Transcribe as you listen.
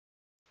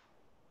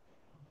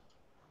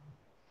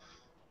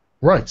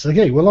Right,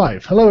 okay, we're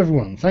live. Hello,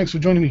 everyone. Thanks for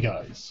joining me,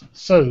 guys.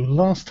 So,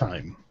 last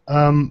time,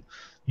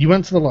 you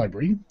went to the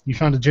library, you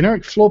found a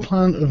generic floor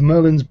plan of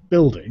Merlin's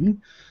building.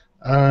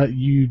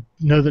 You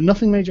know that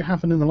nothing major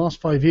happened in the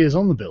last 5 years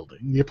on the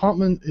building. The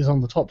apartment is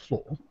on the top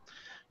floor.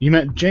 You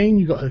met Jane,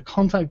 you got her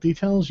contact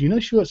details, you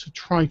know she works for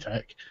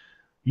Tritech.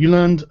 You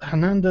learned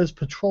Hernandez's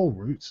patrol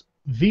route.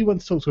 V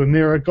went to talk to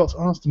Amira, got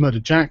asked to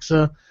murder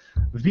Jaxa.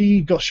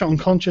 V got shot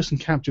unconscious and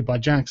captured by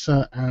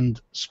Jaxa,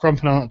 and Scrump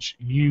and Arch,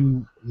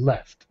 you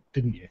left,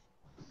 didn't you?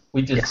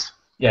 We just,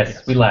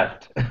 yes, we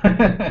left.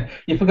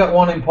 You forgot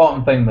one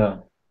important thing,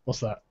 though. What's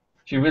that?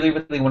 She really,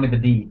 really wanted the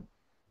deed.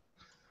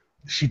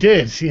 She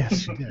did,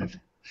 yes,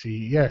 she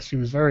did. She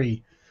was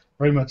very,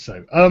 very much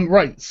so.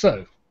 Right,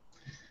 so,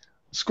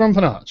 Scrump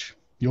and Arch,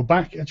 you're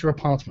back at your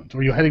apartment,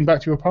 or you're heading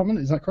back to your apartment,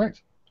 is that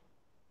correct?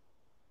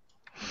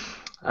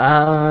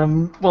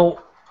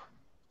 Well,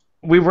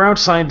 we were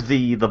outside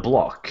the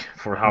block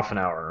for half an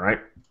hour,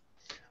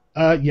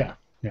 right? Yeah.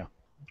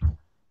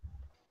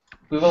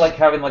 We were like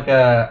having like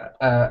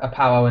a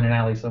powwow in an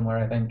alley somewhere,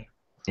 I think.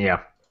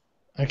 Yeah.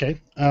 Okay,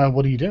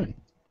 what are you doing?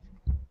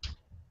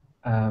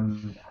 I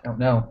don't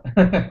know.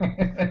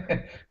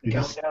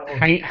 You're just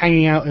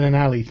hanging out in an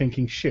alley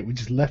thinking, shit, we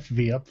just left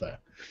V up there.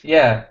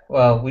 Yeah,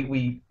 well, we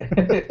we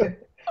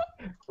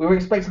were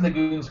expecting the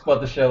Goon Squad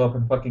to show up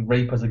and fucking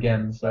rape us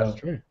again, so... That's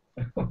true.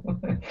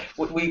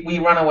 we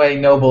ran away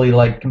nobly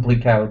like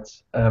complete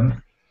cowards.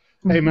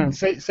 Hey man,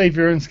 save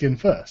your own skin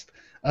first.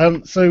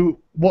 So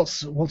what's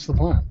the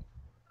plan?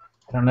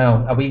 I don't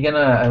know. Are we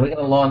gonna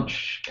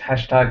launch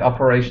hashtag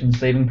Operation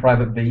Saving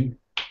Private V?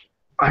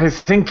 I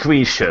think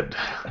we should,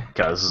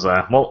 because,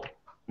 well,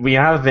 we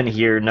have been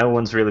here, no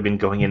one's really been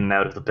going in and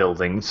out of the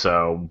building,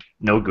 so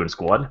no goon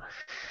squad.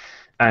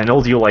 And in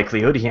all due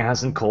likelihood, he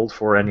hasn't called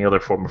for any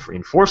other form of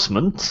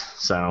reinforcement,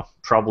 so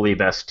probably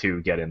best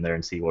to get in there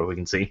and see what we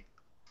can see.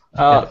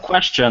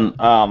 Question,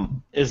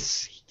 am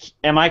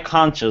I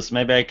conscious?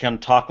 Maybe I can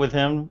talk with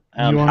him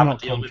and You are have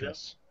not a deal with him?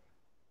 conscious.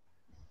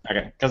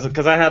 Okay,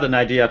 because I had an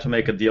idea to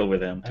make a deal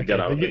with him to Okay,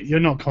 get out but of it. you're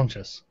not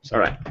conscious. So.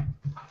 All right.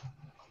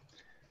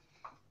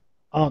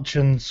 Arch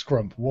and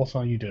Scrump, what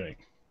are you doing?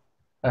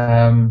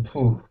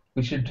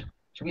 Should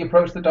we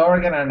approach the door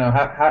again? I don't know.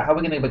 How are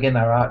we going to begin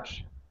our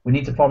arch? We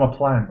need to form a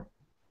plan.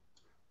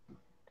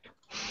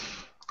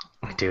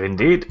 We do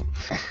indeed.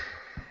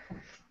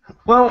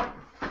 Well,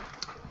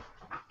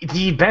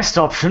 the best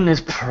option is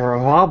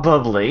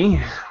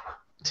probably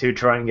to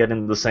try and get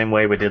in the same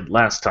way we did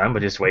last time,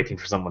 but just waiting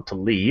for someone to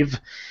leave.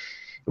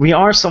 We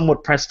are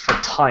somewhat pressed for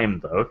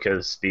time, though,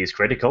 because V is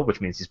critical, which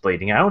means he's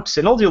bleeding out.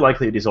 In all due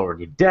likelihood, he's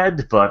already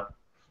dead, but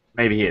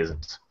maybe he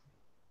isn't.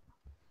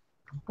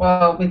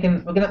 Well, we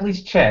can at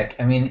least check.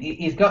 I mean,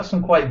 he's got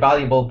some quite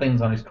valuable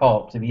things on his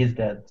corpse if he is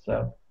dead.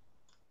 So.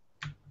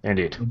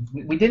 Indeed.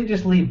 We didn't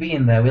just leave V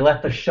in there. We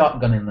left a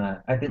shotgun in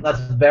there. I think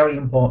that's very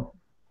important.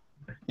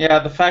 Yeah,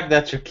 the fact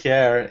that you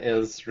care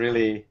is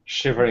really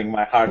shivering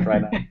my heart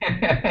right now.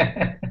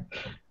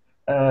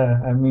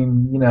 I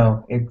mean, you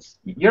know,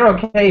 you're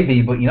okay,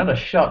 V, but you're not a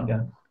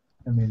shotgun.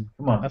 I mean,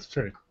 come on. That's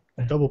true.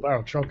 A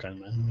double-barreled shotgun,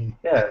 man. I mean,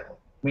 Yeah. I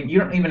mean, you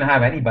don't even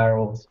have any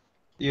barrels.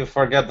 You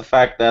forget the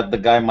fact that the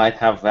guy might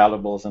have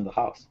valuables in the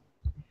house.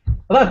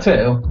 Well, that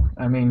too.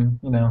 I mean,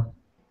 you know.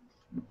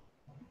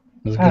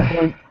 that's a good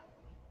point.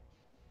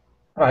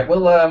 All right,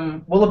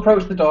 we'll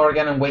approach the door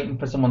again and waiting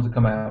for someone to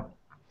come out.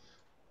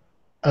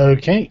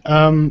 Okay.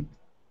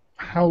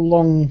 How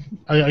long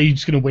are you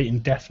just going to wait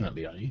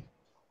indefinitely? Are you?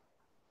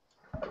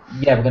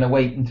 Yeah, we're gonna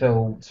wait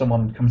until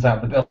someone comes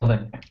out of the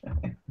building.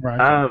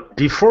 Right.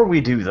 Before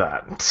we do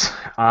that,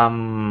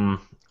 I'll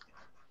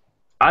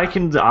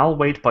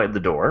wait by the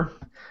door.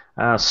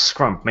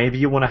 Scrump, maybe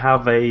you want to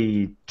have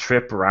a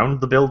trip around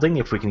the building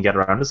if we can get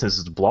around it since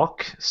it's a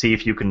block. See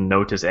if you can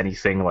notice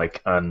anything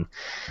like a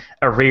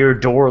rear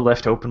door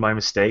left open by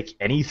mistake.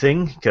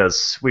 Anything,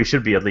 because we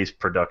should be at least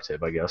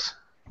productive, I guess.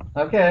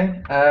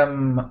 Okay.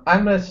 I'm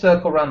gonna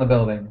circle around the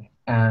building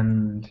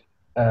and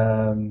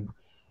I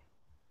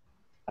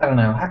don't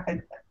know.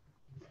 Can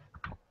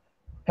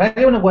I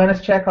do an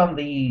awareness check on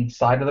the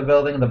side of the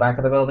building and the back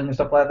of the building and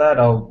stuff like that,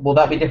 or will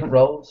that be different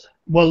roles?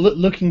 Well,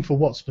 looking for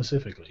what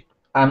specifically?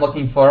 I'm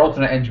looking for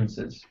alternate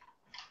entrances.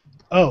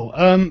 Oh,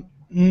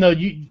 no.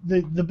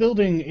 The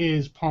building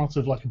is part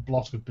of like a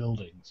block of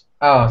buildings.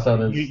 Oh, so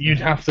there's... You'd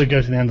have to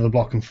go to the end of the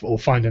block or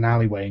find an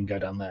alleyway and go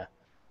down there.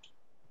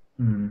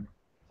 So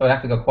I'd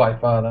have to go quite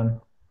far then.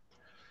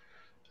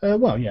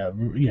 Well, yeah,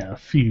 a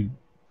few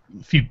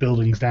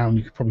buildings down,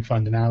 you could probably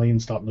find an alley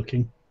and start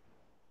looking.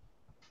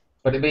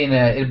 But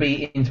it'd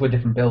be into a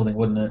different building,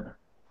 wouldn't it?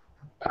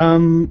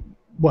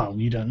 Well,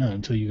 you don't know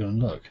until you go and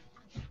look.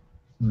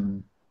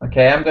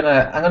 Okay, I'm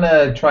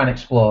gonna try and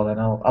explore then.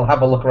 I'll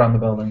have a look around the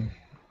building.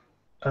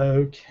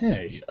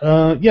 Okay.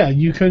 Yeah,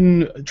 you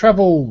can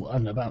travel, I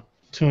don't know, about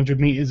 200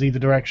 meters either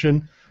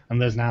direction,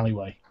 and there's an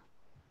alleyway.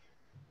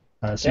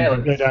 So you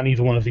can go down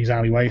either one of these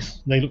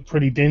alleyways. They look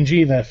pretty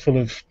dingy. They're full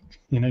of,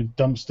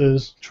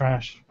 dumpsters,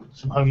 trash,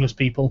 some homeless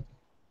people.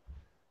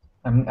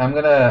 I'm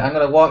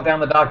gonna walk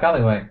down the dark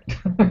alleyway.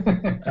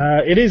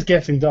 It is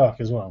getting dark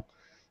as well.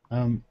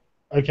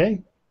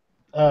 Okay.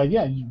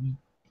 Yeah, you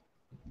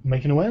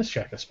make an awareness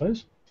check, I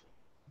suppose.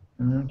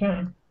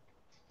 Okay.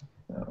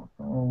 So,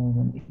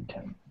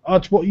 1d10.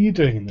 Arch, what are you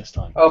doing in this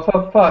time? Oh,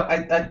 for fuck!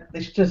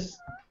 It's just.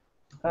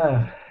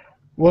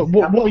 What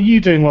are you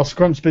doing while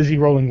Scrump's busy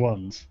rolling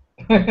ones?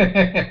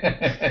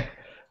 We're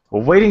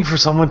waiting for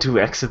someone to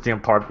exit the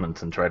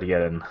apartment and try to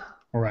get in.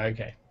 Alright,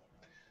 okay.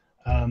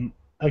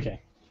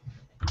 Okay.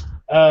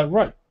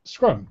 Right,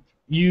 Scrum,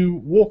 you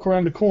walk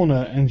around a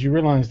corner and you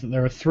realise that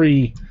there are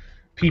 3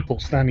 people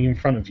standing in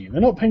front of you.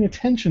 They're not paying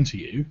attention to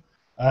you.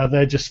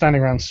 They're just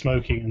standing around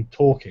smoking and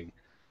talking.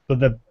 But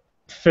they're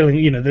filling,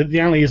 the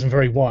alley isn't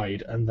very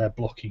wide and they're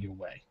blocking your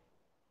way.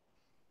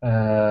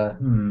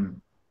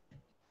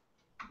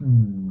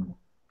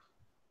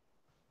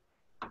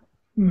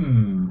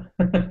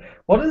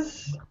 What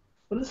is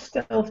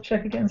stealth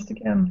check against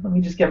again? Let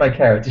me just get my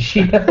character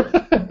sheet up.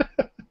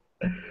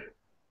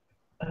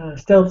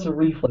 Stealth's a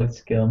reflex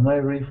skill. My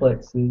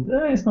reflex is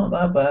it's not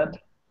that bad.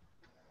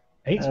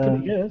 8's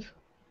pretty good.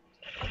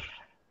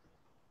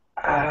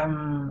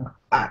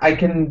 I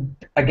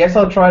guess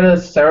I'll try to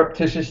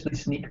surreptitiously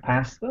sneak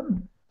past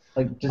them.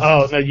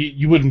 Oh no,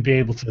 you wouldn't be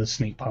able to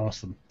sneak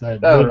past them.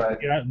 Right.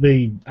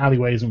 The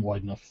alleyway isn't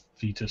wide enough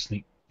for you to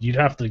sneak. You'd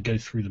have to go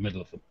through the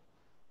middle of them.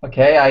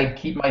 Okay, I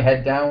keep my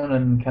head down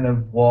and kind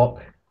of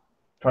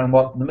try and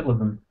walk in the middle of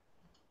them.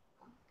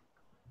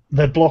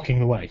 They're blocking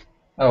the way.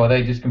 Oh, are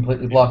they just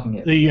completely blocking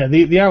it?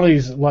 The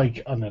alley's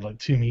like, I don't know, like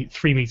 3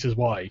 meters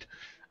wide,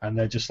 and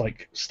they're just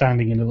like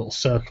standing in a little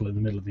circle in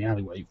the middle of the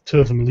alleyway. 2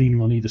 of them leaning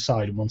on either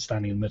side and one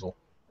standing in the middle.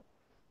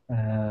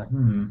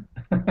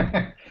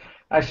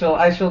 I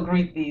shall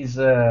greet these.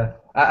 I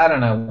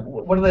don't know.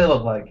 What do they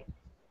look like?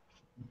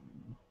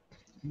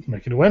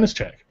 Make an awareness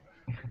check.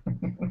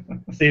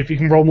 See if you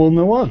can roll more than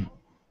a 1.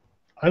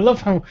 I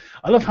love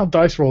how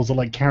dice rolls are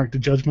like character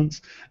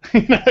judgments.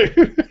 You know.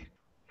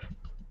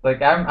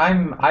 Like I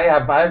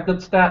have good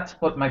stats,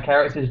 but my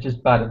character is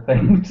just bad at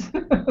things.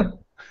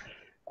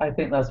 I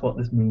think that's what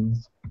this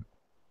means.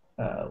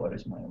 Where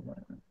is my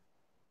awareness?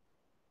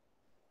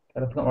 I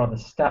forgot what the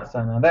stats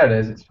are now. There it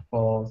is. It's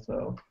 4.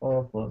 So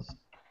 4 plus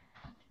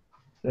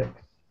 6.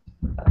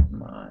 That's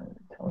my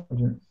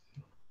intelligence.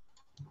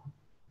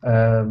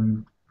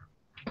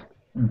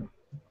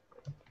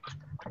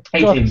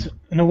 18. God, it's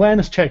an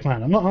awareness check,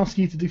 man. I'm not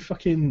asking you to do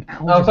fucking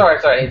algebra. Oh,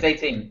 sorry. It's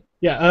 18.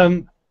 Yeah.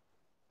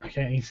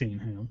 Okay, 18.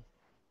 Hang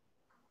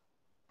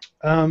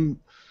on.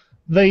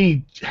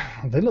 They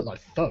look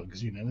like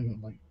thugs. You know, they've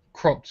got like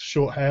cropped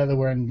short hair. They're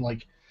wearing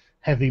like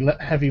heavy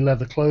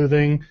leather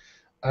clothing.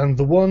 And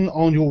the one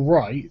on your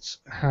right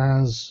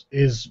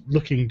is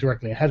looking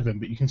directly ahead of him,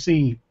 but you can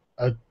see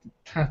a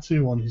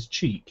tattoo on his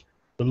cheek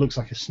that looks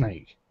like a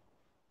snake.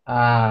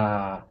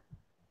 Ah.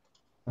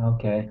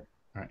 Okay.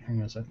 All right, hang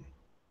on a second.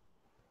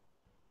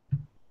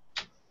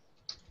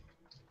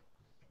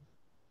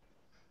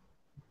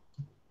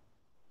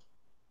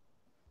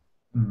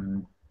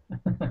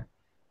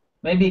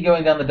 Maybe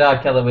going down the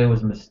dark alleyway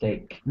was a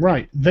mistake.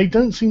 Right, they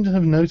don't seem to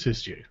have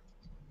noticed you.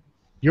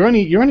 You're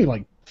only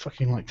like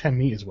fucking like 10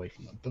 meters away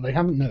from them, but they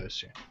haven't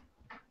noticed you.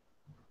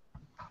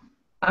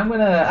 I'm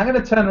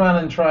gonna turn around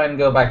and try and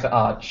go back to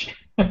Arch.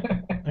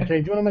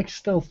 Okay, do you want to make a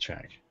stealth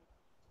check?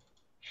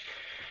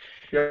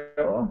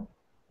 Sure.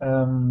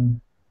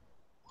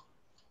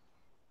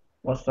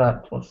 What's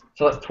that?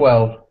 So that's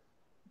 12.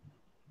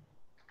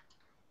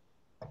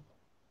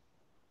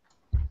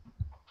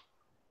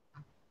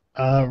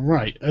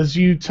 Right. As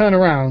you turn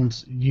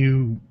around,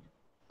 you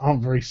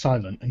aren't very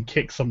silent and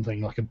kick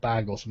something like a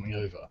bag or something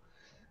over,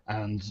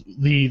 and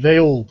they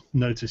all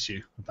notice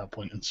you at that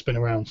point and spin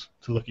around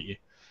to look at you.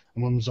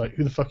 And one's like,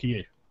 "Who the fuck are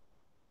you?"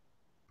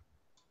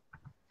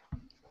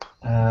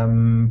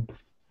 Can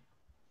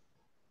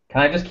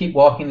I just keep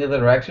walking the other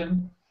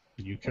direction?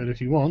 You could if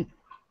you want.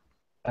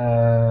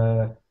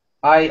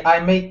 I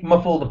make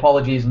muffled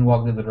apologies and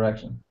walk the other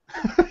direction.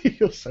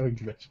 You're so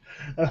English.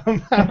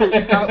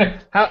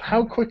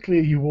 How quickly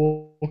are you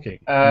walking?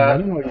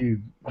 Running or are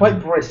you quite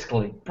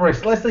briskly.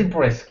 Let's say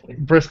briskly.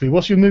 Briskly.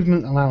 What's your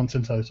movement allowance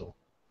in total?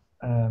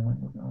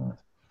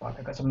 Fuck,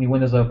 I've got so many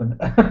windows open.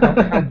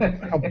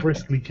 How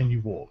briskly can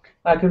you walk?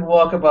 I can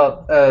walk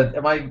about.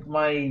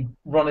 My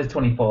run is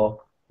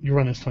 24. Your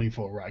run is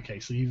 24, right? Okay,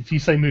 so if you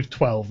say move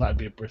 12, that'd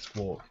be a brisk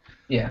walk.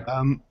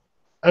 Yeah.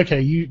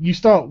 Okay, you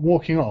start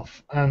walking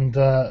off, and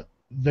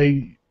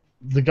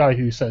the guy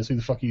who says, "Who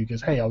the fuck are you?"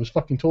 goes, "Hey, I was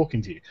fucking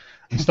talking to you,"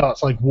 and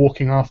starts like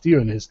walking after you,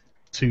 and his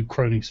 2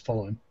 cronies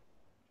follow him.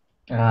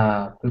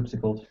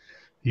 Poopsicles. Are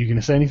you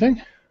gonna say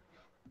anything?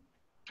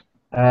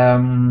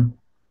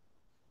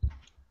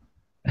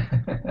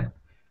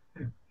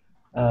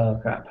 Oh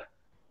crap.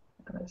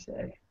 What can I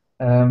say?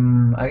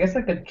 I guess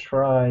I could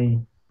try.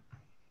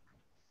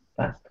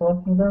 That's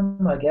talking to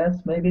them. I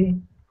guess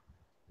maybe.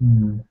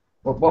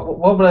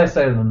 What would I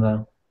say to them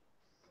though?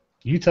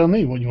 You tell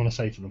me what you want to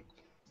say to them.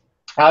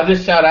 I'll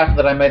just shout after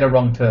that I made a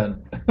wrong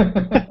turn.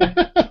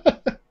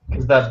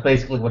 Because that's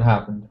basically what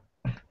happened.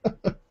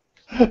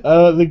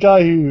 The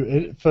guy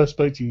who first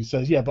spoke to you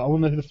says, "Yeah, but I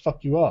want to know who the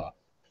fuck you are."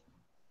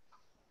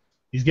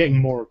 He's getting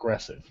more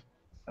aggressive,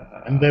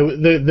 and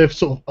they've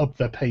sort of upped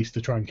their pace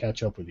to try and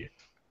catch up with you.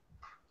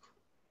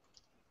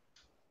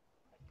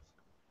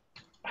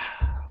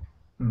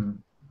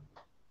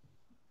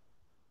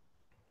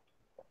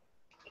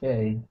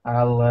 Okay,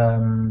 I'll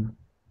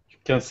You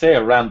can say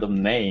a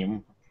random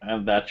name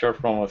and that you're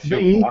from a few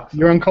B, blocks.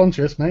 you're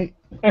unconscious, mate.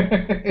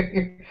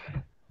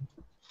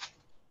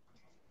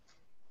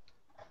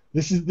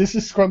 This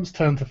is Scrump's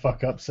turn to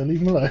fuck up, so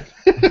leave him alone.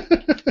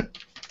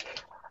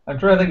 I'm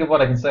trying to think of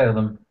what I can say to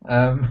them.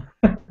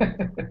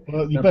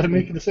 Well, you better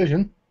make a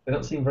decision. They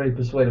don't seem very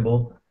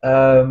persuadable.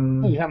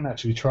 Oh, you haven't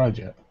actually tried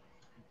yet.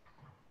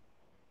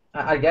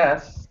 I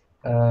guess.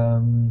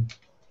 Well,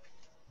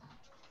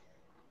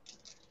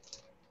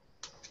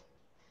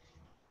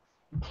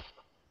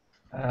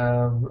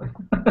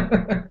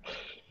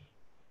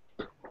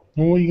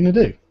 what are you gonna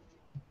do?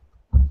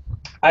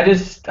 I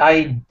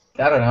don't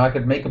know. I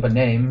could make up a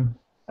name.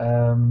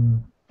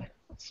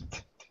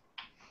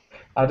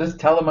 I'll just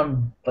tell them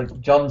I'm like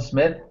John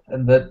Smith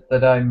and that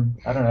I'm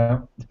I don't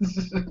know.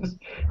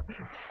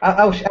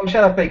 I'll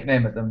shout a fake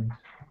name at them.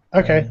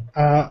 Okay.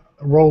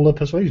 Roll a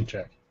persuasion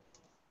check.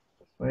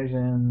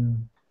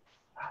 Persuasion.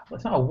 Well,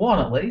 it's not a 1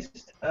 at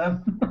least. It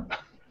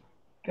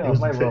God, was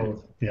my a 2.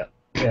 rolls. Yeah.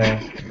 Yeah,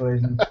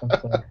 persuasion.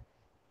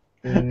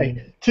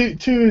 Hey,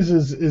 two is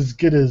as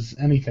good as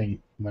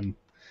anything when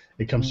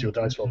it comes to your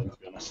dice rolling, to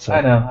be honest. So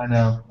I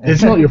know.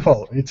 it's not your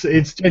fault.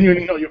 It's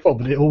genuinely not your fault,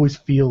 but it always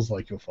feels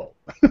like your fault.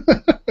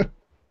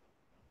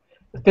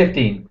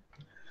 15.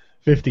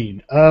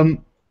 15.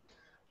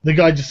 The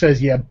guy just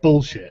says, "Yeah,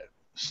 bullshit.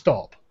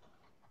 Stop."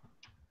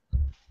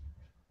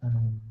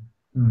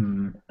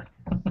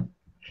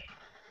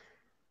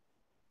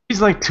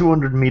 He's like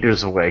 200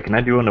 meters away. Can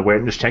I do an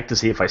awareness check to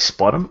see if I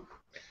spot him?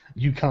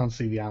 You can't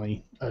see the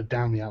alley,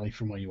 down the alley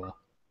from where you are.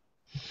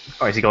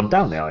 Oh, has he gone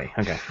down the alley?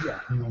 Okay.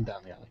 Yeah, he went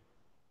down the alley.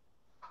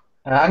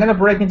 I'm gonna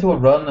break into a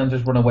run and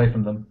just run away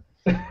from them.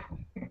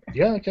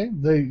 Yeah, okay.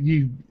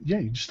 You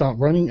just start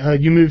running.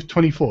 You move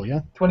 24, yeah?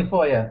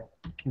 24, yeah.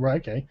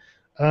 Right, okay.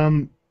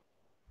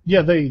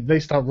 Yeah, they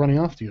start running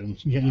after you and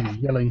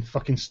yelling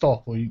 "fucking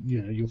stop" or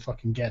you'll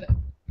fucking get it.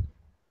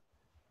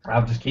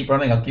 I'll just keep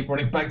running. I'll keep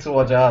running back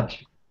towards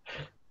Arch.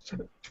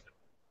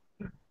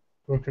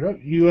 Okay,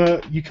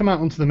 you come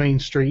out onto the main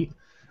street,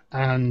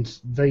 and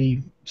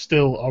they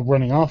still are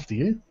running after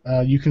you.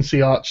 You can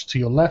see Arch to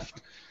your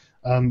left,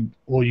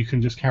 or you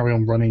can just carry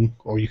on running,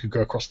 or you could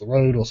go across the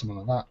road or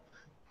something like that.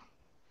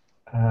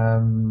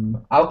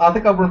 I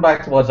think I'll run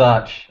back towards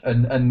Arch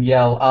and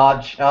yell,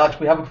 Arch,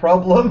 we have a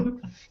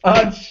problem.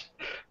 Arch,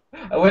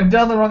 I went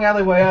down the wrong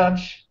alleyway,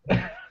 Arch.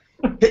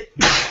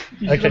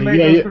 You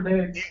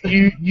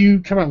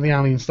come out of the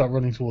alley and start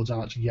running towards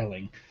Arch,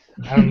 yelling,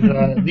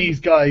 and these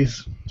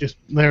guys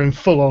they're in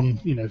full on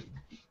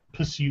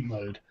pursuit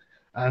mode,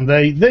 and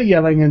they're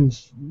yelling and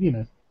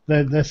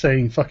they're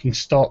saying "fucking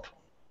stop"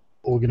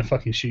 or "we're gonna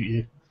fucking shoot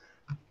you."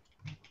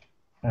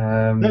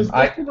 There's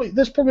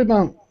probably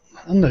about,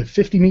 I don't know,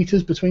 50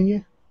 meters between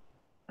you.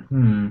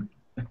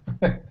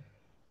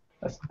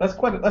 That's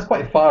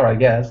quite far, I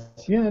guess.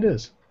 Yeah, it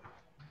is.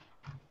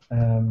 I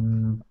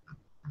don't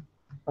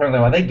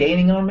know. Are they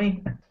gaining on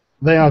me?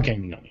 They are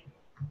gaining on you.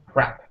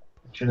 Crap.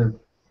 Should have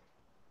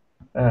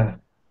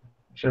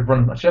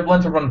run. I should have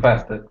learned to run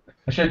faster.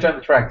 I should have joined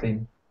the track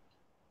team.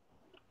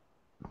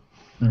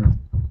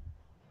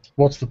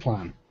 What's the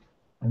plan?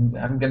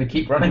 I'm going to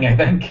keep running, I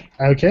think.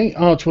 Okay,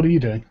 Arch, what are you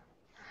doing?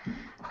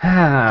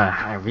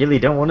 I really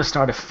don't want to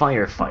start a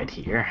firefight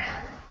here.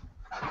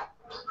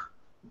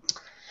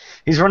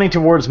 He's running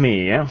towards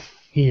me, yeah?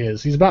 He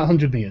is. He's about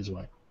 100 meters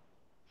away.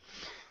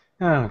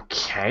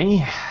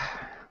 Okay.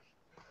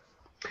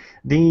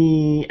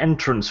 The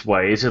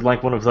entranceway, is it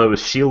like one of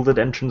those shielded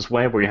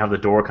entranceway where you have the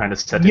door kind of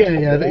set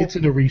Yeah, it's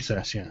in a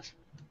recess, yes.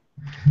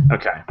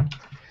 Okay.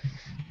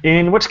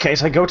 In which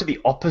case, I go to the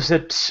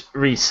opposite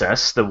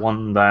recess, the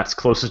one that's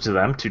closest to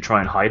them, to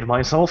try and hide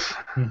myself.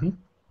 Mm-hmm.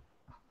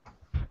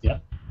 Yeah.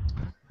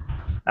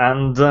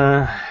 And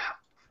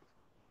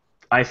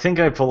I think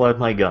I pull out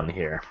my gun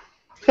here.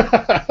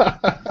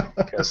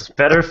 Because it's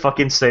better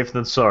fucking safe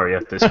than sorry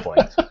at this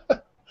point.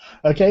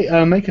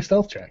 Okay, make a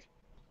stealth check.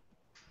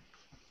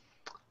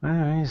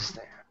 Where is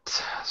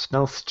that?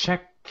 Stealth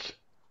check.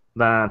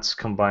 That's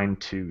combined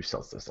to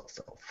stealth.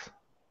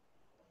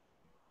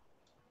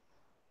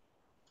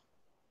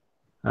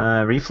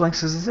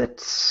 Reflexes, is it?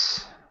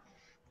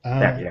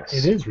 There, yes.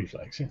 It is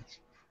reflex, yes.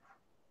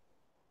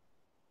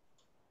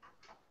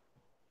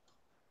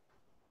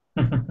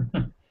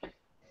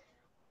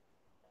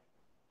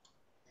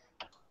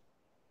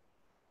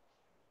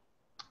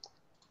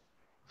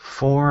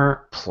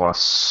 Four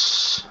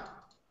plus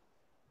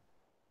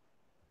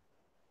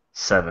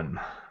 7.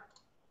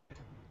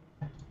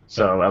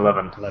 So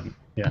 11. 11.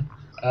 Yeah.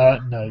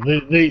 No.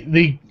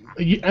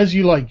 As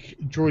you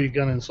draw your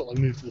gun and sort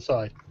of move to the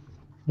side,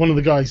 one of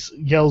the guys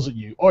yells at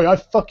you, "Oi, I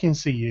fucking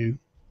see you,"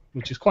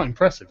 which is quite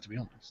impressive, to be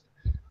honest.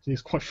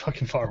 He's quite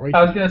fucking far away.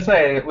 I was gonna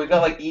say we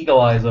got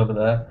eagle eyes over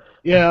there.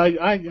 Yeah,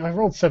 I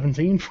rolled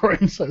 17 for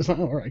him, so it's like,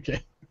 alright,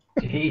 okay.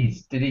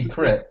 Jeez, did he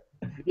crit?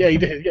 Yeah, he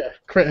did. Yeah,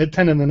 crit a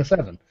 10 and then a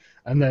 7,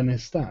 and then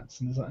his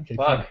stats. And it's like, okay,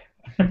 fine.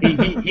 Fuck.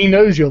 He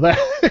knows you're there.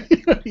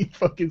 He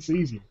fucking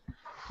sees you.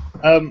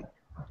 Right.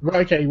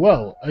 Okay.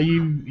 Well, are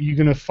you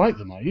gonna fight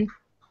them? Are you?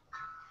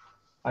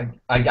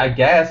 I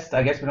guess.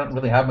 I guess we don't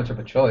really have much of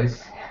a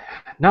choice.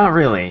 Not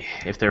really.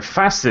 If they're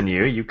faster than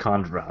you, you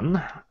can't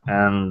run.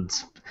 And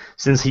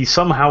since he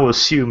somehow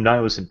assumed I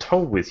was in tow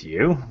with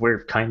you,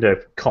 we're kind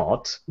of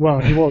caught. Well,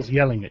 he was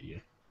yelling at you.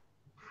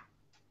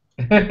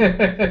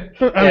 Yeah.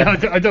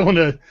 I don't want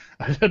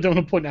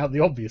to point out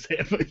the obvious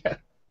here, but yeah.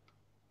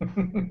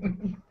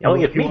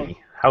 Yelling at He me?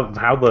 How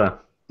the...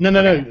 No.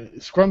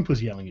 Scrump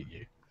was yelling at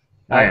you.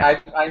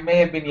 I may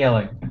have been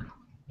yelling.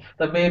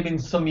 There may have been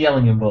some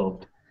yelling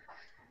involved.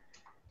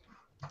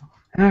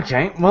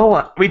 Okay,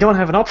 well, we don't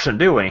have an option,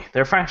 do we?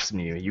 They're faster than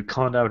you. You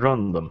can't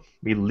outrun them.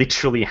 We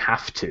literally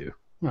have to.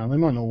 Well, they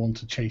might not want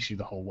to chase you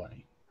the whole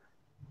way.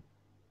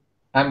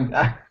 I'm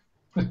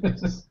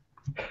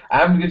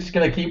just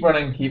gonna keep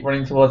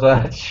running towards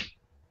Arch.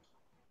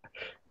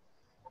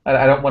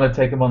 I don't want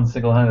to take him on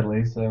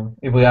single-handedly, so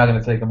if we are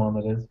gonna take him on,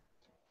 that is.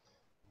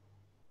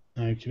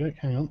 Okay,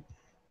 hang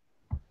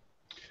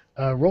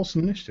on. Roll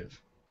some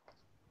initiative.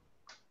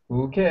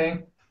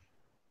 Okay.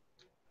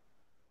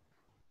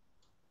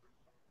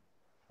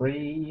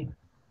 3.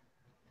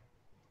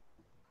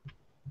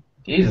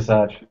 Jesus,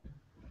 Arch.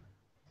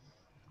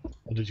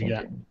 What did you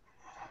get?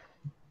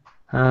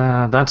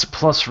 That's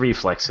plus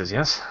reflexes,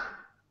 yes?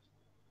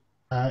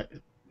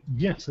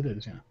 Yes, it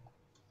is. Yeah.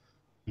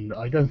 And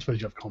I don't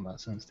suppose you have combat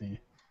sense, do you?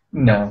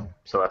 No.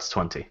 So that's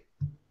 20.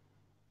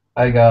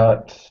 I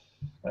got.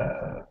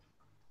 I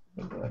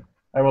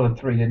rolled a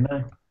 3, didn't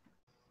I?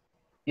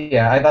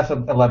 Yeah, that's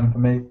 11 for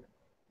me.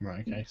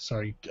 Right. Okay.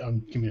 Sorry.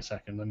 Give me a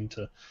second. I need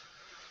to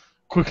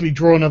quickly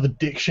draw another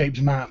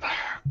dick-shaped map.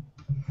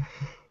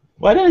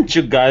 Why didn't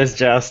you guys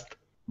just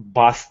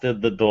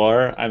busted the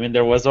door? I mean,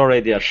 there was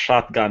already a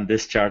shotgun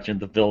discharge in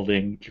the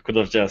building. You could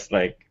have just,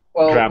 like,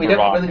 Well, grabbed we a don't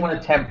rock. really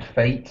want to tempt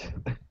fate.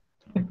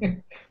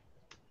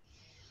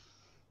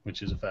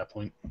 Which is a fair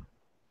point.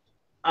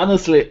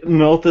 Honestly,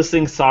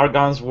 noticing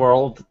Sargon's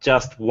world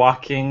just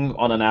walking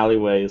on an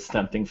alleyway is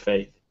tempting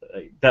fate.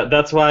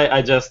 That's why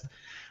I just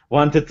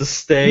wanted to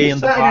stay You in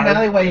the sat in bar. an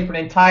alleyway for an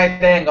entire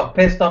day and got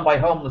pissed on by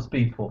homeless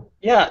people.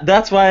 Yeah,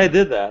 that's why I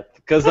did that.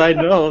 Because I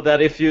know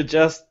that if you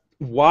just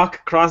walk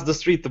across the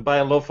street to buy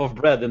a loaf of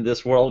bread in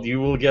this world,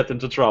 you will get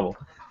into trouble.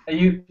 Are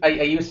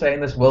you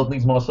saying this world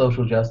needs more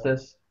social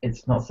justice?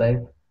 It's not safe.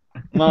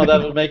 No,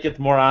 that would make it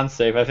more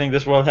unsafe. I think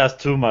this world has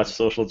too much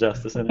social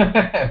justice in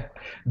it.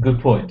 Good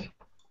point.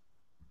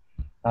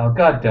 Oh,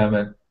 god damn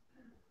it.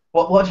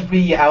 What if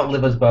we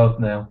outlive us both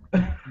now?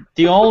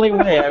 The only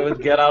way I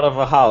would get out of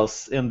a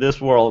house in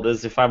this world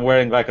is if I'm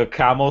wearing like a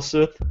camo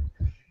suit,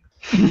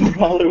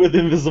 probably with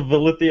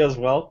invisibility as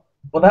well.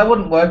 Well, that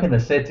wouldn't work in the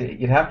city.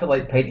 You'd have to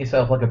like paint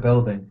yourself like a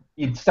building.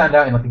 You'd stand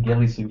out in like a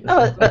ghillie suit. Or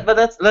No, something.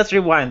 but let's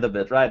rewind a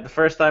bit, right? The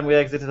first time we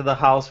exited the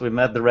house, we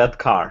met the red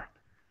car.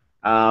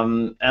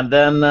 And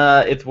then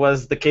it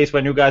was the case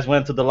when you guys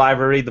went to the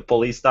library, the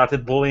police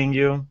started bullying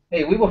you.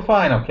 Hey, we were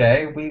fine,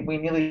 okay? We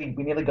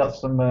nearly got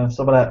some of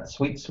that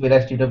sweet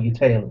SGW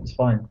tail. It was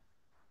fine.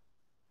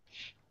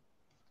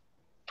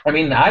 I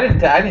mean, the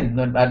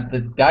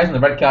guys in the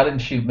red car didn't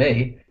shoot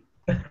me.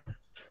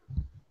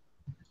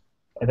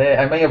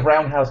 I may have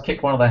roundhouse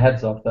kicked one of their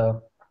heads off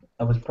though.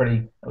 That was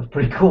pretty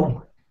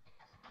cool.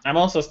 I'm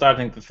also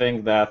starting to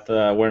think that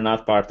we're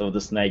not part of the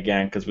snake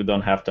gang because we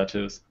don't have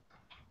tattoos.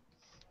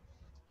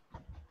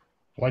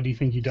 Why do you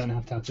think you don't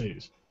have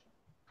tattoos?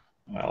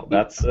 Well,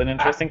 that's an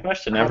interesting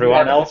question. Have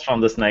Everyone we- else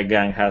from the snake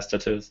gang has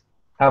tattoos.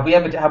 Have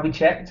we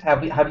checked?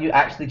 Have you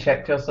actually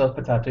checked yourself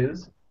for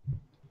tattoos?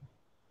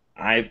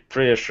 I'm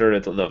pretty sure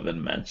it would have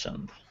been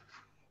mentioned.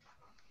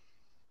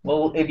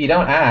 Well, if you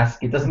don't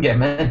ask, it doesn't get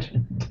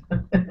mentioned.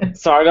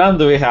 Sargon,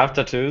 do we have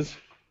tattoos?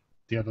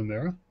 Do you have a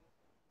mirror?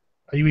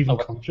 Are you even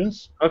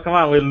conscious? Oh, come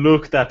on, we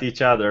looked at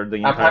each other the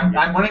entire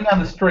I'm running down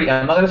the street.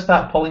 I'm not going to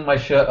start pulling my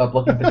shirt up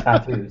looking for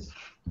tattoos.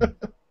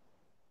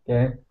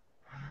 Okay.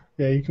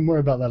 Yeah, you can worry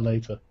about that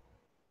later.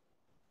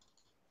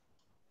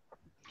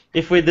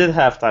 If we did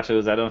have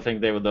tattoos, I don't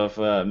think they would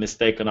have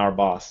mistaken our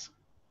boss.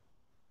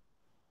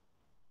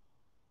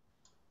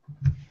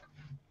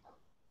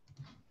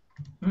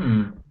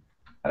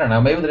 I don't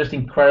know. Maybe they're just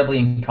incredibly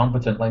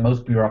incompetent, like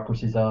most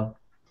bureaucracies are.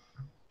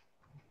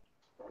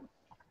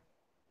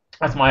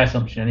 That's my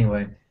assumption,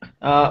 anyway.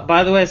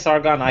 By the way,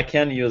 Sargon, I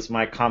can use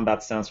my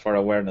combat sense for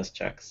awareness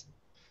checks.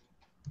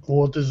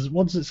 What does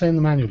it say in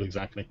the manual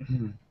exactly?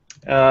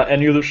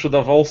 And you should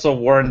have also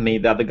warned me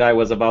that the guy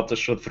was about to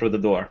shoot through the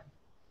door.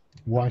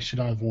 Why should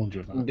I have warned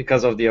you of that?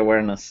 Because of the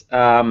awareness.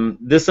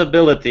 This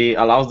ability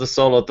allows the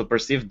solo to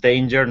perceive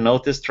danger,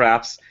 notice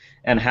traps,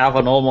 and have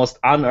an almost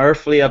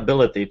unearthly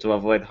ability to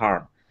avoid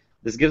harm.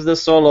 This gives the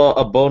solo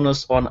a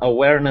bonus on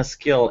awareness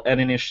skill and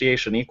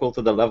initiation equal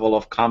to the level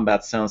of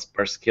combat sense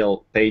per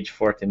skill, page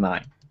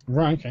 49.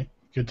 Right, okay.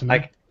 Good to know.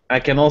 I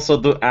can also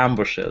do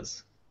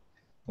ambushes,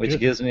 which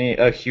Good. gives me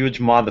a huge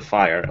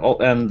modifier,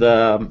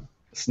 and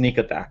sneak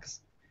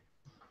attacks.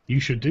 You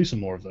should do some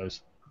more of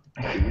those.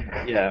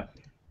 Yeah.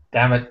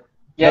 Damn it.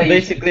 Yeah, But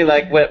basically,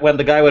 like when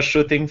the guy was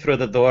shooting through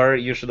the door,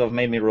 you should have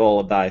made me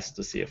roll a dice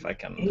to see if I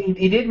can.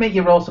 he did make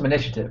you roll some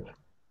initiative,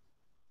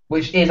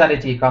 which is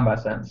added to your combat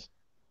sense.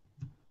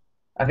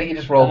 I think you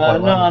just rolled quite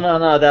No, well. no,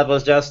 no. That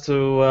was just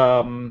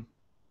to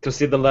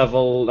see the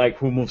level, like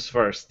who moves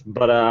first.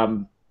 But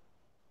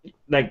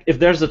like if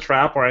there's a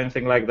trap or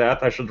anything like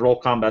that, I should roll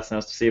combat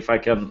sense to see if I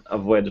can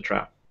avoid the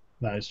trap.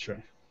 That is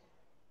true.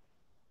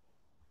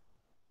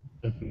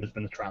 I don't think there's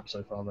been a trap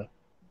so far, though.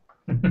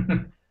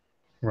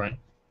 Right.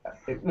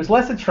 It was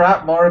less a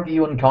trap, more of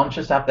you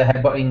unconscious after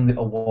headbutting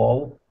a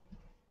wall.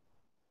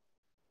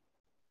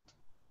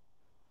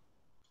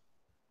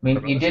 I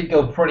mean, you did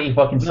go pretty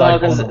fucking No,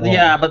 psycho on the wall.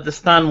 yeah, but the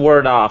stun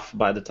wore off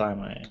by the time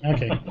I.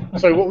 Okay.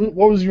 So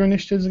what was your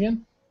initiatives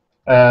again?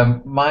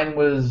 Mine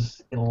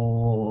was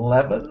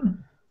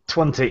 11.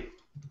 20.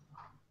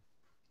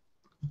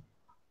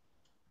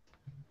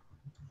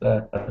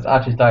 That's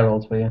Archie's die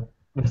rolls for you.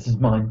 This is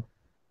mine.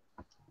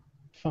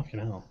 Fucking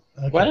hell.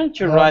 Okay. Why don't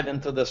you ride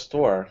into the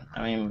store?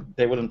 I mean,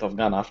 they wouldn't have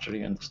gone after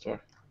you in the store.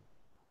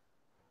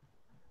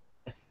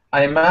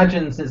 I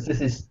imagine since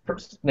this is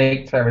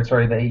snake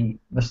territory,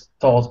 the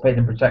stores paid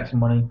them protection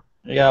money.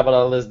 Yeah, but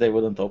at least they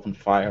wouldn't open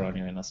fire on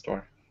you in a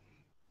store.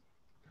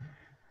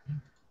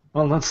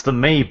 Well, that's the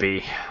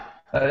maybe.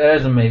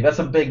 There's a maybe. That's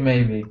a big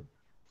maybe.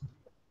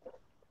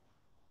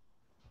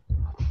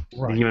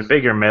 Right. The even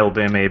bigger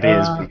maybe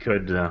is we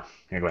could.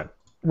 Here, go ahead.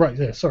 Right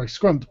there. Sorry,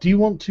 Scrump. Do you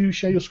want to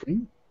share your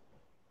screen?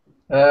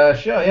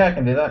 Sure, yeah, I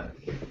can do that.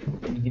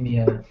 Give me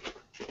a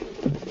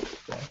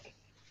sec.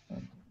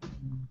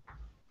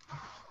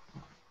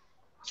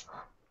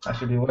 That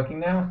should be working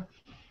now.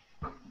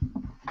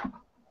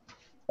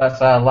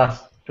 That's our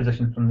last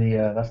position from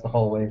the. That's the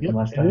hallway from Yep,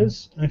 last it time.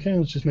 is. Okay, I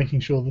was just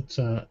making sure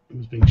that it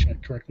was being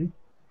checked correctly.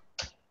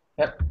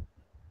 Yep.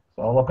 It's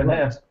all up in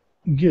Right.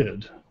 there.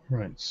 Good.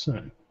 Right.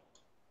 So.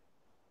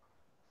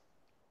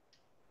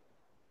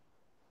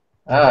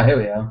 Ah, here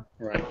we are.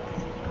 Right.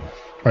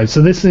 Right.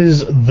 So this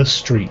is the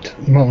street.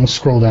 You might want to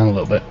scroll down a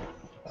little bit.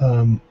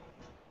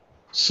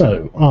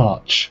 So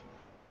Arch,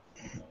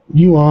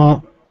 you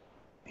are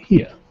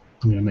here.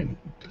 I'm going to make it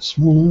a bit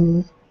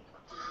smaller.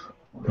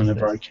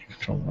 Whenever I can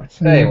control the right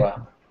thing. There you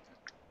are.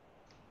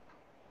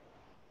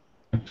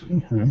 Actually,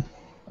 hang on.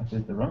 I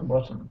did the wrong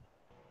button.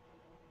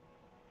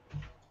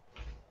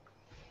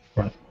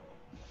 Right.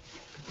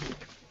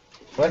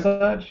 Where's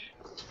Arch?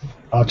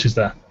 Arch is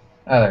there.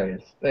 Ah, there he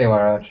is. There you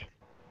are, Arch.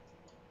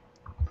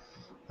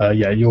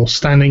 Yeah, you're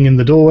standing in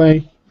the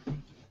doorway.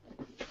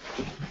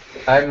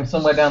 I'm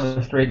somewhere down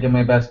the street doing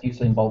my best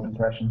Usain Bolt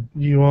impression.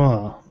 You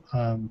are.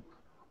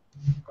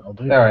 I'll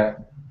do. There I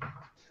am.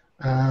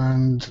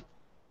 And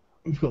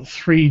we've got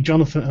three.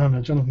 Jonathan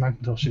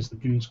McIntosh is the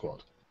Goon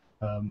Squad.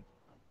 The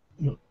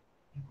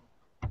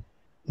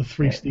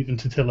three Okay. Stephen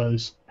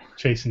Totillos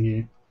chasing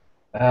you.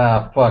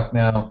 Ah, fuck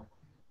no.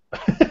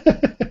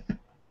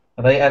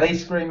 Are they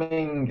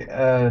screaming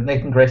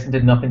Nathan Grayson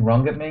did nothing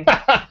wrong at me?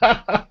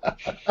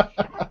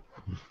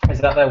 Is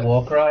that their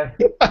war cry?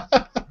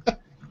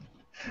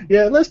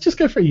 Yeah, let's just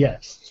go for a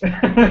yes.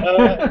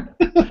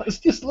 Let's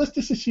just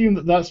assume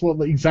that that's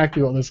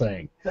exactly what they're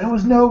saying. There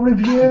was no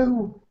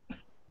review.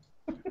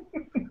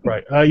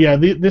 Right. Yeah.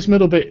 This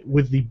middle bit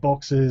with the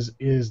boxes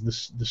is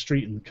the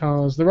street and the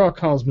cars. There are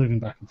cars moving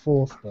back and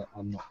forth, but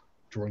I'm not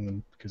drawing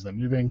them because they're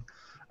moving.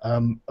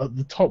 At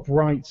the top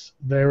right,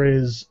 there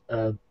is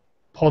a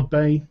pod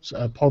bay,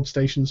 a pod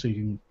station, so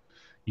you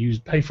can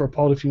pay for a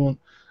pod if you want.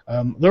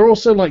 There are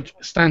also like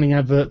standing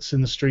adverts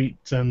in the street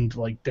and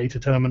like data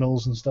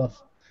terminals and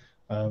stuff,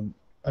 and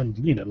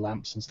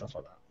lamps and stuff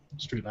like that,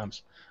 street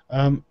lamps.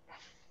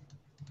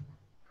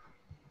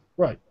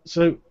 Right.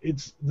 So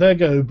it's their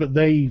go, but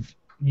they've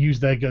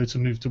used their go to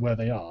move to where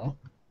they are.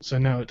 So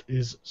now it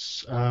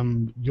is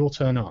your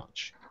turn,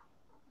 Arch.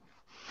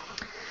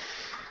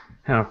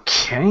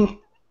 Okay.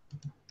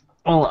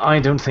 Well, I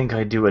don't think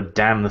I do a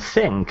damn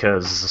thing,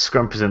 because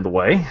Scrump is in the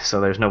way,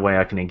 so there's no way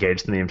I can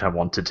engage them even if I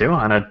wanted to,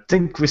 and I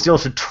think we still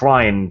should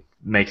try and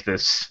make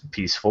this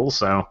peaceful,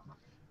 so...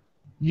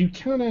 You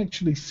can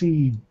actually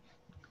see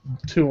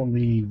two on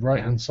the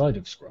right-hand side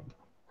of Scrump.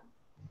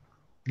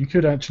 You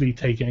could actually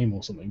take aim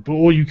or something,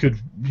 or you could,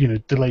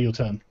 delay your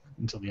turn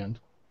until the end.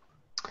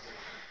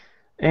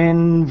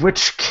 In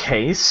which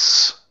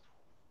case...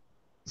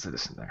 So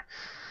this in there.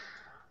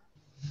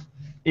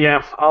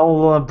 Yeah,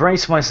 I'll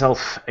brace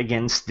myself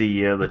against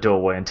the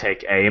doorway and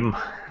take aim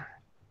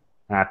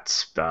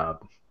at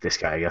this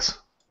guy, I guess.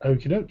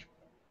 Okie doke.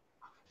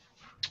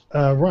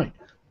 Right.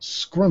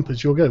 Scrump,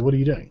 it's your go. What are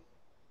you doing?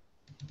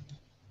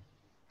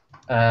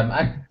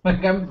 I'm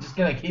just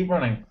gonna keep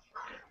running.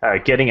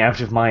 Getting out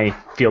of my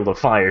field of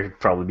fire would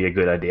probably be a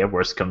good idea,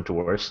 worst come to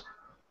worst.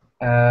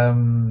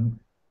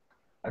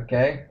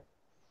 Okay.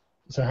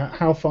 So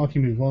how far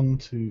can you move? 1,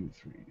 2,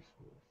 3, 4, 5,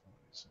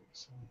 6,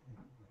 7, 8,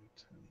 9,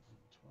 10, 11,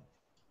 12,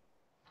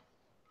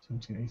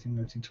 17, 18,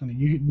 19, 20.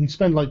 You can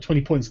spend like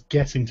 20 points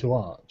getting to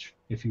Arch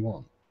if you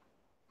want.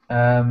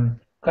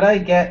 Could I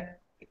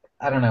get?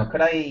 I don't know.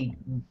 Could I?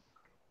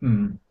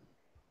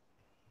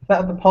 If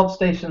that the pod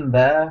station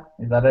there?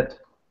 Is that it?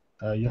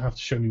 You'll have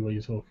to show me where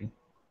you're talking.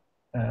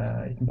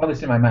 You can probably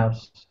see my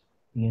mouse.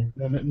 Yeah.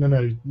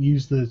 No.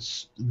 Use the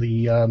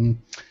The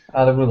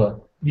ruler.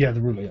 yeah,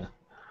 the ruler. Yeah.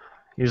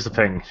 Use the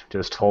ping.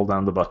 Just hold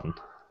down the button.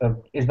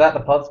 So, is that the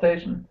pod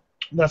station?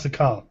 That's a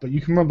car, but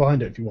you can run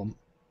behind it if you want.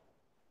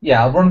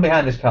 Yeah, I'll run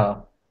behind this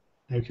car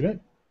Okay.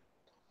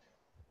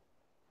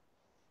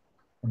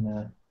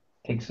 and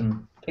take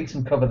some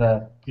cover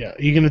there. Yeah.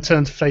 Are you going to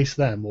turn to face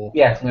them or?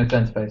 Yes, I'm going to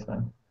turn to face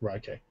them. Right.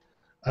 Okay.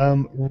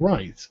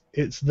 Right.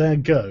 It's their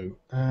go,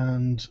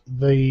 and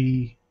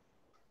they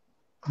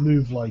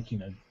move a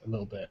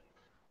little bit,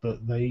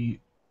 but they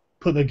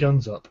put their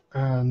guns up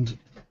and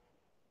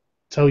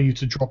tell you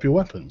to drop your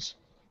weapons.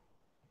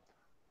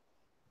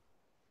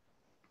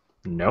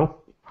 No.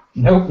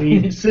 Nope.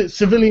 The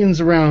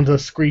civilians around are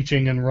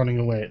screeching and running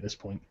away at this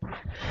point.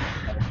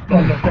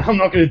 I'm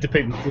not going to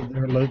depict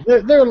them.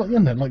 They're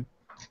like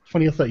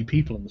 20 or 30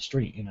 people in the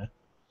street.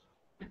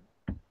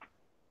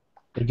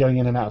 They're going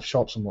in and out of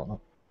shops and whatnot.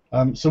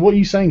 So what are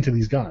you saying to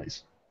these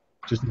guys?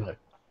 Just no.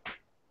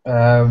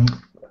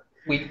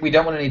 We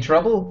don't want any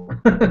trouble.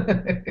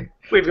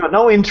 We've got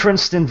no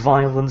interest in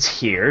violence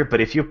here,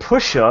 but if you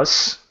push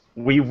us,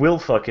 we will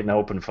fucking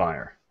open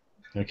fire.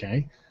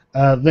 Okay.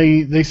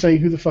 They say,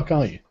 who the fuck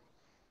are you?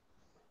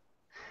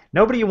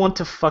 Nobody you want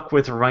to fuck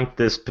with right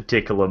this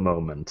particular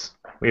moment.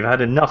 We've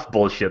had enough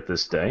bullshit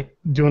this day.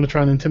 Do you want to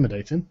try and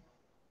intimidate him?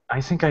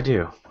 I think I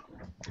do.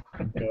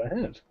 Go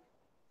ahead.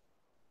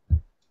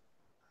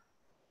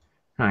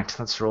 Right,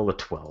 let's roll a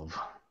 12.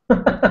 I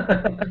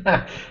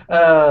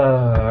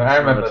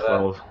remember Roll a that.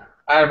 12.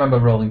 I remember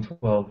rolling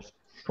 12s.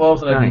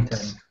 12s and a Right.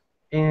 d10.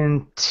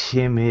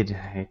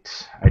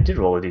 Intimidate. I did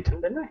roll a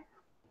d10, didn't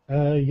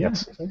I?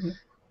 Yes.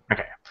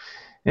 Okay.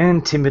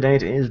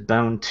 Intimidate is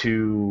bound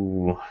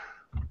to...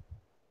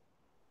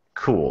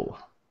 Cool.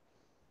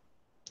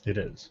 It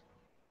is.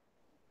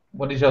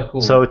 What is your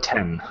cool? So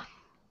 10.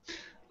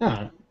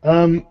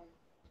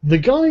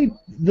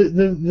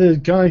 The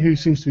guy who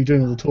seems to be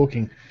doing all the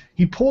talking,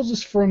 he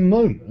pauses for a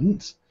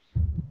moment,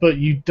 but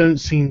you don't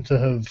seem to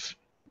have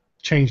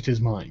changed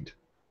his mind.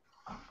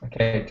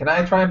 Okay, can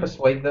I try and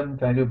persuade them?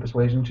 Can I do a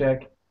persuasion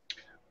check?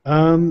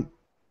 Um,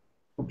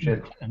 Oops,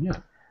 shit. yeah.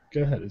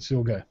 Go ahead. It's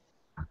your go.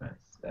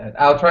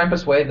 I'll try and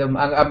persuade them.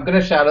 I'm going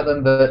to shout at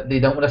them that they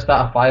don't want to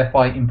start a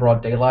firefight in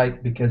broad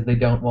daylight because they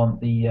don't want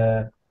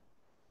the.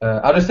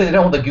 I'll just say they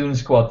don't want the goon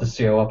squad to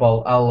show up.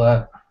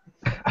 I'll.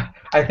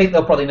 I think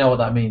they'll probably know what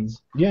that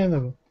means. Yeah.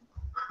 No.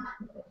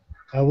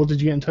 What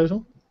did you get in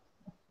total?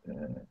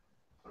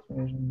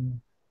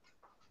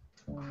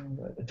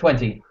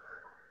 20.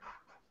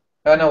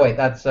 Oh no, wait,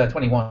 that's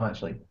 21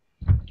 actually.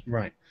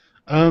 Right.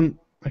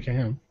 Okay.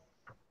 Hang on.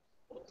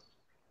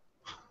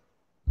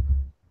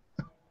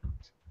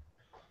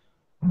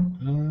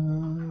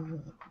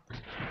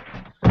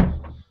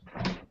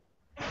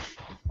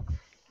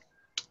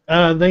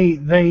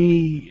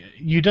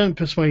 You don't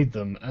persuade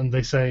them, and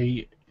they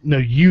say, no,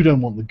 you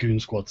don't want the goon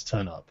squad to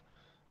turn up.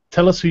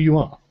 Tell us who you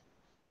are.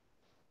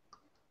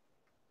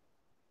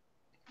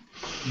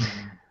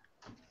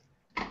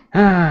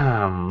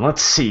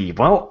 Let's see.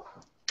 Well,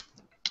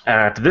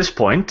 at this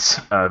point,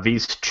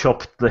 V's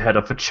chopped the head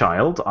off a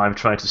child. I've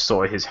tried to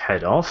saw his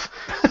head off.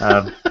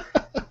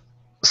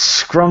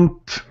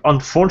 Scrump,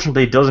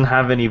 unfortunately, doesn't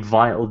have any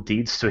vital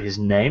deeds to his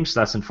name,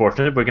 so that's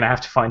unfortunate. We're gonna have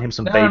to find him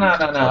some babies. No. to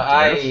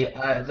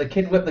talk to. The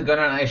kid whipped the gun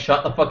and I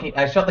shot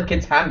the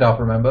kid's hand off.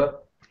 Remember?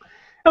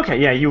 Okay,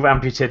 yeah, you've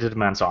amputated a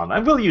man's arm. I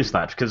will use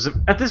that, because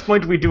at this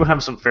point we do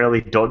have some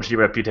fairly dodgy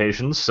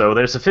reputations, so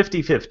there's a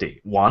 50-50.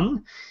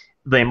 One,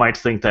 they might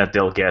think that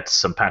they'll get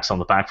some pats on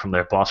the back from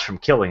their boss from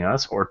killing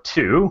us, or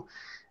two,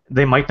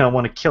 they might not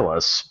want to kill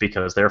us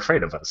because they're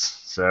afraid of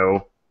us.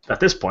 So,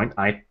 at this point,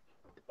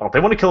 they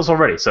want to kill us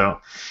already, so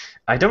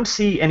I don't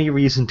see any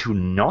reason to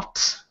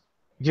not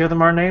give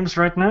them our names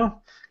right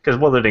now, because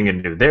what are they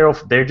going to do?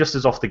 They're just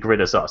as off the grid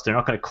as us. They're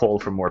not going to call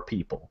for more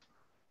people.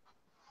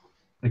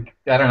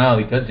 I don't know.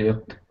 They could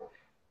do.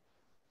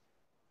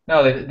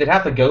 No, they'd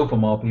have to go for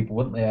more people,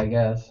 wouldn't they? I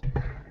guess.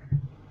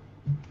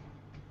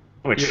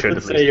 Which You should could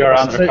at say least you're give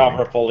us-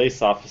 undercover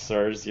police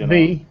officers, you know.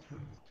 V,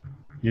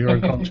 you're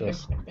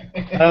unconscious.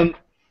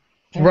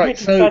 Right, Making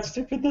so such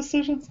stupid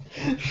decisions.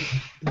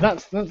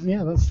 that's how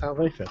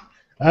they feel.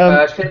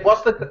 Shit,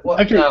 what's the?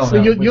 What, Okay, no,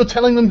 so no, you're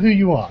telling them who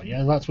you are,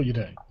 yeah? That's what you're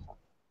doing.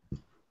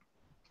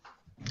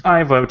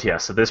 I vote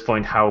yes. At this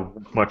point, how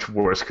much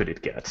worse could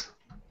it get?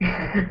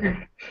 You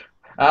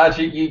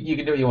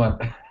can do what you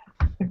want.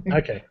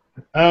 Okay.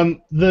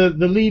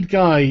 The lead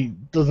guy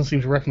doesn't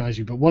seem to recognize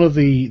you, but one of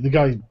the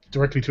guy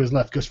directly to his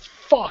left goes,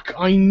 "Fuck!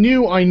 I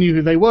knew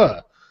who they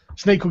were.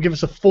 Snake will give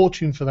us a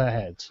fortune for their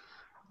heads."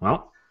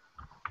 Well,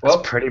 that's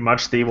pretty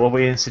much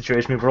the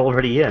situation we were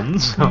already in.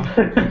 So.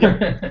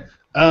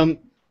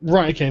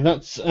 Right. Okay.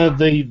 That's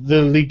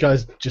the lead guy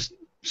just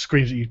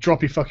screams at you,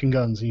 "Drop your fucking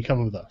guns and you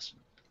come with us."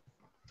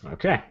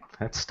 Okay,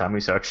 it's time we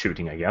start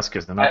shooting, I guess,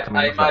 because they're not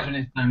coming. I imagine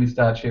it's time we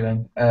start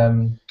shooting.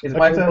 Is it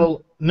my Okay, turn?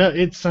 well, no,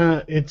 it's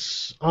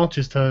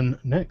Archer's turn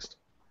next.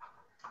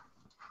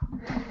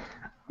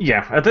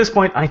 Yeah, at this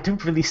point, I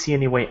don't really see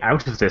any way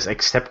out of this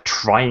except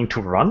trying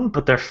to run,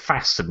 but they're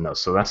faster than us,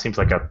 so that seems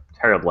like a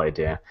terrible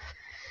idea.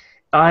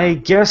 I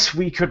guess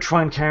we could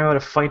try and carry out a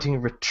fighting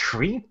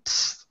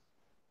retreat.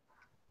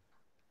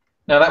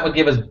 No, that would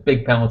give us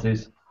big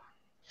penalties.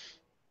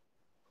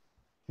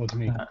 What do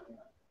you mean?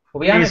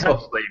 Well, we had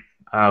Essentially,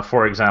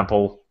 for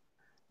example,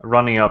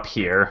 running up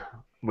here,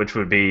 which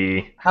would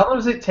be... How long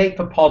does it take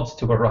for pods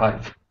to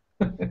arrive?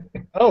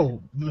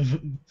 Oh,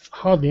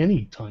 hardly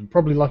any time.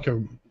 Probably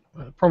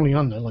probably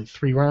under like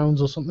 3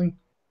 rounds or something.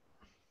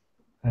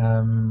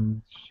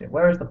 Shit.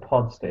 Where is the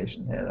pod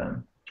station here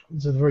then?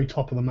 It's at the very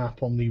top of the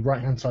map on the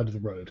right-hand side of the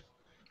road,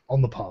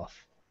 on the path.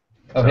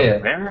 Oh, So here.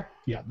 there?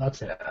 Yeah,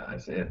 that's it. Yeah, I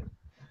see it.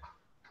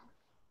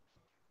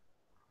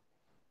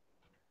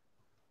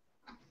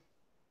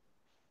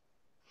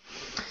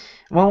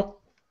 Well,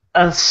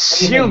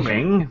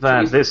 assuming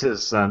that this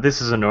is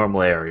a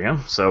normal area,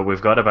 so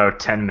we've got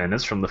about 10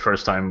 minutes from the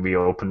first time we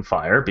open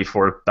fire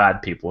before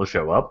bad people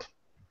show up.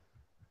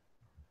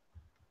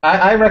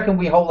 I reckon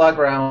we hold our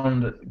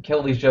ground,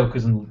 kill these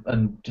jokers,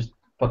 and just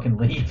fucking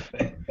leave.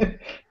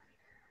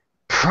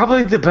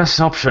 Probably the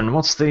best option.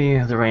 What's the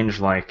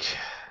range like?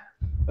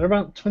 They're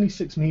about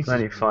 26 meters.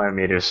 25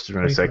 meters to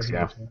 26,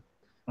 yeah. meters,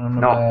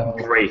 Not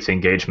great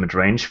engagement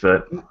range,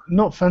 but...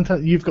 Not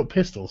fantastic. You've got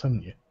pistols,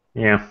 haven't you?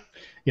 Yeah.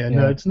 Yeah,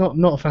 no, it's not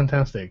a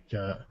fantastic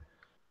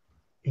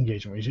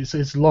engagement range.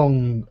 It's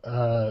long,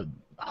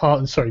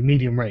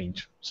 medium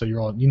range. So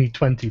you need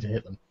 20 to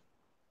hit them.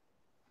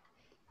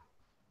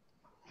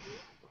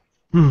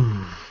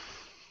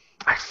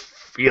 I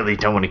really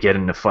don't want to get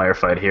in a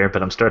firefight here,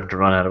 but I'm starting to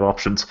run out of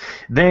options.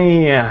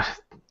 They...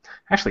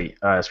 Actually,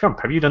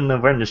 Scrump, have you done an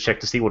awareness check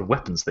to see what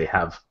weapons they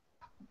have?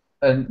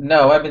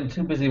 No, I've been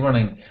too busy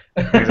running.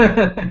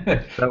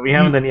 So we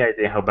haven't any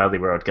idea how badly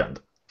we're outgunned.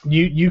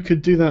 You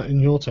could do that in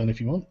your turn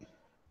if you want.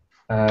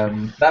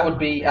 That would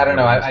be, I don't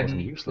know, I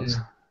need useless.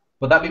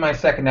 Would that be my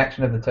second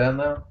action of the turn,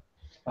 though?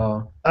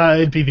 Oh.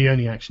 It'd be the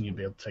only action you'd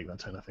be able to take that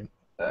turn, I think.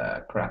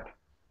 Crap.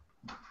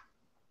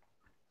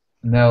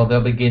 No, they'll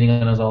be gaining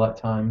on us all that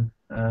time.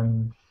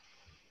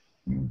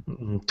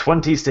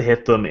 20s to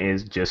hit them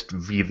is just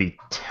really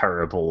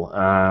terrible.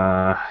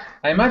 I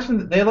imagine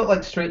that they look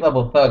like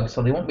street-level thugs,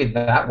 so they won't be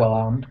that well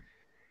armed.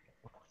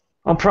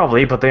 Well,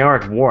 probably, but they are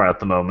at war at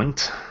the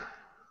moment.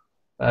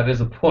 That is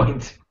a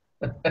point.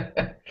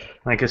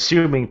 Like,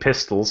 assuming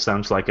pistols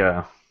sounds like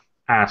a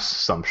ass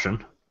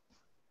assumption.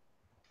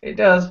 It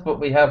does, but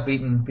we have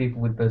beaten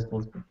people with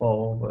pistols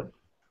before, but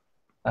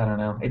I don't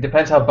know. It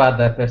depends how bad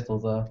their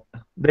pistols are.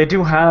 They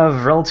do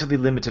have relatively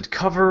limited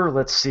cover.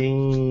 Let's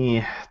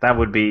see. That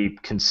would be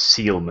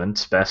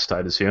concealment, best,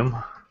 I'd assume.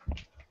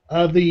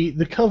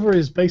 The cover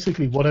is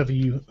basically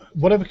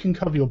whatever can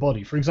cover your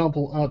body. For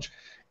example, Arch,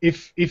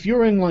 if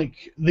you're in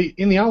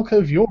in the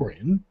alcove you're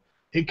in,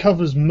 it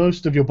covers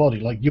most of your body.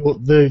 Like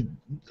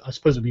I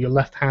suppose it'd be your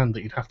left hand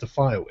that you'd have to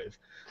fire with,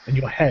 and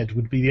your head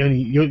would be the only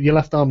your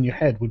left arm and your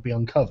head would be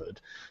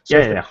uncovered. So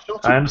yeah.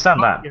 I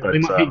understand that, yeah, but they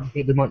might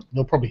hit,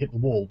 they'll probably hit the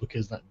wall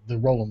because the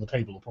roll on the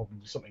table will probably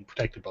be something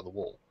protected by the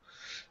wall.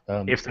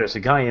 If there's a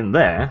guy in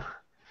there,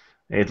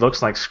 it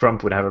looks like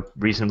Scrump would have a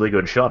reasonably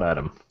good shot at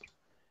him.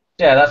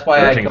 Yeah, that's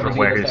why Judging I from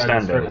where he's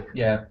standing.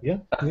 Yeah. Yeah.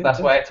 That's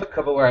why I took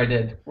cover where I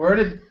did. We're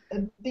at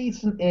a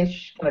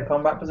decent-ish kind of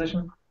combat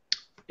position.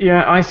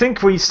 Yeah, I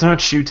think we start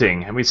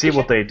shooting and we see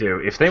what they do.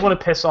 If they want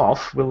to piss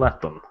off, we'll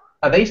let them.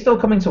 Are they still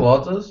coming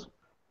towards us?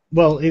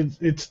 Well,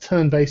 it's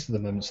turn-based at the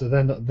moment, so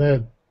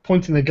they're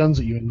pointing their guns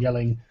at you and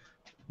yelling,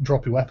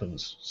 "Drop your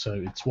weapons." So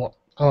it's what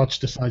Arch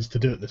decides to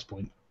do at this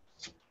point.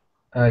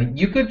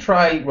 You could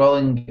try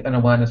rolling an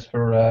awareness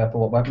for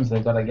what weapons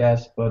they've got, I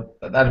guess, but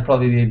that'd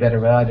probably be better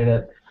if I did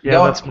it.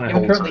 Yeah, that's my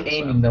whole You're currently turn,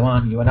 aiming so. though,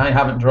 aren't you? And I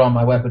haven't drawn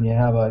my weapon yet,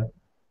 have I?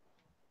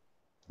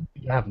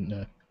 You haven't,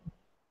 no.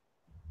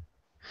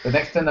 The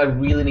next turn I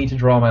really need to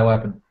draw my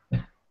weapon.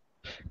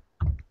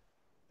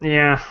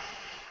 Yeah.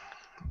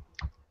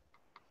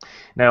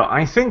 Now,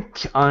 I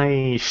think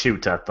I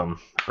shoot at them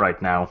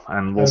right now,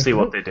 and we'll see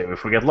what they do.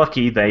 If we get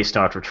lucky, they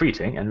start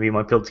retreating, and we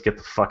might be able to get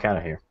the fuck out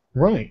of here.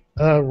 Right.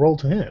 Roll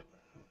to hit.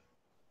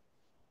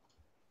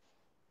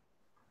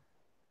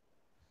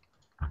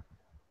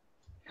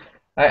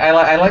 I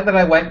like that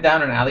I went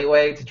down an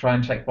alleyway to try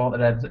and check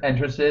vaulted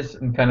entrances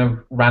and kind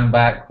of ran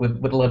back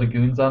with a load of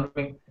goons on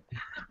me.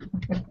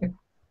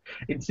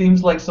 It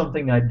seems like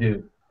something I'd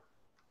do.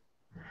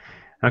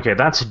 Okay,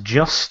 that's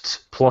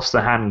just plus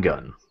the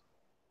handgun.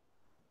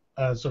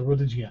 So what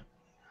did you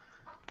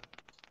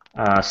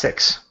get?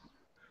 6.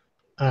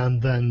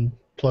 And then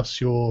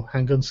plus your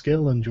handgun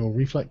skill and your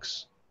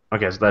reflex.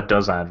 Okay, so that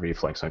does add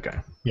reflex, okay.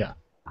 Yeah.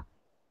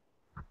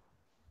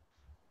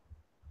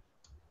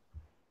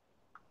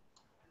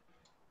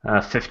 Uh,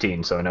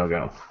 15, so no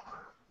go.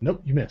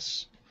 Nope, you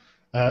miss.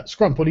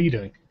 Scrump, what are you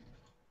doing?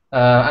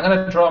 I'm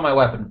going to draw my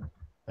weapon.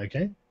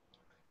 Okay.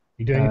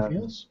 You doing anything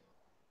else?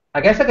 I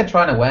guess I could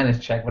try an awareness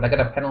check, but I get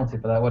a penalty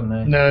for that, wouldn't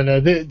I? No.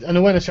 An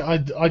awareness check. I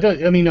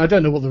don't. I mean, I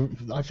don't know what the.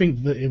 I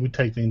think that it would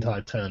take the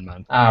entire turn,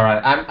 man. All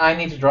right. I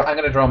need to draw. I'm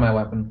going to draw my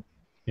weapon.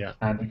 Yeah.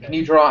 And can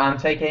you draw and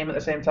take aim at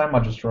the same time,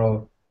 or just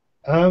draw?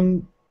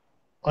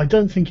 I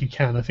don't think you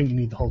can. I think you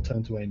need the whole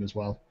turn to aim as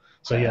well.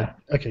 So yeah,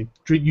 Yeah. okay.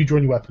 You draw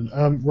your weapon.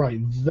 Right,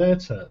 their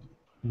turn.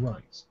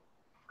 Right.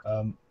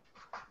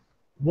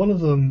 One of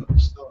them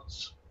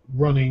starts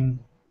running.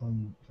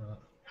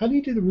 How do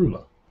you do the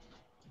ruler?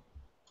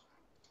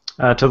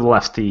 To the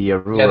left, the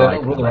Yeah, ruler the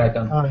icon. ruler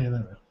icon. Oh yeah, there we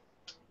are.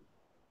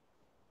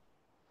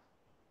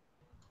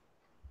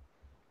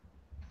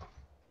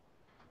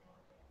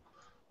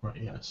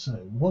 Right, yeah. So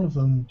one of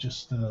them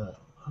just.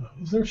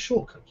 Is there a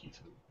shortcut key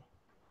for it?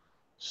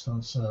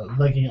 Starts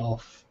legging it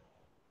off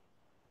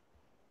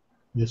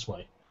this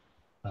way.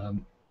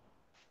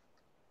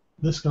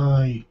 This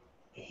guy,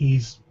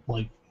 he's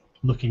like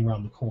looking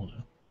around the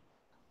corner.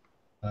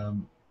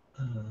 And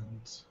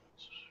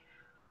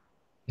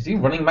Is he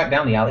running back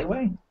down the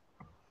alleyway?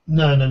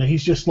 no,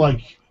 he's just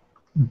like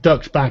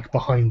ducked back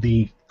behind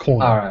the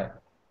corner. All right.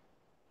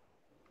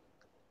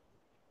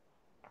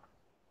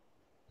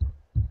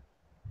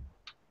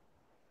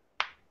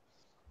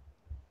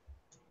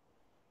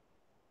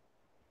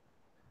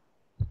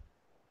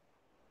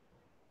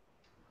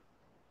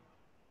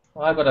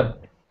 Well, I've got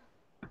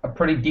a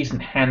pretty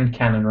decent hand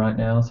cannon right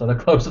now, so the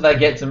closer they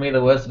get to me,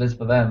 the worse it is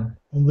for them.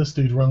 And this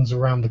dude runs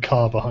around the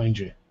car behind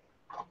you.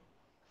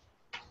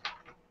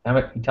 Damn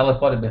it, he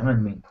teleported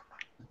behind me.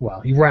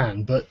 Well, he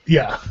ran, but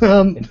yeah.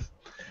 Nothing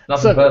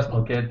So-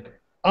 personal, kid.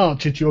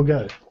 Arch, it's your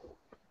go.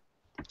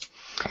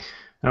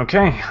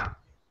 Okay.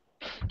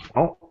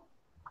 Well,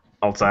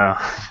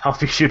 I'll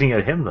be shooting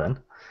at him then.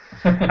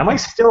 Am I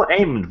still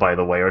aimed, by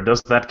the way, or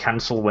does that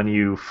cancel when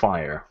you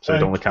fire? So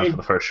it only counts for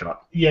the first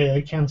shot. Yeah,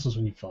 it cancels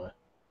when you fire.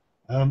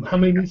 How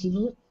many meters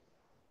was it?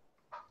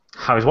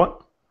 How is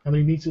what? How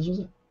many meters was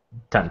it?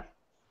 10.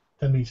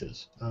 10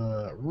 meters.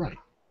 Right.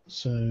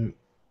 So,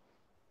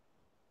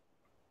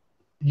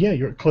 yeah,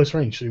 you're at close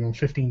range, so you're on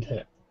 15 to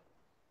hit.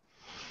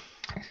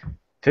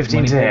 15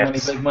 money, to big hit. money,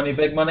 big money,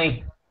 big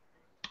money.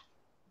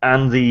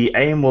 And the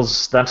aim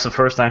that's the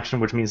first action,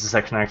 which means the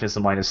second action is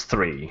the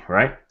 -3,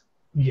 right?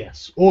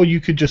 Yes. Or you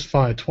could just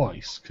fire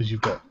twice, because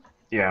you've got...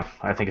 Yeah,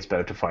 I think it's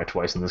better to fire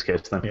twice in this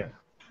case then. Yeah.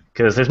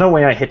 Because there's no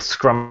way I hit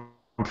Scrum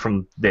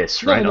from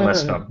this, right? No,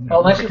 Unless no.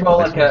 Well, unless you roll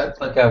like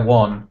a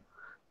 1.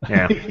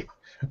 Yeah,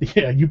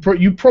 Yeah, you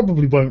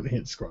probably won't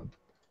hit Scrub.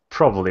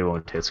 probably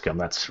won't hit Scrum.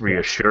 That's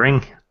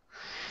reassuring.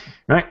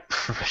 Right,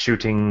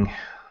 shooting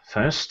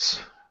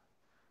first.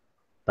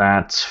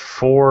 That's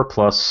 4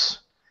 plus...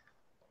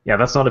 Yeah,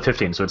 that's not a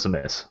 15, so it's a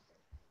miss.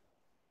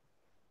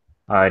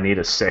 I need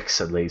a 6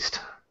 at least.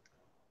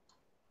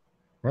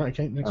 Right,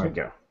 okay, next There we one.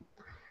 go.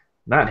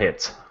 That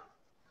hits.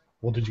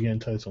 What did you get in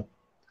total?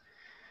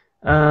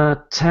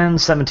 10,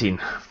 17.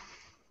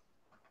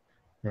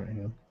 Right,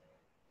 hang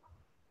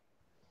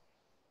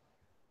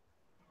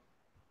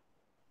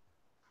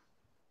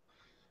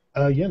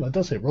on. Yeah, that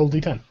does hit. Roll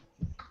D10.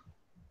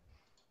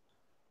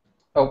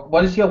 Oh,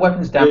 what is your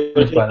weapon's You damage,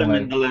 hit by the him way?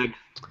 in the leg.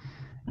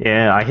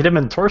 Yeah, I hit him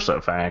in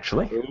torso,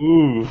 actually.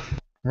 Ooh.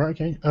 Right,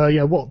 okay.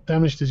 Yeah, what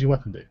damage does your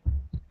weapon do?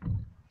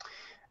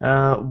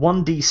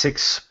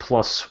 1d6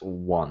 plus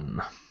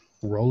 1.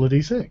 Roll a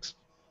D6.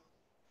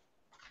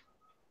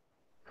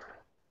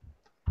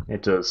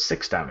 It does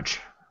 6 damage.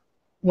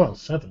 Well,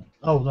 7.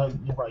 Oh,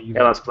 right.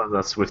 Yeah,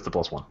 that's with the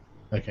plus 1.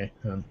 Okay.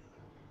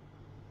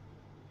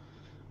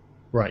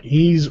 Right,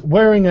 he's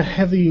wearing a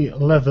heavy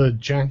leather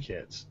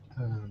jacket,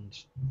 and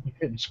you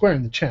hit him square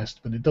in the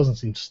chest, but it doesn't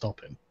seem to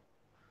stop him.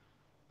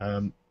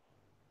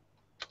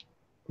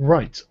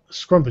 Right,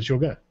 Scrumpus, your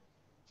go.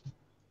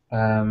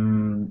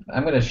 I'm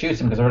going to shoot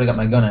him because I've already got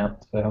my gun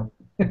out, so...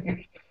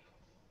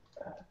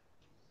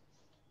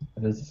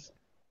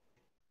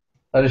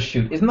 I'll just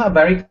shoot. Isn't that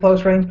very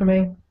close range for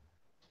me?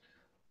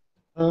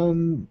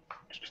 That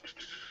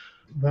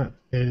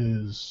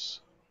is...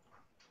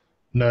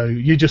 No,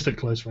 you're just at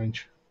close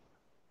range.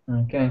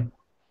 Okay.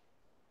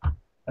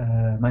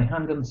 My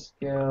handgun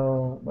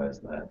skill, where's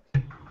that?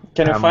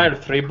 Can you fire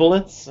 3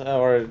 bullets,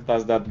 or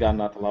does that gun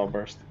not allow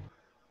burst?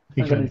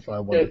 You can only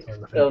fire one at a time, I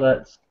think. So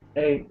that's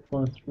 8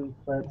 plus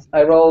reflex.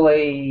 I roll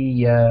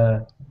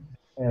a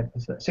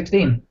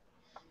 16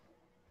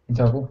 in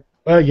total.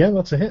 Yeah,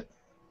 that's a hit.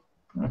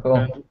 Oh,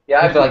 cool.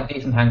 Yeah, I've got like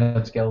decent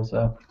handgun skills,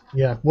 so.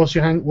 Yeah. What's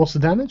the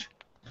damage?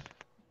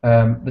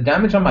 The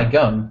damage on my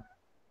gun,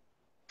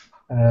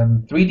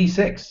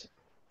 3d6.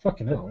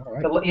 Fucking hell,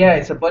 alright. Yeah,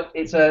 it's an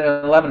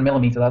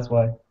 11mm. That's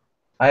why.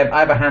 I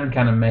have a hand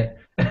cannon, mate.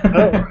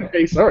 Oh,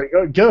 okay, sorry.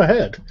 Go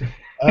ahead.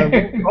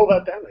 Roll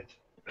that damage.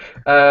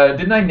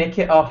 Didn't I nick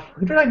it off?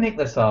 Who did I nick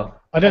this off?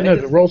 I don't know,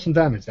 but roll some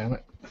damage, damn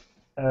it.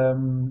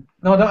 No,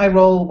 don't I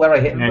roll where I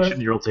hit him Yeah, first?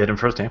 shouldn't you roll to hit him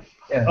first, yeah?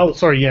 Yeah. Oh,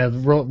 sorry, yeah, the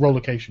roll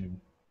location.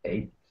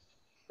 8.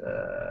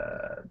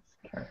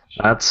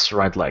 That's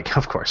right leg,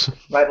 of course.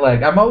 Right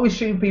leg. I'm always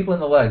shooting people in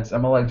the legs.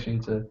 I'm a leg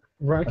shooter.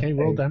 Right, okay,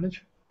 roll Okay.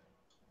 damage.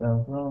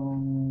 So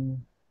roll.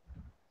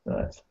 So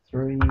that's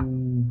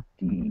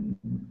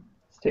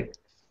 3d6.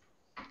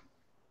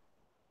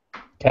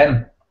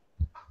 10.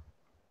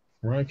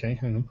 Right, okay,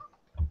 hang on.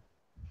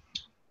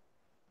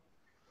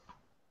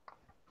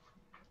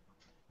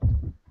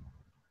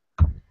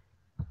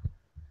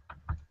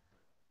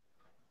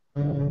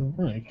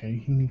 Right, okay,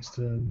 he needs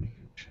to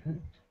check.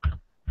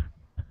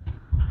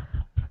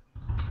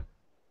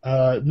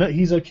 No,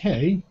 he's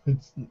okay.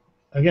 It's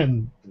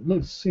again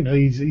looks,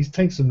 he's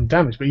taking some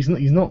damage, but he's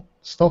not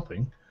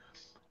stopping.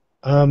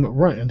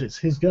 Right, and it's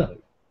his go.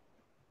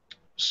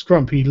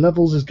 Scrump, he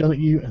levels his gun at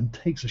you and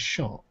takes a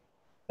shot.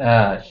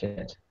 Ah,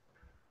 shit.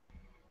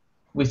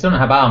 We still don't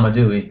have armor,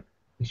 do we?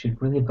 We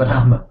should really put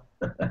armor.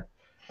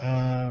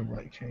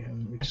 Right, okay,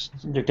 let me just...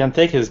 You can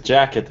take his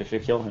jacket if you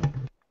kill him.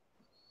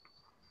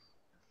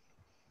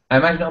 I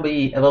imagine it'll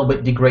be a little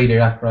bit degraded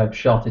after I've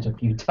shot it a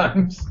few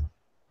times.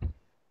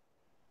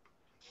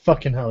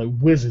 Fucking hell, it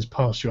whizzes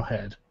past your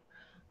head.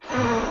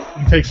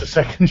 He takes a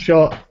second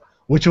shot,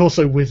 which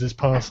also whizzes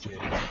past you.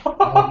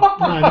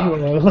 Man, you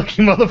are a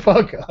lucky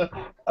motherfucker.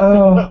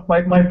 Oh,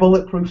 my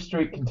bulletproof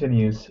streak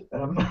continues.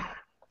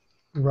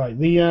 Right,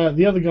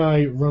 the other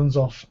guy runs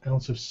off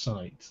out of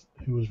sight,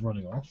 who was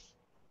running off.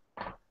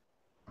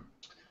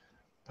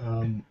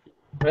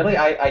 Really,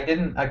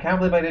 I can't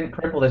believe I didn't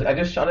cripple this. I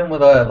just shot him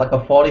with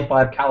a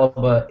 45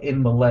 caliber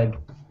in the leg.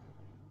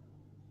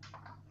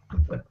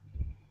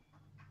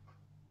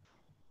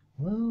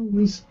 Well,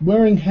 he's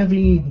wearing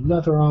heavy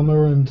leather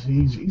armor and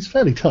he's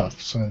fairly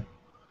tough, so...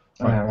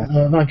 Right,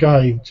 that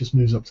guy just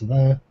moves up to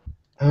there,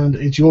 and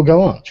it's your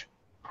go, Arch.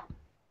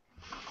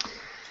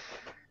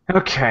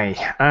 Okay,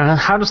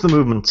 how does the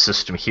movement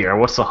system here?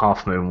 What's the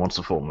half move and what's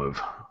the full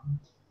move?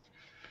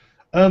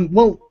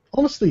 Well,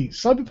 honestly,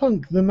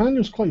 Cyberpunk, the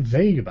manual's quite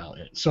vague about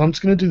it, so I'm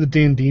just going to do the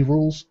D&D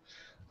rules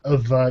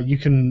of you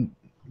can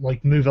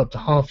like move up to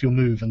half your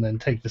move and then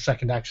take the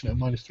second action at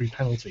 -3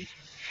 penalty,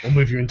 or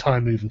move your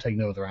entire move and take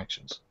no other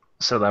actions.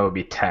 So that would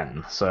be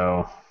 10,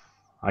 so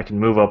I can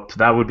move up,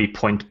 that would be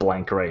point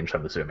blank range,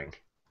 I'm assuming.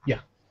 Yeah.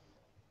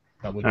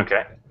 That would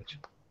okay.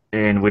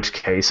 In which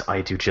case,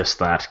 I do just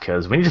that,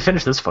 because we need to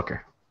finish this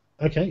fucker.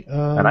 Okay.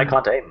 And I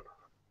can't aim.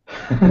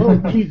 Well,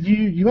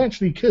 you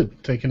actually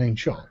could take an aim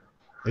shot.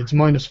 It's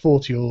 -4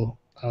 to your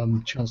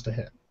chance to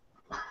hit.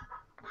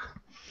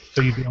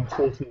 So you'd be on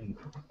 14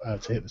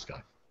 to hit this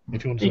guy.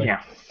 If you want to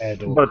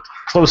head or... But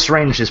close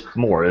range is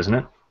more, isn't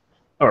it?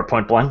 Or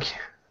point blank?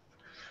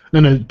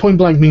 No, point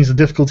blank means the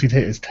difficulty to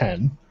hit is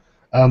 10,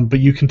 but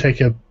you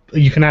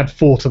can add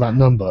 4 to that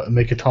number and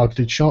make a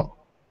targeted shot.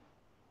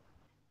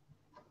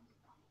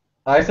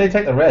 I say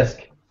take the risk.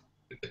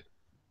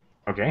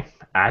 Okay,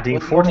 adding You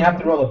 4. only have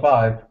to roll a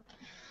 5.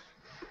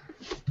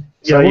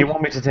 So you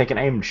want me to take an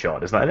aimed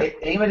shot, is that it?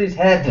 Aim at his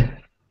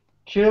head.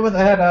 Shoot him with the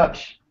head,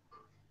 Arch.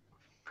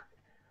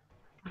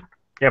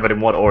 Yeah, but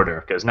in what order?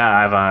 Because now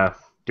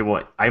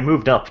I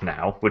moved up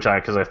now,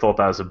 because I thought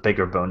that was a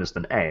bigger bonus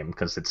than aim,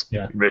 because it's...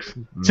 Yeah.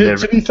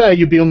 To be fair,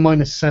 you'd be on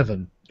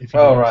 -7. If you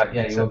right,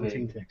 yeah, you will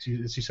be. Ticks.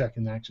 It's your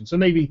second action. So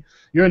maybe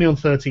you're only on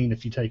 13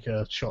 if you take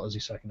a shot as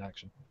your second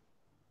action.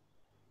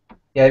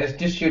 Yeah,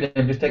 just shoot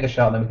him, just take a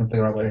shot, and then we can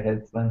figure out where it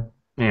hits then.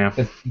 Yeah.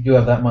 Because you do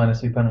have that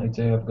 -2 penalty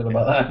too, I forgot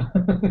about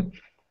that.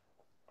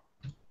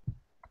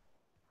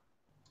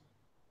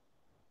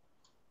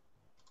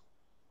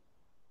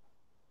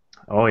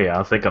 Oh yeah,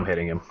 I think I'm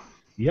hitting him.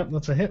 Yep,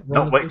 that's a hit.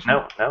 No, wait,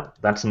 no,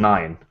 that's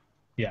 9.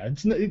 Yeah,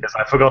 because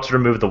I forgot to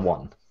remove the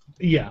 1.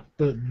 Yeah,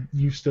 but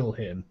you still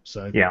hit him,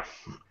 so... Yeah.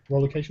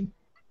 Roll location.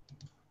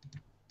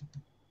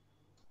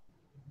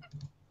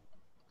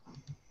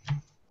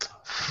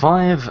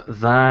 5,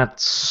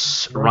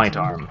 that's right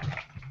arm.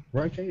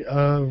 Right, okay.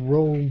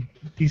 Roll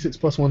d6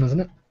 plus 1, isn't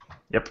it?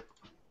 Yep.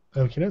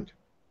 Okay, doke.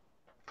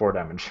 4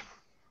 damage.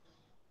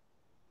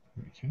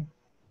 Okay.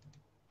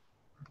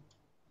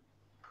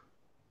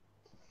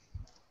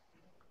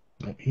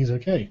 No, he's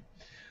okay.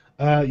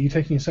 You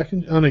taking a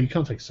second? Oh no, you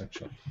can't take a second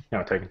shot. No,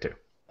 I'm taking 2.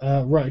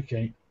 Right,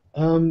 okay.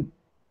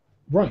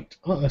 Right.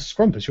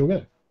 Scrump, it's your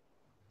go.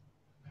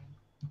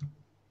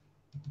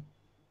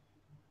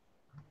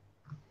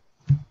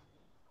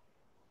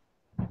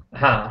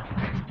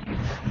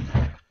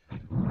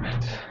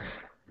 Right.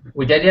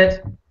 We dead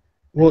yet?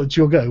 Well, it's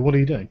your go. What are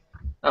you doing?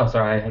 Oh,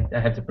 sorry, I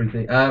had to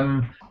briefly.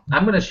 I'm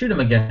gonna shoot him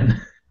again.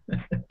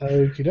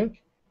 Okie doke.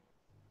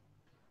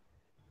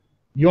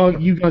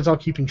 You guys are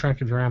keeping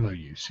track of your ammo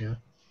use, yeah?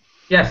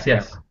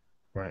 Yes.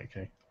 Right,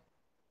 okay.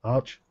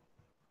 Arch?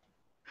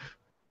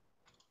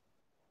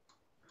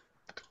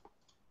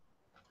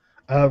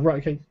 Right,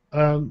 okay.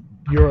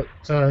 You're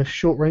at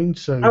short range,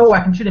 so... Oh,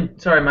 I can shoot him.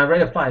 Sorry, my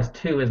rate of fire is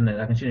 2, isn't it?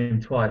 I can shoot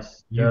him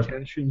twice. You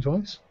can shoot him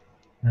twice?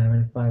 My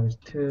rate of fire is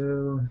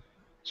 2.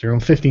 So you're on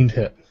 15 to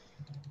hit.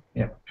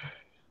 Yep.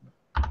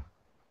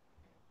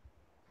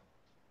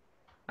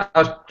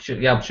 I'll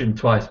shoot him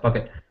twice. Fuck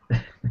it.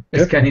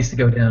 This guy needs to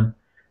go down.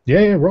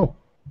 Yeah, roll.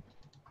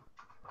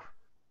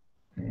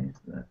 Okay,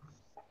 so that's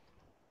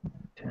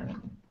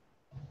 10.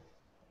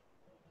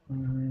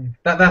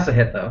 That's a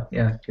hit, though.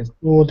 Yeah.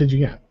 What did you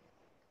get?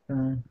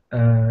 Where's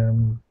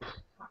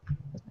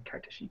my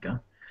character sheet gone?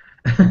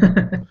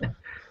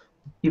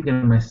 Keep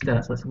getting my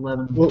stats. That's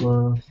 11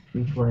 plus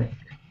reflect.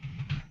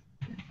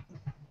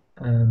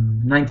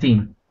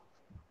 19.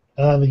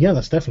 Yeah,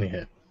 that's definitely a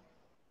hit.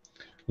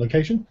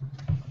 Location?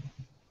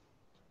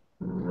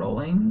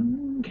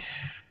 Rolling.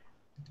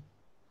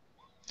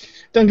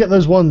 don't get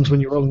those ones when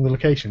you're rolling the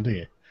location, do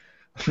you?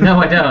 No,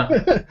 I don't.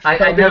 I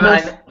That'd be a never.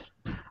 nice-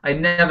 I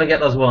never get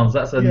those ones.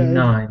 That's a Yeah,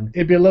 9.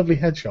 It'd be a lovely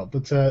headshot,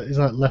 but is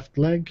that left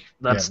leg?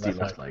 That's Yeah, the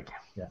left leg.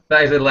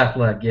 That is a left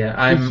leg. Yeah,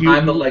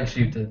 I'm the leg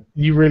shooter.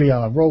 You really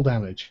are. Roll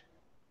damage.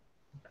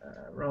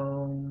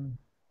 Roll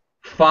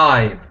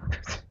 5.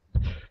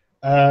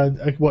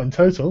 What in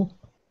total?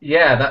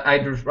 Yeah, that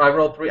I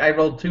rolled 3. I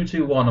rolled 2,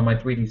 2, 1 on my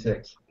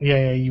 3d6.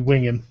 Yeah, you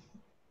wing him.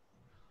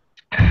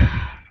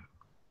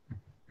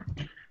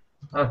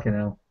 Okay,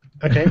 now.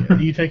 Okay, are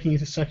you taking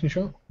his second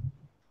shot?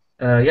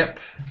 Yep.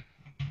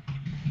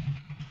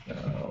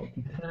 So,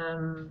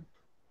 10.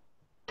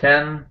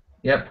 10.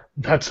 Yep.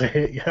 That's a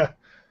hit. Yeah.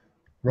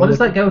 What does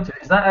that go to?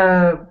 Is that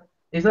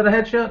a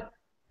headshot?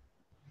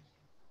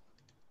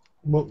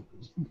 What?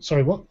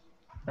 Sorry, what?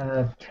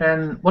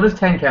 10. What does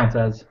 10 count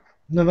as?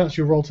 No, that's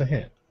your roll to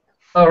hit.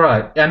 Oh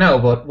right, I know,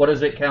 but what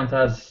does it count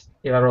as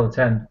if I roll a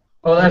 10?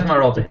 Oh, that's my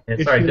roll to hit.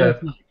 It's Sorry, your Joe.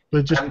 left leg,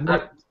 but just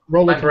I'm-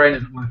 roll My a brain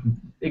isn't working.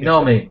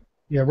 Ignore me.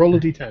 Yeah, roll a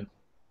d10.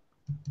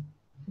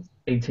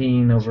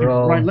 18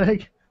 overall. Right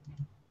leg.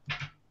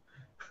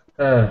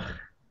 Yeah,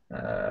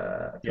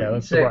 Yeah,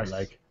 that's the right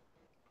leg.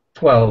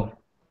 12.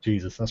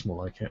 Jesus, that's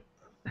more like it.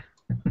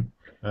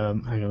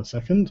 Hang on a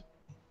second.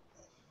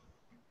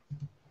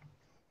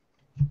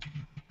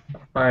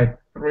 Fired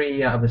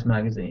 3 out of this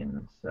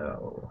magazine,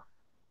 so.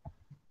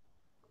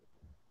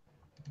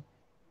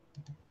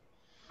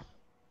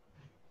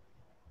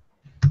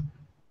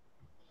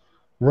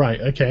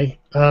 Right. Okay.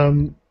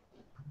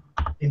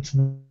 It's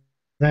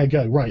there. You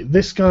go. Right.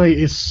 This guy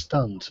is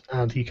stunned,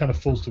 and he kind of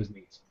falls to his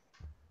knees.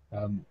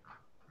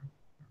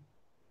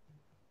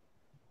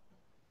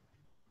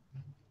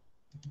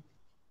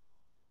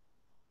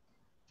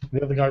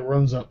 The other guy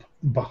runs up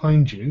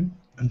behind you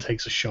and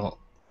takes a shot.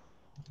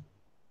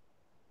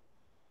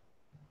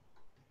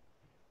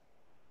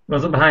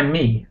 Was it behind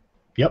me?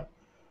 Yep.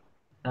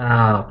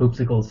 Ah,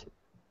 poopsicles.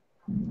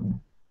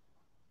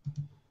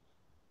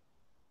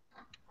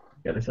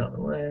 Get this out of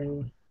the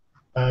way.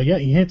 Yeah,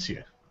 he hits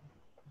you.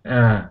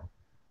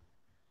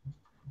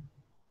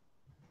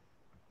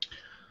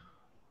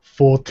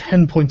 For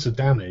 10 points of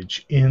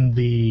damage in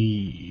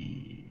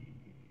the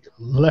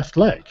left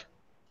leg.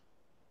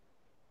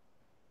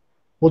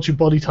 What's your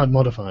body type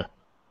modifier?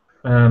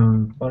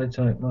 Body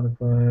type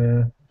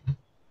modifier.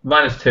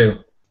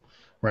 -2.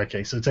 Right,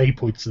 okay, so it's 8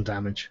 points of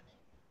damage.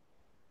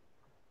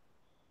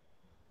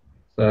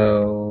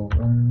 So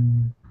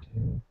 1,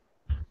 2,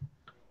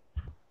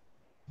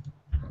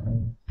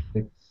 5,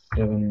 6,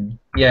 7.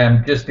 Yeah,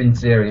 I'm just being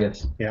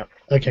serious. Yeah.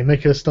 Okay,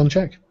 make a stun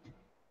check.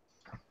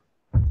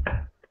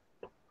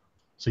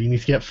 So you need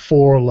to get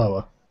 4 or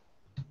lower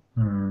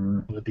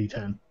on the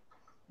d10.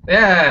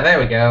 Yeah, there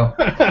we go.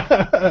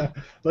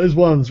 Those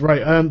ones,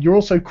 right. You're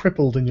also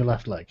crippled in your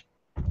left leg.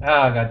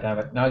 Oh, god damn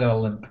it. Now I got a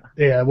limp.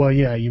 Yeah, well,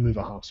 yeah, you move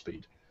at half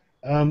speed.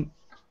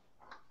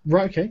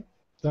 Right, okay.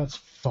 That's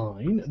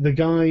fine. The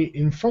guy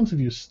in front of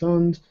you is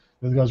stunned.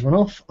 The other guys run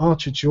off.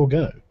 Arch, it's your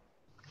go.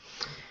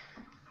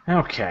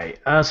 Okay,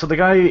 so the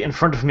guy in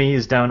front of me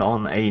is down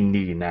on a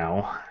knee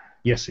now.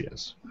 Yes, he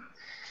is.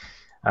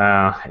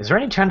 Is there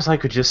any chance I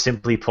could just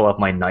simply pull out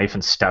my knife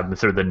and stab him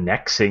through the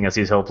neck, seeing as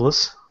he's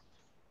helpless?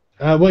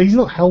 Well, he's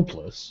not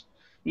helpless.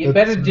 You But,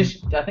 better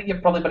just. I think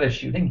you're probably better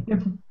shooting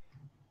him.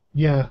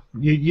 Yeah,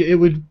 it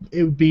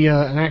would be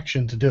an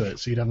action to do it,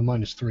 so you'd have a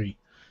 -3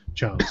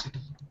 chance.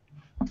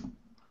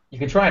 You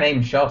could try an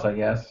aim shot, I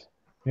guess.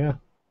 Yeah.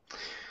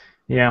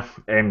 Yeah,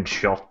 aimed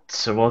shot.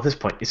 So, well, at this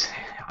point,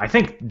 I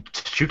think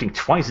shooting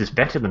twice is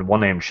better than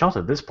one aimed shot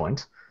at this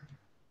point.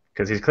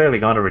 Because he's clearly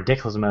got a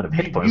ridiculous amount of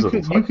hit points.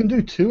 You can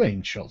do 2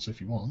 aimed shots if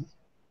you want.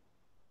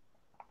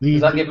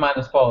 Does that give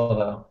 -4,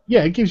 though?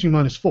 Yeah, it gives you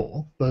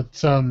 -4,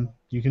 but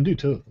you can do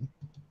 2 of them.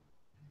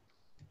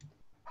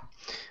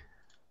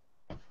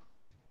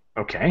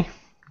 Okay.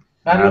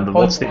 How do you And point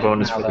what's the blank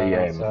bonus now, for the though,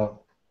 aim? So,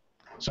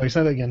 Sorry,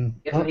 say that again.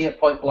 isn't he at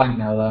point blank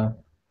now, though?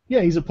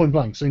 Yeah, he's at point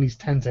blank, so he needs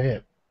 10 to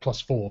hit,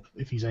 +4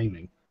 if he's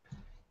aiming.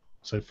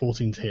 So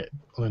 14 to hit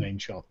on an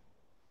aimed shot.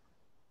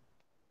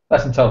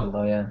 That's in total,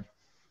 though, yeah.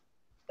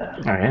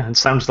 Oh, yeah, it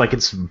sounds like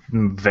it's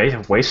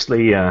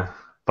vastly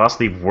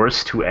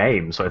worse to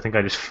aim, so I think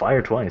I just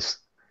fire twice.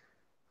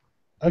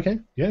 Okay,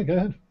 yeah, go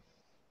ahead.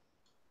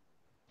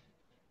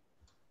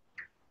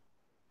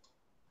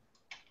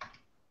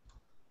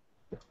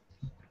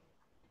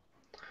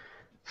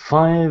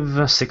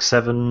 Five, 6,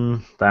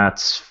 7,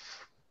 that's...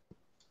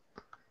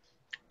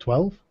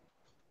 12?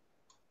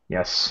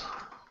 Yes.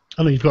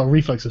 Oh no, you've got a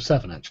reflex of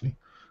 7, actually.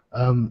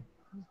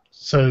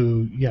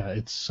 So, yeah,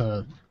 it's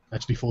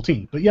actually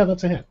 14. But yeah,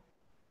 that's a hit.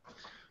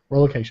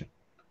 Roll location.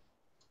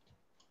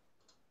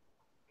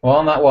 Well,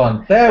 on that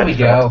one. There we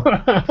go.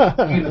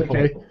 Beautiful.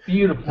 Okay.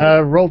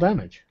 Beautiful. Roll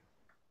damage.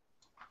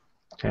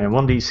 Okay,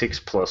 1d6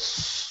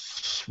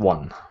 plus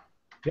 1.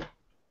 Yeah.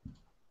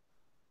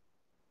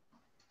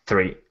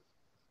 3.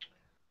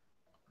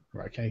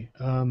 Right, okay.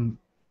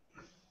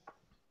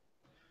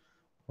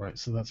 Right,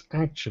 so that's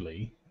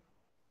actually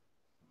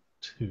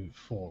 2,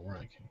 4, right,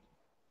 okay.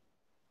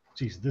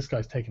 Jesus, this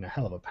guy's taking a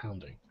hell of a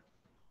pounding.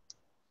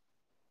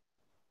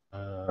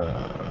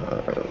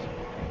 Uh,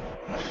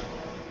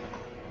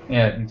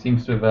 Yeah, he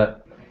seems to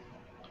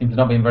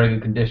not be in very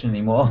good condition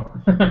anymore.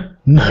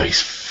 no,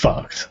 he's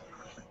fucked.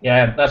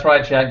 Yeah, that's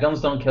right, Chad.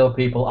 Guns don't kill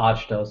people.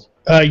 Arch does.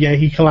 Yeah,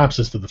 he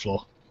collapses to the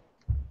floor.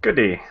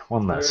 Goody,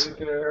 one less.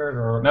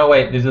 No,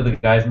 wait, these are the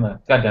guys in there.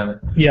 God damn it.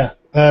 Yeah,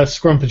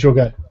 Scrump, it's your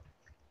go.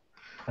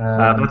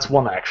 That's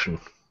one action.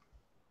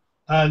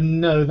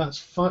 No, that's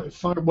fire.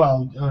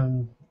 Well,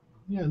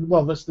 yeah,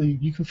 well, that's the.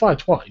 You can fire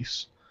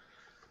twice.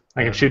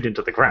 I can shoot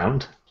into the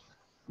ground.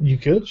 You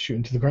could shoot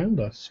into the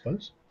ground, I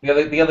suppose.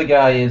 The other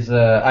guy is.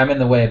 I'm in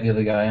the way of the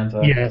other guy, aren't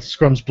I? Yeah,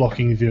 Scrum's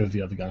blocking the view of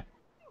the other guy.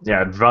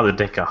 Yeah, I'd rather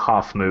take a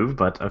half move,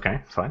 but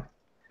okay, fine.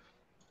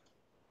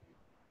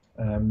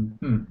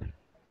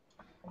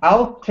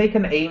 I'll take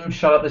an aim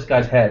shot at this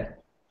guy's head.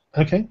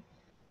 Okay,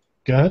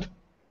 go ahead.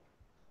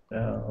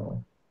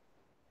 So.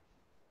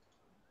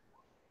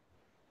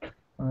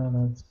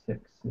 6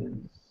 is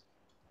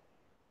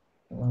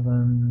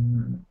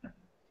 11.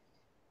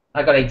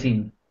 I got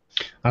 18.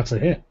 That's a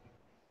hit.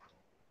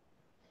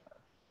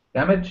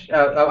 Damage?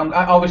 I'm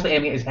obviously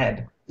aiming at his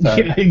head. So.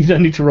 Yeah, you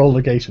don't need to roll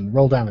negation.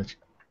 Roll damage.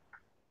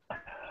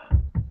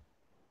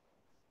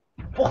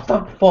 What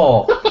the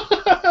fuck?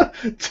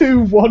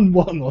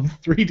 2-1-1 on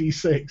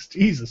 3d6.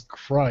 Jesus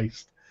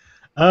Christ.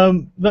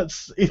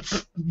 It's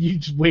you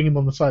just wing him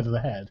on the side of the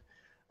head.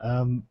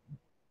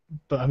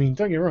 But I mean,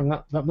 don't get me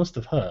wrong, that must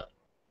have hurt.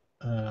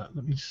 Let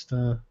me just.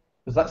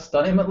 Does that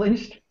stun him at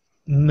least?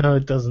 No,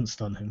 it doesn't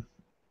stun him.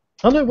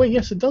 Oh no, wait,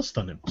 yes, it does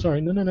stun him.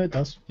 Sorry, no, it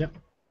does. Yep.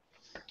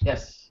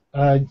 Yes.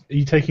 Are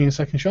you taking a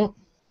second shot?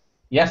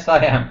 Yes,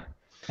 I am.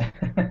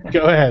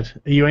 Go ahead.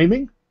 Are you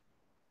aiming?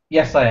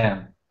 Yes, I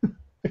am.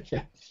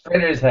 Okay.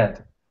 Straight at his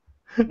head.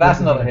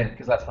 That's another hit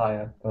because that's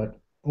higher. But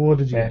What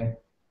did you? okay.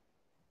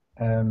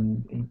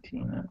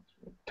 18.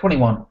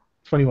 21.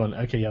 21.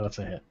 Okay, yeah, that's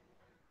a hit.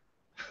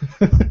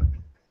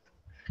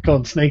 Go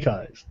on, Snake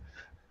Eyes.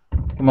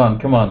 Come on.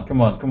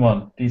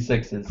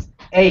 D6s.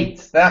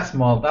 8. That's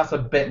a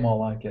bit more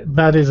like it.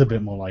 That is a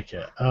bit more like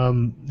it.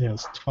 Yeah,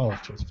 it's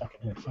 12 to his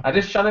fucking head. I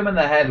just shot him in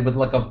the head with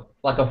like a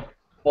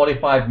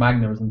 45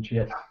 Magnum and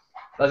shit.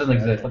 That doesn't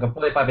exist. Like a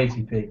 45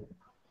 ACP.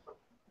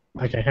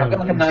 Okay, I've hang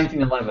got on. like a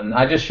 1911.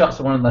 I just shot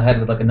someone in the head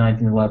with like a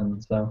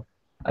 1911. So,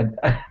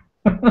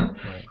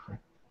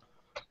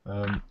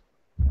 Right.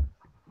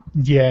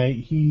 Yeah,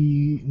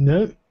 he's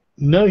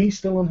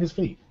still on his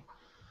feet.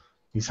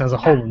 He has a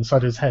hole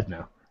inside his head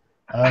now.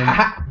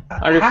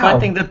 Are you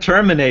fighting the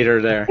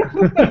Terminator there?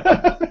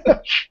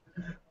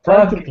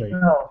 Practically.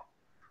 No.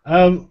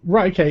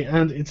 Right, okay,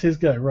 and it's his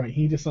go. Right,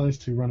 he decides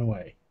to run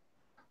away.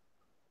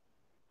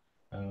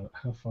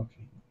 How far can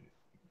he move?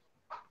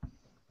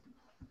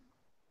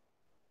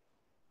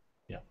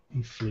 Yeah,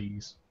 he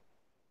flees.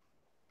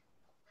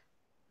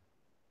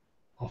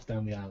 Off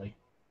down the alley.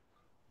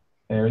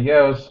 There he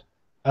goes.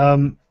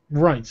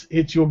 Right,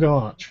 it's your go,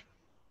 Arch.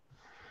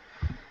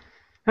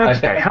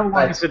 Okay, how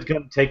long is it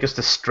going to take us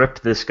to strip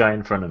this guy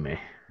in front of me?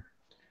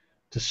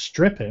 To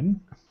strip him?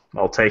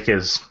 I'll take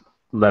his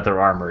leather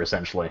armor,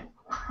 essentially.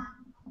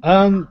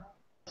 I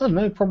don't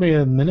know, probably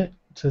a minute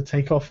to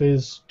take off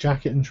his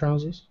jacket and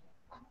trousers.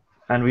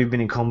 And we've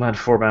been in combat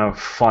for about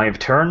 5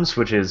 turns,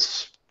 which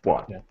is,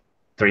 what, Yeah.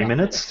 3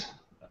 minutes?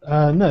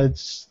 No,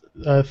 it's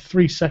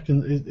 3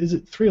 seconds. Is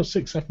it 3 or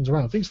 6 seconds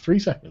around? I think it's 3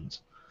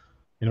 seconds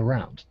in a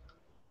round.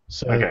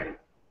 So, Okay.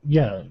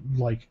 yeah,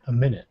 like a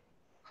minute.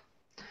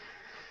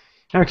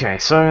 Okay,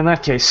 so in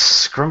that case,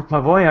 Scrump,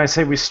 my boy, I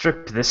say we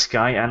strip this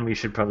guy and we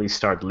should probably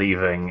start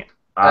leaving.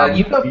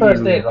 You've got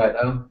first aid, right,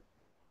 though?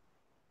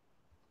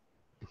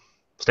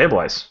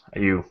 Stabilize.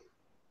 Are you...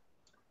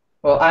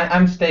 Well,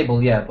 I'm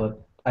stable, yeah,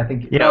 but I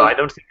think... Yeah, well, I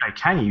don't think I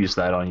can use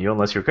that on you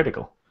unless you're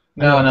critical.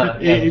 No,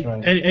 yeah, that's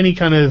right. Any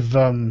kind of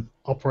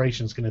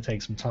operation is going to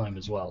take some time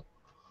as well.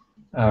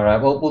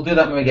 Alright, well, we'll do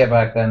that when we get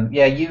back then.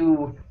 Yeah,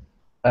 you...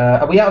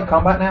 are we out of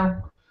combat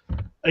now?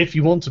 If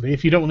you want to be.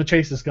 If you don't want to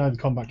chase this guy, the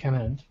combat can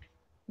end.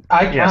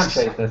 I can't Yes.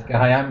 chase this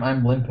guy,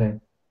 I'm limping.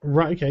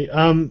 Right, okay.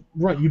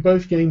 Right, you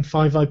both gain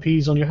 5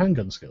 IPs on your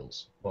handgun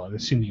skills. Well, I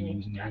assume you're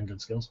using your handgun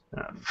skills.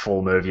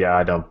 Full move, yeah,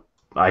 I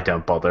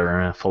don't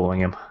bother following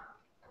him.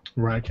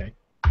 Right, okay.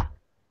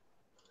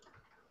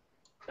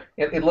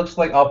 It looks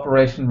like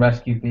Operation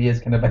Rescue B is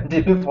going to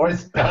ended before it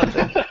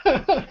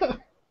started.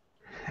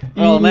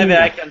 Well, maybe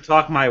I can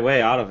talk my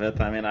way out of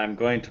it. I mean, I'm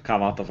going to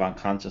come out of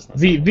unconsciousness.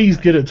 V's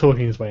good at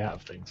talking his way out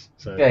of things.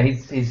 So. Yeah,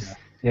 he's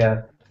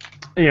yeah.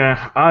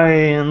 Yeah,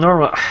 I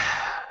normal.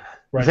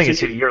 Right, The thing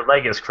so is, your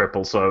leg is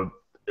crippled, so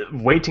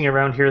waiting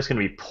around here is going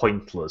to be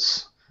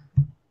pointless.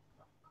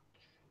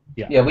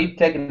 Yeah, I've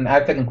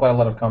taken quite a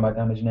lot of combat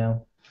damage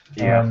now.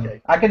 Yeah.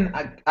 Okay. I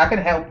can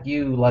help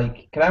you.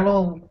 Like, can I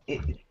roll?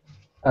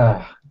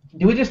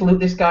 Do we just loot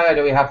this guy, or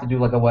do we have to do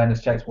like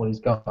awareness checks what he's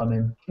got on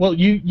him? Well,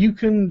 you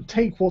can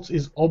take what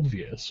is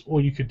obvious,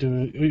 or you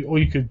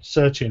could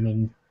search him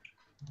and.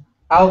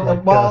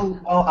 While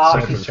Arch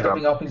search is his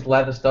stripping off his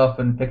leather stuff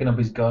and picking up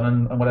his gun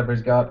and whatever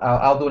he's got,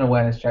 I'll do an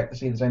awareness check to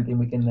see if there's anything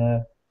we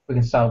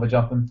can salvage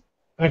off him.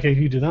 Okay,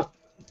 you do that.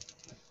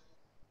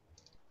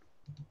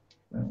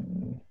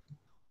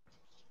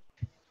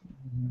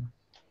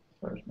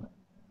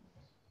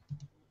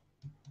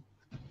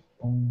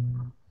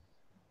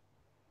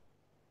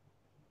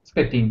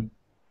 It's 15.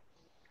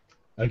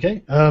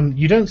 Okay.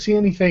 You don't see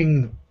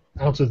anything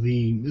out of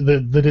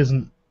that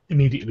isn't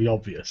immediately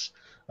obvious.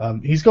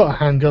 He's got a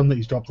handgun that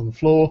he's dropped on the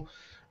floor.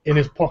 In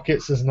his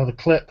pockets, there's another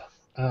clip.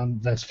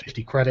 There's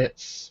 50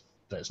 credits.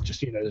 There's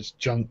just there's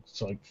junk,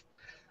 like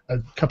a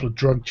couple of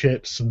drug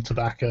chips, some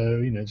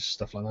tobacco, just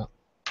stuff like that.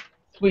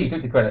 Sweet,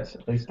 50 credits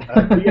at least.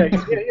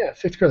 Yeah,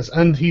 50 credits.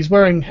 And he's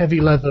wearing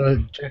heavy leather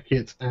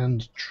jacket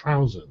and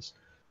trousers.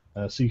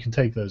 So you can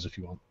take those if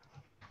you want.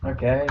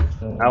 Okay.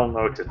 So I'll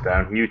note it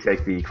down. You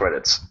take the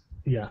credits.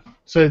 Yeah.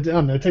 So I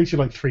don't know, it takes you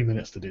like 3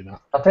 minutes to do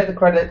that. I'll take the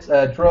credits.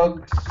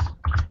 Drugs.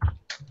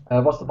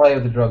 What's the value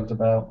of the drugs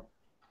about?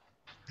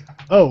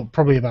 Oh,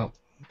 probably about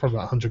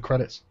 100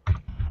 credits.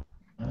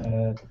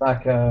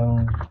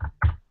 Tobacco.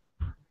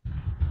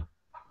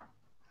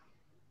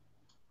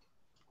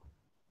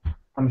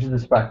 How much is the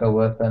tobacco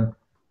worth then?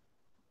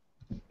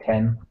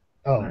 10.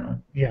 Oh,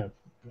 yeah.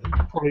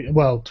 Probably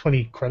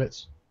 20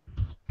 credits.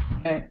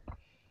 Okay.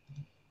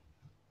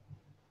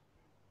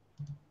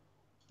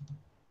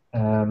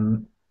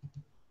 And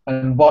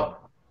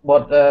what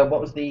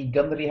was the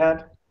gun that he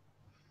had?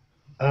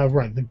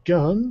 Right, the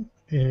gun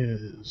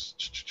is...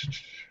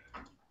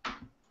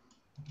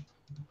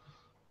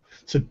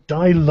 It's a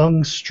Dai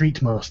Lung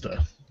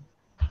Streetmaster.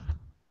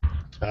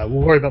 We'll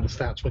worry about the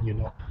stats when you're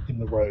not in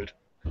the road.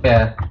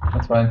 Yeah,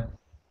 that's fine.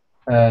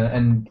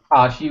 And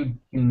Ash, is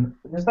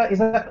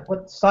that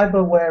what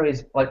cyberware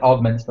is, like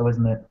augments though,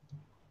 isn't it?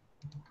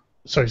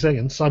 Sorry, say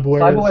again.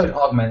 Cyberware Cyberware is... is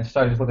augments.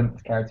 Sorry, just looking at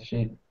the character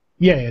sheet.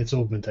 Yeah, it's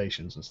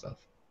augmentations and stuff.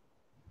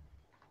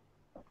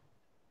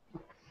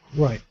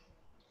 Right.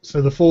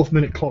 So the 4th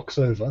minute clock's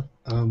over.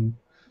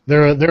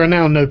 There are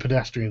now no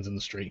pedestrians in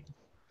the street.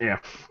 Yeah,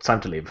 it's time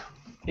to leave.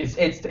 It's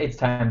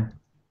time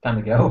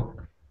to go.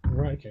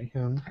 Right. Okay.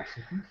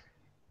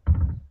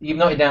 You've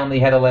noted down the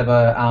head of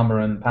leather armor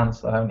and pants,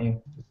 though, haven't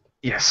you?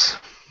 Yes.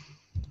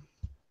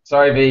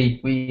 Sorry, V.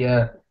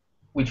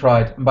 We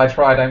tried. And by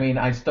tried, I mean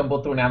I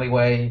stumbled through an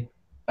alleyway,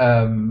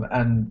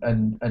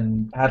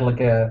 and had like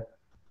a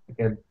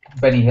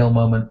Benny Hill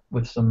moment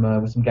with some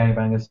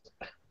gangbangers.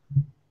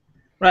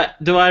 Right.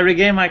 Do I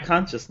regain my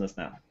consciousness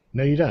now?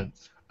 No, you don't.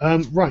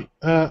 Right.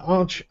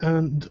 Arch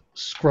and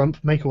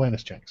Scrump, make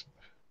awareness checks.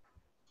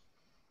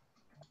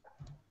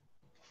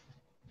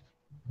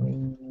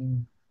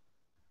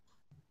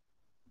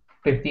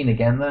 15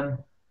 again, then.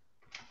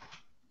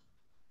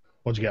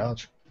 What'd you get,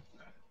 Arch?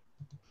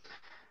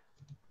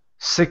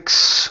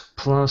 6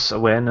 plus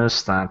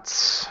awareness,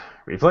 that's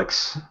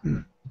reflex?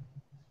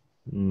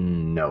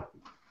 No.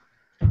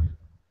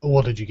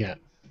 What did you get?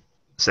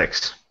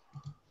 6.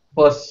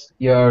 Plus,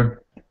 you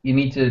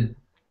need to.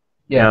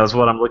 Yeah, that's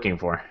what I'm looking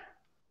for.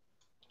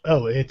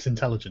 Oh, it's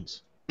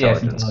intelligence. Yeah,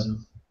 it's Intelligence.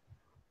 intelligence.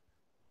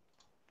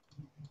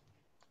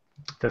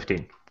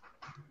 15.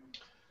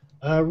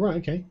 Right.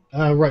 Okay.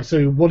 Right.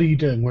 So what are you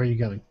doing? Where are you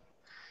going?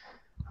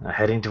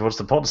 Heading towards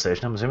the pod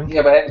station, I'm assuming?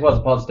 Yeah, but it was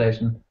a pod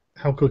station.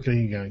 How quickly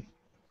are you going?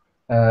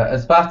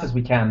 As fast as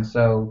we can.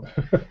 So,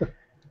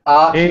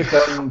 Arch is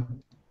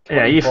going.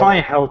 Yeah, if 24.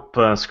 I help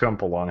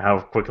Scrump along, how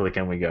quickly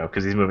can we go?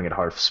 Because he's moving at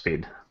half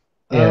speed.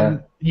 Yeah.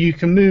 You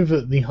can move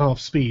at the half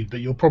speed, but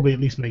you'll probably at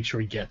least make sure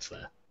he gets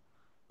there.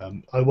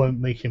 I won't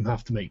make him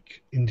have to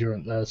make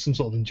some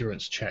sort of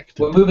endurance check.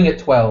 We're moving at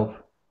 12.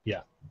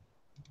 Yeah.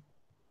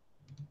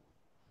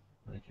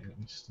 Okay, let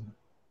me just...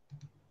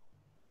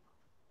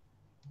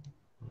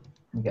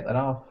 Let me get that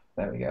off.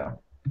 There we go.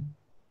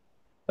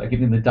 So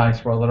giving the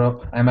dice roller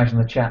up. I imagine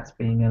the chat's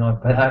being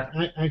annoyed by that.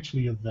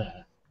 Actually, you're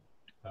there.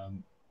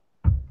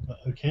 But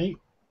okay.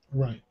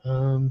 Right.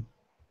 Okay,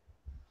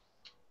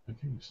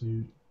 so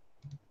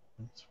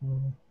that's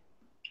one.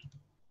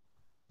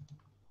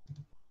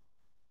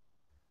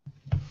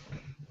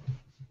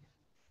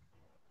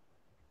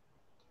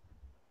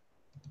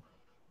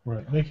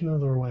 Right, make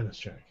another awareness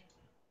check.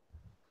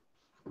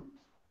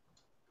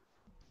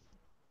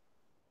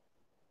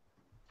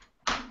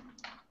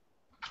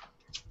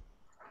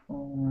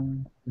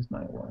 This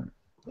might work.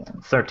 Yeah.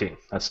 13,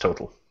 that's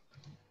total.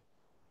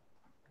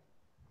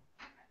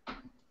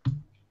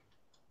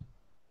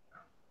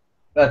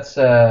 That's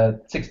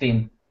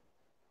 16.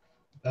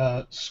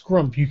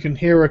 Scrump, you can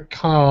hear a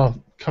car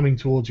coming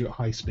towards you at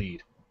high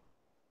speed.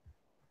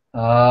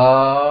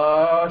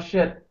 Oh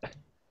shit.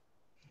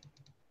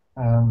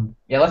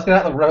 Yeah, let's get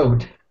out of the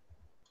road.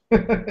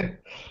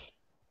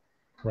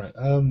 Right.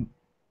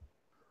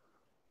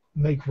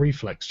 Make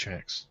reflex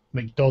checks.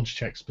 Make dodge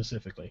checks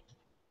specifically.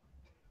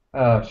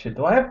 Oh shit,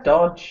 do I have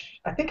dodge?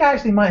 I think I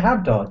actually might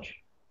have dodge.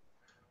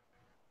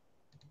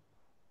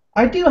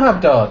 I do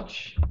have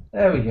dodge.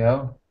 There we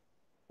go.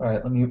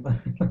 Alright, let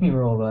me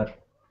roll that.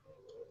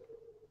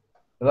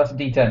 So that's a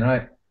D10,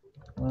 right?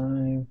 5,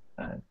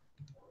 9.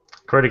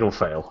 Critical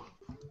fail.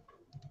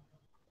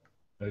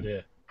 Oh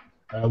dear.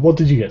 What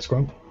did you get,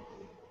 Scrump?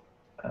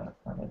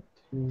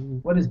 2.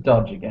 What is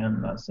dodge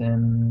again? That's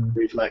in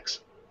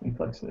Reflex.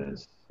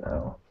 reflexes.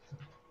 So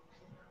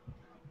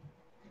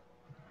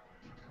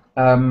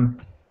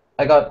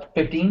I got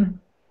 15.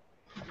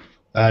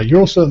 You're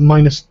also at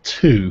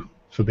 -2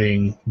 for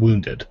being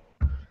wounded.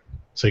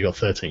 So you got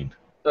 13.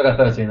 So I got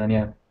 13 then,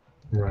 yeah.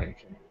 Right.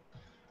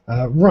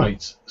 Okay.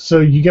 Right. So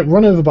you get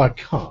run over by a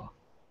car.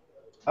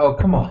 Oh,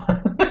 come on.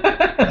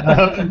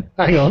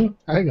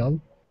 Hang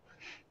on.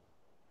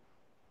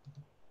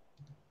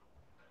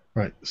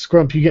 Right,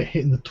 Scrump, you get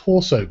hit in the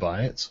torso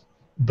by it,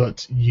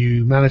 but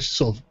you manage to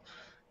sort of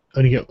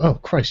only get. Oh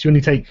Christ! You only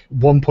take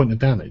 1 point of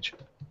damage.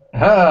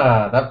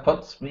 That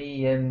puts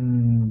me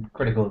in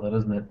critical, though,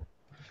 doesn't it?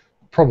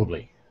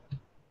 Probably.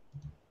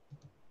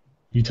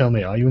 You tell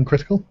me. Are you in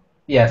critical?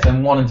 Yes,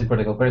 I'm 1 into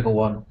critical. Critical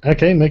 1.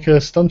 Okay, make a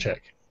stun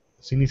check.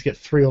 So you need to get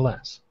 3 or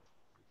less.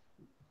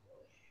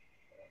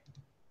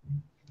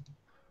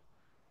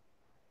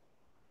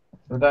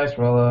 The dice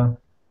roller.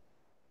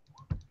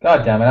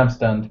 God damn it, I'm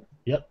stunned.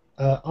 Yep.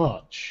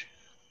 Arch,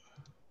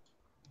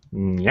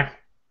 Yeah.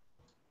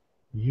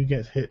 you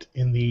get hit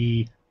in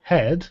the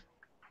head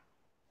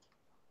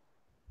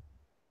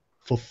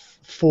for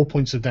 4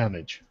 points of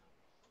damage.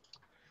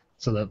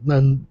 So that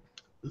then,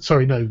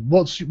 sorry, no.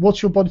 What's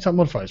your body type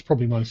modifier? It's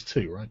probably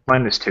 -2, right?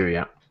 -2,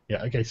 yeah.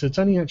 Yeah. Okay, so it's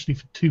only actually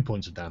for 2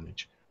 points of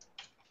damage.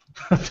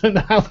 I don't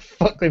know how the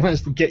fuck they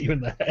managed to get you in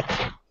the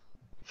head.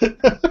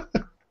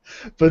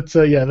 But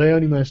yeah, they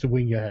only managed to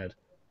wing your head.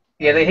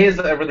 Yeah, here's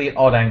a really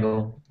odd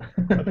angle.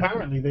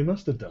 Apparently, they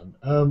must have done.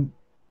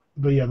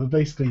 But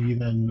basically, you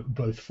then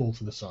both fall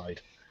to the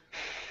side.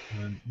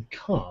 And the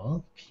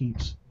car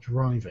keeps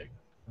driving.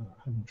 I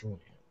haven't drawn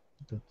it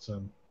yet, but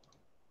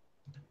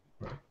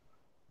right,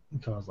 the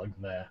car's like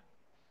there.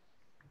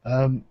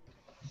 I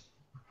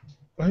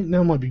think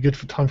now might be good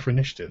for time for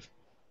initiative.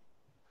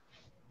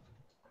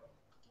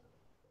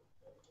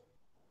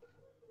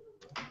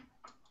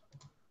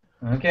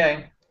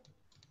 Okay.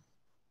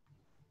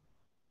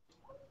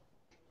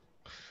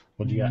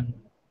 What do you get?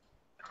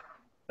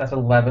 That's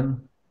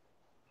 11.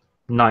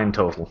 9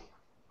 total.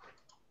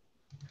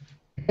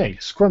 Okay,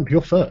 Scrump,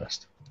 you're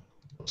first.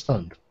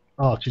 Stunned.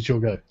 Arch, it's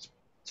your go.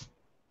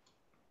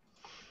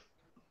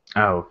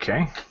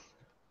 Okay.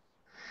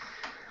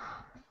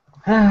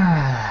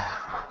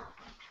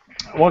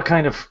 What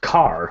kind of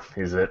car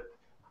is it?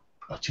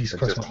 Oh, Jesus It's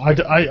Christ, just-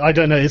 man. I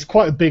don't know. It's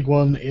quite a big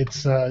one.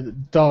 It's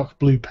dark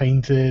blue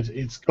painted.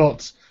 It's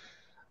got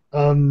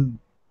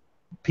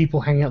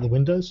people hanging out the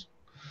windows,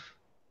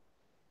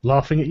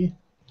 laughing at you.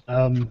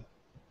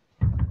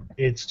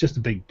 It's just a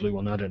big blue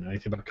one. I don't know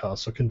anything about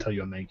cars, so I couldn't tell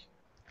you a make.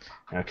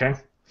 Okay.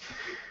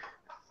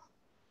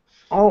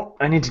 Oh,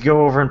 I need to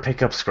go over and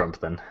pick up Scrump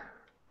then.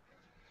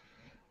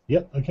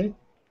 Yep, okay.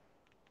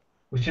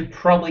 We should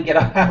probably get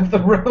out of the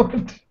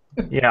road.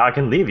 Yeah, I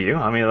can leave you.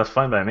 I mean, that's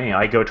fine by me.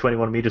 I go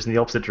 21 meters in the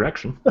opposite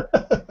direction.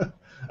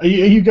 Are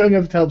you going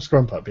over to help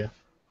Scrump up, yeah?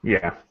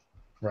 Yeah.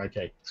 Right,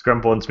 okay.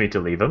 Scrump wants me to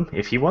leave him.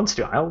 If he wants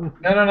to, I'll...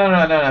 No.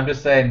 I'm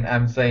just saying.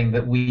 I'm saying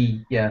that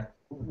we. Yeah,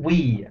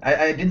 we.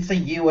 I didn't say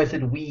you. I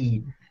said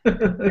we.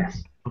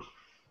 Yes.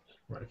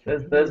 Right,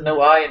 okay. There's no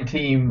I in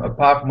team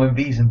apart from when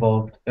V's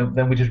involved.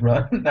 Then we just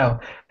run. No.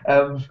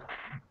 How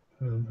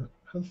the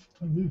fuck do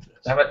I move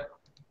this? Damn it.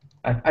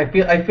 I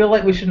feel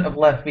like we shouldn't have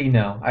left V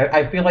now.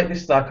 I feel like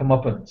this is our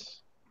comeuppance.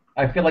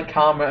 I feel like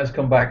karma has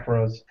come back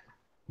for us.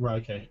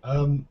 Right, okay.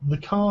 The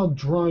car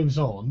drives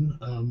on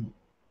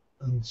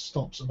and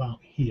stops about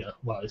here.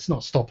 Well, it's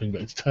not stopping,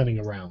 but it's turning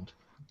around.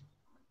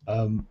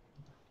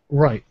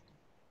 Right.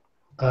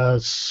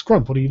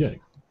 Scrump, what are you doing?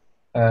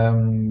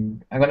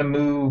 I'm gonna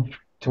move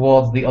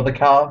towards the other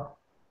car.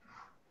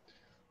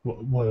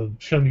 Well,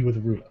 show me with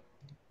a ruler.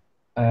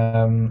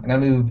 I'm gonna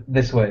move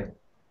this way.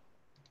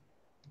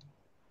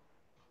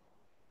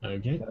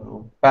 Okay.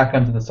 So back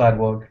onto the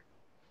sidewalk.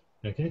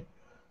 Okay.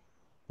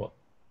 What?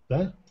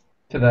 There?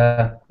 To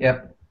there.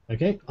 Yep.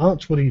 Okay.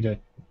 Arch, what are you doing?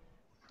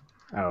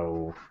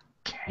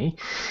 Okay.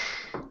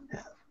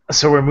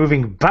 So we're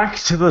moving back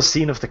to the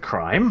scene of the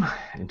crime.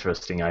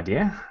 Interesting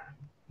idea.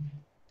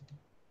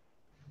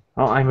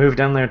 Oh, I moved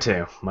down there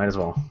too. Might as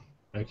well.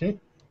 Okay.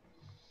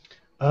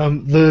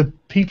 The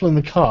people in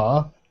the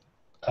car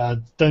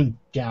don't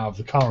get out of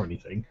the car or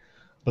anything,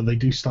 but they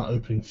do start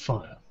opening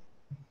fire.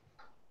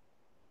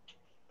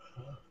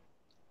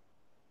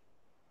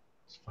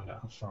 Let's find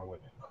out how far away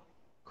they are.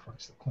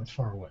 Christ, they're quite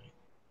far away.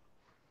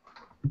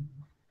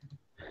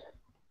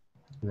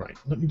 Right,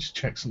 let me just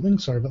check something.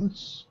 Sorry about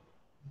this.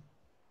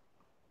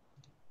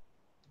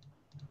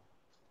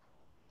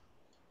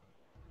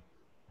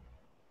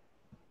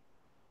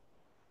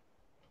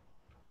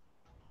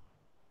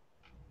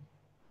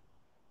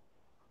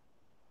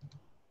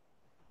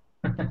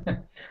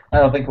 I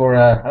don't think we're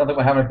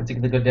having a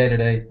particularly good day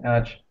today,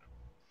 Arch.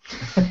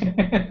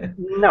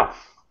 No.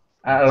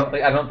 I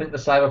don't think the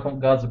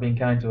cyberpunk gods are being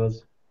kind to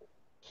us.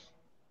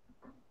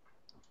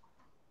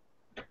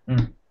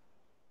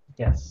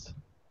 Yes.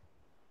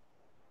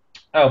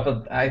 Oh,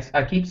 but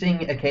I keep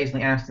seeing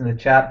occasionally asked in the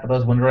chat, for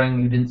those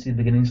wondering who didn't see the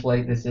beginning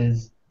slate, this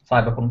is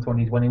Cyberpunk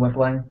 2020 we're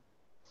playing.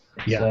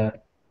 It's, Yeah.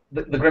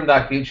 the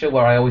grimdark future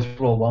where I always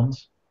roll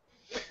ones.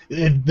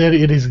 It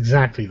is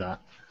exactly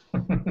that.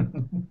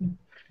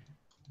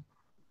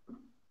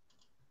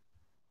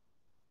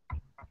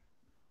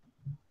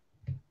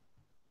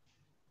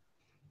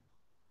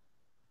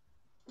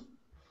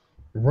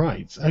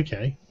 Right.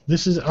 Okay.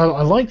 This is. I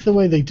like the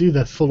way they do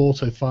their full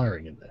auto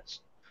firing in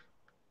this.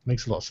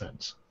 Makes a lot of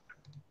sense.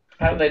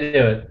 How do they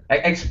do it?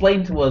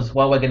 Explain to us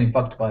while we're getting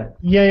fucked by it.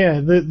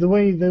 Yeah. The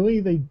way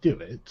they do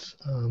it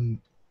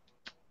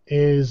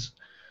is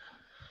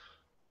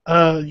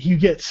you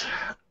get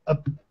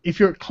if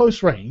you're at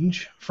close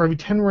range, for every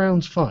 10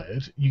 rounds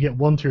fired, you get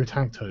 1 to your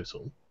attack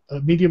total.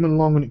 At medium and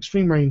long and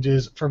extreme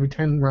ranges, for every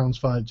 10 rounds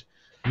fired,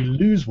 you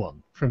lose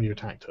 1 from your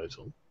attack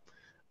total.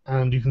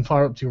 And you can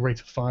fire up to your rate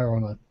of fire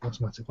on an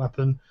automatic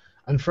weapon.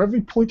 And for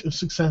every point of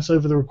success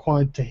over the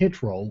required to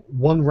hit roll,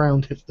 1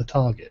 round hits the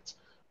target,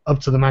 up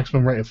to the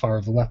maximum rate of fire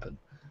of the weapon.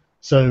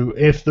 So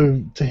if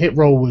the to hit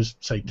roll was,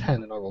 say,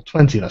 10 and I roll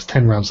 20, that's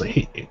 10 rounds that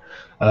hit you.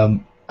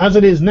 As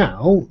it is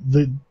now,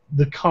 the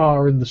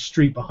car in the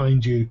street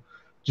behind you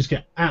just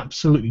get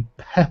absolutely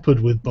peppered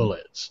with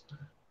bullets.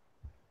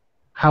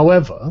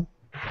 However,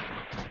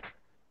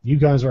 you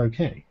guys are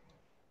okay.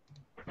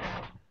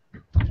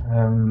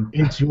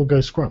 It's your go,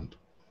 Scrump.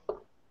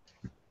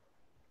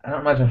 I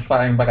don't imagine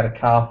firing back at a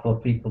car full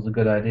of people is a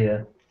good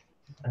idea.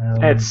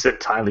 It's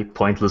entirely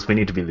pointless. We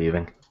need to be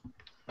leaving.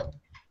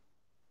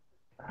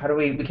 How do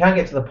we can't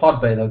get to the pod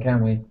bay though,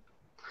 can we?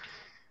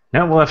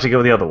 No, we'll have to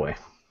go the other way.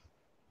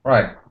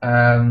 Right.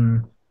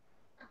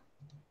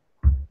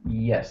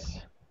 Yes,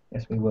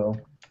 we will.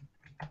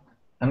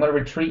 I'm going to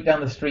retreat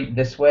down the street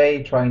this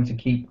way, trying to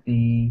keep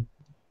the...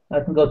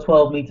 I can go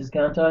 12 meters,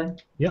 can't I?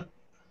 Yep.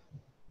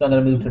 So I'm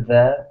going to move to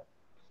there.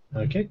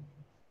 Okay.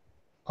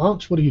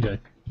 Arch, what are you doing?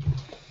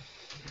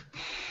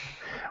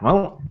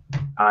 Well,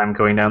 I'm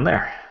going down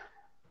there.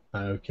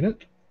 Okay.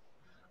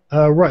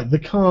 Right, the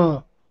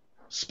car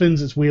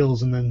spins its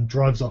wheels and then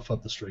drives off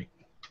up the street.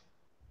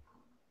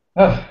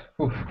 Oh,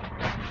 oof.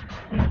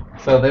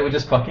 So they were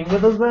just fucking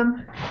with us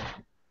then?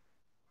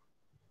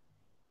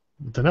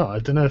 I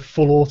don't know if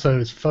full auto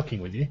is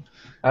fucking with you.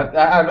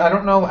 I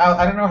don't know.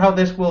 I don't know how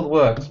this world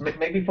works.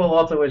 Maybe full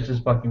auto is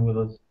just fucking with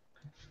us.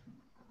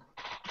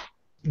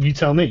 You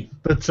tell me.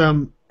 But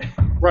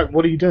right,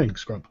 what are you doing,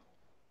 Scrub?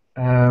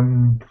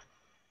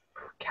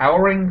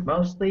 Cowering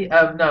mostly.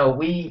 No,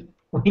 we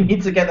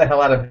need to get the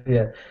hell out of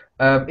here.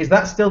 Is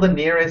that still the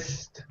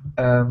nearest?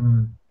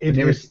 It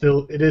is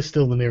still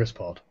the nearest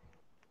pod.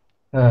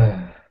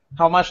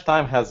 How much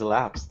time has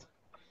elapsed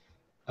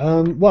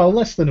Well,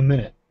 less than a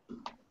minute.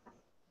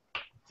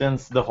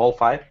 since the whole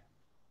fight?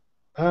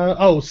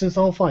 Since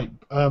the whole fight,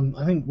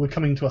 I think we're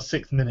coming to our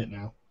 6th minute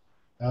now.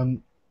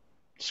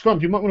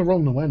 Scrump, you might want to roll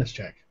an awareness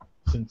check,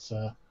 since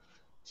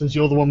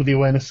you're the one with the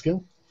awareness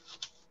skill.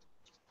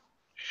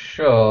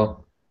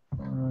 Sure.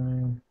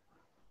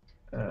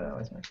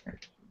 Where's my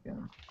character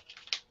again?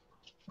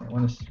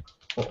 Awareness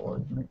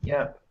 4, isn't it?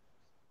 Yep.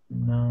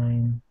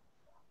 9.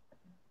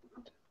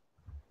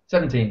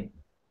 17.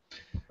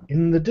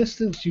 In the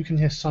distance, you can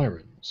hear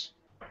sirens.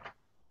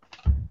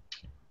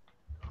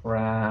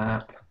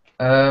 Crap.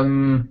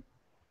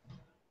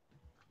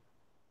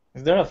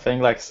 Is there a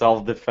thing like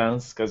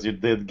self-defense? Because you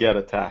did get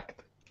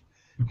attacked.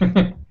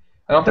 I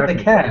don't think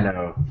they care.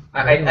 No.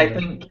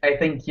 I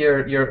think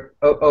you're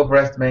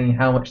overestimating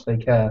how much they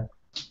care.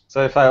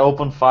 So if I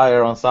open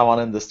fire on someone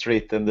in the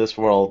street in this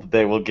world,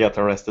 they will get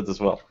arrested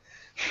as well.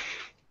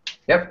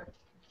 Yep.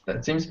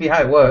 That seems to be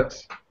how it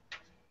works.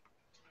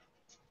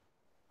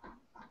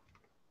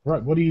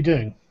 Right, what are you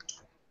doing?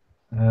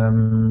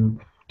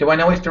 Do I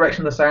know which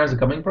direction the sirens are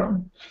coming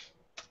from?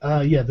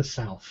 Yeah, the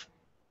south.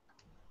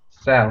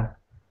 South.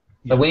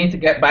 Yeah. So we need to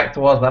get back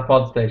towards that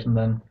pod station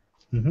then.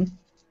 Mm-hmm.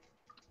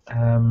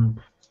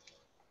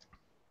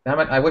 Damn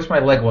it, I wish my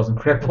leg wasn't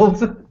crippled.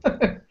 So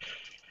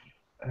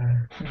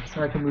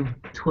I can move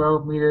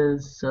 12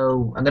 meters,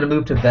 so I'm going to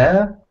move to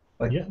there.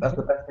 Yeah. That's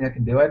the best thing I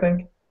can do, I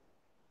think.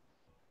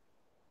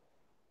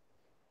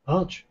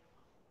 Arch?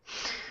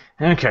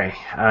 Okay,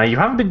 you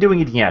haven't been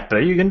doing it yet, but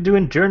are you going to do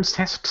endurance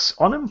tests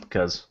on him?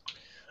 Because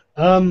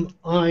You're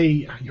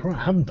right, I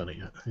haven't done it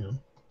yet. Hang on.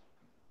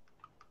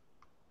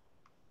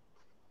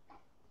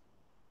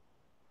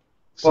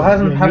 Well, So,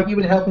 haven't you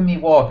been helping me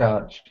walk,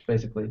 Arch,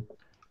 basically?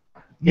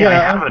 yeah, I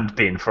Yeah, haven't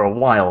been for a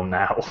while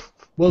now.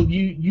 well,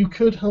 you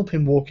could help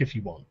him walk if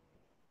you want.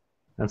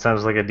 That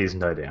sounds like a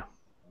decent idea.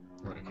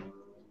 Right.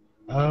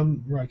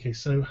 Right, okay,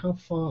 so how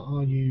far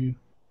are you...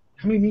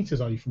 How many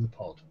meters are you from the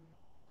pod?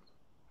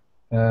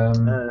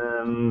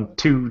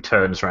 2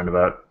 turns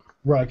roundabout.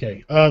 Right,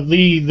 okay.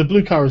 The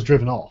blue car is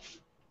driven off,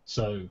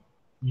 so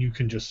you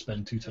can just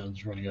spend 2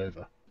 turns running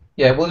over.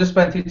 Yeah, we'll just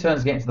spend 2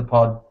 turns getting to the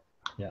pod.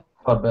 Yeah.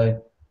 Pod bay.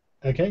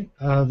 Okay,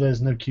 there's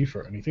no queue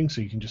for anything,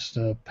 so you can just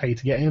pay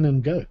to get in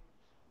and go.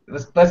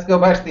 Let's go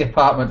back to the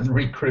apartment and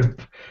regroup.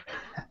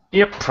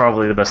 Yep,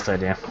 probably the best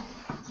idea.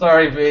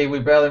 Sorry, V, we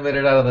barely made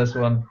it out of this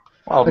one.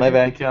 Well, maybe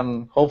I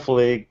can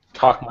hopefully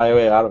talk my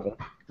way out of it.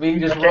 We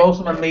can just roll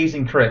some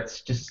amazing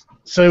crits. Just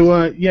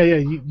So,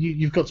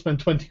 you've got to spend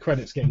 20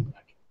 credits getting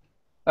back.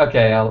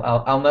 okay.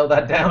 I'll note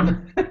that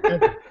down.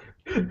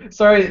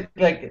 Sorry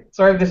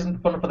if this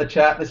isn't fun for the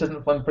chat. This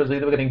isn't fun for us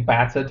either. We're getting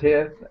battered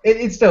here.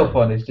 It's still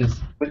fun. It's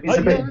just it's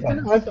a bit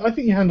intense. I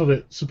think you handled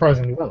it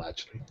surprisingly well,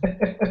 actually.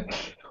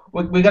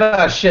 We got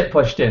our shit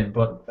pushed in,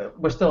 but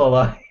we're still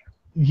alive.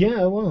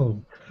 Yeah,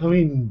 well, I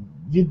mean,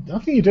 I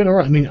think you're doing all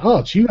right. I mean,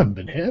 Arch, you haven't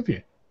been hit, have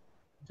you?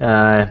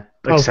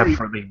 Except very-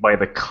 for by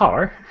the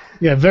car.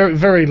 Yeah, very,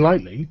 very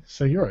lightly.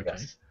 So you're okay.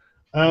 Yes.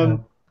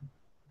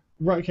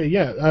 Right. Okay.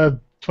 Yeah.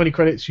 20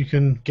 credits. You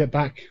can get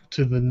back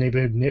to the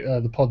neighborhood,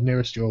 the pod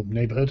nearest your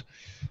neighborhood,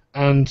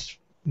 and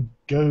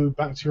go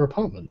back to your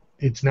apartment.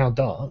 It's now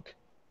dark.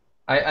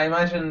 I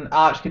imagine,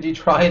 Arch, could you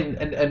try and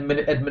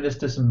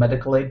administer some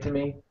medical aid to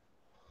me?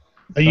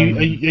 Are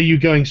you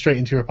going straight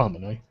into your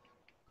apartment?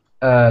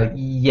 Are you?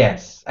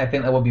 Yes, I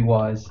think that would be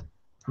wise.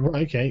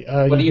 Right. Okay.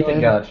 What do you go think,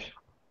 in- Arch?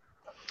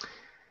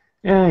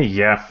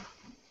 Yeah.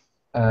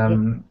 I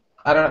don't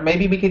know.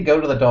 Maybe we could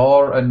go to the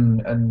door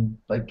and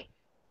like,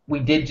 we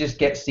did just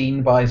get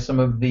seen by some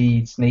of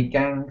the snake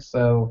gang,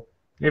 so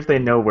If they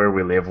know where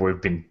we live,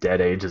 we've been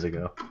dead ages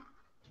ago.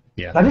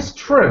 Yeah. that is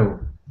true.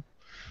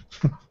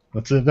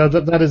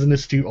 That is an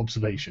astute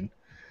observation.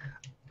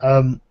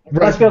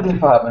 Let's go to the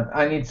apartment.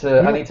 I need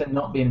Yeah. to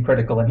not be in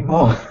critical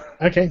anymore.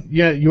 Okay.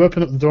 Yeah. You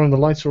open up the door and the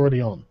lights are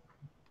already on.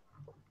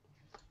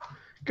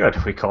 Good,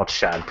 we caught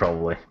Shad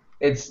probably.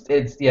 It's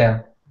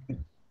yeah.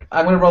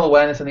 I'm gonna roll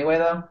awareness anyway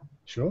though,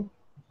 Sure.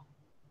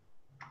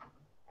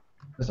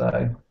 because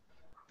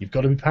You've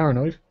got to be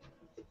paranoid.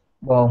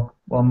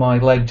 my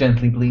leg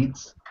gently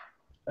bleeds.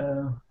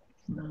 9,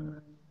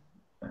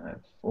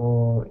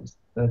 4 is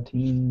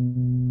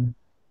 13.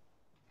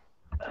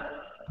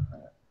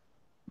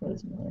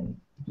 Where's my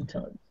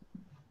intelligence?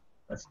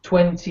 That's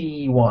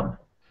 21.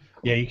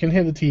 Yeah. You can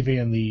hear the TV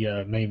in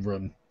the main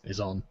room is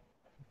on.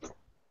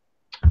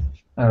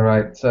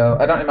 Alright, so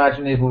I don't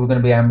imagine if we were going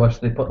to be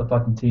ambushed, they put the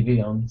fucking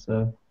TV on,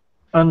 so.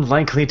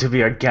 Unlikely to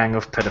be a gang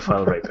of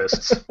pedophile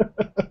rapists.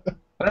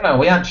 I don't know,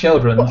 we aren't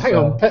children. Well, hang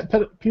so. on.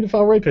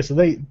 Pedophile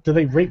rapists. Do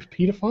they rape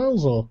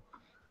pedophiles or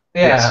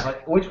Yeah, Yes.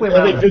 like, which way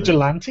are they around?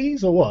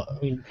 vigilantes or what? I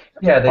mean,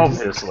 Yeah, they just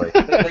Obviously.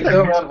 they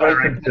go around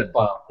raping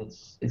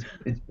pedophiles. It's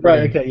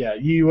right. pretty- Okay. Yeah.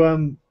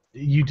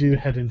 You do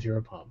head into your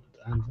apartment,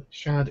 and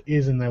Shad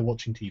is in there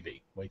watching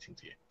TV, waiting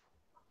to you.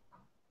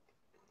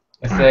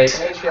 I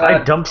say, hey I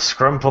Shad. dumped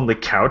Scrump on the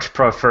couch,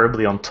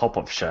 preferably on top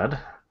of Shad.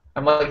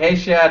 I'm like, hey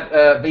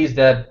Shad, V's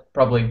dead,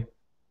 probably.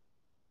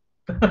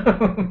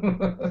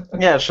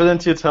 Yeah,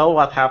 shouldn't you tell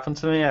what happened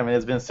to me? I mean,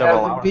 it's been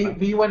several hours.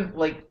 V went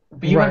Right,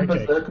 went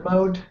okay. berserk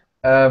mode,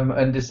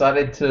 and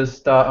decided to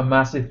start a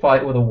massive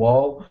fight with a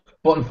wall.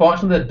 But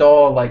unfortunately, the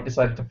door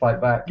decided to fight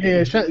back.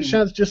 Yeah.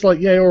 Shad's just like,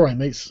 yeah, all right,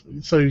 mate.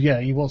 So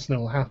yeah, he wants to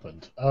know what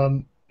happened.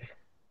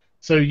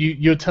 So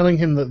you're telling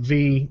him that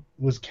V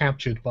was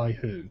captured by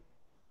who?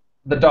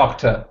 The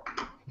doctor.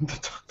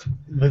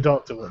 The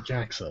doctor, what,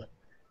 Jaxa?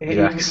 He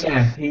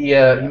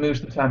moves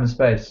through time and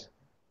space.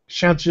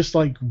 Shad's just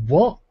like,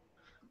 what?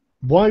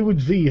 Why would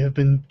V have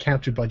been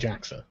captured by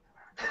Jaxa?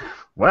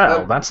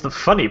 Well, that's the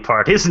funny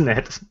part, isn't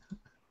it?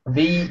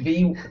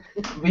 V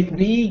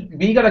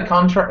got a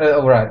contract.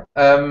 Oh right.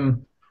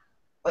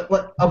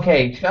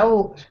 Okay.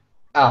 Shall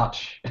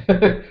Arch?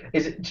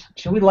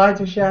 Should we lie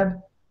to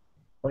Shad?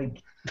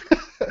 Like.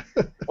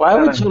 Why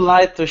would you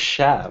lie to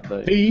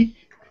Shab? V.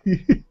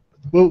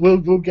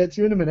 We'll get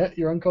to you in a minute.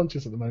 You're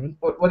unconscious at the moment.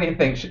 What do you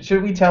think?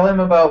 Should we tell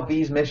him about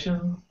V's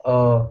mission,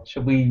 or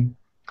should we?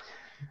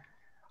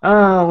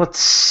 Let's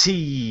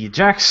see.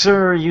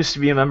 Jaxer used to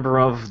be a member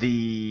of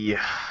the...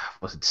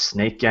 Was it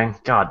Snake Gang?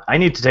 God, I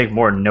need to take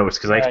more notes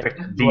because I expect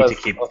V to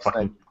keep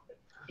fucking...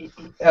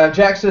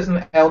 Jax is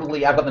an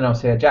elderly. I've got the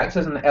notes here. Jax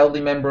is an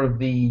elderly member of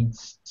the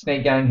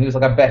Snake Gang who's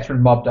like a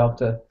veteran mob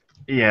doctor.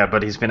 Yeah,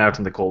 but he's been out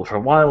in the cold for a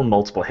while,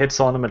 multiple hits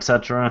on him,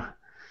 etc.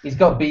 He's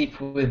got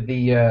beef with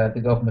the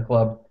girl from the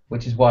club,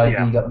 which is why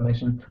Yeah. he got the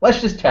mission.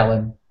 Let's just tell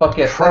him. Fuck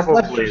it. Let's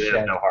Probably just there's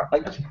Shad. no harm.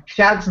 Like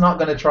Shad's not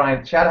gonna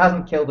try. Shad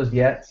hasn't killed us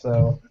yet,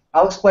 so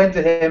I'll explain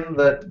to him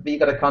that V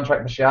got a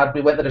contract with Shad.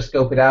 We went there to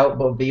scope it out,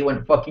 but V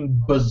went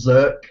fucking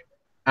berserk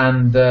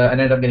and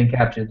ended up getting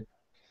captured.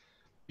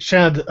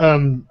 Shad,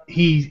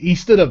 he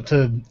stood up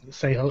to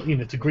say,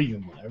 to greet you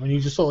and whatever, and he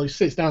just sort of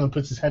sits down and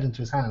puts his head into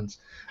his hands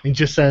and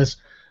just says,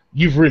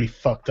 "You've really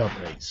fucked up,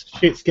 mate.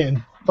 Shit's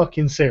getting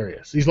fucking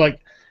serious." He's like,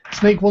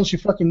 "Snake wants your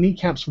fucking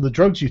kneecaps for the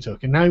drugs you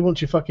took, and now he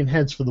wants your fucking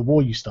heads for the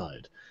war you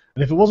started.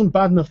 And if it wasn't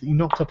bad enough that you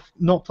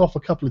knocked off a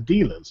couple of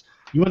dealers,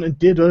 you went and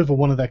did over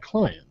one of their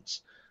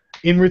clients.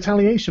 In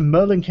retaliation,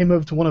 Merlin came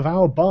over to one of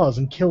our bars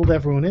and killed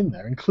everyone in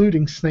there,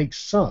 including Snake's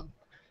son.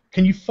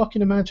 Can you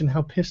fucking imagine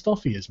how pissed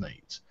off he is,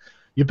 mate?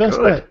 Your best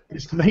Good. bet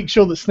is to make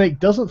sure that Snake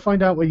doesn't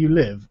find out where you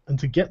live and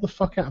to get the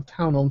fuck out of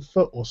town on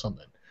foot or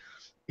something.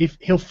 If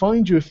he'll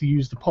find you if you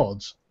use the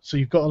pods, so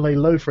you've got to lay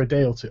low for a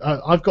day or two.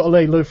 I've got to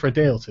lay low for a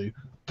day or two.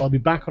 I'll be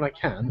back when I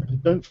can,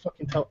 and don't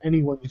fucking tell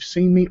anyone you've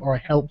seen me or I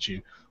helped you,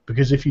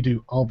 because if you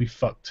do, I'll be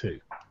fucked too."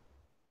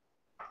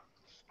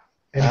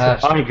 Any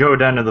questions? I go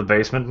down to the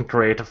basement and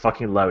create a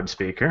fucking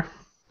loudspeaker.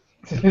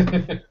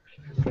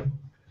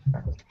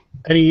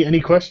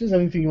 Any questions?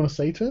 Anything you want to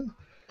say to him?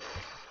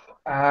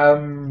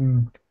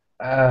 I'll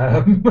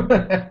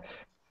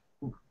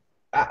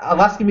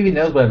ask him if he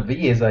knows where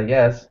V is, I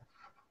guess.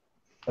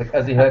 Like,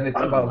 has he heard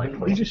anything about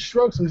Unlikely. He just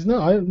shrugs and says,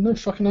 "No, I have no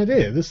fucking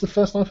idea. This is the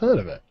first I've heard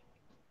of it."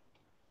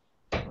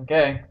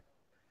 Okay.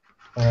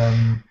 You got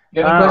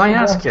any I questions,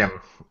 asked Ross? him,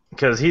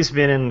 because he's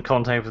been in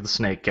contact with the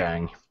Snake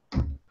Gang.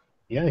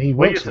 Yeah, he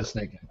What do works you for the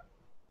Snake.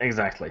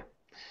 Exactly.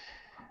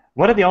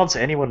 What are the odds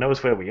anyone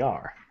knows where we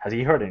are? Has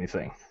he heard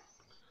anything?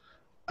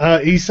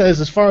 He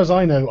says, "As far as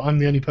I know, I'm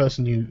the only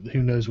person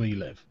who knows where you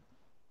live."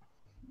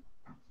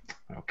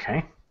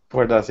 Okay.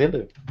 Where does he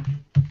live?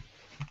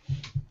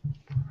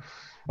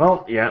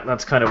 Well, yeah,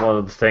 that's kind of one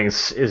of the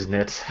things, isn't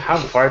it? How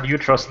far do you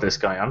trust this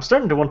guy? I'm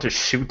starting to want to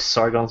shoot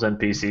Sargon's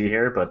NPC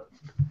here, but...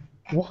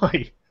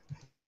 Why?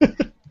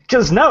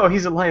 Because no,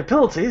 he's a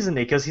liability, isn't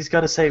he? Because he's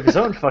got to save his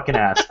own fucking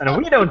ass. And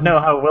we don't know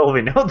how well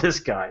we know this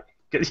guy.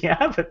 Because you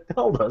haven't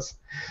told us.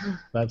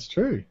 That's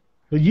true.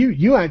 But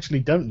you actually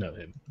don't know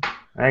him.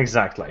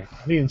 Exactly.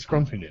 Me and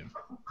Scrumpy knew him.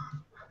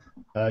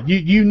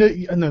 You know,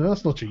 no,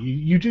 that's not true.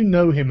 You do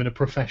know him in a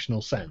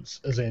professional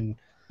sense, as in,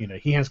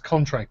 he has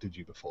contracted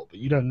you before, but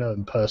you don't know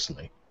him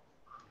personally.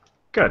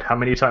 Good. How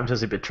many times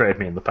has he betrayed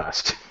me in the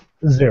past?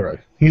 0.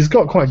 He's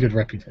got quite a good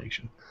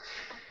reputation.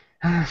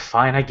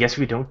 Fine, I guess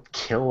we don't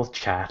kill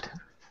Chad.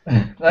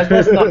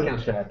 Let's not kill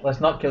Chad. Let's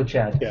not kill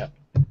Chad. Yeah.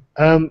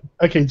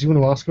 Okay, do you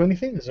want to ask him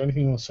anything? Is there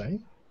anything you want to say?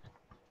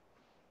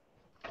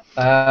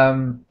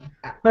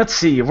 Let's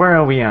see, where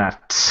are we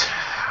at?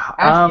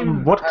 Ask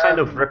him, what kind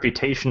of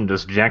reputation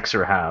does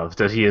Jaxer have?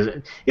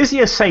 Is he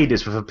a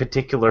sadist with a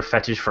particular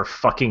fetish for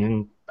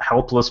fucking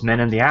helpless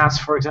men in the ass,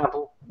 for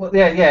example? Well,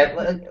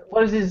 yeah.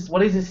 What is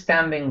his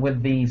standing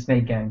with the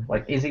Snake Gang?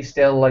 Like, is he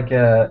still like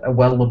a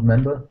well-loved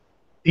member?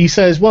 He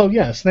says, well,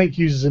 yeah, Snake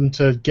uses him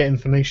to get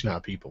information out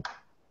of people.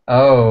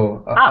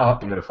 Oh.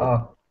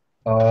 Beautiful.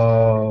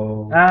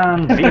 Oh.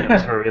 And V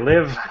knows where we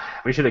live.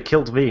 We should have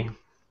killed V.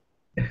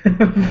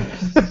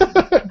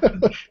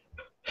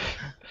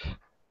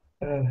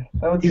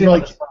 He's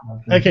like,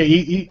 okay,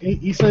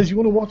 he says, you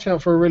want to watch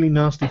out for a really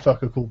nasty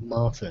fucker called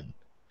Martin.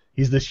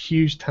 He's this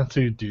huge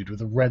tattooed dude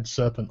with a red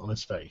serpent on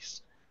his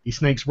face. He's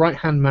Snake's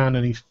right-hand man,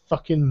 and he's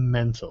fucking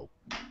mental.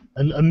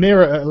 And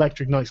Amira at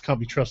Electric Knights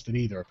can't be trusted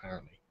either,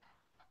 apparently.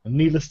 And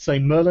needless to say,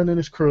 Merlin and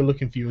his crew are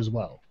looking for you as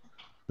well.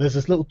 There's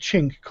this little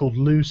chink called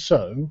Lou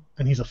So,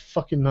 and he's a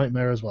fucking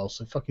nightmare as well,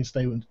 so fucking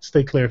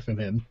stay clear from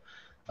him.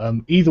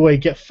 Either way,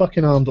 get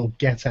fucking armed or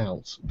get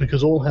out,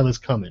 because all hell is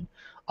coming.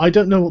 I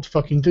don't know what to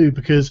fucking do,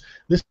 because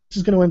this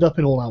is going to end up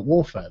in all-out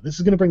warfare. This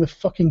is going to bring the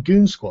fucking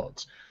goon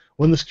squads.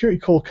 When the security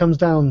call comes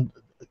down,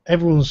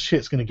 everyone's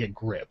shit's going to get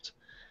gripped.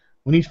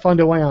 We need to find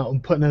a way out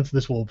and put an end to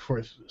this war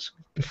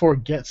before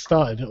it gets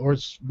started, or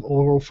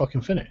we're all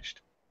fucking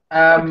finished.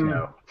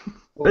 No.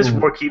 This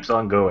war keeps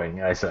on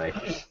going, I say.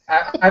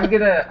 I'm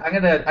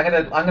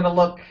gonna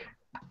look.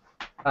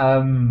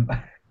 I'm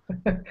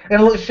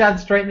gonna look Shad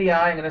straight in the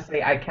eye. I'm gonna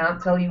say, I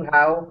can't tell you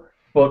how,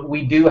 but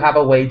we do have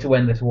a way to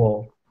end this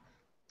war.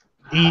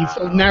 He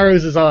sort of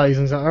narrows his eyes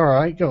and says, "All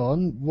right, go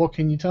on. What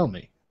can you tell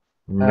me?"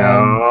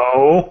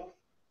 No.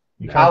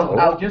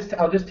 I'll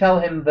just tell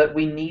him that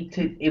we need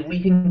to. If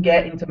we can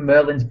get into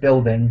Merlin's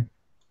building,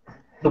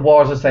 the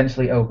war is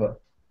essentially over.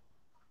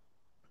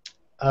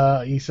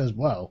 He says,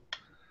 "Well,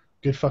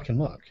 good fucking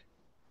luck."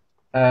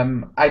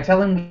 I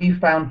tell him we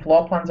found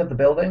floor plans of the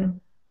building,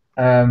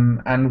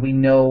 and we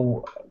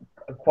know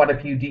quite a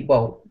few.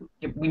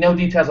 We know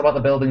details about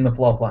the building and the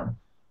floor plan,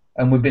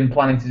 and we've been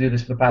planning to do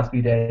this for the past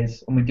few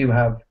days, and we do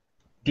have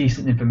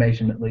decent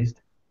information at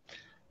least.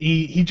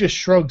 He just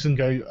shrugs and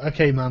goes,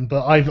 "Okay, man,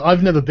 but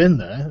I've never been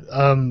there,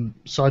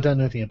 so I don't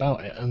know anything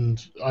about it,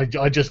 and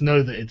I just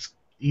know that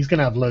he's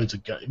gonna have loads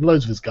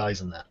of his guys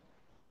in there."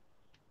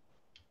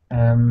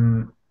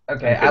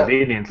 Okay.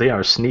 Conveniently,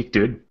 our sneak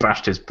dude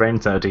bashed his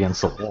brains out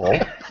against the wall.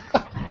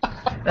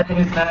 And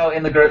he's now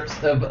in the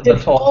grips of the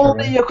If torture.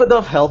 only you could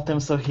have helped him,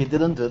 so he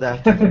didn't do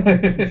that.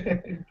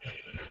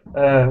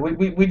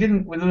 We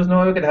didn't. There was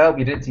no way we could help.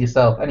 You did it to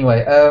yourself.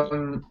 Anyway,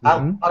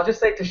 I'll just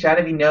say to Shad,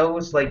 if he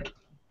knows, like,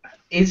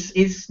 is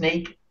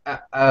Snake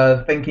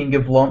thinking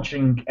of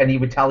launching any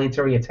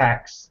retaliatory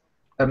attacks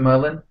at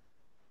Merlin?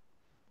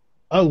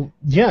 Oh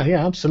yeah,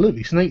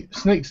 absolutely.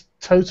 Snake's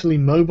totally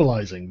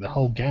mobilizing the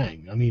whole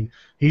gang. I mean,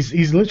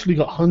 he's literally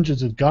got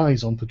hundreds of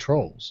guys on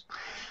patrols.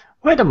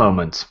 Wait a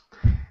moment.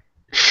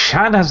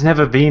 Shad has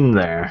never been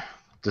there.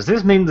 Does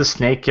this mean the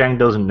Snake Gang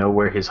doesn't know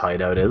where his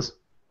hideout is?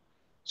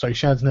 So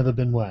Shad's never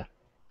been where?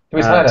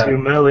 To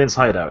Merlin's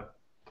hideout.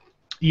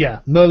 Yeah,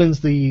 Merlin's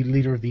the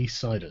leader of the East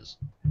Siders.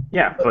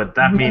 Yeah, but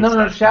that means no.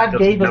 that Shad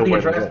doesn't gave us know the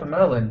where to address go. for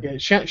Merlin. Yeah,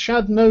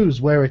 Shad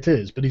knows where it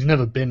is, but he's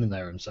never been in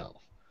there himself.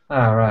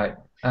 All right.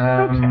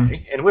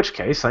 Okay. In which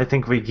case, I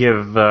think we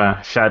give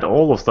Shad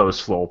all of those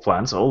floor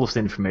plans, all of the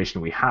information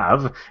we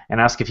have,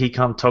 and ask if he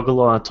can't toddle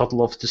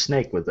off to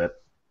Snake with it.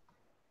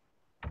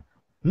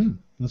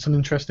 That's an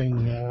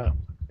interesting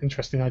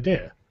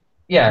idea.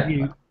 Yeah.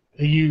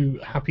 Are you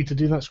happy to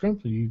do that,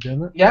 Scrump? Are you doing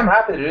that? Yeah, I'm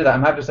happy to do that.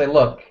 I'm happy to say,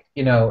 look,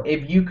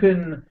 if you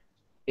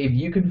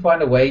can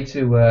find a way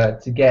to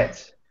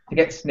get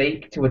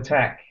Snake to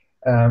attack.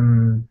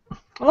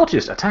 Not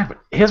just attack, but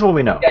here's what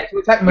we know. Yeah, to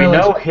attack We Merlin.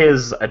 know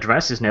his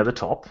address is near the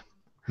top.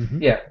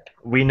 Yeah.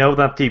 We know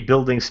that the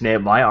buildings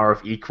nearby are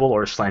of equal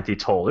or slightly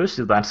taller,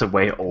 so that's a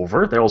way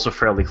over. They're also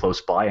fairly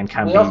close by and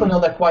can We be... also know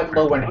they're quite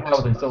low in Right.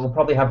 housing, so we'll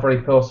probably have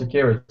very poor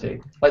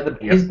security. Like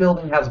Yep. his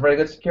building has very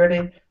good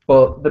security,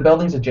 but the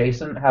buildings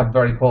adjacent have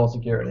very poor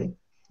security.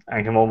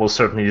 And can almost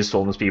certainly just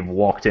almost be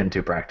walked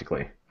into,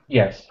 practically.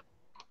 Yes.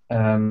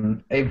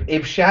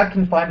 If Shad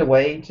can find a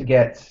way to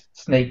get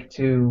Snake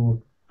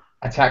to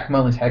attack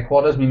Merlin's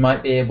headquarters, we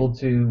might be able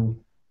to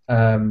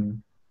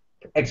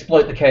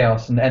exploit the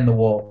chaos and end the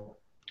war.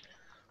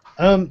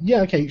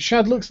 Yeah, okay.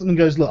 Shad looks at them and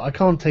goes, "Look, I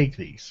can't take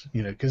these,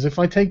 because if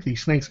I take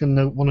these, Snake's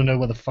gonna want to know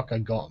where the fuck I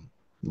got them."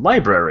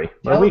 Library,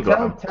 where we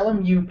got Tell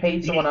him you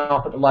paid someone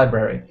off at the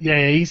library.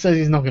 Yeah, he says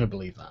he's not going to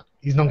believe that.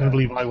 He's not going to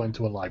believe I went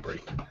to a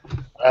library.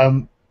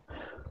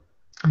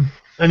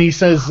 And he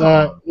says,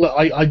 "Look,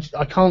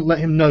 I can't let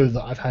him know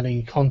that I've had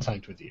any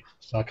contact with you,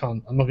 so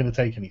I'm not going to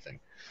take anything.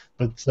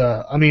 But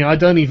I mean, I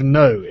don't even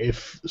know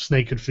if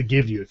Snake could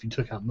forgive you if you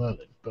took out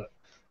Merlin. But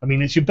I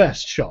mean, it's your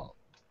best shot."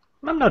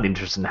 I'm not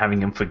interested in having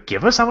him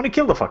forgive us. I want to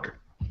kill the fucker.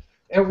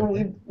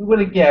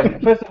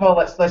 First of all,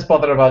 let's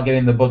bother about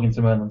getting the bug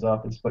into Merlin's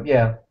office. But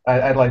yeah,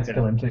 I'd like to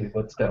kill him too,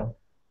 but still.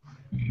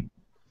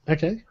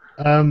 Okay.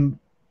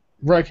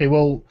 Right. Okay.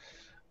 Well,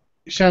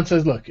 Shad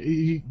says, "Look,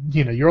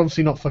 you're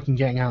obviously not fucking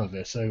getting out of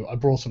this, so I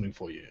brought something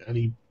for you." And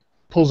he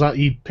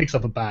picks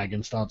up a bag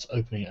and starts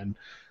opening it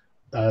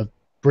and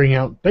bring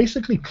out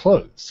basically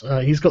clothes.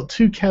 He's got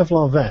 2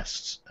 Kevlar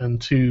vests and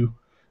 2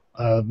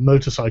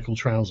 motorcycle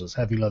trousers,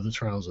 heavy leather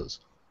trousers.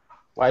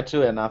 Why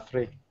 2 and not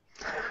 3?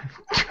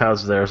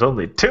 Because there's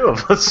only 2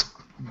 of us.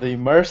 The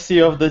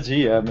mercy of the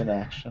GM in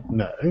action.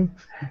 No,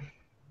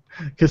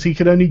 because he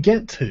could only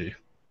get 2.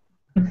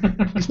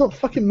 He's not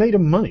fucking made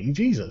of money,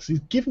 Jesus. He's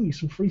giving you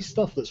some free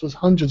stuff that's worth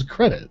hundreds of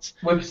credits.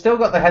 We've still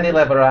got the heavy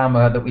leather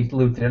armor that we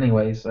looted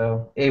anyway,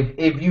 so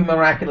if you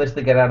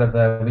miraculously get out of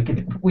there,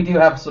 we do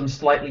have some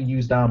slightly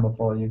used armor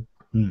for you.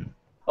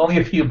 Only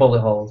a few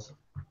bullet holes.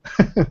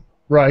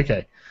 Right,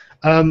 okay.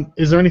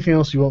 Is there anything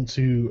else you want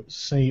to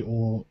say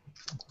or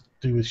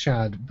do with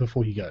Shad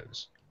before he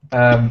goes?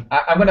 I'm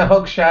gonna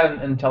hug Shad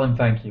and tell him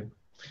thank you.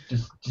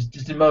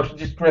 Just emotion,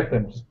 just grip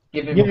him, just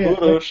give him a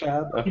Hurrah,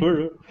 Shad, a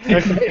hurrah.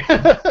 Okay.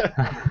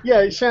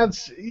 Yeah,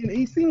 Shad's.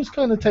 He seems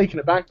kind of taken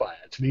aback by it.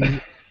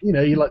 Actually,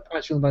 you like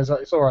pat you on the back.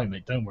 Like, "It's all right,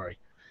 mate. Don't worry.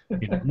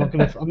 I'm not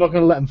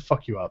gonna let him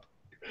fuck you up."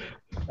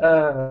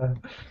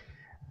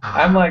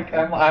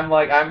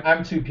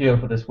 I'm too pure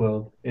for this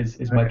world.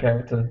 Is my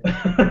character.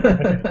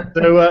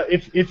 So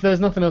if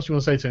there's nothing else you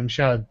want to say to him,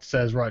 Shad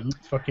says, "Right,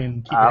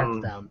 fucking keep your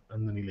heads down,"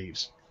 and then he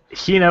leaves.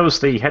 He knows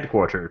the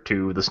headquarter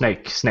to the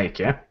Snake,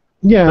 yeah?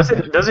 Yeah.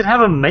 Does it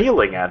have a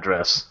mailing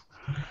address?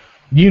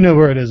 You know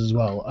where it is as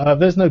well.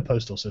 There's no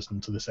postal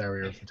system to this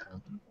area of the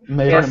town.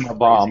 Made Yes. him a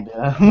bomb,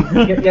 yeah.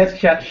 Yes,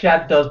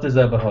 Shad does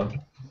deserve a hug.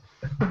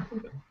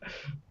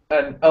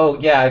 And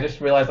I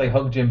just realized I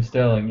hugged Jim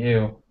Sterling.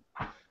 You.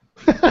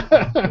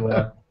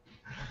 Well,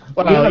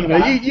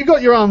 you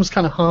got your arms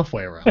kind of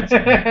halfway around.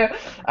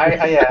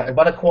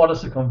 About a quarter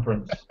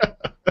circumference.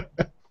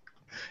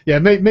 Yeah,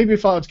 maybe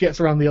if Arch gets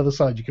around the other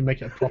side, you can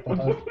make it a proper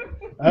hug.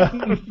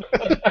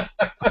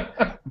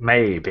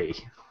 Maybe.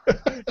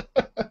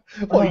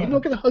 What, you're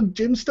not going to hug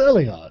Jim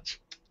Sterling, Arch?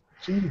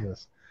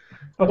 Jesus.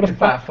 What a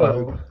fat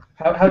phobe.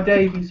 How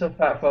dare you be so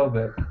fat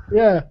phobic?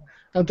 Yeah,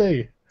 how dare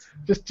you?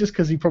 Just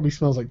because he probably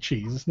smells like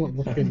cheese. It's not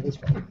the thing of his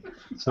fault.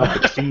 It's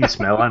not the cheese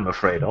smell I'm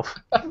afraid of.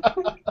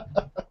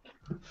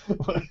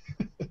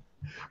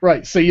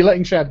 Right, so you're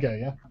letting Shad go,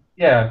 yeah?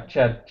 Yeah,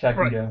 Chad can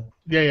Right. go.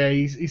 Yeah,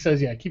 he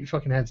says, keep your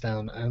fucking heads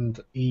down, and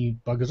he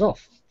buggers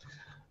off.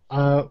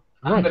 I'm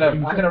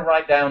gonna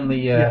write down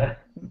the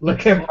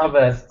Let's- Kevlar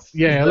vests.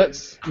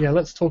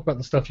 Let's talk about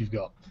the stuff you've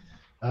got.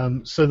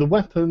 So the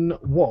weapon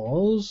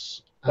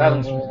was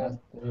Balance vest,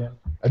 yeah.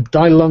 a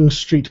Dailung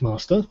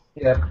Streetmaster.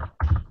 Yeah.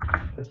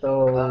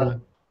 So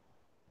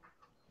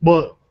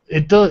Well,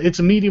 it's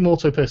a medium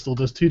auto pistol,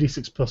 does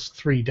 2d6 plus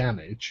 3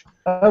 damage.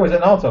 oh, is it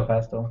an auto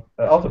pistol?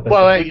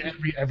 Well,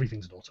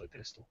 everything's an auto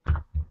pistol.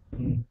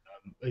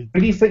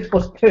 3d6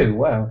 plus 2,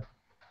 wow.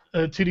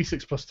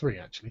 2d6 plus 3,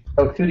 actually.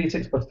 Oh,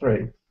 2d6 plus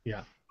 3.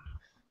 Yeah.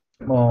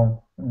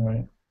 Well,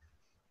 alright.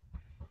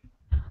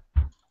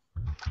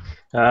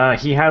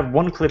 He had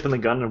 1 clip in the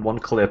gun and 1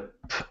 clip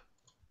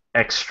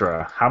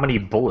extra. How many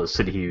bullets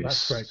did he use?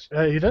 That's correct.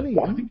 I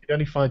think he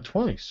only fired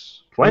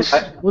twice. Twice?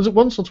 Was it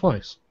once or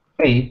twice?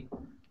 Hey,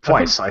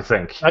 Twice, I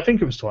think. I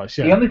think it was twice,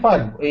 yeah. he only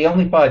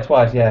fired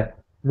twice, yeah.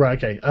 Right,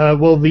 okay.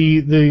 Well,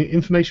 the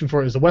information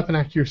for it is the weapon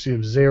accuracy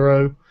of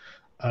 0,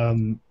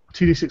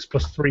 2d6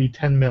 plus 3,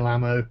 10 mil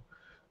ammo,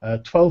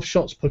 12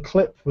 shots per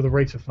clip with a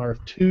rate of fire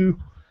of 2.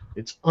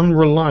 It's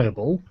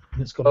unreliable,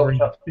 and it's got a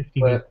range of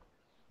 50 meters.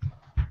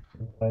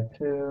 By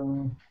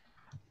 2.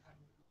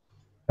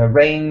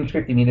 Range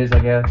 50 meters, I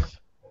guess.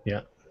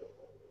 Yeah.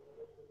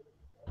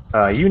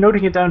 You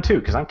noting it down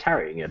too, because I'm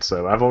carrying it,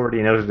 so I've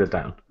already noted it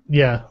down.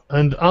 Yeah,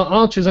 and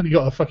Archer's only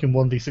got a fucking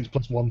 1d6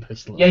 plus 1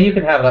 pistol. Yeah, you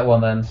can have that one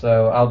then,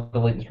 so I'll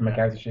delete this from my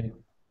character sheet.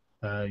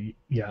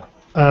 Yeah.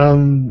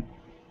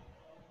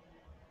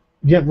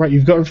 Yeah, right,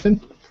 you've got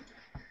everything?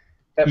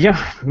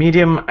 Yeah,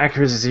 medium,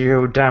 accuracy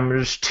 0,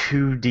 damage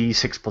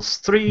 2d6 plus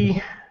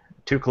 3,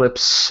 2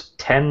 clips,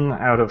 10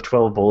 out of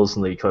 12 bullets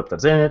in the clip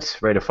that's in it,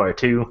 rate of fire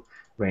 2,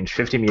 range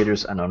 50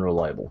 meters, and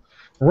unreliable.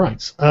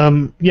 Right.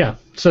 Yeah.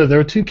 So there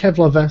are 2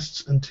 Kevlar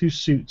vests and 2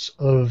 suits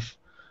of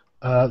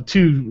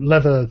 2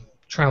 leather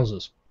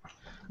trousers.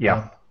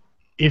 Yeah.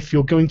 If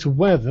you're going to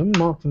wear them,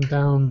 mark them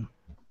down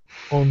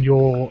on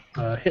your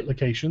hit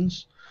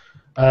locations.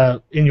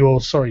 In your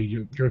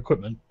your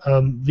equipment.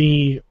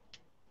 The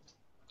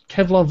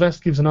Kevlar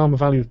vest gives an armor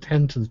value of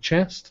 10 to the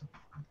chest,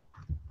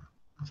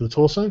 to the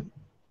torso,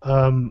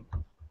 and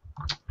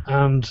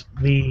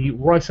the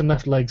right and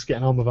left legs get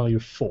an armor value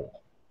of 4.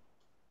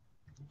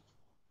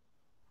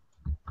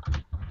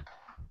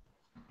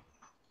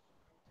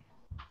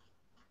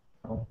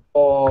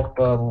 Four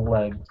for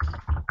legs.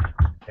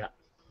 Yeah.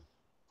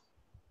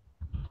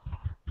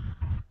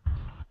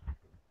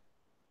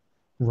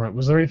 Right.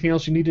 Was there anything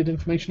else you needed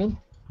information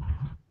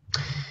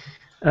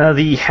on?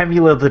 The heavy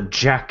leather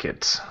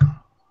jacket.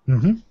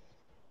 Mm-hmm.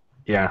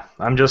 Yeah,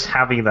 I'm just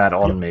having that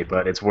on me,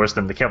 but it's worse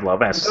than the Kevlar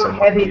vest.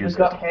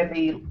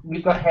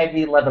 We've got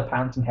heavy leather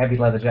pants and heavy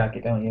leather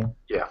jacket, don't you?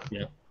 Yeah.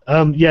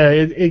 Yeah,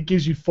 it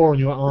gives you 4 on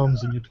your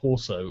arms and your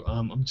torso.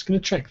 I'm just going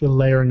to check the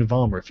layering of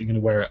armor if you're going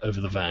to wear it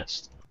over the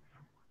vest.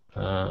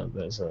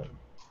 There's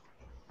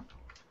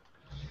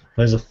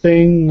a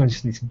thing. I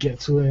just need to get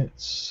to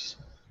it.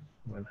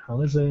 Where the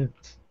hell is it?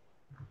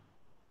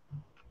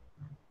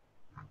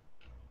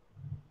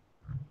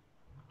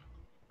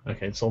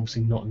 Okay, it's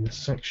obviously not in this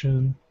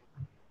section.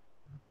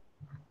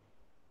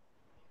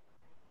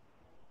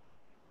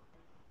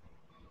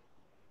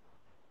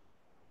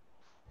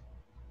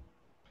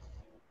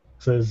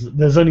 So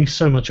there's only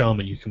so much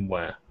armor you can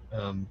wear.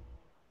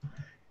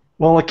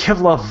 Well, a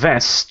Kevlar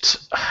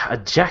vest, a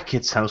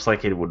jacket sounds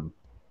like it would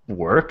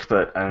work,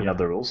 but I don't know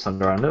the rules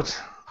around it.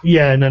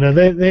 Yeah, no,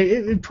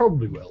 it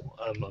probably will.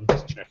 I'm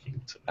just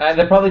checking.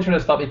 They're probably trying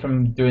to stop you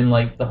from doing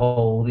like the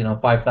whole,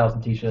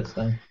 5,000 t-shirts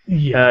thing.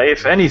 Yeah.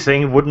 If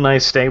anything, wouldn't I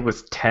stay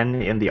with 10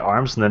 in the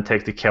arms and then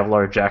take the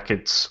Kevlar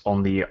jackets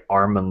on the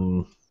arm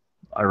and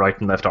right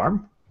and left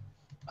arm?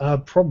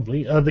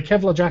 Probably. The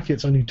Kevlar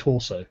jacket's only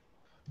torso.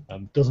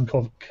 Doesn't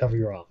cover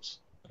your arms.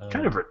 What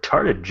kind of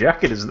retarded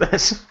jacket is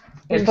this?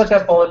 It's like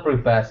a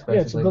bulletproof vest, basically.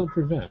 Yeah, it's a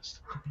bulletproof vest.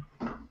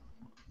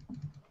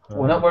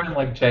 We're not wearing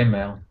like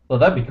chainmail, so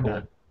that'd be cool.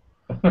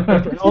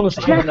 No.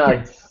 Honestly,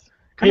 nice.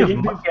 Kind of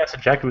monkey has a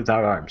jacket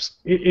without arms.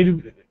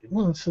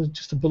 Well, it's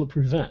just a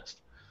bulletproof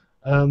vest.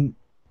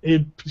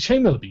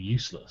 Chainmail would be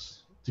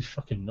useless. Do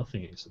fucking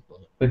nothing against the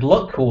bullet. It'd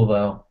look cool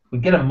though.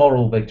 We'd get a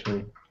moral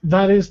victory.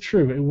 That is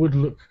true. It would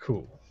look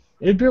cool.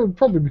 It would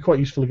probably be quite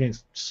useful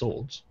against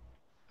swords.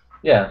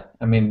 Yeah,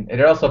 I mean,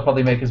 it'd also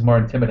probably make us more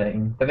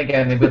intimidating. Then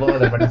again, it'd be like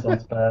the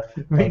Renaissance fair.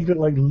 Make it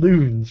like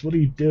loons. What are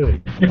you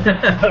doing?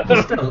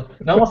 Still,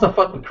 no one wants to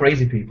fuck with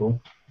crazy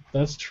people.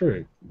 That's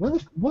true.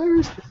 Where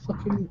is the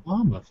fucking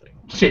armor thing?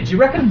 Shit, do you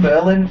reckon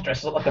Merlin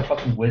dresses up like a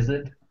fucking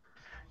wizard?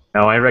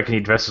 No, I reckon he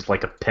dresses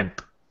like a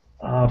pimp.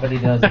 Oh, but he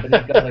does. But he's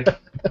got like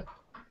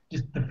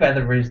just the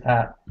feather-raised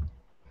hat.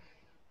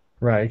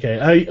 Right.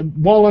 Okay.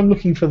 While I'm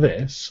looking for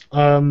this,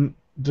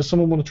 does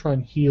someone want to try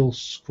and heal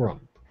Scrump?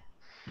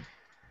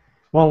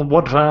 Well,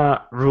 what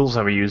rules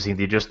are we using?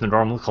 Just the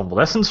normal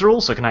convalescence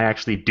rules, or can I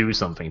actually do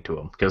something to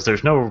him? Because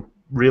there's no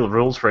real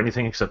rules for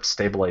anything except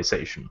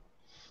stabilization.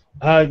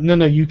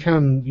 No, you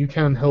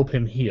can help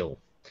him heal.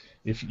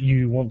 If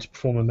you want to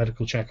perform a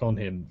medical check on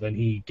him, then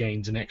he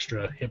gains an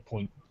extra hit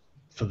point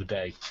for the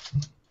day.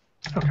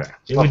 Okay.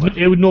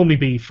 It would normally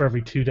be for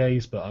every 2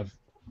 days, but I've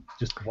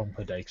just 1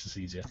 per day because it's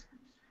easier.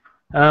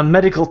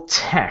 Medical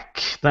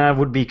tech, that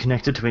would be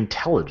connected to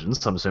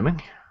intelligence, I'm assuming.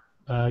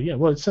 Yeah,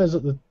 well, it says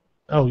at the...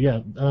 Oh,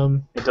 yeah.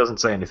 It doesn't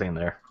say anything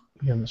there.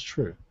 Yeah, that's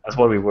true. That's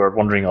what we were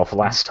wondering off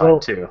last time,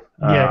 too.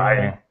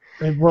 Hang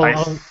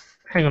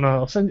on,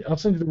 I'll send you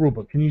the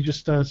rulebook. Can you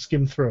just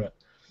skim through it?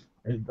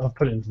 I'll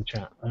put it into the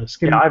chat.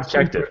 I've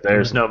checked it.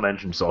 There's no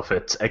mentions of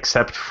it,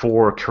 except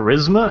for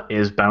charisma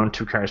is bound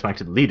to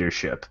charismatic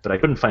leadership, but I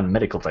couldn't find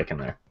medical tech in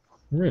there.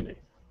 Really?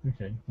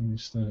 Okay.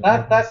 Just,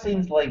 that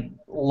seems like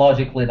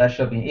logically that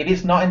should be. If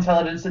it's not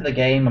intelligence in the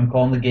game, I'm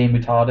calling the game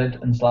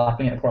retarded and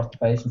slapping it across the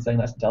face and saying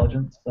that's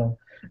intelligence. So.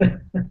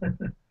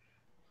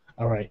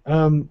 All right.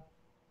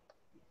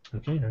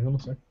 Okay, hang on a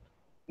sec.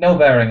 No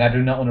bearing. I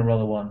do not want to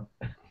roll a 1.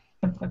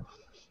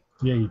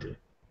 Yeah, you do.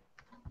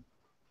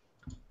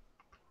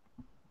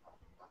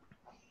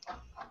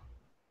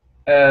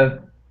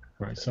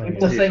 Right, sorry.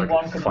 People are saying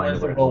 1 because I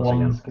the roll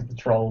 1s because the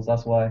trolls.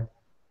 That's why.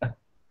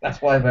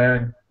 That's why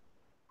bearing.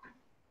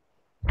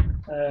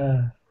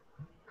 All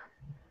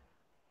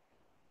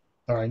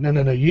right.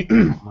 No. You.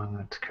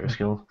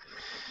 Skill.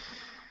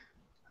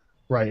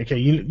 Right. Okay.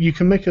 You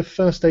can make a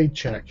first aid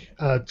check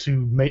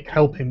to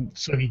help him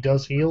so he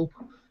does heal.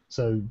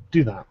 So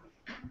do that.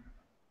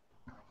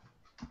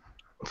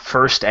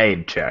 First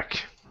aid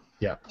check.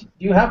 Yeah. Do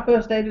you have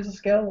first aid as a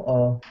skill,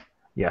 or?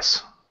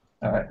 Yes.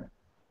 All right.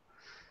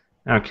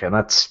 Okay,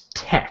 that's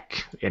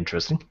tech.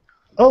 Interesting.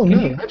 Oh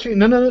no, actually,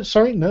 no.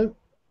 Sorry, no.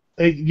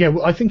 Yeah,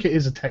 well, I think it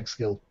is a tech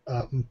skill.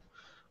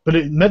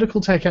 But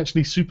medical tech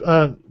actually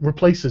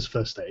replaces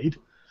first aid,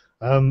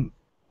 and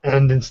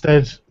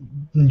instead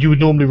you would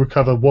normally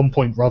recover 1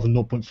 point rather than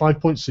 0.5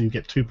 points, so you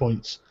get 2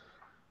 points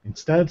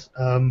instead.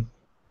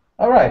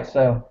 All right,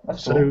 so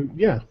that's cool. So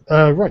yeah,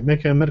 right,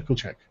 make a medical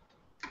check.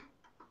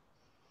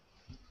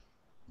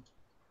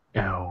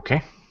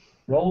 Okay.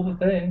 Roll the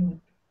thing.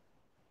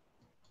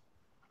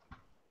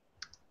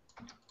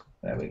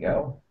 There we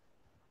go.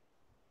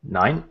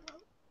 9.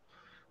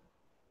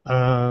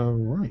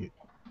 Right,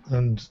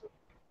 and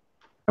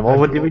And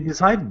what did we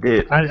decide?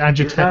 add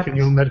your Is tech that- and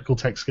your medical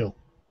tech skill.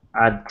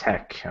 Add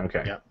tech.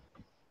 Okay. Yeah.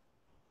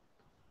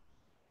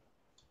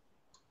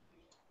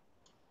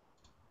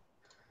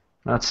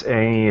 That's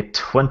a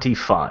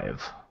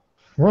 25.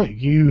 Right,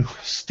 you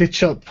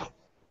stitch up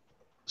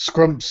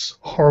Scrump's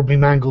horribly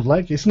mangled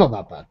leg. It's not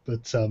that bad,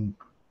 but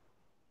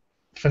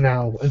for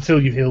now,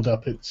 until you healed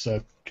up, it's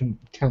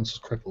counts as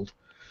crippled.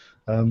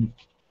 But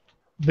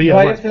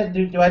yeah,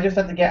 Do I just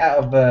have to get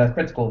out of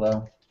critical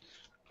though?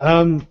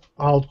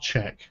 I'll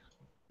check,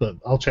 but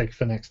I'll check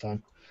for next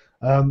time.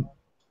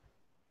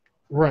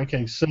 Right,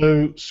 okay. So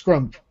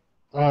Scrump,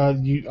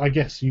 I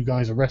guess you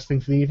guys are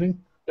resting for the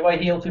evening. Do I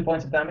heal 2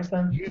 points of damage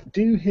then? You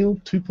do heal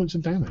 2 points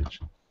of damage.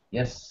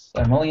 Yes,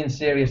 I'm only in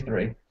serious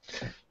 3.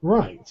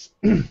 Right.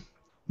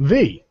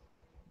 V.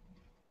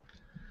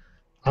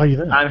 Are you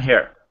there? I'm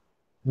here.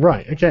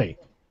 Right, okay.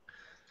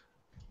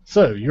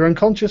 So, you're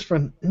unconscious for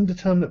an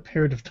indeterminate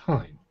period of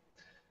time.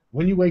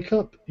 When you wake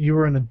up, you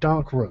are in a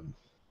dark room,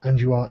 and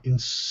you're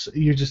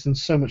just in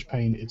so much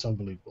pain, it's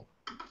unbelievable.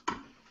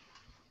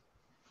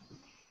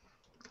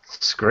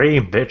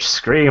 Scream, bitch,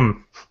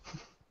 scream.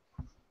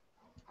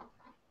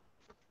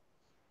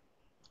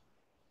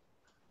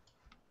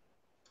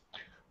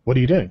 What are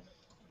you doing?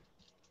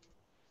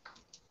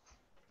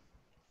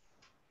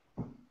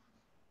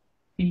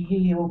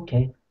 Be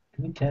okay.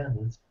 Can you tell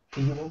us?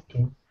 Be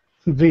okay.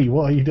 V,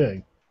 what are you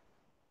doing?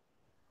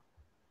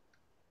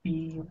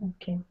 Be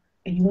okay.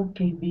 Are you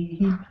okay,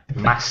 B?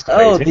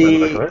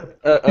 Masturbating.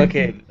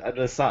 Okay.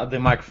 The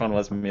microphone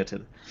was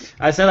muted.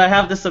 I said I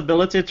have this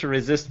ability to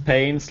resist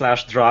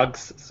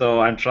pain/drugs,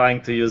 so I'm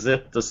trying to use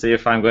it to see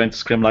if I'm going to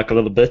scream like a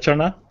little bitch or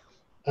not.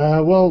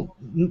 Well,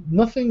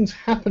 nothing's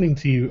happening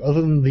to you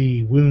other than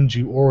the wounds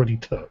you already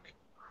took.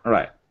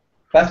 Right.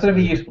 That's going to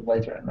be useful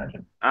later, I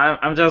imagine.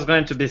 I'm just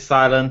going to be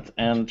silent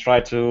and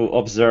try to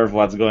observe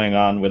what's going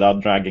on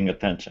without dragging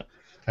attention.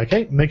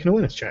 Okay, make an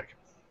awareness check.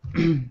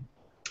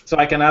 So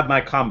I can add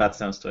my combat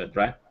sense to it,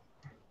 right?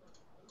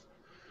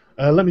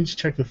 Let me just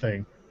check the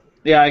thing.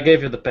 Yeah, I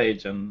gave you the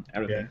page and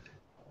everything.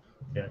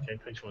 Yeah, okay,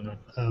 page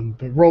 1.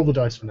 But roll the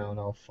dice for now and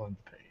I'll find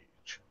the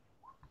page.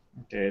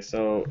 Okay,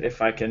 so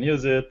if I can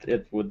use it,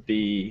 it would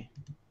be...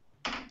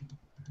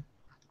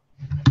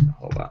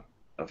 Hold on.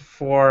 A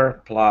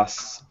 4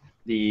 plus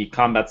the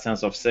combat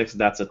sense of 6,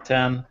 that's a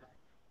 10.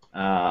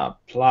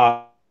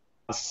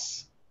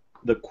 Plus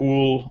the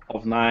cool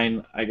of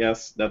 9, I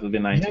guess, that would be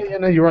 19. Yeah,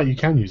 no, you're right, you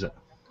can use it.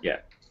 Yeah.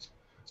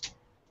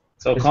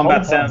 So It's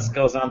combat fun. sense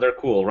goes under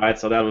cool, right?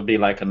 So that would be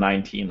like a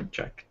 19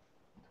 check.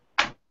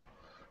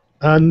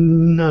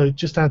 No, it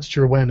just adds to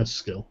your awareness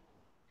skill.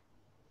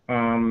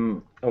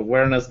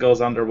 Awareness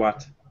goes under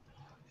what?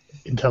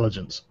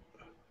 Intelligence.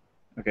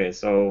 Okay,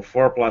 so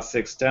 4 plus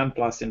 6, 10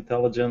 plus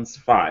intelligence,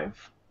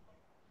 5.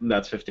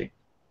 That's 15.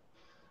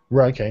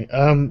 Right, okay.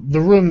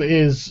 The room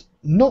is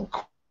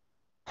not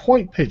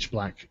quite pitch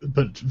black,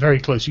 but very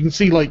close. You can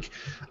see, like,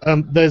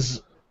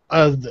 there's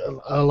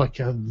like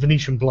a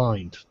Venetian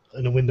blind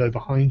in a window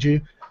behind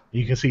you.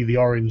 You can see the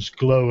orange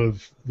glow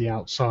of the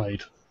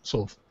outside,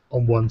 sort of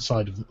on one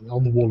side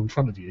on the wall in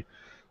front of you.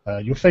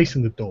 You're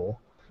facing the door.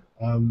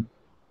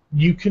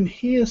 You can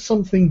hear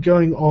something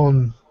going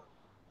on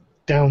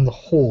down the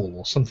hall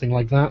or something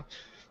like that.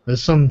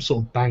 There's some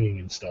sort of banging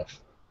and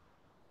stuff.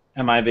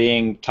 Am I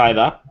being tied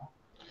up?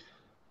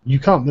 You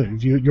can't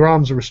move. Your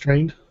arms are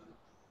restrained.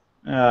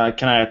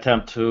 Can I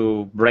attempt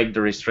to break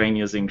the restraint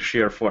using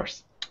sheer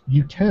force?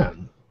 You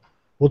can.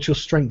 What's your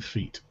strength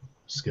feat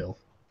skill?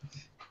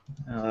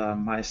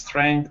 My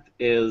strength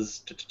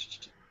is...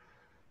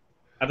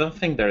 I don't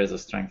think there is a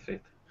strength feat.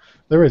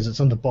 There is.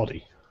 It's under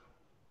body.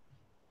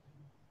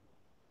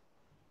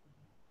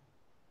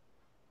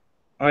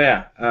 Oh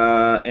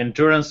yeah,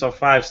 endurance of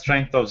 5,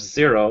 strength of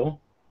 0.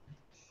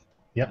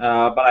 Yep.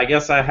 But I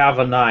guess I have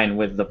a 9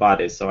 with the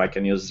body, so I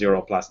can use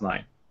 0 plus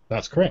 9.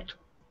 That's correct.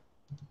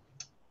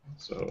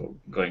 So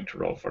going to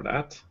roll for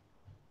that.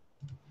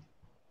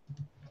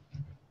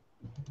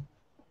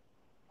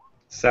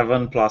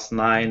 7 plus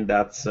 9,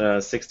 that's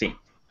 16.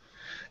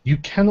 You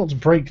cannot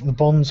break the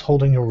bonds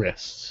holding your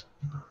wrists.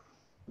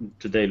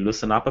 Do they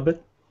loosen up a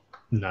bit?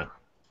 No.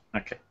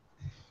 Okay.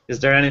 Is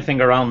there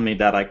anything around me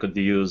that I could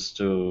use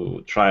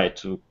to try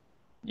to,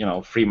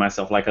 free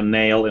myself, like a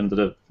nail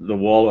into the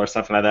wall or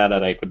something like that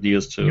that I could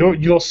use to...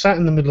 You're sat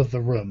in the middle of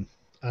the room.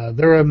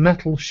 There are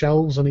metal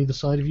shelves on either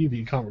side of you, but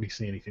you can't really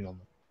see anything on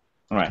them.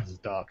 All right. Because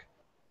it's dark.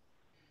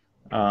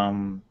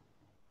 I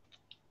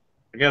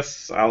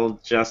guess I'll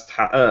just...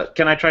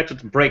 can I try to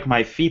break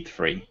my feet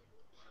free?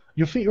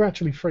 Your feet are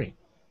actually free.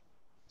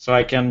 So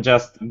I can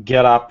just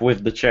get up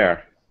with the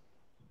chair.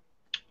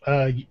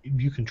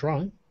 You can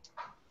try.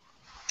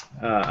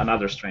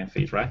 Another strength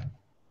feat, right?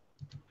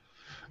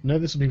 No,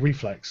 this will be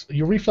reflex.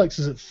 Your reflex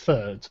is at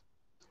 3rd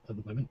at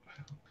the moment.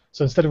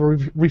 So instead of a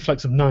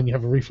reflex of 9, you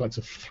have a reflex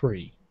of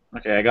 3.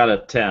 Okay, I got a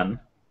 10.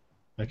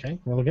 Okay,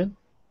 roll again.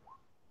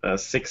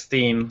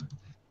 16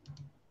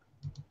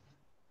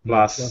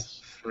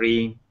 plus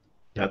 3,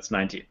 that's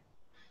 19.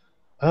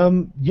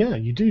 Yeah,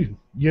 you do.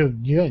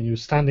 You're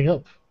standing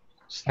up,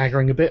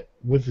 staggering a bit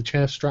with the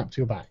chair strapped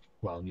to your back.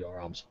 Well, your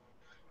arms.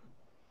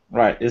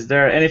 Right, is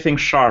there anything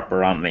sharp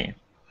around me?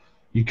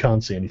 You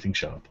can't see anything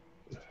sharp.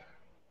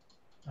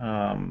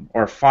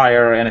 Or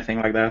fire or anything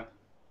like that?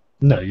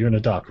 No, you're in a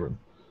dark room.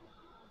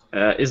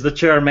 Is the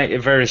chair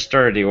very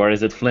sturdy, or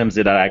is it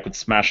flimsy that I could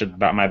smash it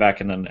my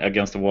back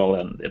against the wall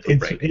and it would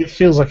break? It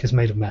feels like it's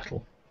made of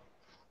metal.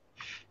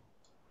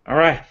 All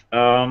right.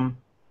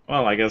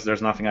 Well, I guess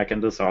there's nothing I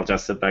can do, so I'll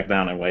just sit back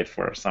down and wait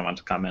for someone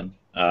to come in,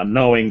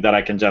 knowing that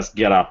I can just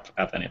get up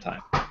at any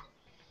time.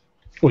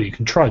 Well, you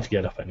can try to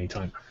get up any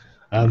time.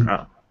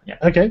 Yeah.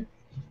 Okay.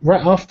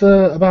 Right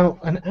after about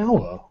an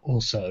hour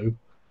or so,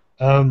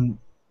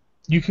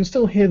 you can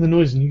still hear the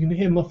noise and you can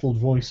hear muffled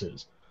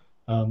voices.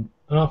 And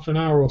after an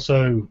hour or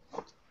so,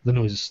 the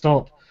noises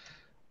stop,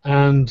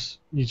 and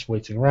you're just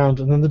waiting around,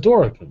 and then the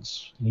door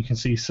opens. And you can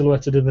see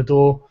silhouetted in the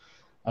door,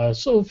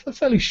 sort of a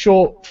fairly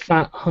short,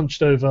 fat,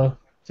 hunched-over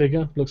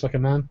figure. Looks like a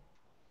man.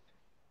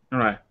 All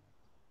right.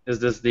 Is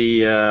this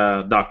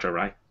the doctor,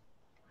 right?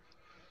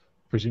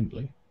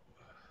 Presumably.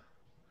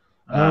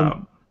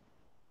 Can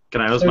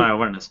I use my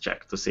awareness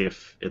check to see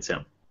if it's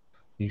him?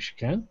 You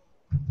can.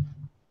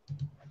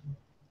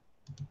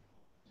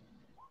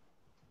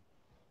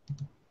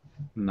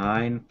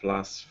 Nine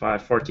plus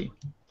 5, 14.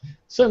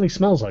 Certainly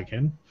smells like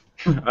him.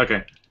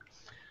 Okay.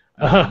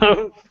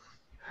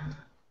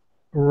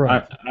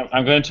 Right.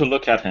 I'm going to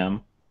look at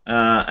him,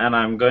 and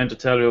I'm going to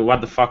tell you, what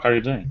the fuck are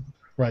you doing?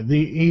 Right.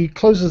 He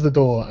closes the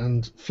door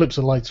and flips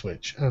a light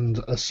switch,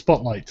 and a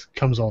spotlight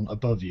comes on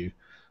above you,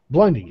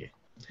 blinding you.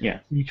 Yeah.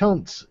 You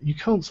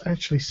can't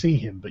actually see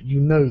him, but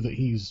you know that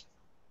he's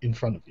in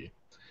front of you.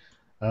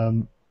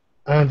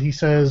 And he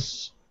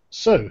says,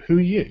 "So, who are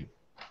you?"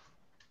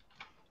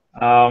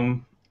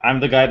 I'm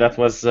the guy that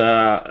was.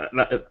 Let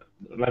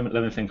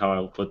me think how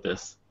I'll put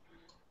this.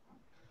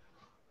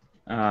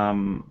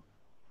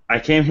 I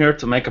came here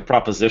to make a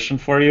proposition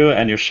for you,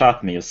 and you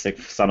shot me, you sick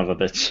son of a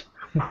bitch.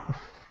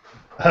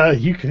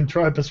 You can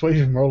try a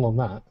persuasion roll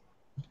on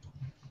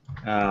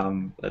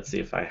that. Let's see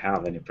if I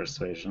have any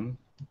persuasion.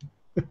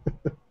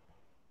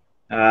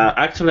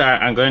 Actually,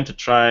 I'm going to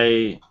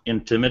try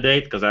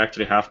intimidate because I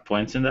actually have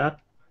points in that.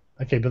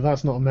 Okay, but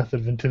that's not a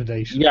method of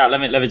intimidation. Yeah, let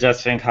me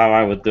just think how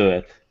I would do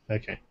it.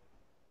 Okay.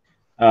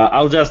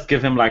 I'll just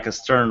give him like a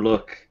stern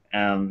look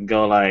and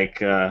go like,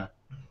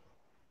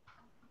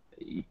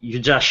 "You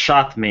just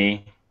shot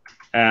me,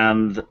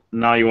 and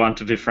now you want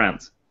to be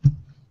friends."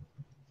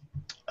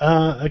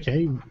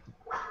 Okay.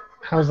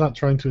 How's that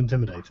trying to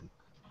intimidate him?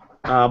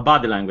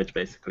 Body language,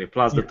 basically,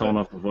 plus the tone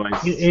of the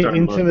voice.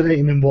 Intimidate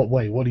him in what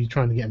way? What are you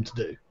trying to get him to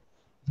do?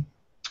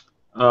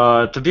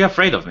 To be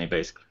afraid of me,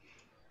 basically.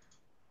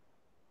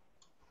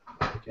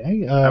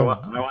 Okay. I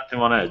want him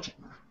on edge.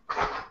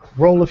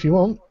 Roll if you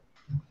want.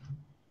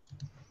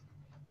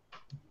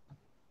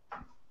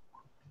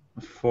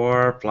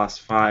 4 plus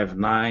 5,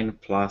 9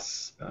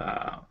 plus.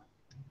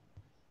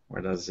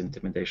 Where does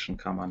intimidation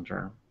come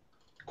under?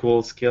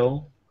 Cool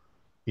skill.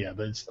 Yeah,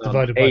 but it's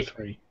divided by 8.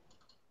 3.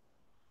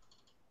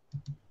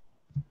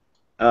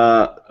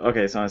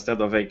 Okay, so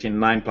instead of 18,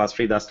 9 plus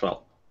 3, that's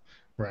 12.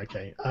 Right.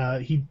 Okay.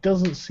 He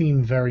doesn't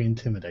seem very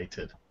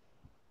intimidated.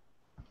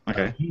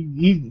 Okay.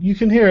 You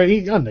can hear. I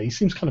don't know. He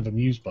seems kind of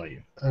amused by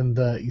you, and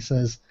he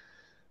says,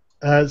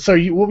 what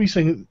were you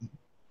saying?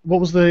 What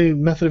was the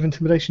method of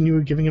intimidation you were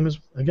giving him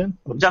again?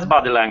 Just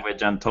body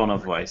language and tone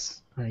of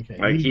voice. Okay.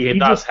 Like he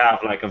does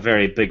have like a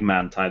very big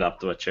man tied up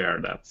to a chair.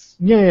 That's.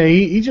 Yeah.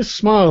 He just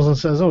smiles and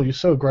says, "Oh, you're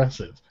so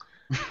aggressive."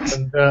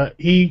 And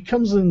he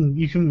comes in.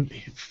 You can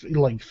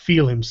like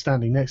feel him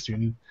standing next to you,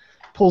 and he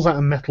pulls out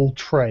a metal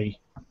tray,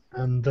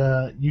 and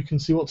you can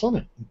see what's on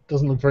it. It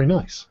doesn't look very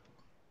nice.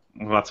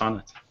 What's on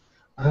it?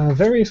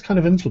 Various kind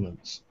of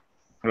implements.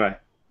 Right.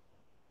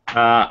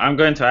 I'm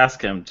going to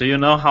ask him, do you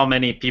know how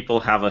many people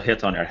have a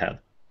hit on your head?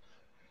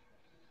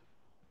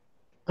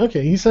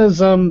 Okay, he says,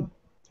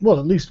 well,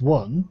 at least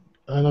one,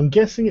 and I'm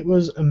guessing it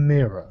was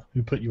Amira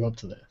who put you up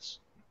to this.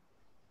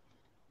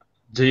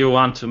 Do you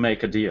want to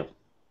make a deal?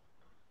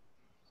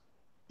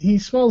 He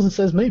smiles and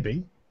says,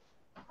 maybe.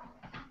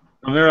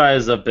 Amira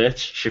is a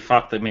bitch. She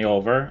fucked me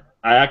over.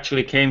 I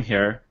actually came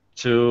here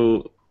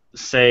to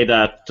say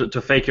that,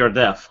 to fake your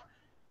death,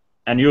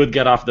 and you would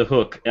get off the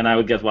hook, and I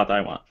would get what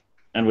I want.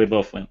 And we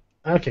both win.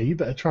 Okay, you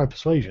better try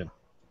persuasion.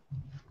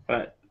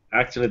 But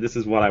actually, this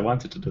is what I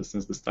wanted to do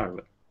since the start.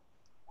 But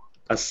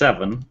a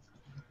 7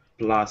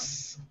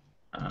 plus.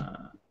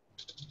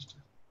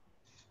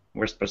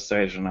 Where's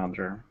persuasion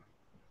under?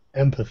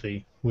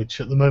 Empathy, which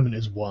at the moment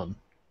is 1.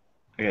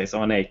 Okay,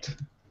 so an 8.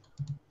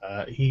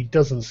 He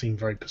doesn't seem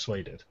very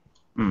persuaded.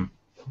 Hmm.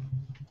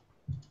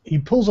 He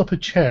pulls up a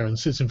chair and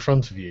sits in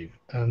front of you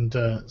and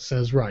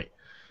says, "Right,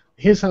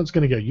 here's how it's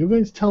going to go. You're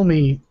going to tell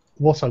me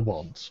what I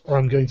want, or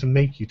I'm going to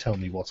make you tell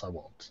me what I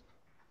want.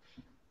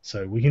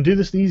 So we can do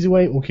this the easy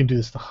way, or we can do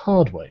this the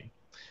hard way."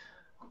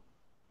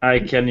 I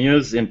can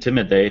use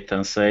intimidate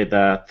and say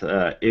that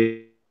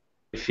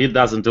if he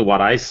doesn't do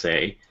what I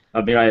say,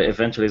 Amira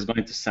eventually is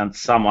going to send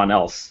someone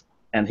else,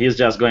 and he's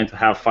just going to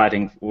have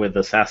fighting with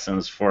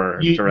assassins for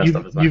the rest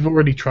of his life. You've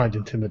already tried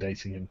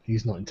intimidating him.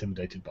 He's not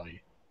intimidated by you.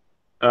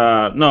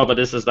 No, but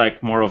this is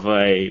like more of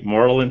a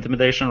moral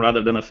intimidation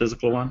rather than a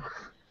physical one.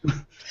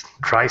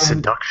 Try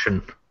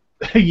seduction.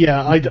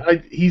 Yeah,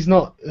 he's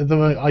not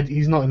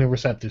he's not in a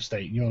receptive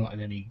state. You're not in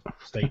any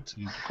state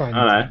to try and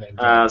All intimidate him.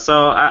 right.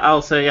 So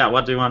I'll say, yeah.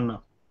 What do you want to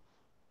know?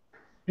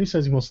 He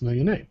says he wants to know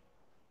your name.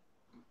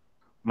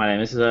 My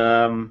name is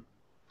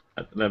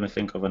Let me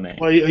think of a name.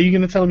 Well, are you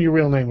going to tell him your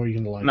real name, or are you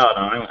going to lie? No,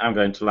 I'm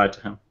going to lie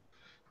to him.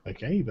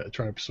 Okay, you better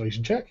try a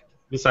persuasion check.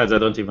 Besides, I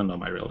don't even know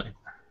my real name.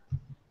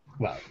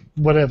 Well,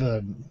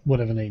 whatever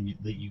name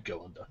that you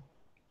go under.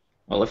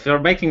 Well, if you're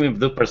making me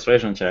do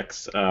persuasion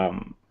checks,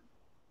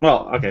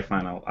 well, okay,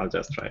 fine. I'll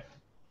just try.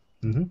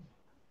 Mm-hmm.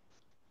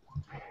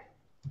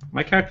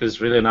 My character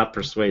is really not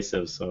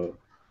persuasive, so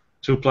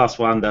 2 +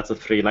 1, that's a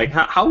 3. Like,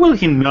 how will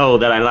he know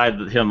that I lied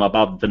to him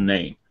about the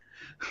name?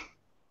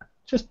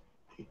 Just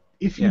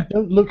if you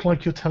don't look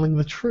like you're telling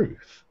the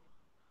truth.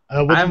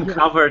 I'm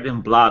covered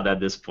in blood at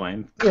this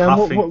point. Yeah,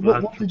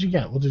 what did you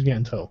get? What did you get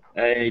in total?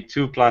 A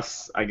 2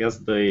 +, I guess,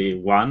 the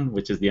 1,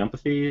 which is the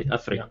empathy, a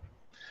 3.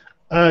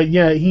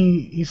 Yeah,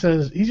 he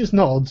says, he just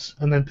nods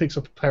and then picks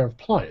up a pair of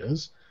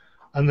pliers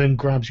and then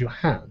grabs your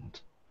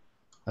hand.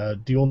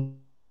 Do you want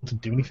to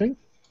do anything?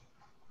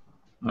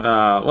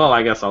 Well,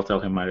 I guess I'll tell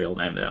him my real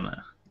name then,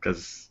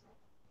 because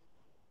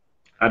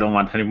I don't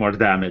want any more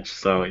damage.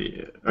 So,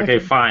 okay,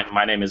 fine.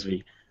 My name is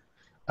V.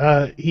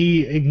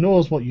 He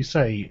ignores what you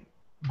say,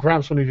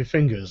 grabs one of your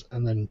fingers,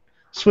 and then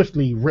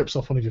swiftly rips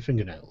off one of your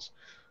fingernails.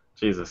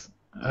 Jesus.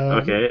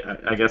 Okay,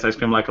 I guess I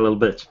scream like a little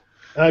bitch.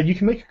 You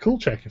can make a cool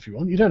check if you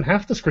want. You don't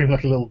have to scream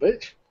like a little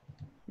bitch.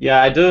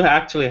 Yeah, I do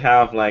actually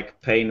have like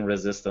pain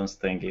resistance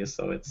thingy,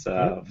 so it's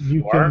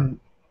 4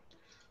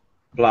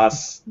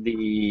 plus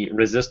the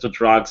resist to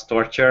drugs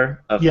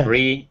torture of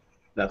 3.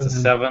 That's a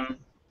 7.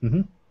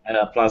 Mm-hmm.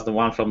 Plus the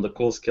 1 from the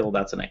cool skill,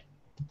 that's an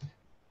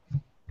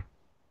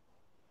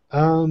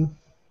 8.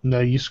 No,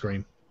 you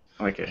scream.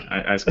 Okay,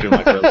 I scream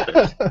like a little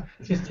bitch.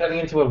 She's turning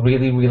into a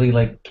really, really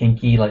like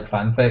kinky like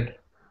fanfic.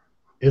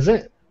 Is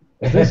it?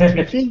 Is this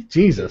kinky?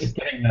 Jesus. It's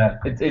getting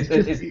there.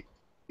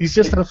 He's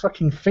just had a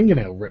fucking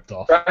fingernail ripped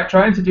off.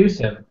 Try and seduce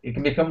him. It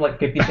can become like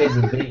 50 Shades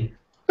of V.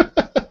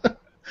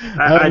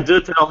 I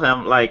do tell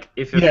him, like,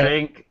 if you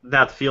think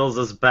that feels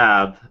as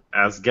bad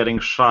as getting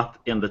shot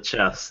in the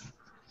chest.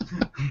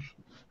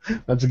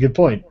 That's a good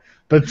point.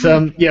 But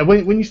yeah,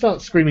 when you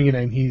start screaming your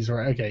name, he's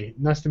right. Okay,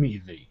 nice to meet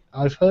you, V.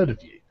 I've heard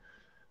of you.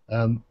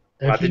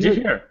 What did you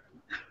hear?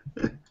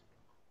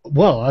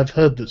 Well, I've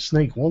heard that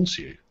Snake wants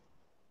you.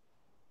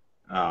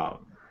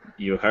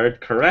 You heard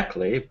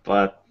correctly,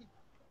 but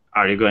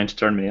are you going to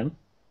turn me in?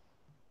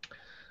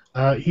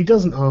 He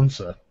doesn't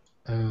answer.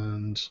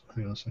 And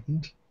hang on a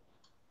second.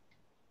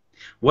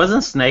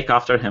 Wasn't Snake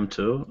after him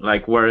too?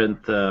 Like,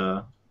 weren't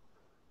the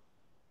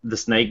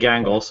Snake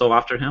Gang also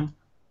after him?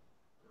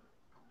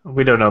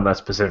 We don't know that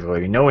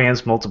specifically. We know he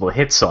has multiple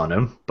hits on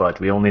him, but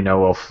we only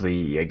know of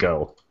the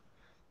girl.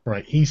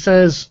 Right. He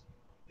says,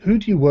 "Who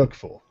do you work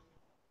for?"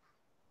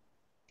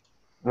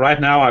 Right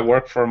now, I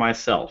work for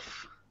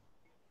myself.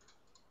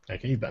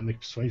 Okay, you better make a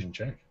persuasion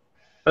check.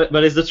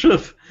 But it's the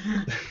truth.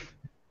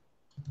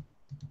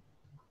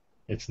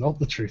 It's not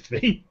the truth,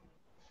 V.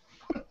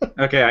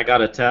 Okay, I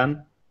got a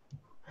 10.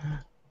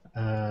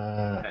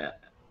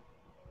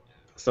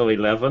 So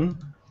 11.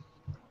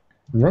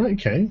 Right,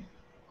 okay.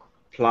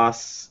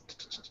 Plus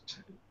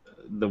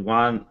the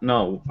 1.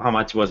 No, how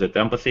much was it?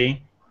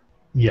 Empathy?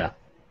 Yeah.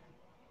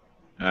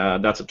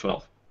 That's a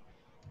 12.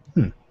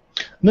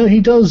 No, he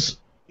does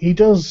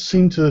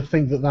seem to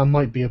think that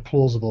might be a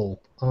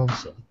plausible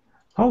answer.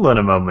 Hold on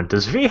a moment.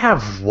 Does V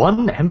have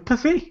 1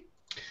 empathy?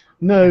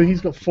 No,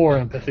 he's got 4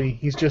 empathy.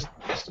 He's just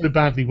so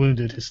badly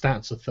wounded, his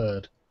stats are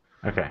 3rd.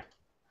 Okay.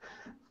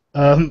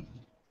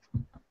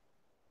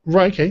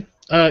 Right, okay.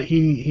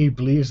 He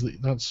believes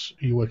that that's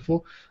who you work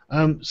for.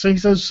 So he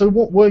says, so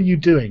what were you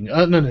doing?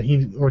 No,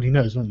 he already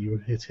knows, don't you?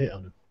 You hit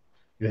on him.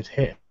 You had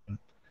hit him.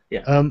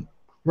 Yeah.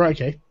 Right,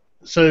 okay.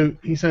 So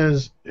he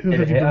says, who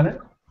have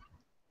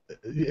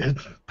you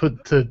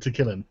put to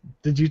kill him?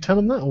 Did you tell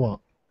him that or what?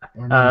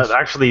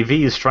 Actually,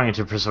 V is trying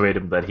to persuade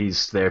him that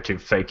he's there to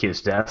fake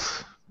his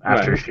death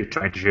after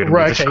trying to shoot him.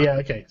 Right, okay, yeah,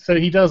 okay. So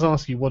he does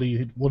ask you, what are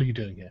you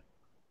doing here?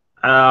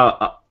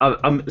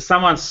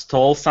 Someone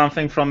stole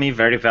something from me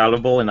very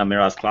valuable in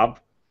Amira's club,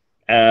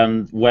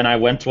 and when I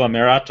went to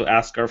Amira to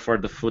ask her for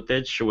the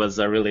footage, she was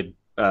really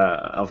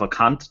of a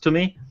cunt to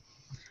me,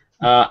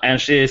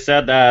 and she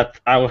said that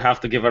I would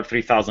have to give her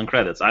 3,000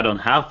 credits. I don't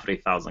have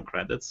 3,000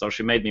 credits, so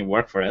she made me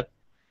work for it,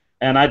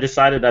 and I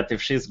decided that if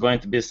she's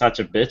going to be such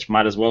a bitch,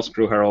 might as well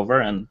screw her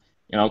over and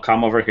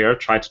come over here,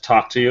 try to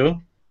talk to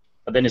you.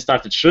 But then he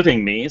started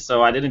shooting me,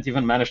 so I didn't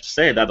even manage to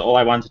say that. All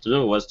I wanted to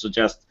do was to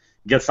just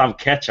get some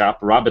ketchup,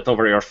 rub it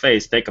over your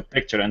face, take a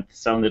picture, and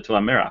send it to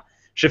Amira.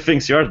 She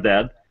thinks you're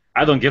dead.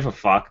 I don't give a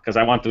fuck, because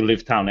I want to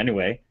leave town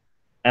anyway.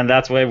 And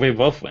that's where we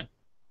both win.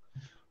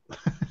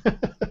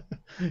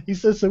 He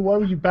says, so why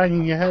were you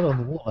banging your head on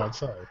the wall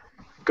outside?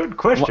 Good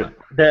question.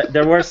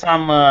 There were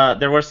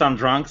some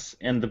drunks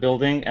in the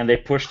building, and they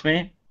pushed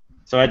me.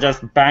 So I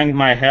just banged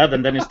my head,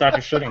 and then he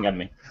started shooting at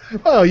me.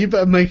 Well, you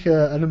better make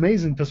an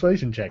amazing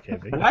persuasion check,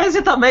 Heavy. Why is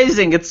it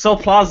amazing? It's so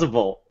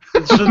plausible.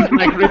 It should be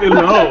like really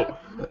low.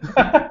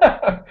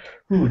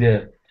 Who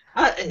did?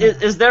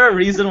 Is there a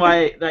reason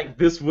why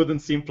this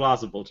wouldn't seem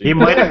plausible to you? He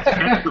might have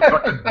checked the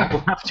fucking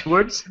ball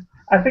afterwards.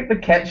 I think the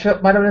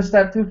ketchup might have been a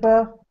step too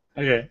far.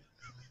 Okay.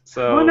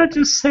 So Why not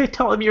just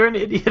tell him you're an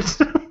idiot?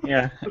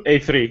 yeah,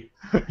 A3.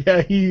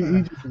 Yeah, he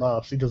just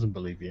laughs. He doesn't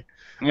believe you.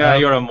 Yeah,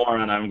 you're a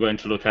moron. I'm going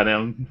to look at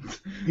him.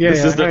 Yeah,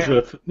 This is the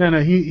truth.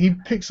 No, he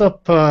picks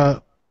up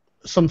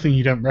something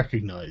you don't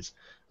recognize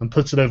and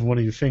puts it over one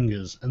of your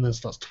fingers and then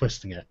starts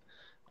twisting it.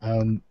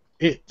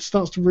 It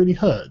starts to really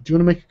hurt. Do you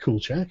want to make a cool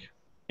check?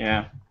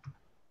 Yeah.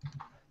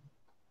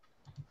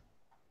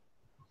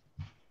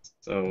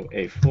 So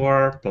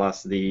A4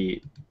 plus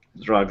the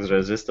drugs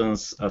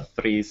resistance, a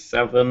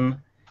 3-7.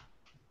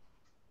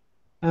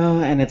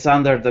 And it's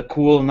under the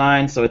cool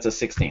 9, so it's a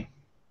 16.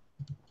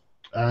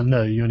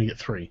 No, you only get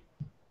 3.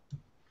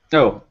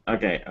 Oh,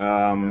 okay.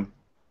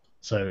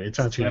 So it's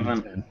actually only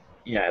 7. 10.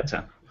 Yeah, a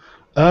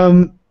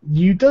 10.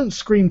 You don't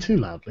scream too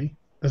loudly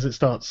as it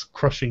starts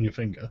crushing your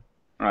finger.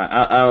 Right,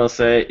 I will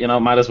say,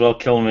 might as well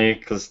kill me,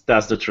 because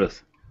that's the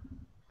truth.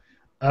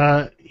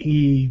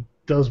 He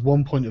does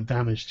 1 point of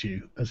damage to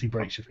you as he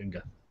breaks your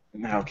finger.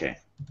 Okay.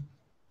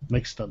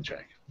 Make a stun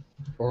check.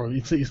 Or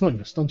it's not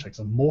even a stun check, it's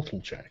a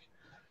mortal check.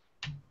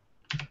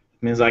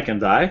 Means I can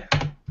die?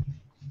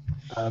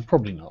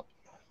 Probably not.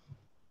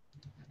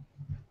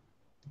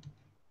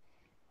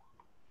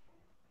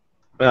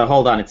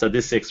 Hold on, it's a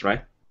D6,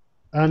 right?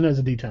 No, it's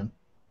a D10.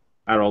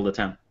 I rolled a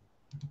 10.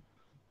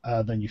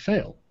 Then you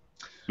fail.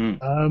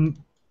 Hmm.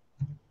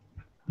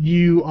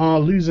 You are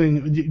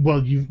losing.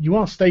 Well, you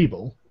are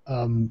stable.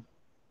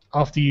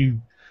 After you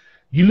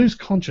lose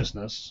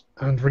consciousness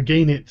and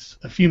regain it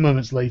a few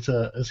moments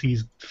later as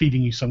he's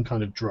feeding you some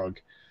kind of drug.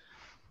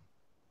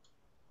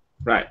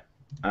 Right.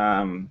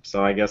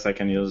 So I guess I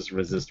can use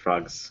resist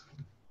drugs.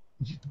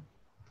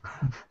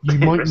 You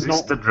might resist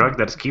not. the drug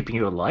that's keeping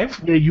you alive?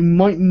 Yeah, you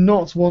might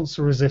not want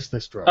to resist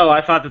this drug. Oh,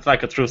 I thought it's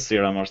like a truth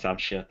serum or some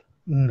shit.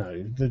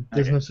 No, there's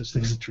Okay. no such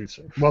thing as a truth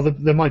serum. Well,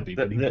 there might be,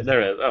 but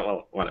There is. Oh,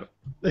 well, whatever.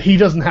 he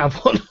doesn't have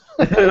one.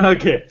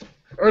 Okay.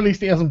 Or at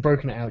least he hasn't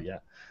broken it out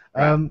yet.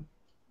 Right.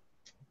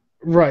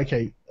 Right.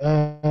 Okay.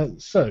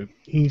 So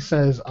he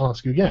says,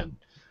 "Ask you again.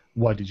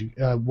 Why did you?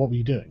 What were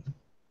you doing?"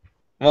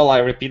 Well, I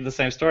repeat the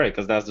same story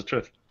because that's the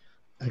truth.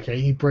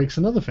 Okay. He breaks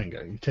another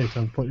finger. You take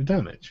another point of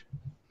damage.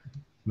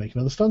 Make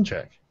another stun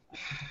check.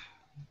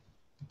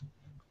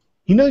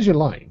 He knows you're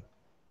lying.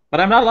 But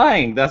I'm not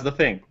lying. That's the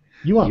thing.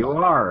 You are. You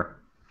lying. are.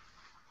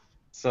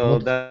 So Well,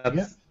 that's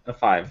yeah. a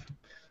 5.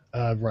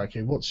 Right.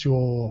 Okay. What's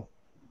your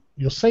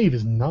save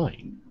is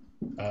 9,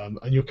 and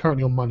you're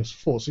currently on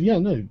 -4. So yeah,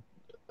 no.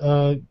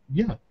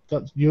 Yeah.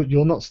 That's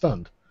you're not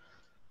stunned.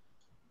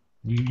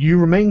 You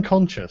remain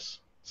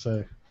conscious.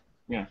 So.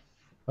 Yeah.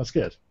 That's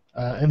good.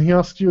 And he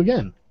asks you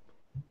again.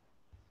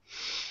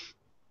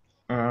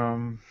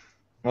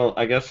 Well,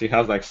 I guess he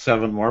has like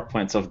 7 more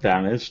points of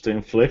damage to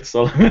inflict.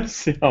 So let's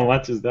see how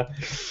much is that.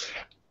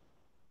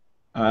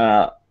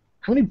 How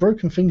many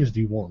broken fingers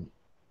do you want?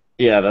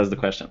 Yeah, that's the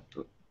question.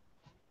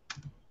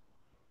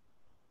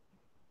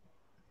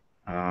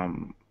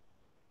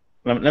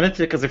 Let me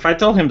see, because if I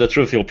tell him the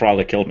truth, he'll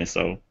probably kill me.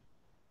 So.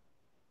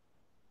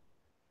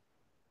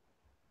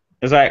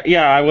 It's like,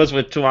 yeah, I was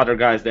with 2 other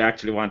guys. They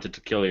actually wanted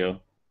to kill you,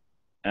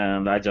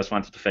 and I just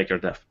wanted to fake your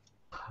death.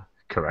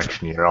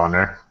 Correction, Your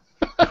Honor.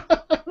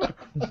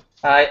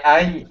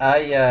 I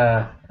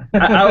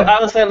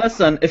would say,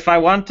 listen, if I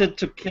wanted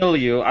to kill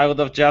you, I would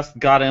have just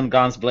gotten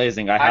guns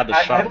blazing. I had a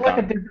I'd shotgun. like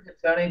a different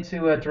attorney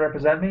to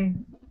represent me.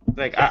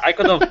 Like I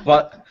could have,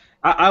 but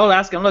I will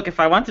ask him. Look, if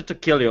I wanted to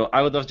kill you,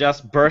 I would have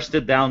just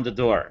bursted down the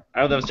door.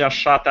 I would have just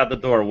shot at the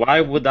door.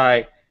 Why would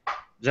I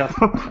just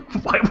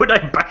Why would I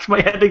bash my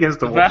head against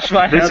the wall? bash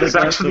my This head is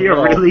against actually the a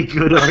wall? really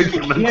good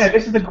argument. Yeah,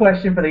 this is the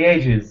question for the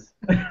ages.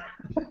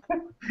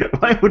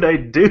 Why would I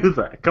do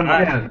that? Come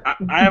on.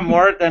 I am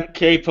more than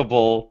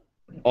capable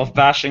of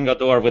bashing a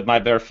door with my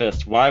bare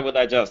fist. Why would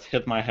I just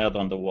hit my head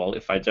on the wall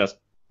if I just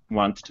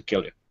want to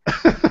kill you?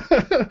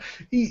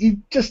 he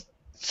just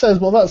says,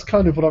 "Well, that's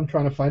kind of what I'm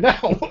trying to find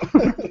out."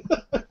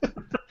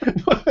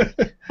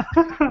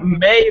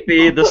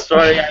 Maybe the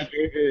story I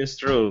gave you is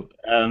true,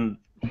 and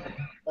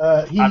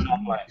He I'm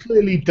not lying.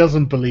 clearly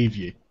doesn't believe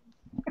you.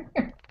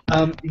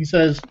 He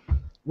says,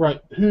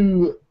 "Right,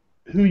 who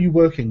are you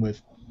working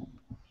with?"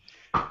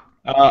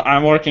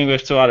 I'm working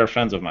with 2 other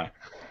friends of mine.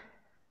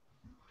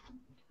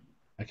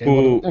 Okay, Who-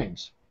 what are the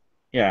names?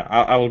 Yeah,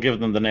 I will give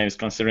them the names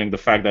considering the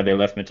fact that they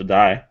left me to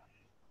die.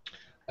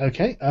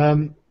 Okay.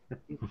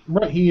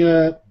 Right.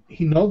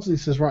 He nods. And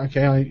he says, "Right.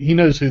 Okay." He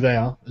knows who they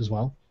are as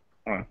well.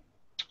 Alright.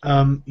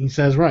 He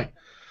says, "Right."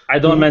 I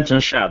don't mention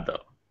Shad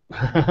though.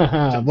 Just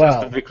to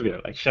Well, be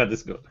clear, like Shad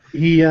is good.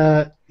 he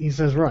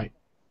says, "Right.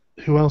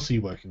 Who else are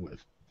you working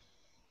with?"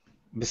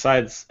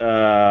 Besides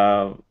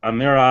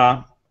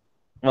Amira,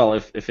 well,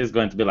 if he's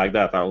going to be like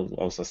that, I'll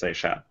also say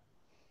Shad.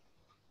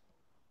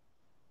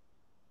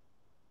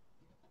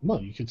 Well,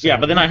 you could say. Yeah,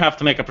 but then I have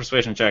to make a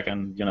persuasion check,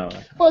 and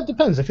Well, it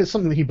depends. If it's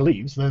something that he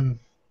believes, then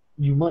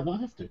you might not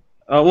have to.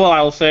 Well,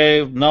 I'll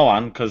say no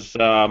one because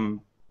the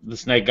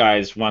snake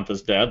guys want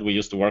us dead. We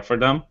used to work for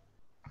them,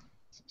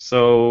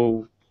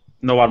 so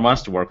no one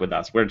wants to work with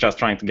us. We're just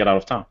trying to get out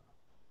of town.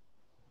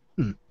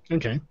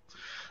 Okay.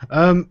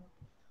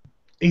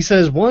 He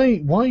says,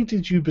 "Why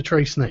did you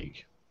betray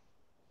Snake?"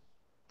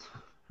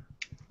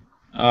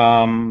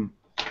 Okay.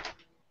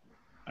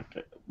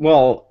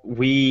 Well,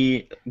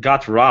 we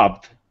got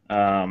robbed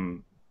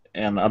in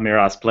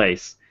Amira's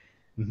place,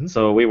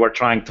 so we were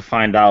trying to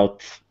find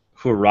out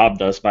who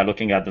robbed us by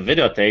looking at the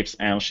videotapes,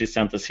 and she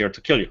sent us here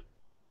to kill you.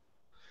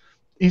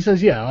 He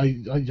says, "Yeah, I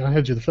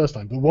heard you the first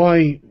time, but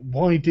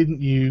why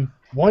didn't you?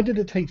 Why did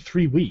it take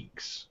 3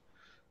 weeks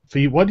for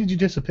you? Why did you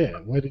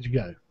disappear? Where did you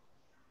go?"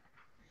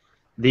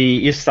 The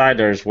East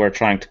Siders were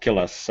trying to kill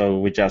us, so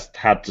we just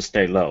had to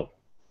stay low.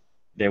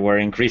 They were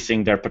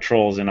increasing their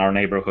patrols in our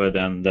neighborhood,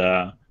 and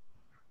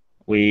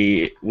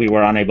we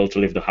were unable to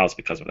leave the house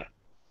because of that.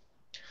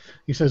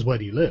 He says, "Where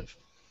do you live?"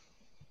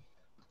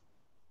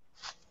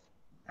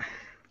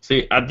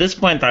 See, at this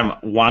point, I'm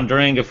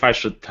wondering if I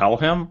should tell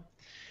him,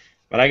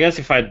 but I guess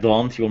if I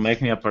don't, he will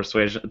make me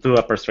do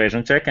a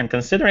persuasion check. And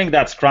considering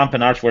that Scrump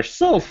and Arch were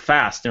so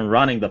fast in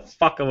running the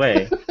fuck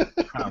away,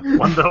 I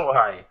wonder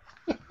why.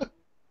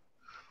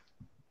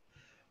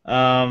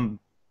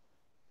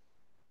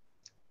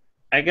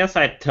 I guess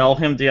I tell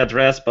him the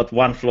address, but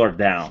 1 floor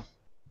down,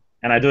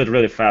 and I do it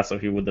really fast so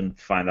he wouldn't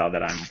find out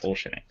that I'm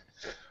bullshitting.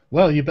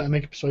 Well, you better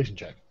make a persuasion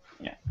check.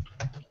 Yeah.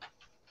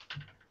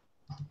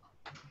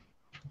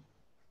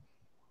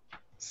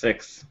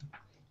 6.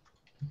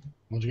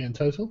 What'd you get in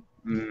total?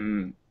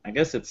 I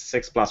guess it's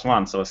 6 plus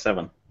 1, so a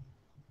 7.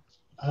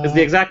 It's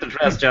the exact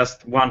address,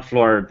 just 1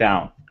 floor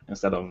down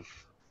instead of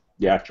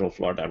the actual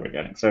floor that we're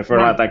getting. So if we're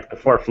at like the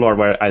 4th floor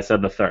where I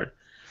said the 3rd.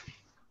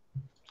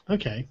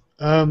 Okay.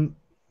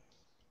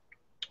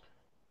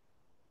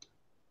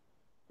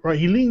 Right,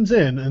 he leans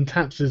in and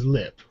taps his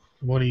lip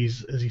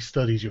as he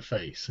studies your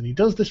face, and he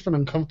does this for an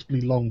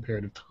uncomfortably long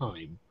period of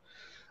time,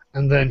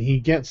 and then he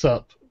gets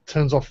up,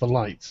 turns off the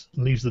lights,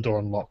 and leaves the door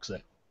and locks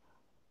it.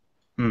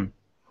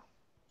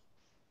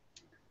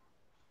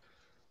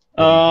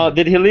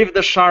 Did he leave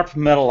the sharp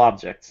metal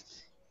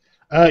objects?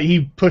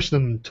 He pushed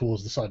them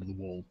towards the side of the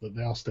wall, but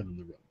they are still in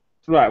the room.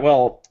 Right,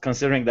 well,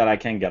 considering that I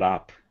can get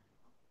up,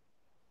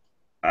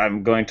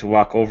 I'm going to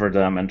walk over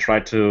them and try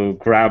to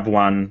grab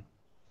one,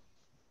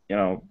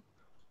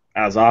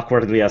 as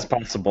awkwardly as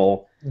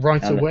possible.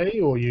 Right away,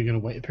 or are you going to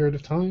wait a period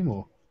of time,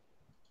 or?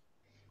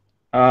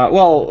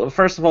 Well,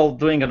 first of all,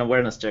 doing an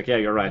awareness check, yeah,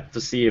 you're right,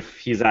 to see if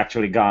he's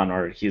actually gone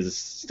or he's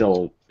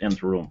still in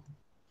the room.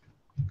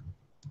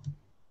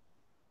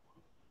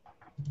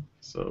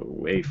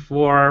 So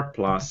A4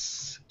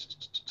 plus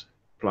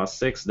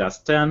 6, that's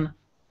 10.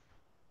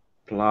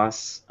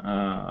 Plus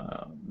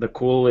the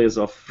cool is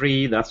of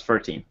 3, that's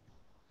 13.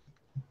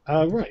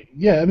 Right,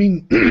 yeah, I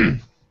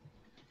mean,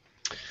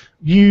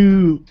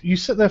 you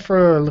sit there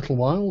for a little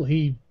while.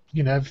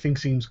 Everything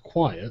seems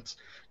quiet.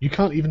 You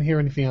can't even hear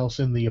anything else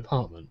in the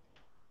apartment.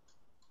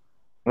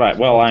 Right.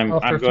 Well, I'm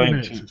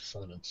going to.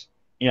 Silence.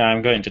 Yeah,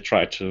 I'm going to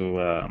try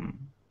to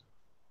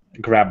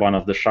grab one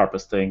of the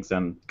sharpest things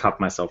and cut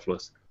myself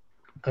loose.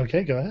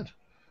 Okay, go ahead.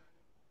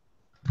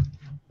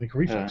 Make a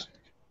reflex.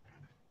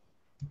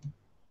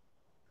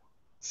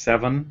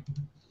 7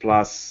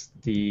 plus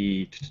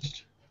the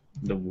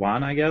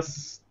 1, I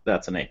guess.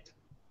 That's an 8.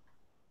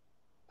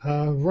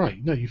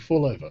 Right. No, you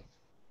fall over.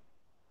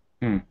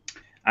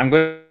 I'm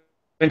going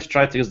to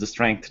try to use the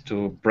strength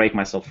to break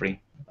myself free.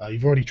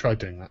 You've already tried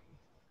doing that.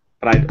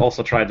 But I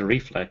also tried the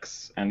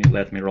reflex, and you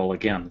let me roll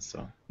again.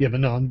 So. Yeah, but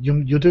no,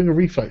 you're doing a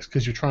reflex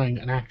because you're trying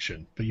an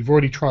action, but you've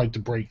already tried to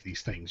break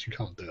these things. You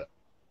can't do it.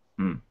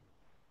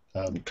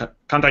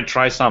 Can't I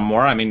try some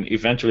more? I mean,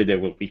 eventually they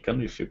will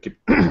weaken if you keep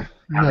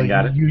having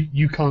at it.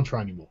 You can't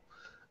try anymore.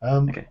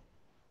 Okay.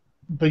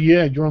 But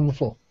yeah, you're on the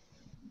floor.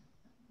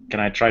 Can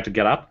I try to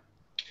get up?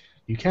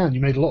 You can. You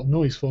made a lot of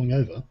noise falling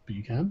over, but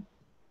you can.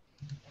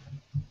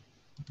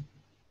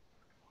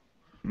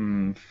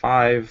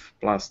 5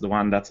 plus the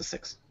 1, that's a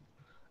 6.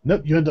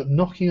 Nope, you end up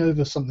knocking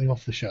over something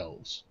off the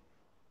shelves.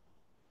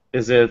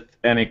 Is it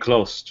any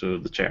close to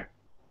the chair?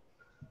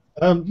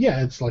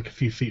 Yeah, it's like a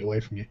few feet away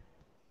from you.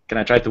 Can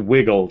I try to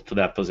wiggle to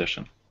that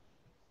position?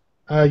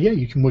 Yeah,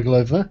 you can wiggle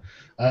over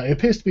there. It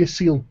appears to be a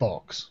sealed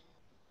box.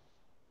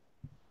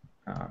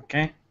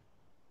 Okay.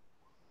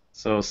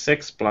 So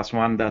 6 plus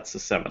 1, that's a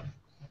 7.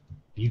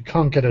 You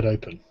can't get it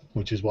open,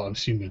 which is what I'm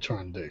assuming you're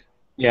trying to do.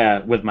 Yeah,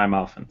 with my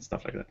mouth and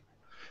stuff like that.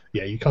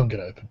 Yeah, you can't get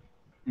it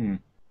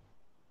open.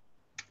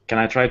 Can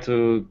I try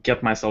to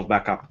get myself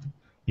back up?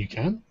 You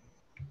can.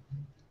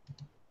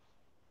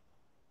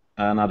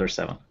 Another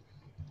 7.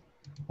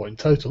 What in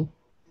total?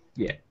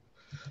 Yeah.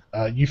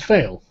 You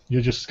fail.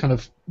 You're just kind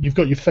of, you've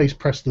got your face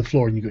pressed to the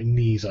floor and you've got your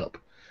knees up.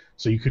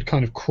 So you could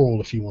kind of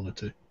crawl if you wanted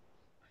to.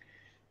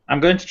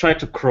 I'm going to try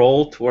to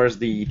crawl towards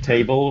the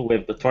table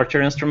with the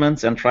torture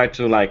instruments and try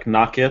to like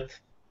knock it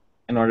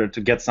in order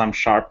to get some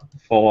sharp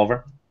fall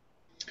over.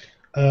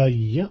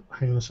 Yeah,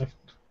 hang on a second.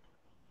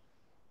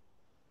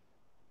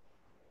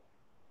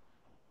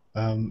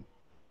 Are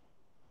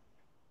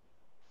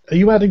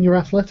you adding your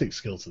athletic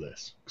skill to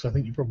this? Because I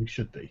think you probably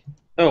should be.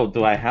 Oh,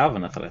 do I have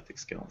an athletic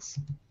skills?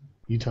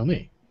 You tell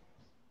me.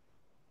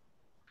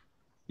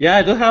 Yeah,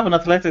 I do have an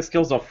athletic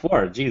skills of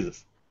 4.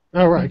 Jesus.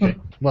 Oh, right, okay.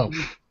 Well,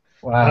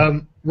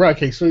 Wow. right,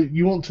 okay, so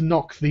you want to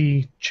knock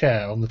the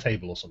chair on the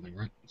table or something,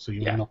 right? So you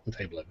want Yeah. to knock the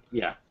table over.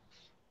 Yeah.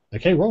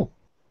 Okay, roll.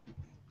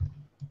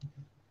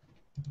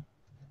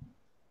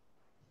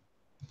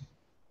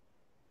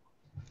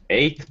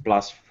 Eight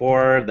plus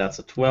 4, that's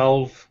a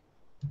 12.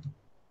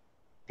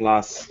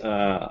 Plus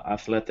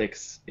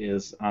athletics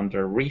is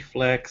under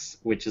reflex,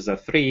 which is a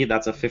 3,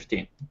 that's a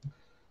 15.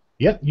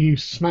 Yep, you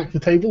smack the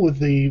table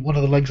with one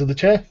of the legs of the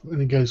chair,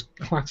 and it goes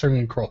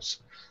clattering across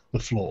the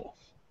floor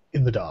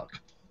in the dark.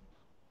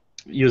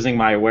 Using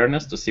my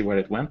awareness to see where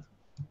it went.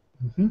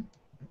 Mm-hmm.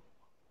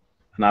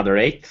 Another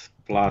 8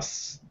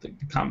 plus the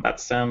combat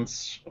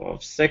sense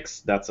of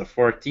 6, that's a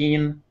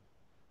 14.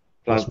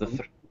 Plus Plus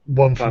the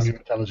one from plus- your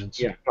intelligence.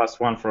 yeah, plus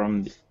 1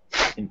 from the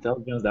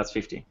intelligence, that's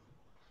 15.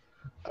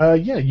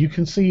 Yeah, you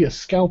can see a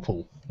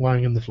scalpel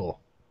lying in the floor.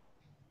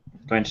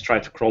 Going to try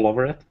to crawl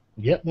over it.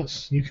 Yep,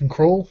 you can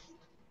crawl.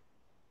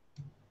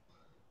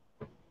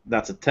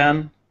 That's a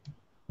 10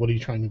 What are you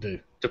trying to do?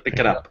 to pick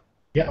it up.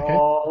 Yeah, okay.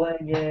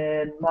 Falling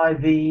in my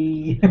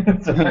V.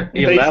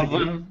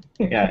 11.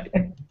 Yeah.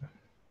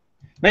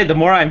 Hey, the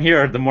more I'm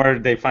here, the more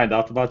they find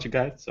out about you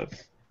guys. So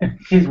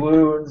His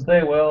wounds,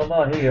 they will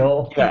not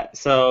heal. yeah.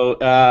 So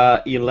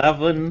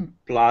 11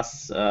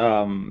 plus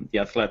the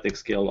athletic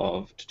skill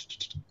of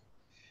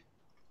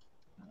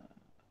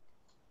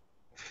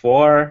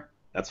 4.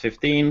 That's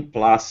 15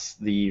 plus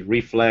the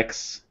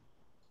reflex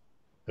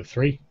Of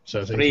 3.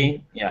 So it's 3.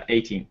 18. Yeah,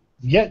 18.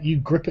 Yeah, you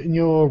grip it in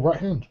your right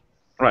hand.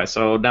 Right.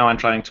 So now I'm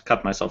trying to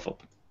cut myself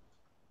up.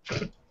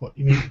 What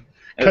you mean?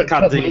 Cut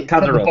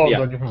the rope. bond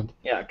Yeah. on your hand.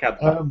 Yeah. Cut.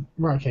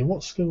 Right, okay,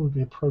 what skill would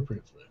be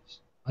appropriate for this?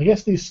 I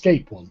guess the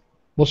escape one.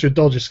 What's your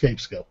dodge escape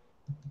skill?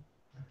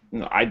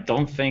 No, I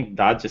don't think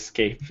dodge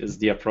escape is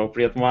the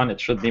appropriate one. It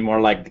should be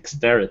more like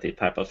dexterity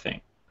type of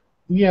thing.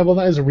 Yeah, well,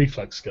 that is a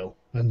reflex skill,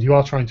 and you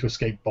are trying to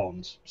escape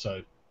bonds,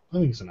 so I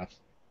think it's enough.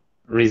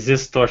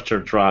 Resist torture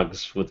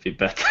drugs would be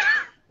better.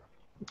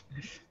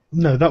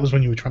 No, that was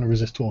when you were trying to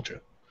resist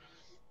torture.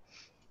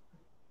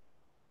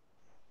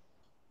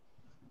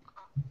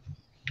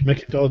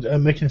 Make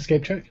an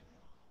escape check.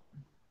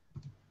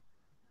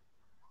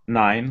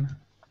 9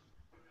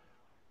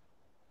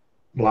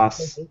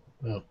 plus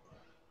Oh.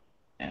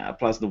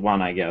 plus the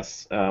 1, I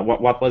guess.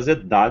 What was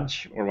it?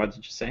 Dodge or what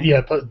did you say?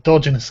 Yeah, but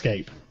dodge and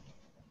escape.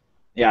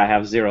 Yeah, I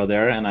have 0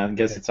 there, and I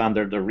guess Okay. it's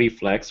under the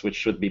reflex, which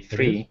should be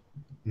 3.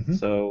 Mhm.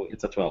 So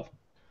it's a 12.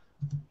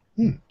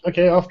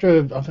 Okay, after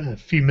a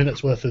few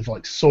minutes worth of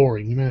like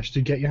soaring, you managed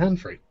to get your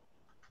hand free.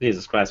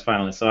 Jesus Christ,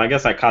 finally. So I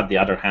guess I cut the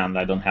other hand.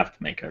 I don't have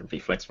to make a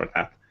reflex for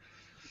that.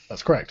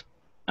 That's correct.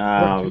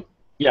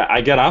 Yeah,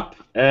 I get up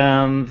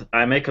and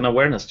I make an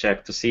awareness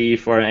check to see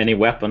for any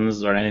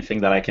weapons or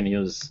anything that I can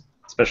use,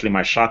 especially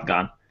my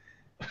shotgun.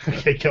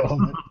 Okay, go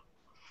on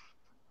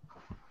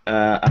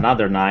then.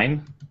 Another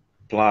 9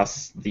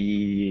 plus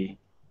the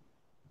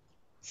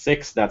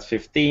 6, that's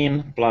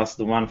 15, plus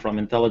the 1 from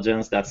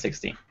intelligence, that's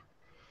 16.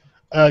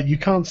 You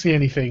can't see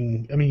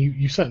anything. I mean,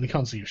 you certainly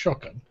can't see your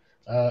shotgun.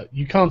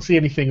 You can't see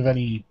anything of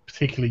any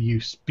particular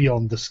use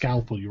beyond the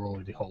scalpel you're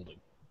already holding.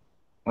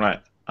 Right.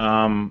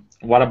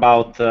 What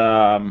about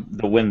the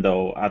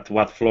window? At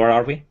what floor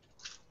are we?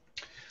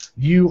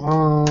 You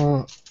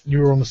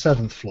were on the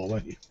 7th floor,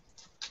 weren't you?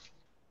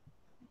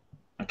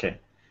 Okay.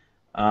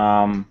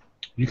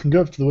 You can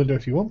go up to the window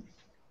if you want.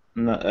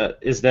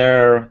 Is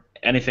there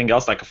anything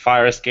else, like a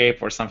fire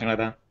escape or something like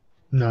that?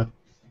 No.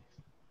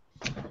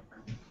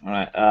 All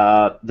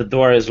right. The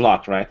door is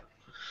locked, right?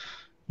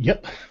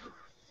 Yep.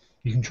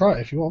 You can try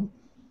it if you want.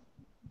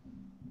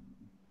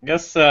 I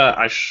guess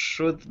I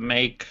should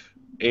make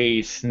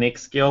a sneak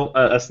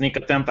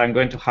attempt. I'm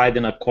going to hide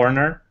in a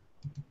corner.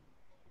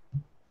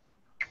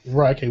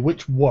 Right. Okay.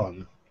 Which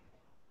one?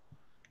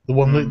 The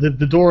one that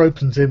the door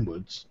opens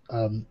inwards.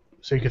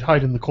 So you could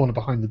hide in the corner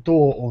behind the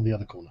door or in the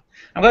other corner.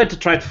 I'm going to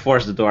try to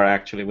force the door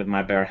actually with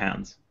my bare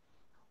hands.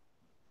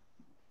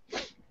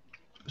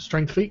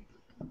 Strength feat.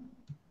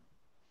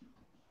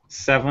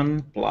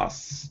 7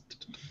 plus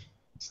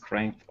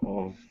strength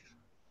of,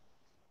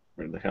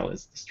 where the hell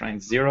is the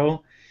strength?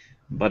 0,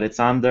 but it's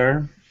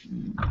under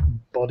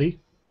Body.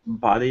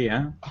 body,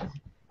 yeah.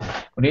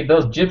 We need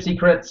those gypsy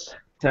crits.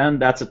 10.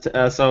 That's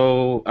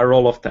so a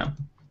roll of 10.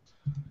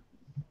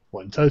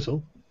 What in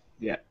total?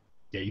 Yeah.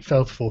 Yeah, you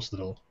failed to force the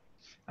door.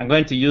 I'm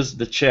going to use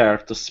the chair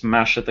to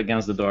smash it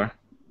against the door.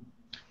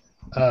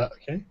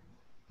 Okay.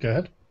 Go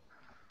ahead.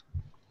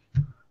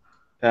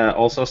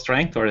 Also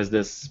strength, or is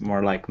this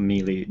more like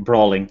melee,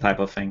 brawling type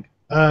of thing?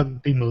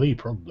 Be melee,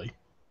 probably.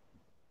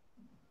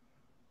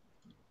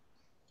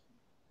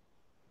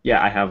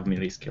 Yeah, I have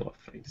melee skill of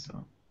 3,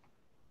 so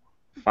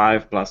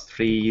 5 plus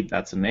 3,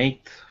 that's an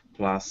 8,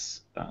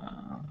 plus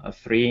a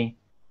 3,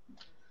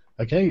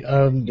 Okay.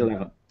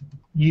 11.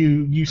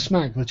 You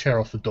smack the chair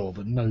off the door,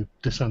 but no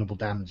discernible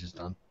damage is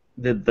done.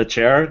 Did the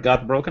chair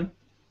got broken?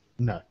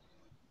 No.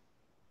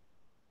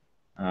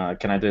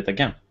 Can I do it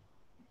again?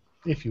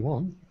 If you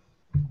want.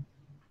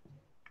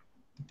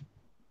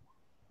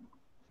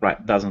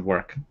 Right, doesn't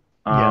work.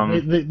 Yeah,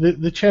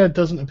 the chair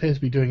doesn't appear to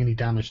be doing any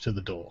damage to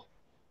the door.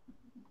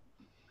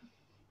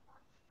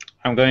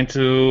 I'm going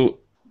to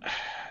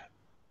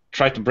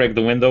try to break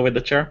the window with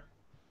the chair.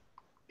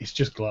 It's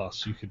just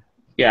glass. You could.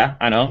 Yeah,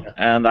 I know. Yeah.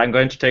 And I'm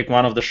going to take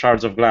one of the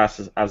shards of glass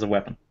as a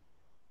weapon.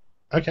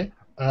 Okay.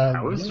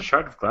 How is yeah. the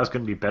shard of glass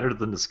going to be better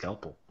than the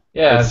scalpel?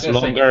 Yeah, I was It's gonna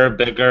say, longer,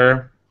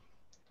 bigger.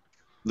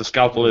 The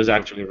scalpel is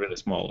actually a really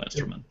small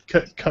instrument.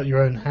 Cut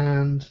your own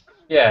hand.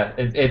 yeah,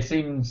 it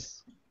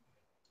seems.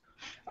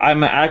 I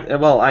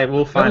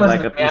will find listen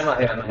like a to me, I'm piece. not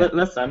hitting it.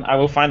 Listen, I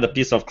will find a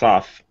piece of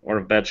cloth or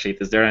a bed sheet.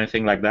 Is there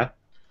anything like that?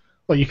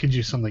 Well, you could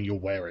use something you're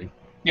wearing.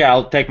 Yeah,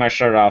 I'll take my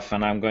shirt off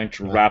and I'm going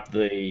to wrap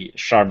the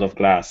shard of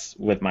glass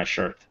with my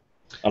shirt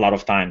a lot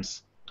of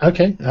times.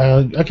 Okay.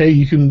 Okay.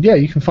 You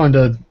can find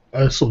a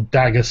sort of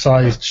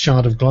dagger-sized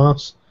shard of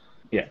glass.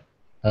 Yeah.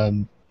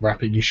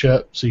 Wrap it in your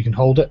shirt so you can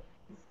hold it.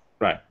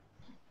 Right.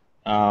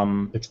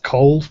 It's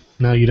cold.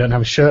 Now you don't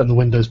have a shirt and the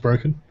window's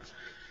broken.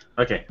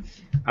 Okay.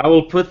 I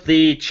will put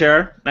the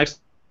chair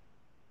next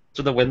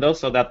to the window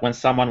so that when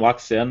someone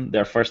walks in,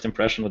 their first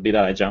impression would be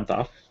that I jumped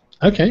off.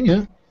 Okay.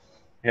 Yeah.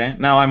 Okay.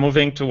 Now I'm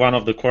moving to one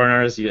of the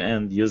corners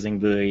and using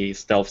the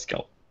stealth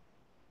skill.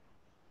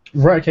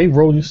 Right. Okay.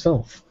 Roll your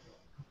stealth.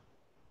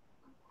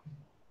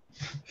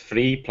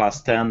 3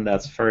 plus 10,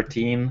 that's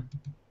 13.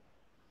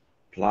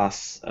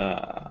 Plus,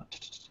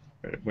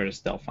 where is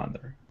stealth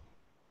under?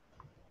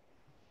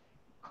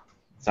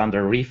 It's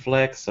under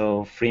reflex,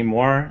 so 3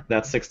 more,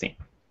 that's 16.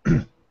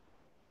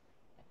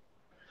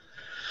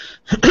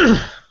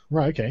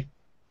 Right. Okay.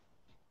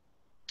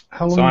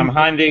 How long? So I'm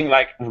hiding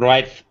like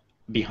right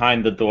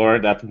behind the door.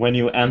 That when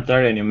you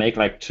enter and you make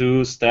like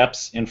 2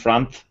 steps in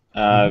front,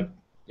 I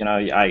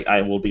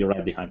will be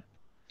right behind.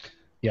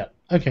 Yeah.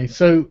 Okay.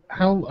 So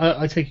how?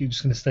 I take you're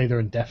just going to stay there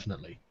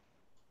indefinitely.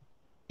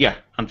 Yeah,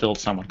 until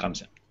someone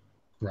comes in.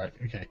 Right.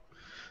 Okay.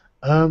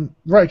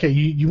 Right. Okay.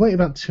 You wait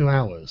about 2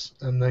 hours,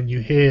 and then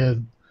you hear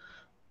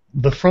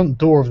the front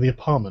door of the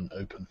apartment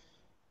open.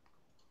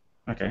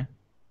 Okay.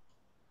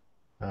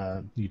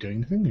 You doing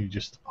anything? Or you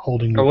just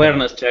holding your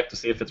Awareness check to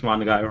see if it's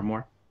one guy or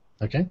more.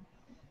 Okay.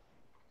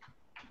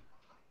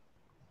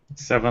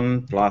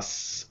 7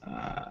 plus.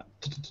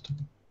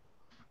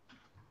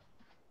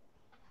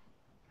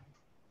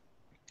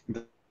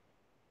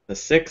 The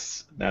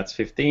 6, that's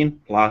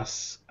 15,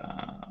 plus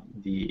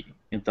the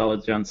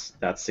intelligence,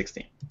 that's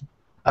 16.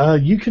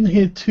 You can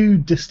hear 2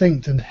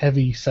 distinct and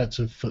heavy sets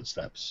of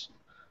footsteps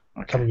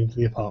coming Okay. into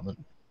the apartment.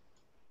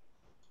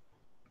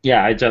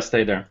 Yeah, I just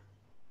stay there.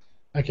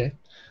 Okay.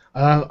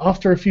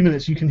 After a few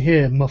minutes, you can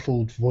hear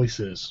muffled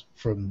voices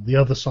from the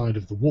other side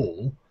of the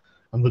wall,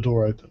 and the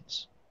door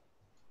opens.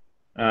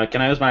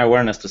 Can I use my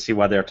awareness to see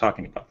what they're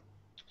talking about?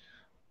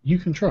 You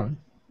can try.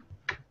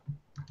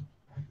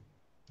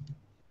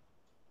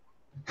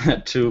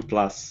 2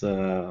 plus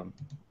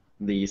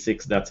the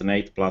 6, that's an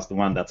 8, plus the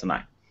 1, that's a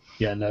 9.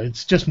 Yeah, no,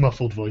 it's just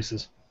muffled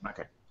voices.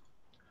 Okay.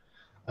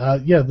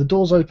 Yeah, the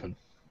door's open.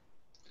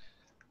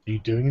 Are you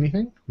doing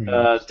anything?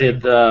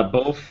 Did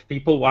both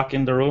people walk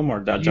in the room, or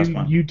just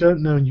one? You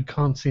don't know, and you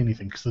can't see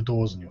anything because the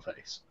door's in your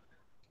face.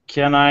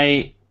 Can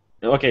I...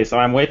 Okay, so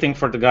I'm waiting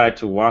for the guy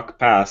to walk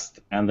past,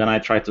 and then I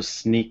try to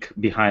sneak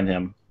behind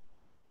him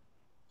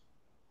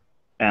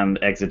and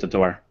exit the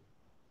door.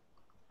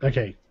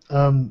 Okay.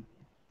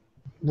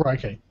 Right.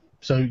 Okay.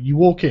 So you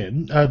walk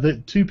in.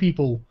 The 2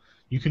 people,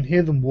 you can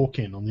hear them walk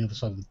in on the other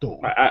side of the door.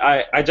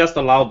 I just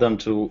allowed them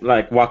to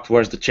like walk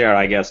towards the chair,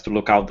 I guess, to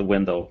look out the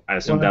window. I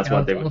assume that's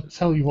what they I'll would.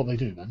 tell you what they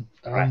do then.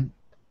 Right.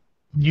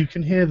 You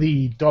can hear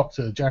the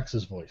doctor,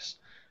 Jax's voice.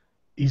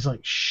 He's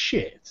like,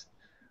 shit.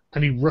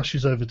 And he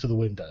rushes over to the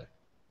window.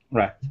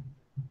 Right.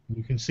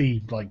 You can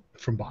see, like,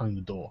 from behind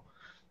the door.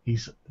 He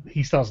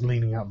starts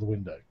leaning out the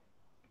window.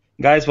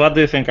 Guys, what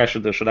do you think I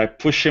should do? Should I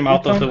push him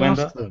out of the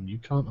window? You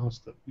can't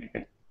ask them.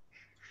 Okay.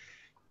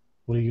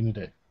 What are you going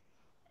to do?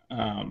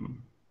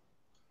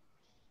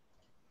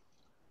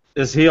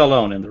 Is he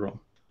alone in the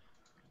room?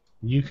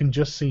 You can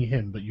just see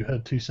him, but you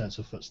heard 2 sets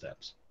of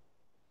footsteps.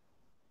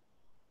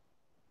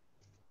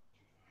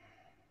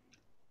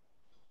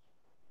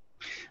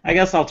 I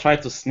guess I'll try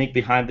to sneak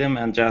behind him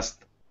and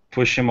just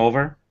push him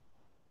over.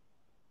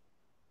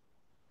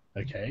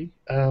 Okay.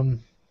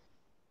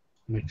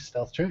 Make a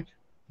stealth check.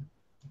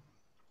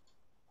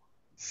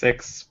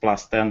 6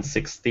 plus 10,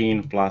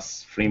 16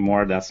 plus 3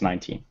 more, that's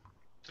 19.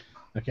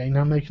 Okay,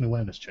 now make an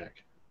awareness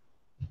check.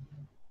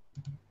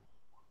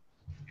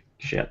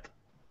 Shit.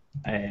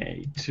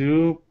 A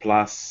 2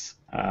 plus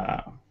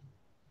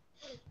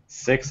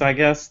 6, I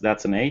guess.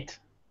 That's an 8.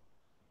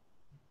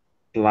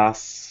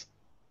 Plus,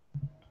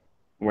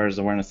 where's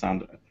awareness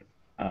sound?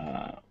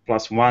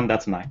 Plus 1,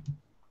 that's 9.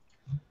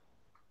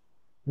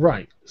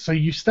 Right. So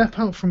you step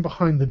out from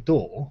behind the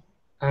door,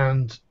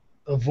 and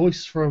a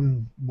voice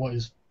from what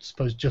is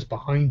supposed just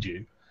behind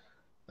you,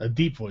 a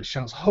deep voice,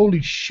 shouts,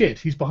 "Holy shit,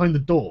 he's behind the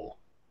door."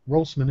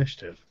 Roll some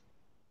initiative.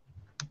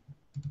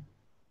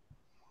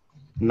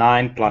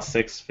 9 plus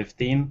 6,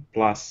 15.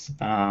 Plus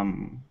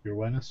Your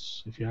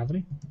awareness, if you have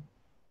any.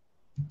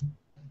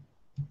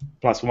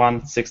 plus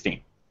 1,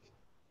 16.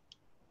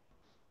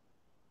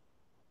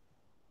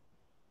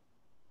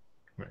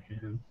 Right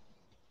here.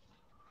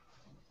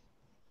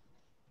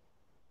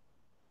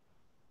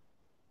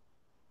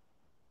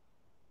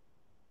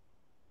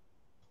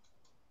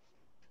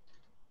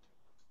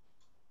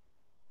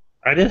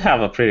 I did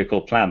have a pretty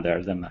cool plan there,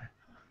 didn't I?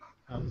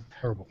 That was a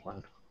terrible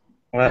plan.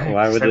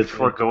 Why would Except it?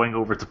 for going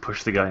over to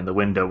push the guy in the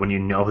window when you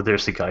know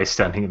there's a guy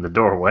standing in the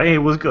doorway. It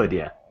was good,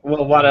 yeah.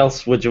 Well, what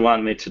else would you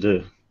want me to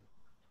do?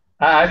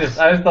 I just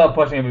thought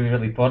pushing him would be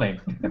really funny.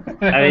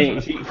 I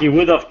mean, he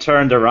would have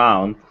turned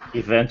around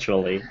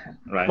eventually,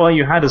 right? Well,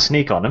 you had a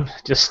sneak on him.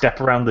 Just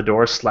step around the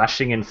door,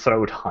 slashing in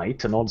throat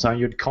height, and odds are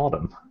you'd caught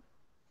him.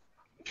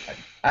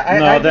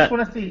 I just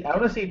want to see. I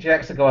want to see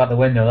Jaxa go out the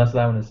window. That's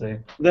what I want to see.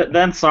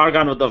 Then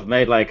Sargon would have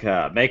made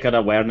make an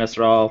awareness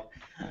roll,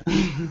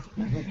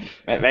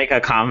 make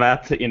a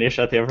combat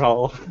initiative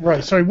roll.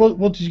 Right. Sorry. What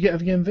did you get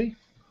again, V?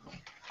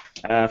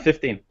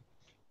 15.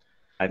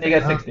 I You think.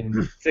 get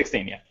 16.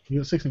 16, yeah. You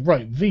got 16.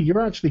 Right. V,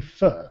 you're actually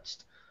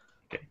first.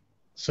 Okay.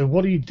 So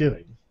what are you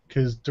doing?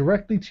 Because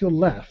directly to your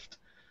left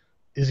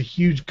is a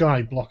huge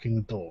guy blocking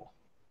the door.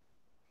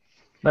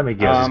 Let me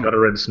guess, he's got a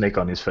red snake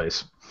on his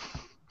face.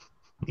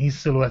 He's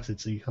silhouetted,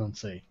 so you can't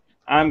see.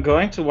 I'm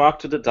going to walk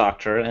to the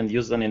doctor and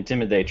use an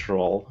intimidate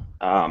roll.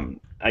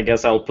 I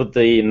guess I'll put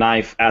the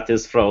knife at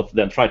his throat,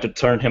 then try to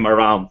turn him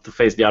around to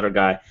face the other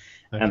guy,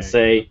 Okay. and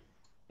say,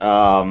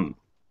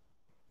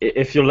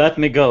 if you let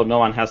me go, no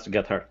one has to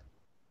get hurt.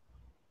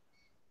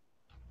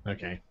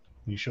 Okay.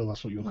 You sure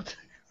that's what you want to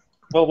do?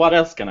 Well, what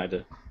else can I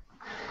do?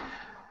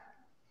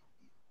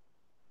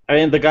 I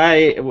mean,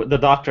 the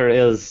doctor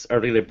is a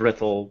really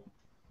brittle,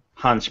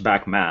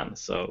 hunchback man,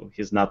 so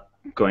he's not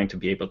going to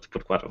be able to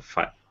put quite a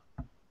fight.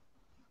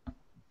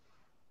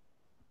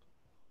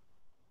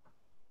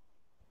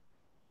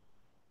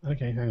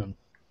 Okay, hang on.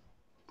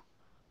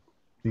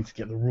 Need to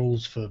get the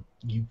rules for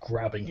you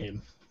grabbing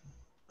him.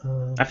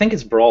 I think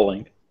it's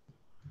brawling.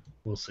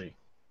 We'll see.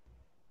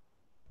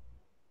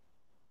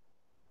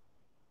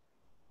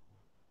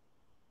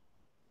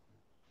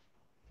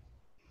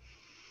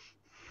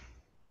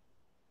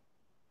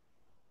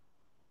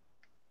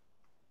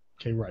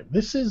 Okay, right.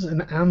 This is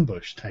an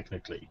ambush,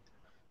 technically.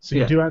 So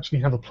you Yeah. do actually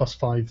have a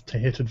 +5 to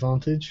hit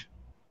advantage.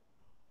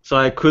 So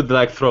I could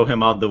throw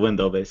him out the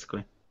window,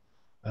 basically.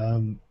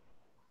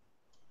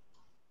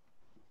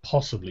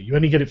 Possibly. You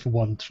only get it for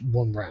one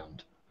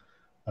round.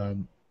 Right.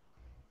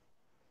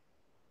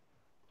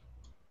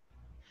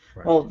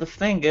 Well, the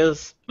thing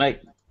is,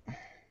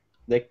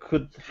 they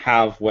could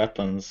have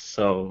weapons,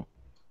 so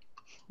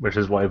Which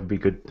is why it would be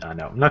good.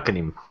 No, I'm not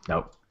going to.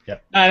 No.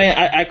 I mean,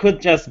 I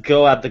could just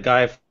go at the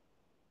guy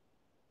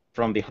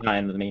from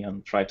behind me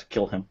and try to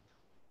kill him.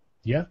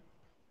 Yeah.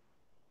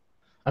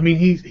 I mean,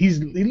 he's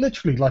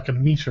literally like a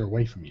meter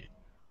away from you.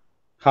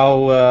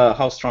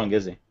 How strong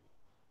is he?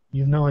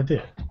 You have no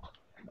idea.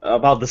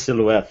 About the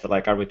silhouette,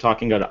 are we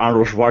talking an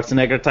Arnold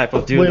Schwarzenegger type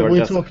of dude, or We're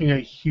just? talking a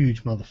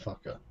huge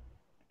motherfucker.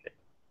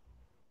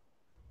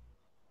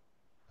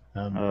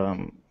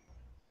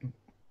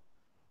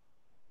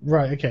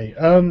 Right. Okay.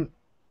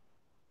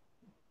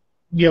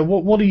 Yeah.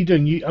 What are you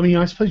doing? I mean,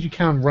 I suppose you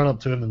can run up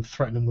to him and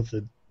threaten him with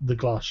the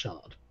glass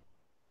shard.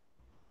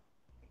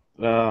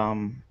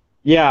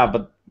 Yeah,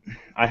 but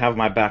I have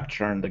my back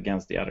turned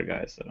against the other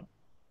guy, so.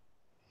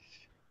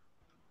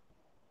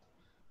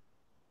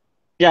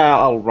 Yeah,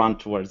 I'll run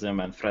towards him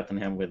and threaten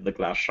him with the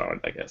glass shard,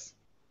 I guess.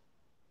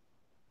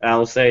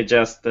 I'll say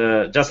just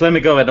let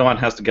me go and no one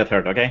has to get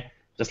hurt, okay?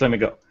 Just let me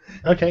go.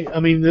 Okay. I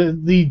mean,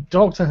 the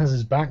doctor has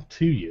his back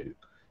to you,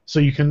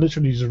 so you can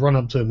literally just run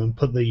up to him and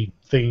put the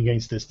thing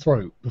against his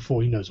throat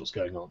before he knows what's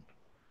going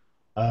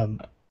on.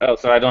 Oh,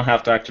 so I don't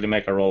have to actually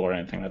make a roll or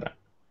anything like that.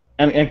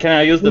 And can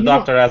I use the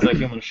doctor as a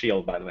human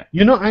shield, by the way?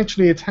 You're not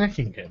actually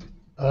attacking him.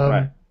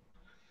 Right.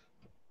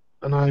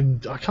 And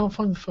I can't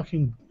find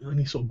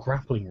any sort of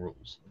grappling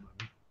rules.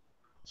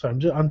 So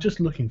I'm just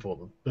looking for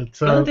them. But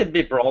Shouldn't it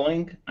be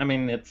brawling? I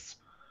mean, it's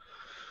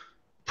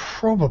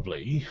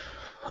probably.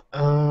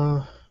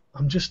 I'm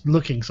just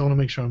looking, so I want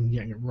to make sure I'm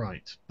getting it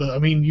right. But I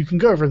mean, you can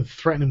go over and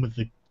threaten him with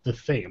the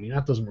thing. I mean,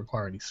 that doesn't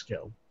require any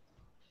skill.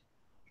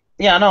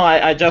 yeah. No,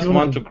 I just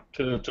want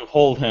to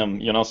hold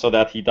him, so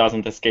that he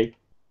doesn't escape,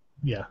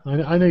 Yeah,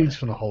 I know you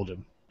just want to hold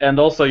him. and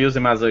also use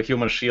him as a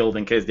human shield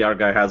in case the other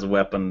guy has a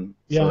weapon,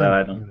 so that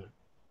I don't.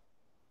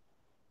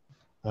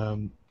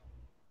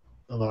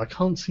 Although I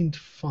can't seem to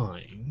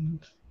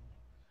find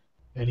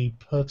Any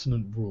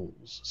pertinent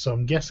rules? So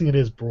I'm guessing it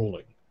is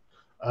brawling.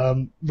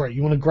 Right,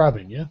 you want to grab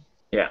him, yeah?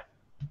 Yeah.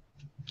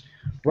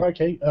 Right,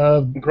 okay.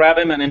 Grab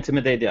him and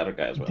intimidate the other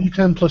guy as well.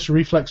 D10 plus your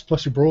reflex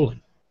plus your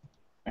brawling.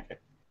 Okay.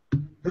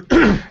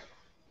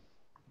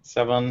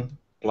 7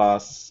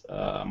 plus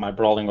my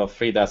brawling of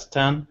 3, that's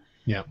 10.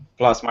 Yeah.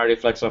 Plus my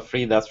reflex of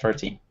 3, that's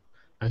 13.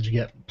 And you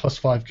get plus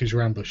 5 because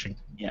you're ambushing.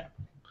 Yeah.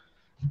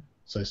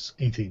 So it's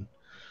 18.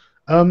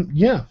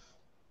 Yeah.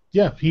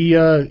 Yeah,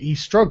 he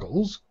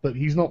struggles, but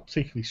he's not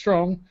particularly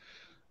strong.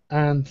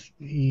 And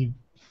you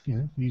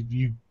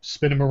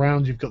spin him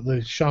around, you've got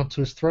the shard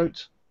to his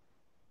throat.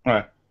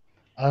 Alright.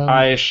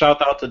 I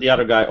shout out to the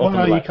other guy, open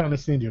the you light. can't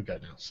listen to your guy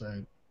now,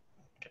 so...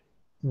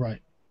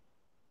 Right.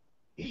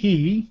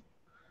 He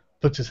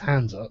puts his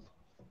hands up,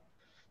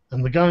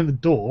 and the guy in the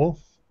door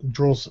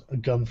draws a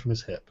gun from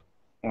his hip.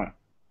 Alright.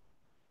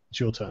 It's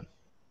your turn.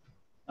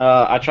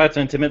 I try to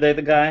intimidate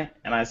the guy,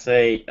 and I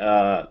say,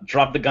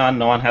 drop the gun,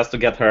 no one has to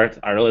get hurt.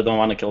 I really don't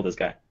want to kill this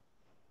guy.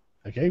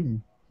 Okay,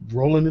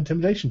 roll an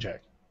intimidation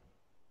check.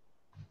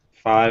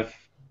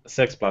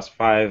 6 plus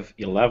 5,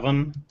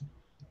 11.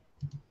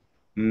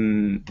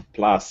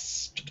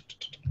 Plus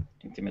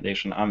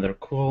intimidation under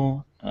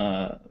cool.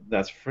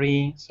 That's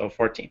 3, so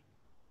 14.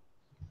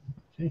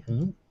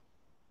 Okay.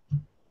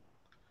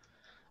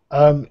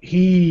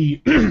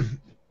 He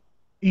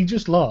he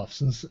just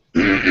laughs and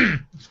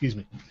excuse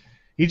me.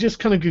 He just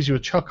kind of gives you a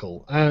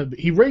chuckle.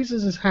 He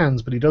raises his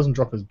hands, but he doesn't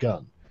drop his gun.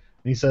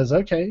 And he says,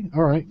 "Okay,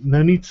 all right,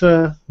 no need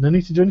to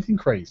do anything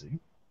crazy."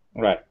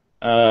 Right.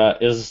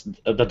 Is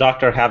the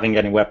doctor having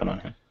any weapon on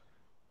him?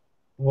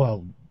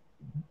 Well,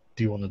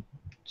 do you want to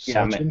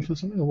search him for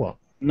something or what?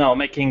 No,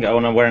 making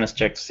an awareness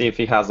check to see if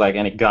he has like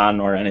any gun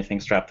or anything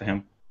strapped to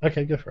him.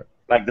 Okay, go for it.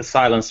 Like the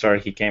silencer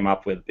he came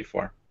up with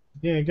before.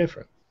 Yeah, go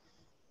for it.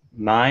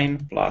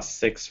 9 plus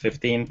 6,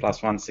 15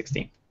 plus 1,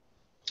 16.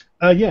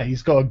 Yeah,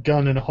 he's got a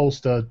gun in a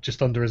holster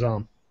just under his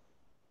arm.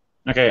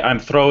 Okay, I'm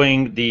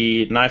throwing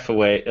the knife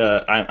away.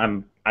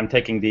 I'm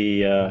taking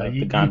the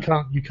gun.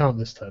 You can't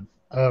this turn.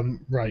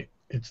 Right.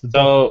 It's the.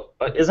 So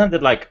isn't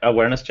it like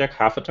awareness check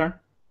half a turn?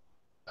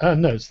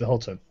 No, it's the whole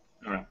turn.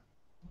 All right.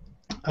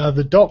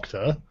 The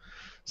doctor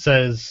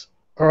says,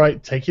 "All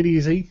right, take it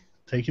easy.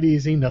 Take it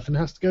easy. Nothing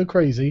has to go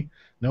crazy.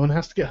 No one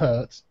has to get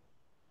hurt."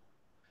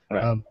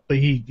 Right. But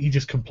he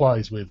just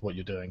complies with what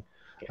you're doing.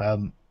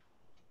 Okay.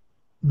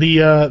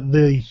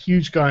 The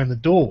huge guy in the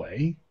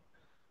doorway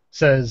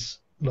says,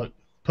 "Look,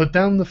 put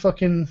down the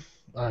fucking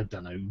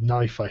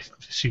knife. I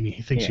assume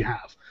he thinks you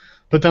have.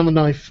 Put down the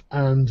knife,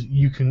 and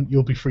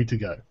you'll be free to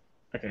go."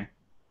 Okay.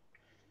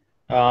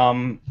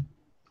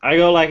 I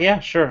go like,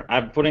 yeah, sure.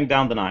 I'm putting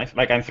down the knife,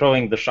 like I'm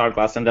throwing the shot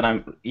glass, and then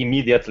I'm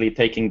immediately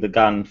taking the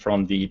gun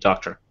from the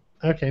doctor.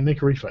 Okay,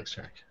 make a reflex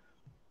check.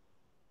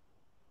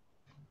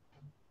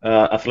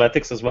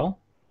 Athletics as well?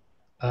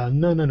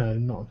 No,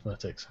 not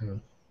athletics.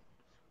 Hang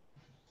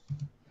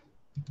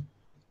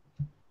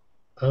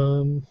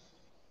on.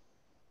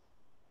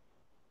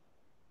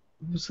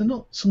 Was there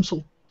not some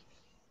sort of...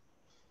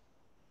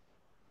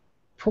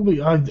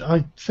 Probably,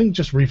 I think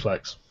just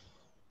reflex.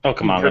 Oh,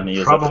 come on, let me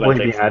use probably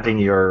athletics. be adding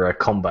your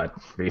combat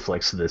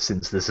reflex to this,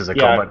 since this is a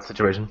combat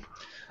situation.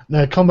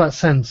 No, combat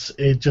sense,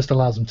 it just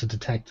allows them to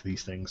detect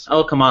these things.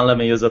 Oh, come on, let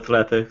me use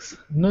athletics.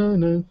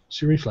 No,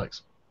 it's your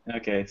reflex.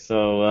 Okay,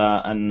 so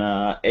an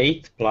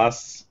 8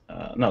 plus...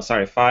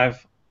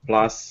 5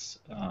 plus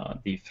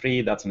the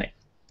 3, that's an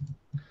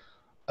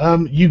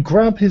 8. You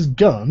grab his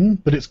gun,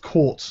 but it's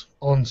caught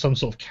on some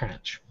sort of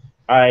catch.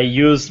 I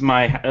use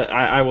my...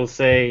 I will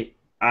say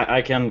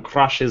I can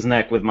crush his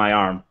neck with my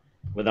arm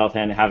without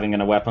having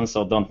a weapon,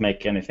 so don't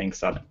make anything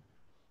sudden.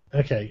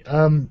 Okay,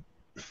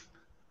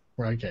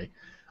 right, okay.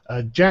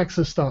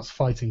 Jaxa starts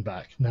fighting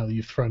back now that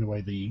you've thrown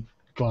away the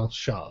glass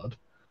shard.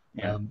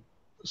 Yeah.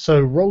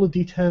 So roll a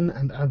d10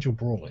 and add your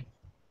brawling.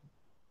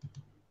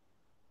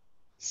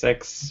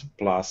 6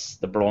 plus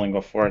the brawling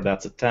of 4,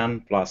 that's a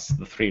 10, plus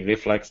the 3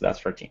 reflex, that's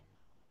 13.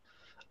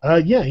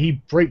 Yeah,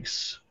 he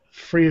breaks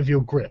free of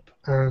your grip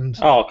and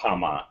Oh,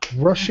 come on.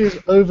 rushes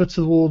over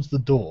towards the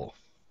door.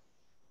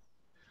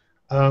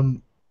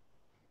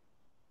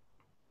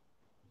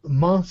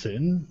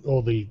 Martin,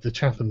 or the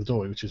chap in the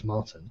doorway, which is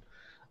Martin,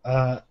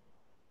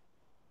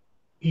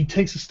 he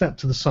takes a step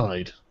to the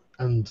side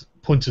and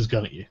points his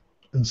gun at you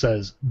and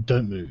says,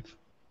 "Don't move."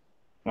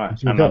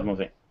 Right, You I'm go. not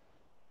moving.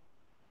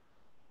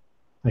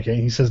 Okay,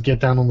 he says, "Get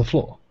down on the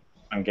floor."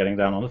 I'm getting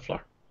down on the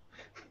floor.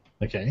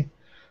 Okay.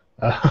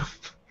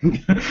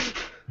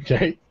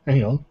 Okay,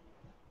 hang on.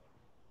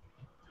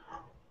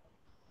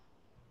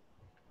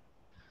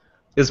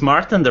 Is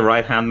Martin the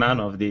right-hand man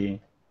of the...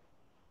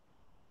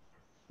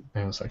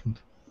 Hang on a second.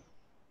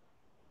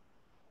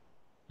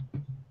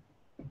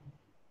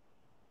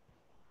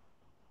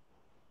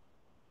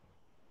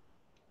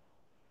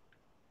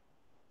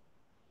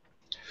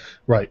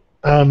 Right.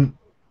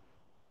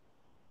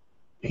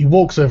 He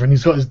walks over and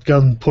he's got his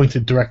gun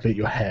pointed directly at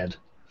your head,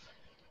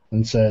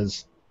 and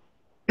says,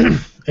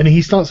 and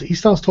he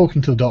starts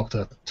talking to the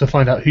doctor to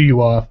find out who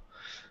you are,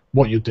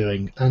 what you're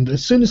doing, and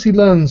as soon as he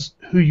learns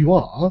who you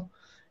are,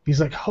 He's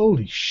like,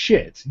 holy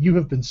shit, you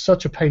have been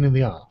such a pain in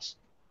the ass.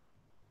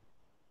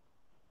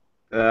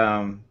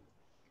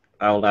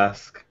 I'll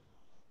ask,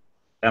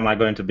 am I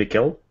going to be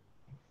killed?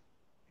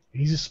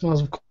 He just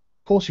smiles, of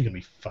course you're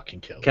going to be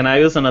fucking killed. Can I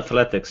use an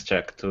athletics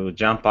check to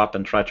jump up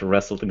and try to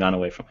wrestle the gun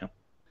away from him?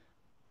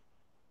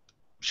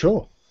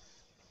 Sure.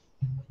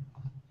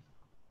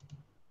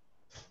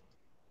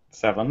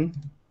 7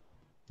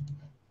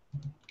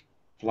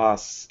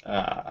 plus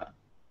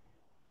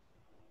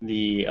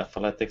the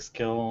athletics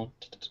skill.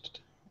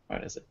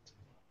 Where is it?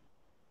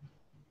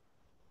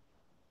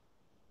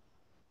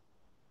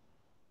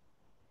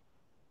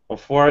 Oh,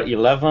 4,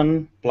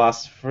 11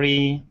 plus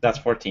 3, that's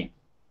 14.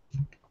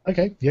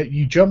 Okay, yeah,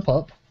 you jump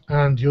up,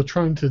 and you're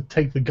trying to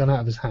take the gun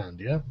out of his hand,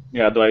 yeah?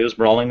 Yeah, do I use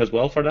brawling as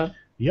well for that?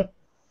 Yep.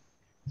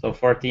 So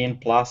 14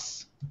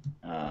 plus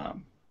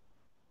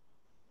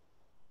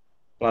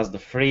the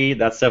 3,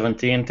 that's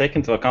 17. Take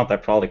into account I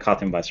probably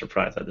caught him by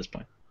surprise at this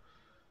point.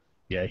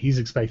 Yeah, he's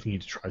expecting you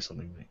to try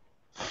something new.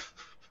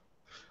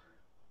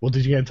 What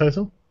did you get in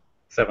total?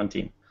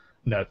 17.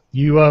 No.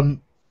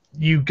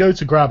 You go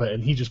to grab it,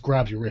 and he just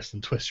grabs your wrist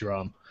and twists your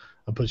arm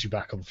and puts you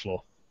back on the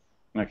floor.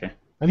 Okay.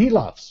 And he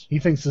laughs. He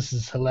thinks this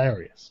is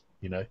hilarious,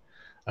 you know.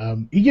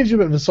 He gives you a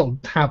bit of a sort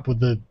of tap with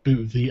the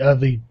boot of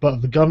the butt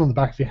of the gun on the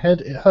back of your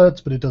head. It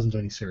hurts, but it doesn't do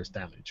any serious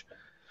damage.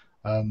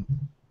 And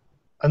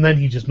then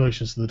he just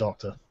motions to the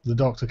doctor. The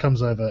doctor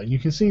comes over, and you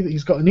can see that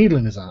he's got a needle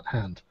in his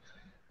hand,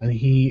 and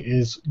he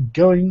is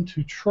going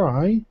to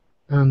try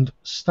and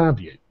stab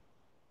you.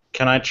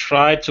 Can I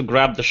try to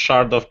grab the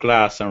shard of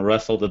glass and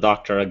wrestle the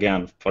doctor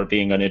again for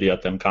being an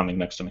idiot and coming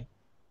next to me?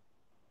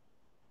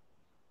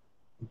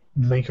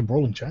 Make a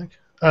brawling check.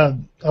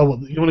 You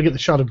want to get the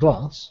shard of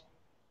glass?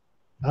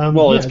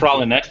 Well, yeah, it's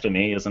probably next to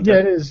me, isn't Yeah,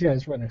 it? it is. Yeah,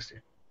 it's right next to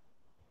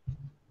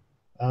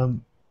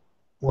you.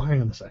 Well,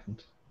 hang on a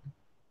second.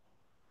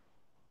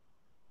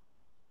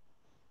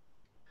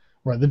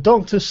 Right, the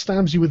doctor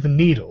stabs you with the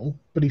needle,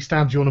 but he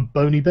stabs you on a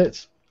bony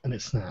bit, and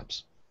it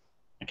snaps.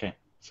 Okay,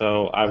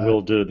 so I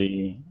will do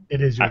the...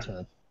 It is your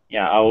turn.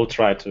 Yeah, I will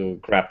try to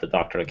grab the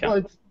doctor again.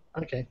 Right,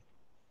 okay.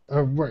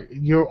 Right,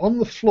 you're on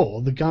the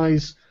floor. The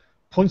guy's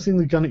pointing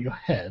the gun at your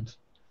head.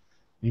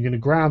 You're going to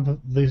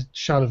grab the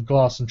shard of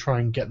glass and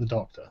try and get the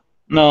doctor.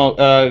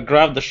 No,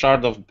 grab the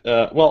shard of...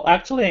 well,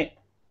 actually,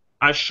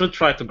 I should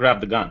try to grab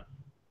the gun.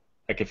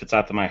 Like, if it's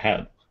out of my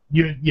head.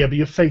 Yeah, but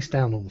you're face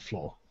down on the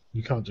floor.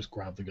 You can't just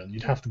grab the gun.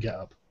 You'd have to get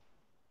up.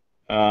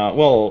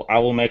 Well, I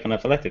will make an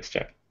athletics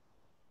check.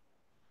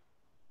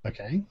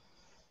 Okay.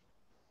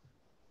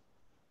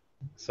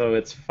 So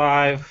it's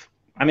 5.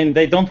 I mean,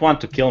 they don't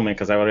want to kill me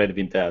because I've already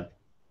been dead.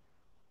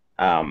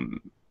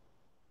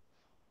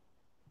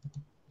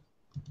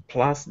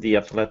 Plus the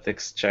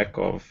athletics check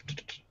of...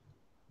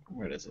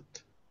 Where is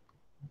it?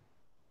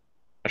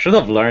 I should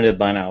have learned it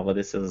by now, but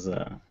this is...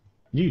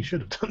 You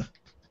should have done it.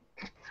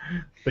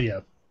 But yeah.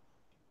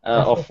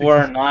 Of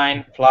 4,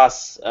 9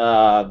 plus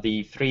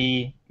the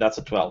 3, that's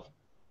a 12.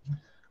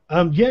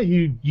 Yeah,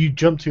 you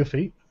jump to your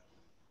feet.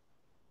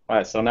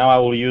 Right, so now I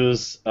will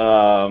use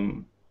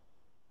brawling,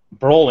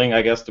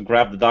 I guess, to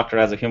grab the doctor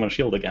as a human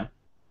shield again.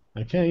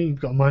 Okay,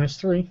 you've got a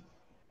 -3.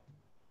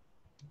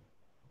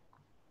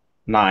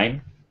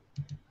 9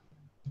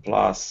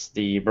 plus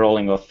the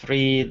brawling of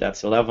 3,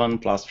 that's 11,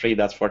 plus 3,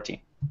 that's 14.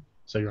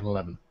 So you're on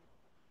 11.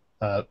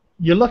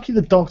 You're lucky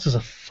the doctor's a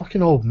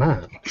fucking old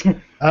man.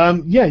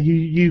 Yeah,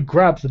 you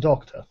grab the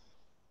doctor.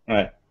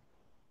 Right.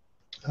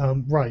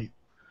 Right.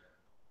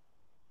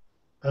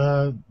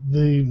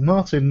 The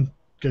Martin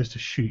goes to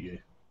shoot you.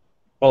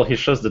 Well, he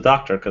shoots the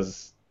doctor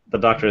because the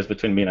doctor is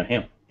between me and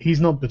him.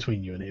 He's not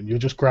between you and him. You're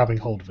just grabbing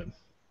hold of him.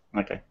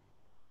 Okay.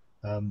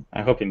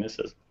 I hope he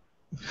misses.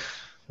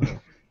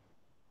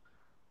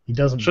 He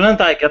doesn't.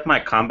 Shouldn't I get my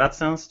combat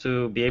sense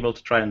to be able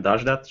to try and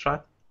dodge that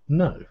shot?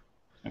 No.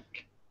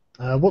 Okay.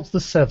 What's the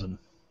 7?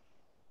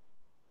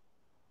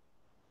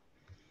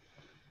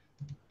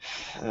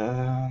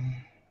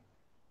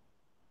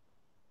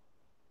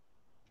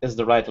 Is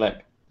the right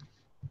leg.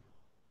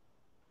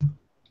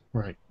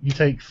 Right. You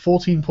take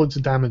 14 points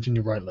of damage in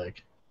your right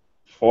leg.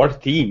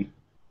 14?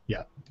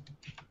 Yeah.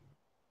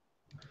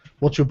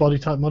 What's your body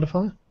type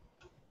modifier?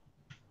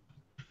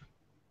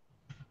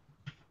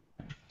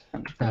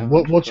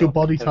 What's your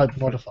body type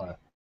modifier?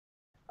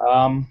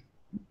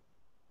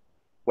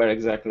 Where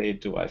exactly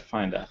do I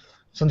find that?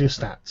 It's under your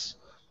stats.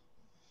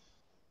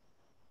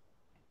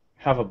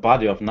 Have a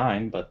body of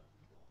 9, but...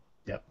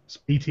 Yep. It's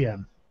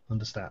BTM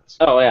under stats.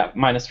 Oh, yeah,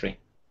 -3.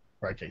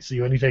 Right, okay, so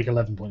you only take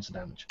 11 points of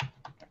damage.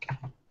 Okay.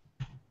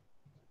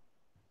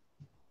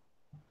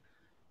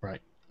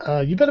 Right.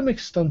 You better make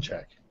a stun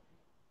check.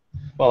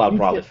 Well, I'll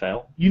probably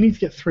fail. You need to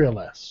get 3 or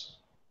less.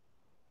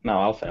 No,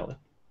 I'll fail it.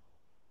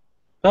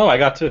 Oh, I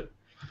got 2.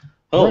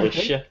 Holy Right,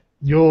 shit.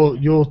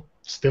 You're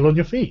still on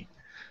your feet.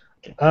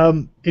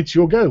 Okay. It's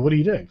your go. What are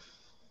you doing?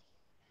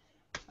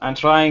 I'm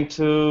trying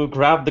to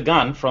grab the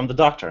gun from the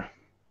doctor.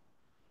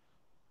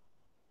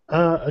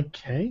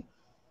 Okay.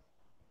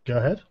 Go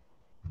ahead.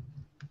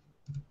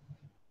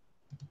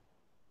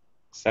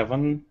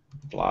 7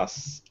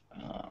 plus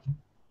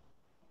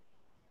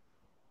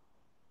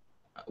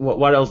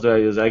what else do I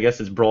use? I guess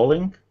it's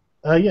brawling.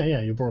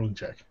 Yeah, your brawling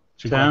check.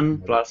 Should grab 10 him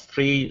with plus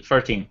 3,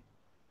 13.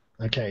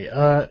 it.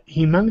 Okay,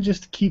 he manages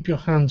to keep your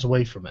hands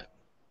away from it.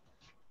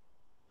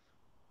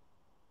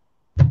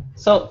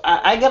 So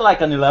I get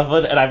like an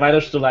 11, and I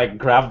managed to like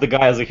grab the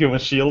guy as a human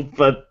shield.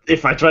 But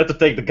if I try to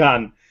take the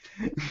gun,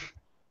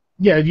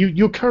 Yeah,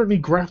 you're currently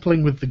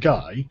grappling with the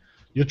guy.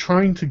 You're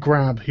trying to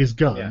grab his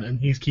gun, Yeah. and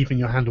he's keeping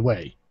your hand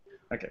away.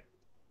 okay.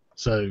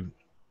 So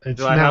it's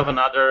Do I now. have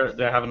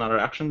another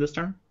action this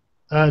turn?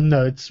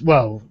 No,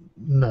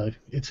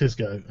 it's his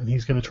go, and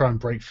he's going to try and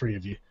break free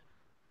of you.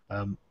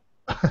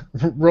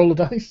 Roll a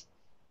dice.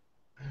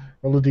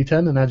 Roll a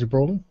d10 and add your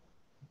brawling.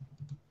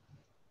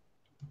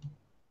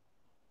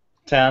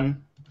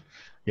 10.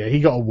 Yeah, he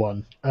got a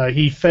 1.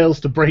 He fails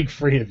to break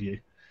free of you.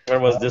 Where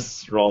was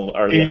this roll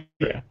earlier?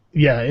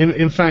 Yeah,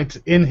 in fact,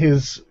 in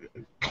his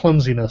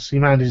clumsiness, he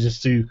manages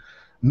to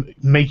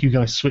make you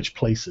guys switch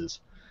places.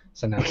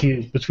 So now he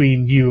is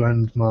between you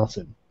and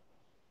Martin.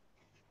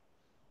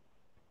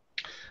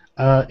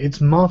 It's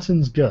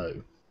Martin's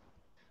go.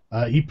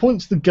 He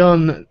points the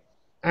gun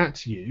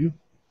at you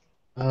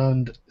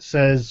and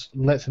says,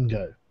 "Let him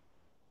go."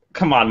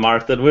 Come on,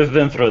 Martin. We've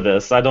been through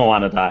this. I don't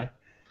want to die.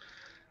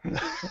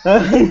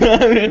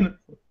 I mean,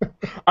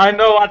 I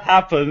know what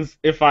happens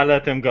if I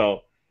let him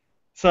go.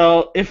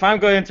 So if I'm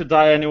going to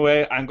die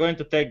anyway, I'm going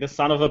to take the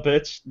son of a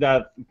bitch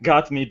that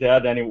got me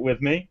dead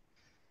with me.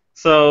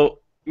 So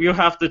you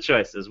have two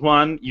choices.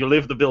 One, you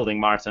leave the building,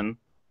 Martin.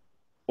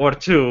 Or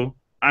two,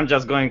 I'm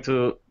just going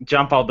to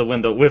jump out the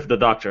window with the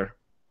doctor.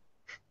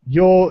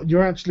 You're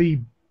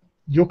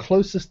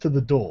closest to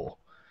the door.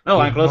 No,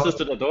 I'm closest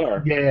to the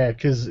door. Yeah,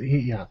 because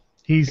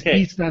he's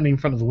standing in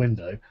front of the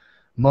window.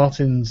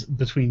 Martin's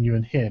between you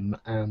and him,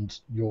 and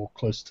you're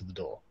close to the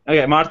door.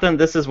 Okay, Martin,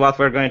 this is what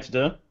we're going to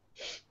do.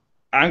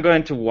 I'm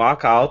going to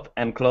walk out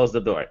and close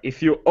the door.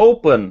 If you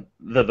open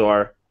the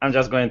door, I'm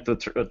just going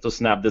to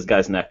snap this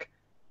guy's neck.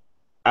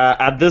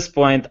 At this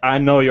point, I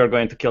know you're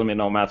going to kill me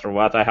no matter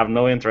what. I have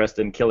no interest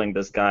in killing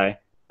this guy.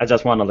 I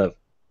just want to live.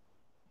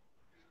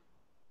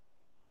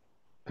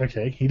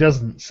 Okay, he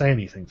doesn't say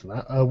anything to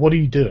that. What are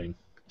you doing?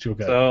 It's your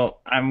go. So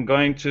I'm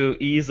going to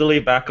easily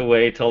back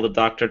away, tell the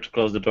doctor to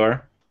close the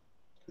door.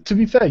 To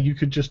be fair, you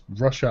could just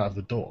rush out of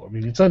the door. I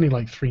mean, it's only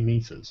like 3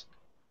 meters.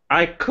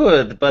 I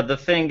could, but the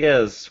thing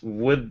is,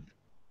 would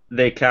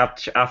they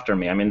catch after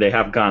me? I mean, they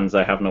have guns,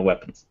 I have no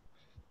weapons.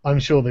 I'm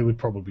sure they would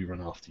probably run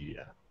after you,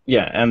 yeah.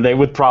 Yeah, and they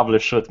would probably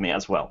shoot me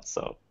as well,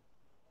 so...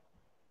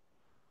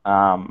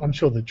 I'm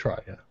sure they'd try,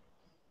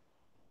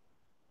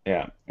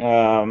 yeah.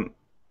 Yeah.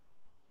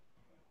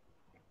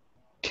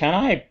 Can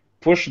I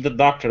push the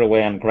doctor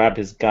away and grab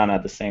his gun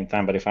at the same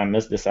time? But if I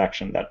miss this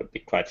action, that would be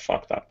quite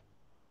fucked up.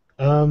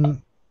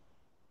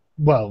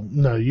 Well,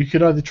 no, you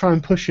could either try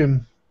and push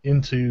him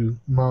into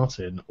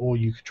Martin, or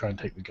you could try and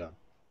take the gun.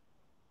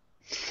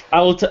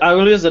 I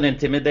will use an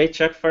intimidate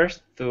check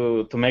first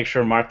to make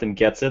sure Martin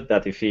gets it,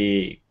 that if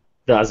he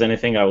does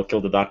anything, I will kill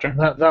the doctor.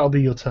 That'll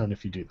be your turn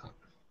if you do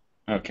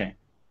that. Okay.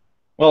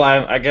 Well,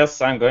 I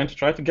guess I'm going to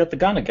try to get the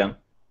gun again.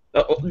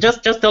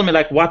 Just tell me,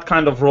 like, what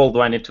kind of roll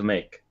do I need to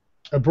make?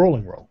 A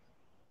brawling roll.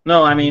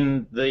 No, I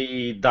mean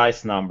the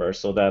dice number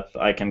so that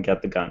I can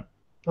get the gun.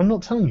 I'm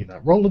not telling you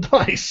that. Roll the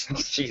dice.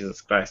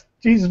 Jesus Christ.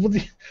 Jesus, what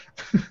the...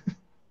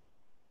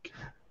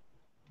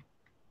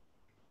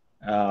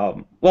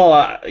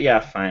 Yeah,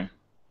 fine.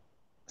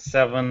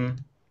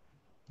 7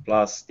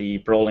 plus the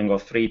brawling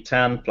of 3,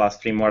 10 plus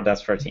 3 more,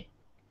 that's 13.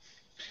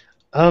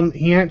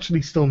 He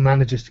actually still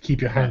manages to keep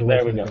your hand away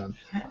There we from go.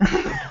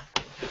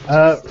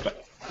 the gun.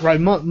 Right,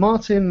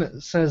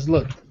 Martin says,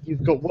 "Look,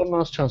 you've got one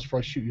last chance before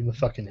I shoot you in the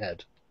fucking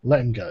head.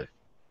 Let him go."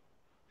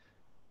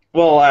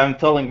 Well, I'm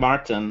telling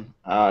Martin.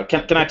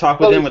 Can I talk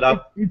with him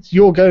without? It's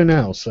your go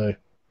now, so.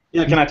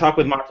 Yeah, can I talk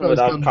with Martin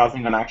without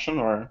causing an action,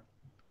 or?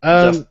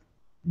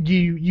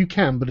 You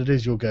can, but it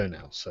is your go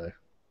now, so.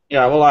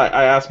 Yeah, well,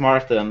 I asked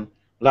Martin.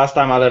 Last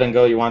time I let him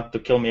go, you wanted to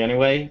kill me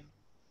anyway.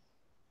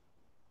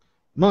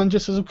 Martin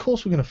just says, "Of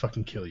course we're gonna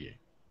fucking kill you."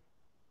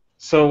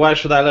 So why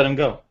should I let him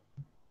go?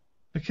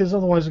 Because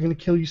otherwise we're gonna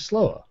kill you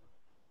slower.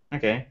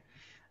 Okay.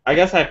 I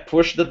guess I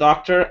push the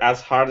doctor as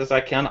hard as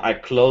I can. I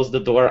close the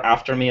door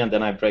after me, and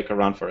then I break a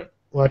run for it.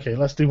 Well, okay,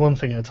 let's do one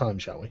thing at a time,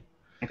 shall we?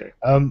 Okay.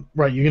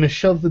 Right, you're gonna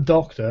shove the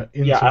doctor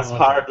into. Yeah, as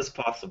hard as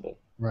possible.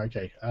 Right.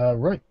 Okay.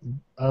 Right.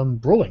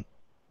 Brawling.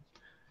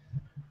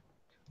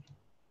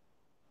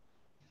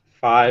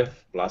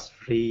 5 plus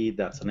 3,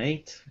 that's an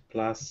 8.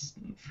 Plus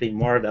 3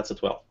 more, that's a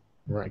 12.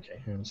 Right. Okay.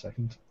 Hang on a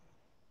second.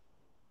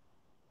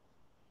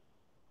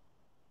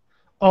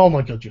 Oh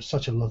my God, you're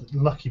such a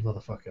lucky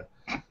motherfucker.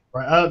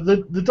 Right.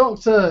 The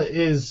doctor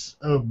is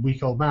a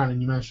weak old man,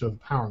 and you manage to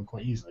overpower him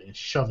quite easily and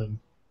shove him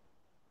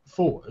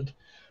forward.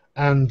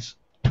 And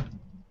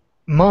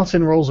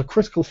Martin rolls a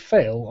critical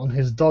fail on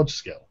his dodge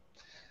skill.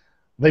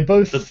 They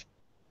both Just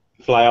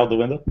fly out the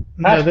window.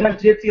 no,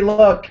 Gypsy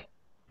look.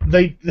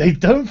 they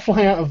don't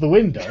fly out of the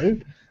window,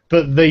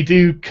 but they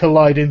do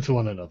collide into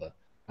one another,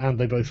 and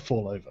they both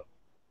fall over.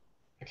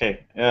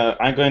 Okay,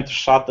 I'm going to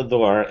shut the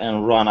door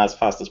and run as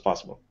fast as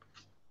possible.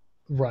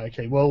 Right.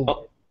 Okay.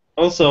 Well,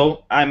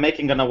 Also, I'm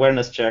making an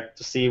awareness check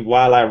to see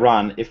while I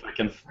run if I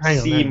can Hang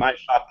on, see hang on. my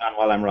shotgun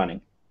while I'm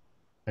running.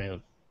 Hang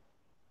on.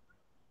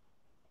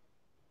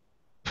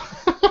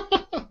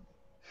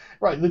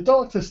 Right, the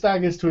doctor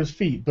staggers to his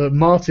feet, but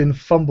Martin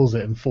fumbles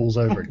it and falls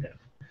over again.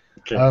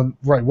 Okay.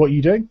 Right, what are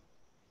you doing?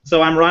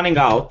 So I'm running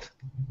out,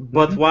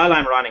 but while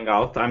I'm running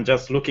out, I'm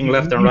just looking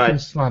left and You right. can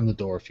slam the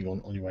door if you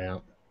want on your way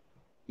out.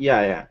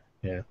 Yeah.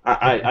 Yeah.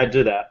 I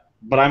do that.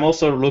 But I'm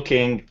also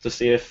looking to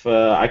see if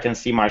I can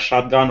see my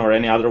shotgun or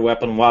any other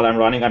weapon while I'm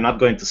running. I'm not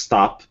going to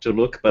stop to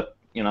look, but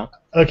you know.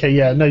 Okay,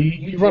 yeah, no,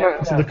 you run out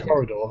into the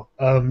corridor.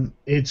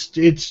 It's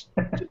just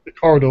the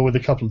corridor with a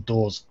couple of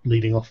doors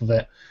leading off of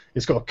it.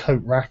 It's got a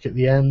coat rack at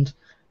the end.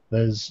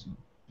 There's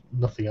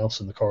nothing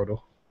else in the corridor.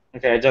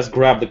 Okay, I just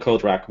grab the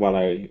coat rack while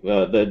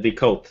the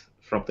coat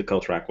from the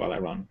coat rack while I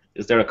run.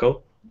 Is there a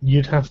coat?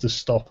 You'd have to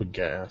stop and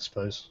get it, I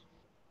suppose.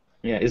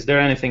 Yeah. Is there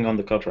anything on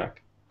the coat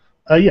rack?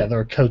 Yeah, there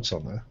are coats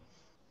on there.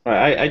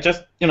 Right, I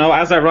just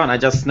as I run, I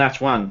just snatch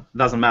one.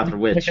 Doesn't matter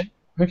which.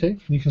 Okay,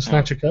 you can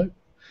snatch a coat.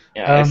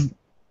 Yeah.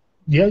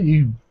 Yeah,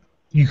 you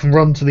can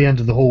run to the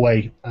end of the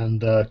hallway and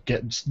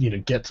get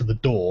to the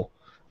door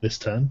this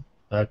turn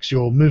because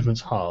your movement's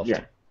halved.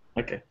 Yeah.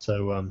 Okay.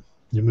 So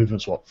your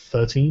movement's what,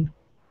 13?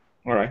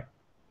 All right.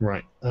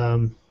 Right.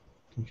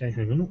 Okay,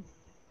 hang on.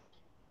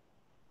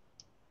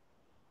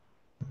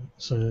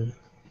 So.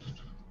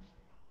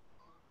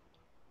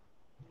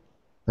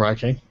 Right.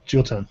 Okay, it's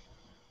your turn.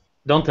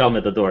 Don't tell me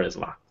the door is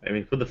locked. I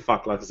mean, who the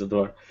fuck locks the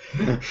door?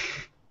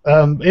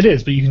 It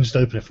is, but you can just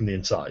open it from the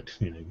inside.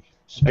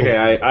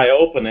 Okay, I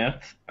open it,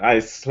 I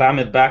slam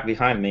it back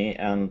behind me,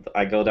 and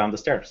I go down the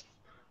stairs.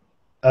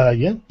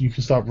 Yeah, you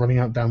can start running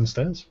out down the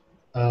stairs.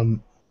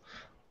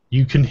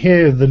 You can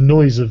hear the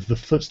noise of the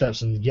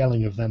footsteps and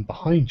yelling of them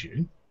behind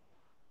you.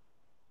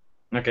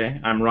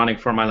 Okay, I'm running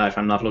for my life.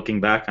 I'm not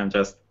looking back. I'm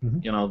just,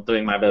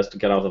 doing my best to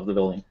get out of the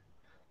building.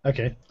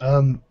 Okay.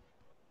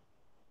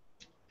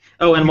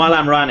 Oh, and while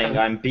I'm running,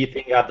 I'm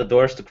beating at the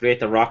doors to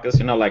create a ruckus.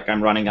 Like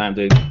I'm running and I'm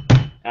doing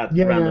at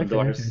random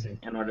doors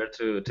in order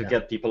to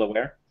get people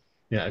aware.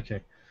 Yeah.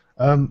 Okay.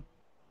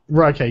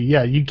 Right. Okay.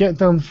 Yeah. You get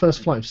down the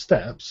first flight of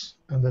steps,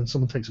 and then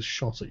someone takes a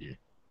shot at you.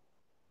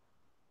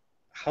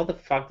 How the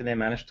fuck did they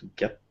manage to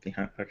get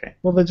behind? Okay.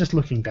 Well, they're just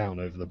looking down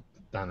over the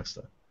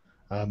banister.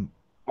 Well,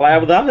 I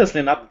would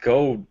obviously not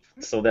go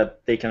so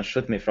that they can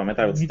shoot me from it.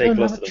 I would stay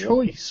close to the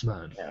wall. You don't have a choice,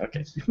 man. Yeah,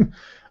 okay.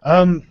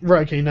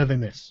 Right, okay, no, they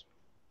miss.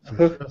 On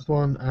the first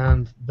one,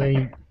 and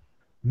they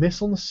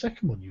miss on the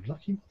second one, you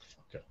lucky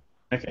motherfucker.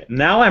 Okay,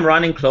 now I'm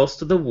running close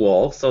to the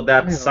wall so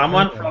that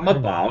someone from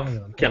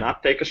above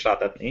cannot take a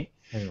shot at me.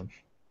 Hang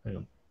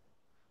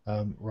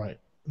on. Right,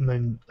 and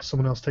then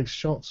someone else takes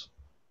shots.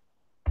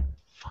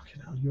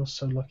 Fucking hell, you're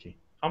so lucky.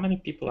 How many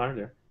people are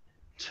there?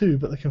 2,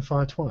 but they can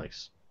fire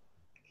twice.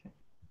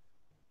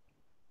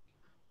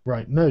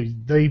 Right, no,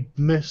 they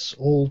miss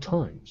all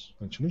times,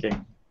 actually. Okay.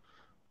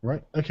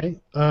 Right, okay.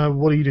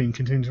 What are you doing?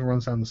 Continue to run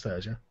down the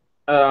stairs, yeah?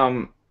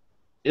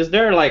 Is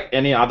there,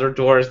 any other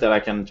doors that I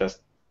can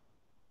just,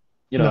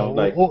 no,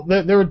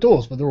 there are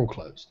doors, but they're all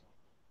closed.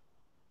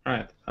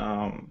 Right.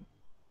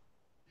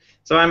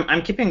 So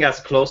I'm keeping as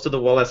close to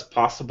the wall as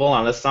possible.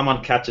 Unless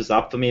someone catches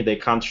up to me, they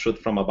can't shoot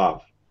from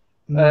above.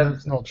 No,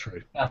 that's not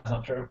true. That's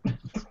not true. I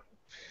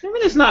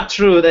mean, it's not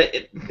true.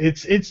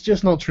 It's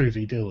just not true if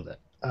you deal with it.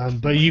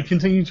 But you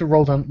continue to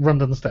run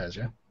down the stairs,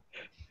 yeah?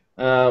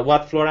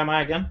 What floor am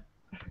I again?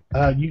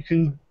 You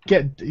can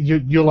get...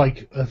 You're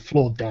like a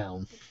floor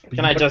down.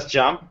 Can I just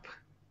jump?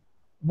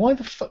 Why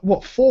the fuck?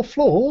 What, 4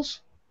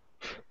 floors?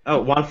 Oh,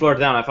 1 floor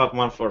down. I thought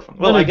 1 floor from...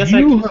 Well, I guess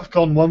you have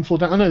gone 1 floor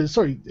down. Oh, no,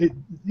 sorry.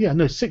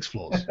 6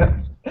 floors.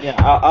 Yeah,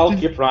 I'll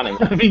keep running.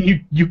 I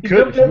mean, you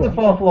could... You could the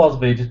 4 floors,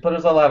 B. Just put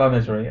us all out of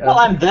misery. Well,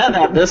 I'm dead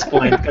at this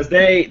point, because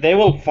they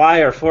will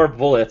fire 4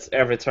 bullets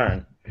every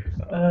turn.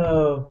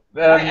 Oh,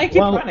 I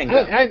keep running.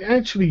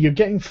 Actually, you're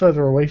getting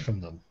further away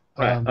from them.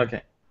 Right.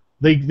 Okay.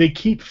 They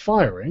keep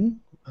firing.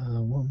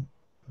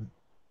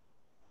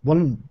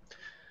 One.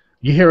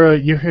 You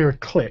hear a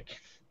click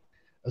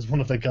as one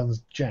of their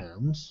guns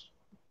jams.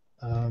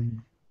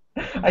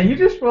 Are you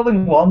just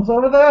rolling ones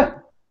over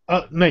there?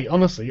 Mate,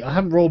 honestly, I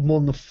haven't rolled more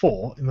than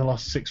 4 in the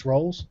last 6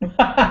 rolls.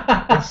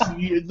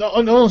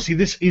 Honestly,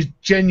 this is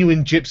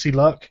genuine gypsy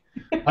luck.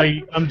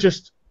 I'm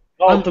just.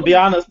 Well, to be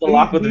honest, the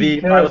luck would be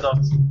if I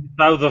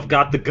would have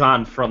got the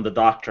gun from the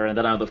doctor, and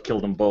then I would have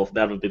killed them both.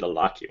 That would be the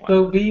lucky one.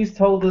 So V's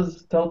told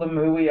them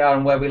who we are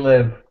and where we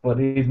live, but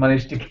he's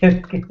managed to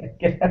get.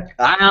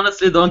 I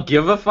honestly don't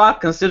give a fuck,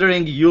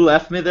 considering you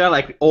left me there.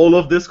 Like, all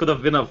of this could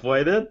have been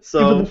avoided.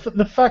 So yeah, but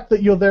the fact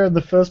that you're there in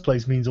the first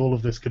place means all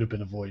of this could have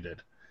been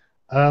avoided.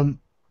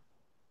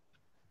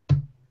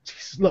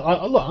 Jesus, look,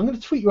 I'm going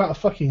to tweet you out a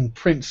fucking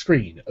print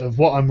screen of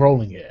what I'm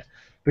rolling here,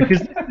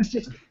 because this is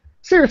just.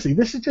 Seriously,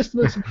 this is just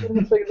the most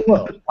important thing in the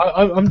world.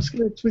 I'm just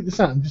going to tweet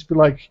this out and just be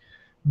like,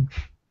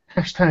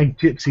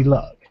 #gypsy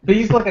luck. But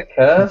he's like a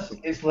curse.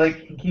 It's like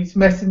he keeps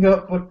messing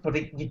up,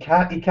 but you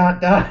can't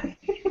die.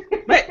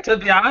 Mate, To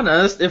be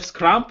honest, if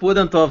Scrump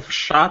wouldn't have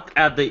shot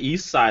at the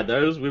East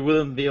Siders, we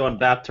wouldn't be on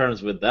bad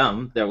terms with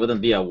them. There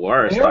wouldn't be a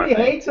war. They already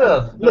hate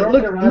us. They're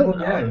already a rival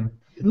gang.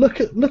 Look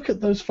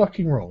at those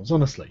fucking rolls,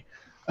 honestly.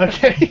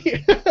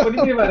 Okay. What do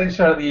you mean by they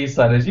shot at the East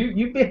Siders?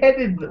 You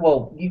beheaded.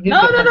 Well, you did.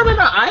 No.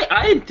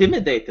 I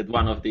intimidated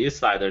one of the East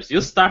Siders.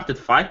 You started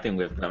fighting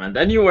with them, and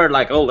then you were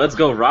like, "Oh, let's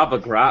go rob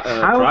a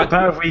How drug."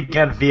 about we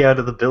get V out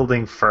of the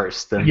building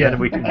first, and Yeah. then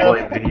we can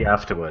blame V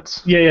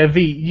afterwards? Yeah,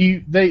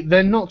 V.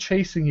 They're not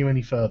chasing you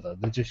any further.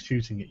 They're just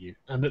shooting at you,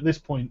 and at this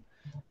point,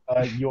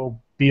 you're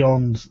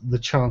beyond the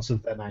chance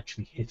of them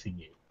actually hitting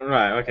you.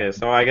 Right. Okay.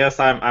 So I guess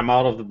I'm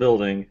out of the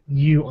building.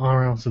 You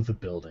are out of the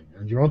building,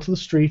 and you're onto the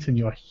street, and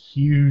you're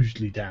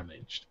hugely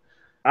damaged.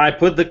 I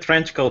put the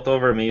trench coat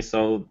over me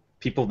so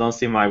people don't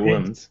see my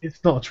wounds.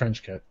 It's not a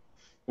trench coat.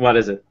 What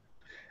is it?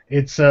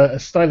 It's a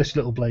stylish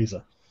little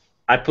blazer.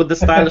 I put the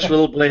stylish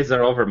little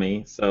blazer over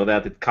me so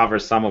that it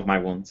covers some of my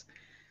wounds.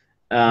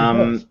 It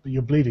does, but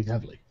you're bleeding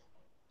heavily.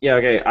 Yeah,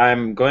 okay.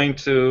 I'm going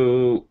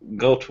to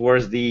go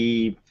towards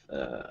the...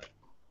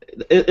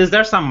 is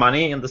there some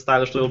money in the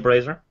stylish little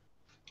blazer?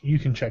 You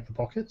can check the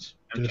pockets.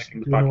 I'm Just checking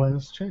the do an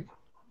awareness check.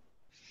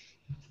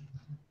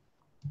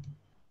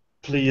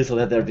 Please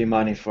let there be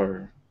money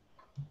for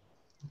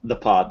the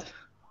pod.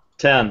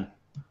 10,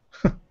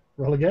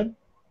 Roll again.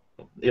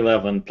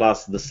 11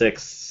 plus the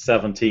 6,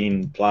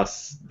 17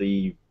 plus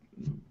the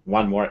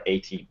one more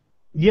 18.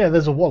 Yeah,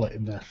 there's a wallet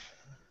in there.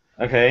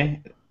 Okay.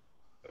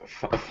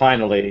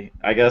 Finally,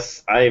 I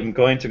guess I'm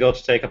going to go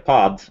to take a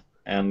pod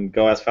and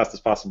go as fast as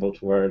possible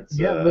towards...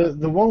 Yeah,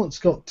 the wallet's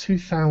got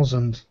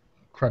 2,000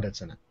 credits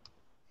in it.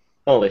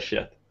 Holy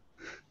shit.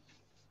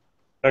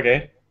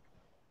 Okay.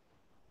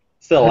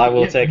 Still, I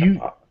will take a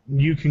pod.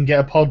 You can get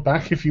a pod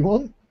back if you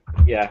want.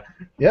 Yeah.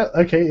 Yeah,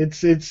 okay,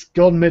 it's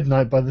gone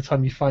midnight by the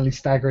time you finally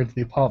stagger into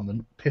the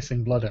apartment,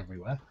 pissing blood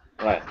everywhere.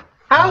 Right.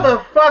 How the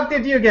fuck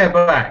did you get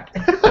back?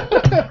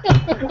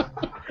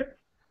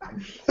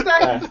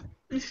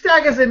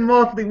 Stagger's in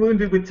mortally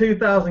wounded with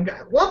 2,000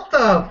 guys. What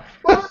the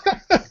fuck?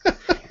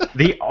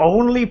 The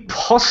only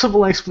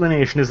possible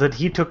explanation is that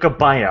he took a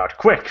buyout.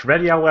 Quick,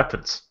 ready our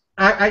weapons.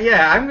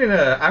 I'm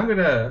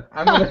gonna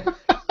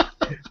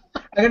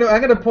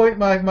point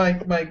my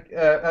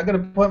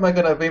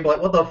gun at being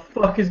like, what the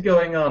fuck is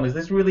going on? Is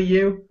this really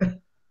you?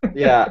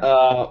 Yeah,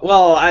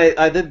 well,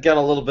 I did get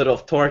a little bit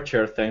of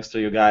torture thanks to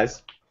you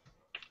guys.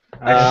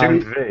 I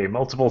shoot V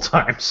multiple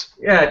times.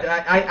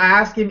 Yeah, I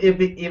asked him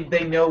if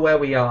they know where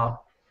we are.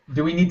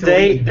 Do we need to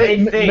They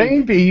leave? think...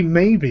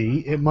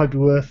 Maybe it might be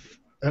worth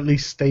at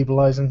least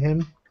stabilizing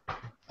him.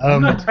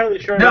 I'm not entirely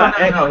sure. No.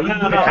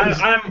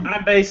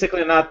 I'm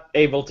basically not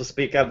able to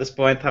speak at this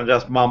point. I'm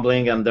just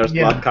mumbling, and there's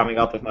blood coming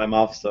out of my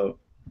mouth. So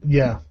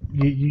yeah,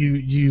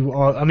 you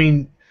are. I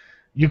mean,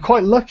 you're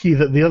quite lucky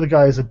that the other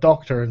guy is a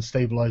doctor and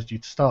stabilized you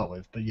to start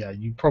with. But yeah,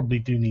 you probably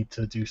do need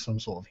to do some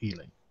sort of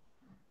healing.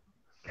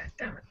 God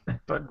damn it.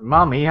 But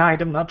mommy,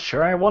 I'm not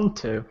sure I want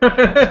to.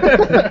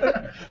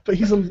 But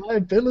he's a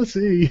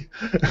liability.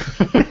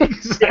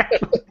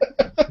 Exactly.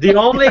 the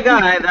only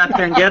guy that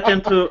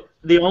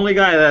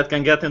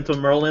can get into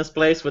Merlin's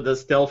place with a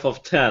stealth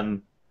of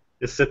 10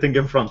 is sitting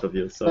in front of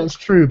you. So That's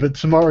true, but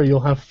tomorrow you'll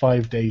have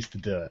 5 days to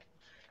do it.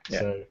 Yeah.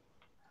 So.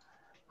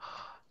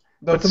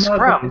 But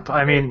Scrump,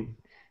 I mean,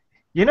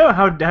 you know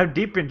how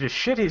deep into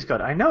shit he's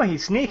got. I know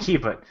he's sneaky,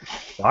 but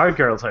our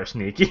girls are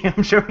sneaky.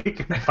 I'm sure he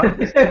can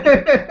find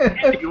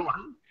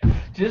anyone.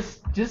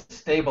 Just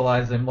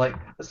stabilize him. Like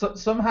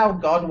somehow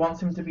God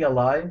wants him to be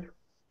alive.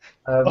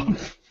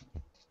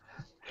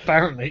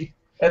 Apparently.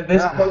 At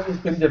this point, it's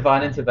been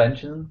divine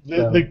intervention.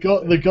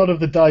 The god of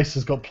the dice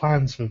has got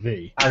plans for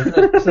V. I was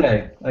going to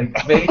say,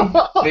 like, V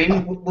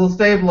will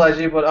stabilize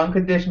you, but on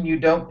condition you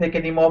don't pick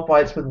any more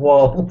fights with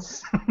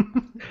walls.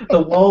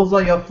 The walls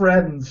are your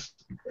friends.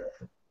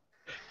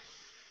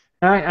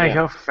 I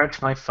go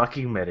fetch my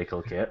fucking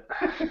medical kit.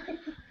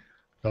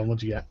 Go on,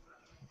 what'd you get?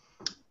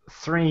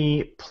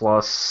 3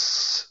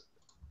 plus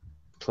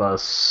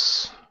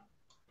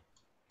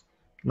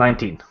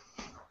 19.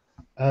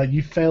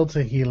 You failed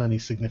to heal any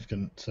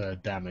significant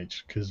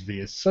damage because V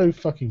is so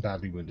fucking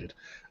badly wounded.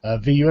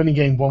 V, you only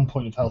gain 1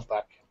 point of health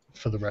back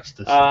for the rest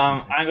of this.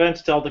 I'm going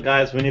to tell the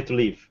guys we need to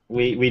leave.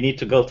 We need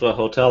to go to a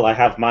hotel. I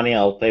have money.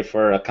 I'll pay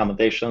for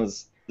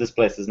accommodations. This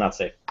place is not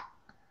safe.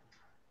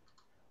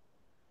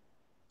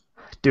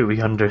 Do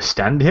we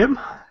understand him?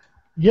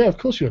 Yeah, of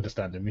course you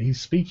understand him. He's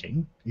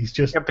speaking. He's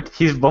just... Yeah, but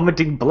he's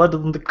vomiting blood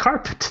on the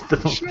carpet.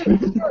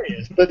 Sure he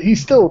is, but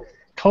he's still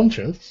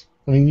conscious.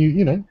 I mean,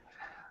 you know,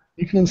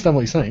 you can understand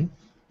what he's saying.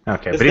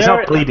 Okay, Is but he's there-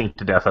 not bleeding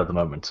to death at the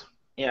moment.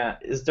 Yeah,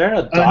 is there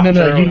a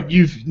doctor?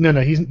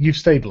 You've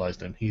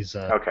stabilized him. He's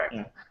Okay.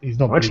 Yeah. he's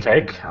not. Which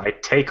bleeding. take? I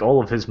take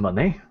all of his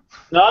money,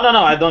 No,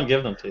 I don't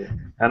give them to you.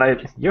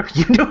 and you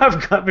know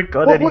I've got any.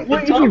 What You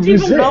if don't you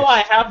even know resist? I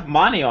have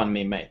money on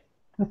me, mate.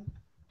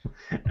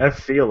 I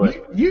feel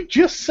it. You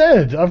just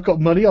said I've got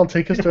money. I'll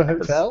take us to a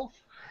hotel.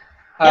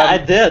 Yeah, I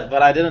did,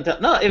 but I didn't tell.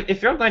 No,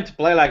 if you're going to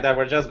play like that,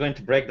 we're just going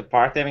to break the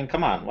party. I mean,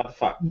 come on, what the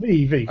fuck?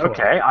 V, come on.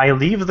 Okay, I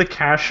leave the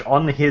cash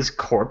on his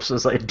corpse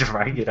as I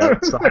drag it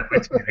outside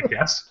with me, I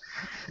guess.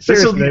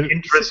 This will be Seriously.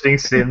 interesting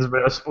scenes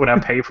when I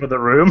pay for the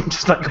room,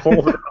 just like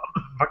hold it on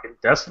the fucking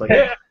desk like,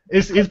 yeah.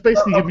 It's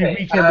basically going to be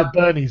Okay, Weekend at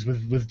Bernie's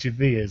with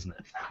Javi, isn't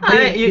it?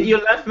 You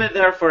left me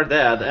there for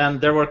dead,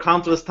 and there were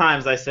countless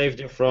times I saved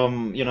you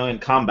from, in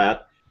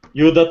combat.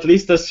 You'd at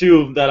least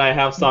assume that I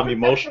have some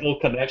emotional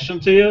connection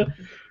to you.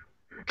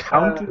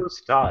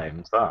 Countless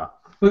times, huh?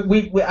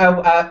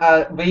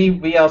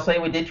 I'll say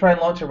we did try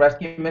and launch a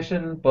rescue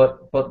mission,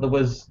 but there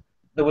was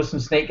some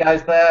snake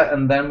guys there,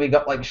 and then we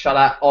got like shot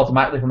at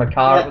automatically from a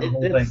car.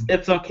 Yeah,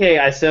 it's okay,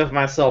 I saved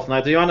myself. Now,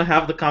 do you want to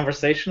have the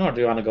conversation, or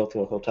do you want to go to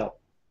a hotel?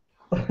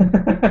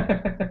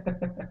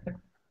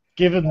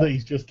 Given that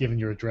he's just given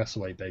your address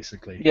away,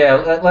 basically. Yeah,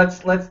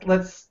 let's.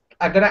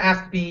 I'm gonna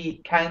ask B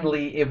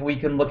kindly if we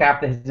can look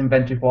after his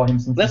inventory for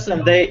him.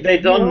 Listen, they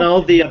don't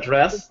know the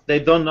address. They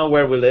don't know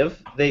where we live.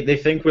 They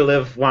think we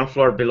live one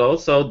floor below,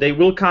 so they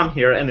will come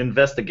here and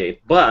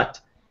investigate.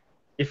 But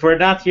if we're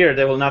not here,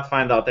 they will not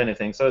find out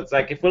anything. So it's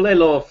like if we lay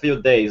low a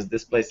few days,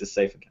 this place is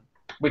safe again.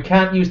 We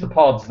can't use the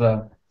pods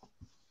though.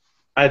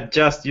 I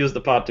just used the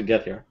pod to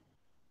get here.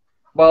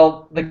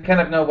 Well, they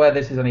kind of know where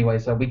this is anyway,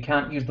 so we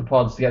can't use the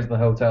pods to get to the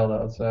hotel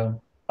though.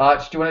 So.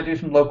 Arch, do you want to do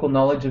some local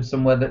knowledge of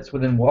somewhere that's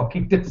within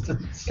walking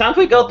distance? Can't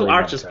we go to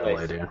Arch's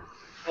place?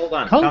 Hold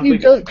on. Can't you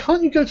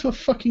go to a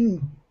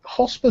fucking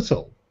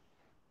hospital?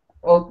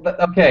 Well,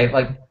 okay,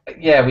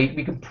 yeah,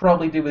 we could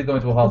probably do with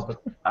going to a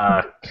hospital.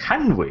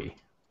 Can we?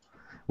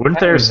 Wouldn't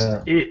there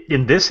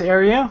in this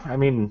area? I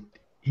mean,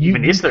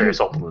 is there a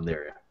hospital in the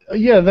area?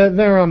 Yeah,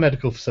 there are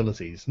medical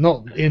facilities,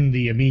 not in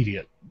the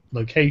immediate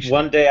location.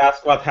 One day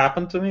ask what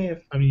happened to me.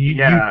 I mean,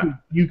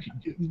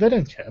 they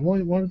don't care. Why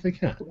would they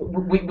care?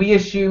 We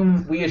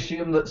assume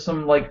that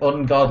some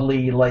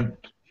ungodly Rube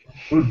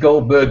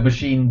Goldberg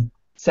machine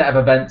set of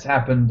events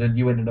happened and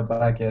you ended up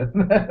back here.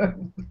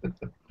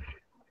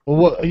 Well,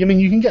 what? I mean,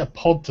 you can get a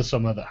pod to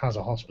somewhere that has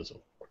a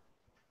hospital.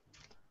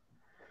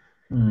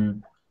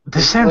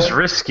 This sounds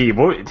risky.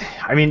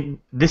 I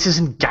mean, this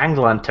isn't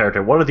gangland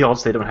territory. What are the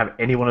odds they don't have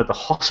anyone at the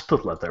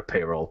hospital at their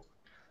payroll?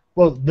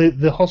 Well,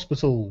 the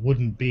hospital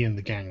wouldn't be in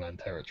the gangland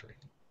territory.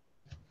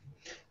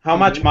 How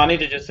much money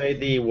did you say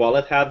the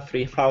wallet had?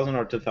 3,000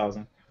 or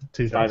 2,000?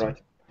 2,000. Right.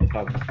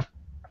 2,000.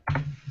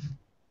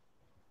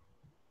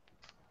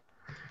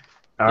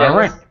 All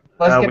right.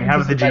 We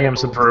have the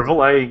GM's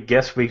approval. I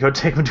guess we could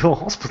take him to a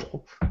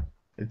hospital.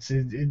 It's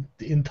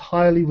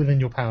entirely within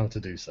your power to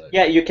do so.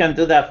 Yeah, you can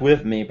do that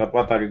with me, but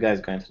what are you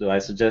guys going to do? I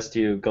suggest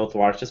you go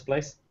to Arch's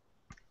place.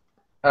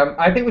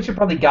 I think we should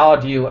probably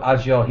guard you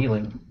as you're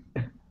healing.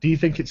 Do you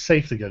think it's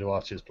safe to go to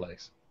Arch's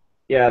place?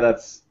 Yeah,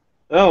 that's...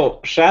 Oh,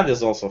 Shad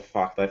is also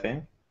fucked, I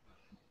think.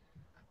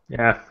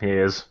 Yeah, he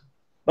is.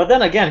 But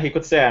then again, he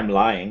could say I'm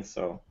lying,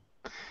 so...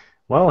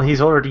 Well,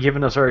 he's already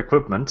given us our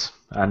equipment,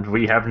 and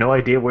we have no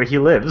idea where he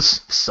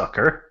lives,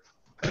 sucker.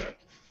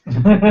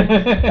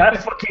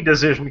 That fucking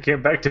decision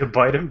came back to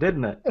bite him,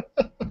 didn't it?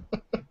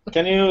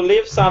 Can you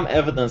leave some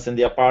evidence in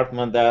the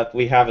apartment that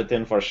we have it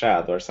in for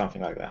Shad or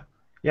something like that?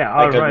 Yeah,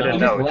 I'll write a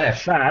note.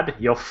 Shad,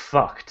 you're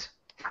fucked.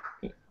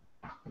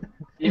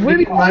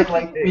 Really?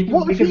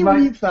 What if he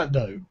reads that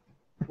note?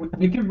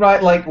 We could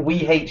write "We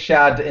hate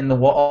Shad" on the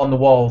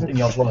walls in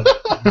your blood.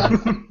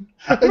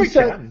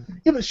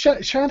 But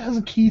Shad has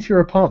a key to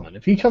your apartment.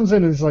 If he comes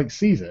in and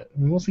sees it, I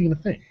mean, what's he gonna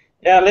think?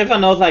 Yeah, leave a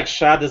note like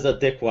Shad is a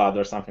dickwad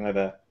or something like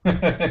that.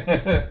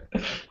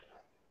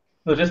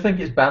 Well, just think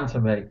it's banter,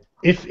 mate.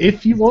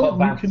 If you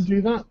want, you can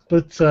do that.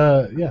 But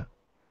yeah,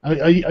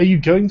 are you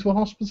going to a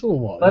hospital or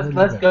what?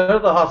 Let's go to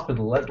the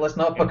hospital. Let's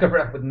not fuck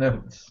around with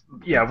notes.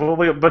 Yeah,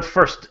 but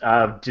first,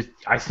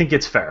 I think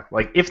it's fair.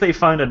 If they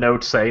find a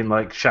note saying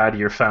Shad,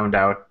 you're found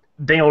out,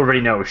 they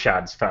already know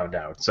Shad's found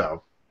out.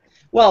 So.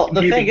 Well,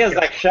 the thing is,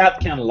 Shad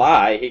can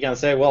lie. He can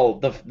say, "Well,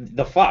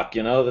 the fuck,"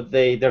 that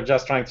they're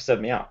just trying to set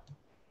me up.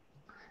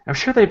 I'm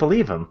sure they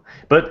believe him,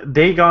 but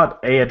they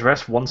got a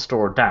address one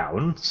store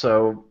down,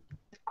 so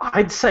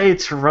I'd say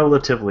it's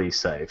relatively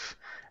safe.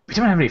 We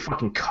don't have any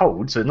fucking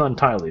codes, so it's not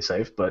entirely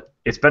safe, but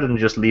it's better than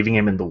just leaving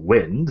him in the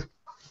wind.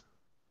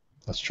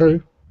 That's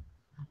true.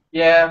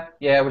 Yeah,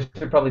 we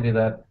should probably do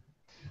that.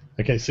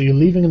 Okay, so you're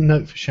leaving a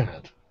note for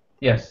Shad?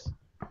 Yes.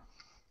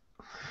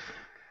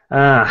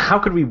 How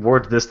could we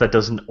word this that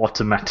doesn't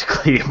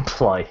automatically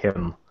imply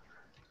him?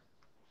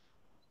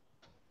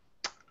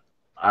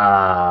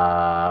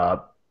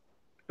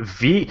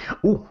 V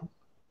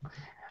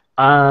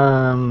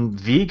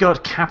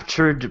got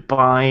captured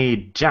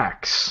by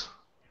Jax.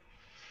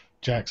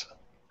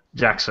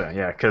 Jaxa,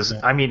 yeah, because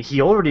I mean, he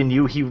already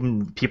knew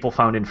people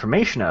found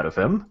information out of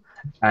him,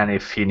 and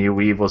if he knew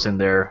we was in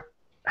their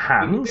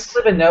hands. You just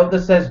leave a note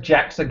that says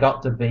Jaxa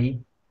got to V.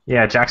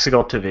 Yeah, Jaxa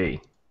got to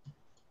V.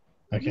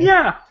 Okay.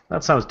 Yeah,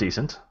 that sounds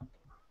decent.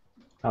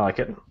 I like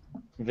it.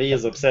 V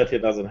is upset he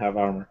doesn't have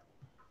armor.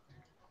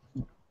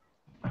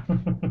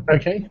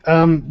 Okay.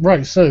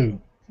 Right. So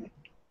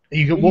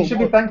you should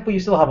be thankful you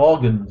still have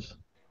organs.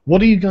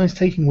 What are you guys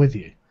taking with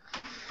you?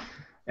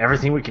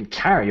 everything we can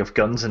carry of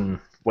guns and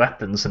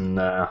weapons and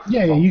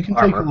Yeah, you can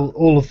take armor.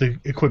 all of the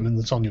equipment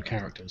that's on your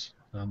characters.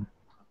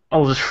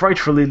 Oh, there's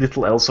frightfully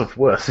little else of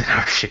worth in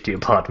our shitty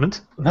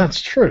apartment.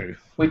 That's true.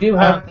 We do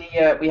have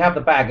we have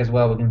the bag as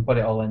well. We can put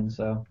it all in.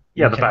 So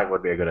Yeah, the Okay. bag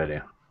would be a good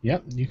idea.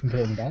 Yep, you can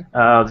put it in the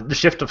bag. The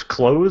shift of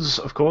clothes,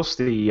 of course,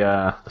 the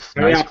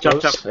Hurry nice up, chop,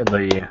 clothes in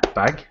the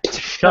bag.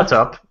 Shut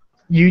up.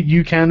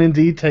 You can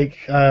indeed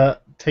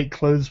take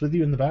clothes with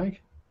you in the bag.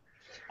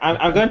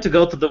 I'm going to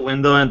go to the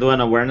window and do an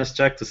awareness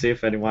check to see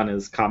if anyone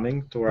is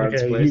coming to our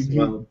Okay, place.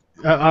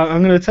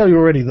 I'm going to tell you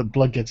already that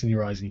blood gets in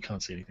your eyes and you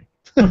can't see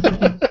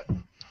anything.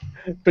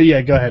 But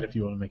yeah, go ahead if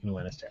you want to make an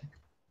awareness check.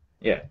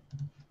 Yeah.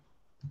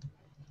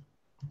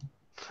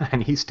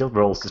 And he still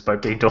rolls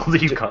despite being told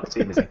that you can't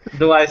see anything.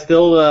 Do I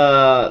still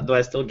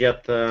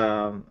get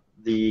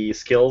the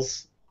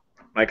skills,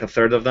 like a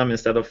third of them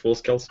instead of full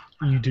skills?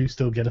 You do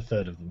still get a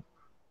third of them.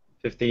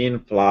 15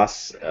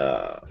 plus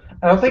I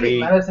don't think it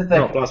matters if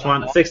they're plus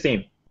 1,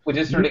 16. We're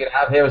just trying to get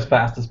out of here as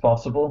fast as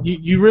possible.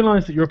 You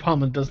realize that your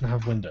apartment doesn't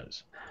have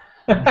windows.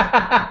 What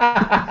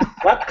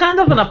kind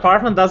of an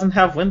apartment doesn't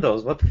have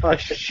windows? What the fuck?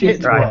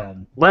 Shit Right.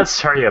 one. Let's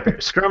hurry up here.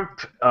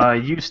 Scrump,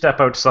 you step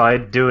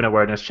outside, do an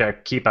awareness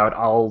check, keep out.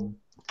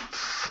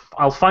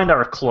 I'll find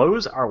our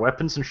clothes, our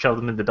weapons, and shove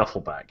them in the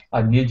duffel bag.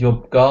 I need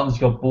your guns,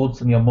 your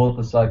boots, and your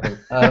motorcycle.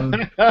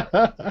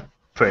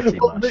 Pretty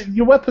Well, much.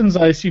 your weapons,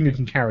 I assume you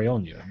can carry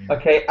on you. I mean,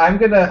 Okay, I'm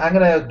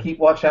gonna keep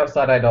watch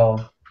outside our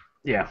door.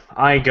 Yeah,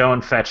 I go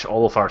and fetch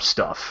all of our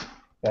stuff.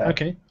 Yeah.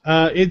 okay.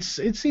 It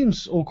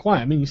seems all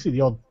quiet. I mean, you see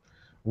the odd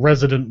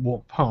resident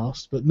walk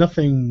past, but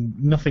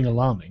nothing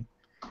alarming.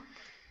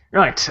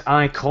 Right,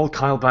 I call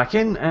Kyle back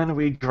in, and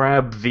we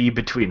grab V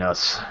between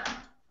us.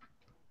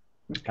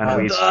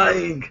 And we start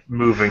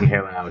moving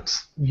him out,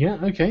 Yeah,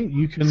 okay.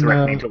 You can.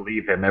 threatening to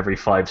leave him every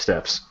 5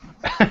 steps.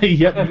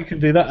 Yep, you can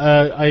do that.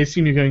 I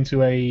assume you're going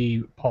to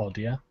a pod,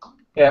 yeah?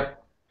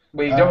 Yep.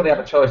 We don't really have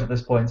a choice at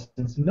this point.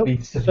 Since Nope. we-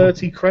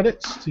 30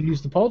 credits to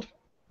use the pod.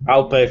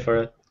 I'll pay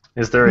for it.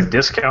 Is there a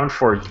discount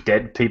for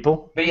dead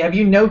people? But have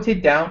you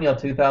noted down your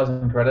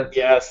 2,000 credits?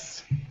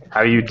 Yes.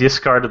 Have you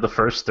discarded the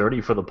first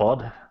 30 for the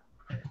pod?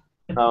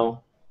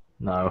 No.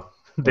 No.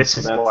 This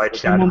is That's- why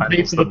Chad Someone pays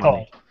handles for the the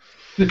money. pod.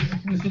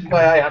 This is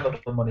why I handle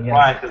the money. Yes.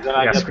 Why? Because then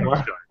I Yes, get more.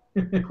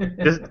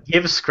 Scrump. Just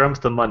give Scrump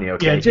the money,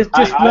 okay? Yeah, just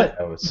I- let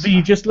knows.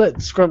 V, just let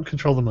Scrump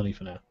control the money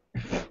for now.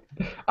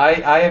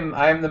 I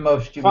am the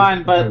most Jewish.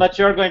 Fine, but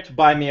you're going to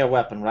buy me a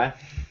weapon, right?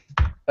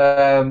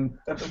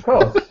 Of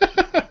course.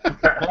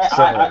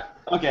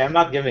 Okay, I'm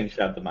not giving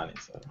Chad the money,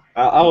 so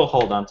I will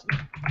hold on to it.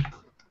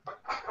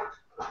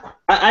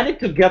 I need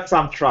to get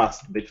some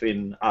trust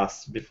between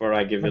us before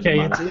I give you the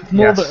Okay, money. it's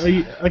more Yes.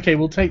 that. Okay,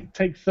 we'll take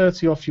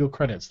 30 off your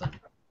credits then.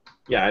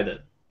 Yeah, I did.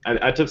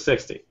 I took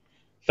 60.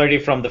 30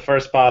 from the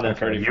first pod and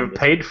 30 You from the...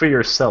 paid for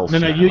yourself. No,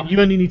 now. you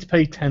only need to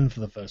pay 10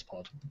 for the first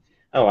pod,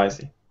 Oh, I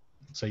see.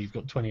 so you've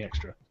got 20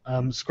 extra.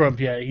 Scrump,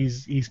 yeah,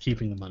 he's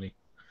keeping the money.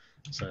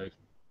 So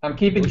I'm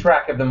keeping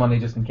track of the money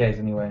just in case,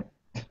 anyway.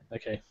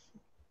 okay.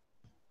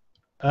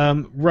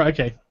 Right,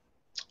 okay.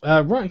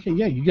 Right, okay,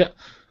 yeah, you get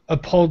a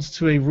pod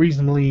to a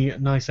reasonably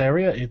nice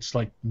area. It's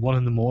like 1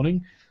 in the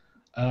morning.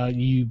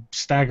 You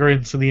stagger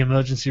into the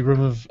emergency room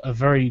of a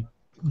very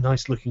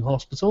nice-looking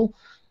hospital,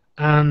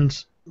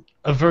 and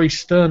a very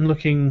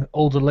stern-looking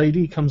older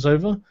lady comes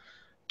over,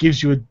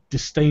 gives you a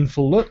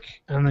disdainful look,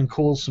 and then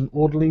calls some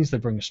orderlies. They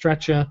bring a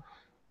stretcher.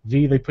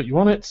 They put you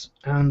on it,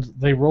 and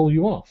they roll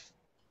you off.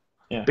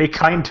 Be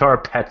kind to our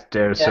pet,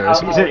 dear sirs.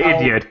 He's an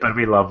idiot, but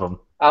we love him.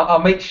 I'll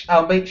make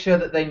sure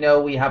that they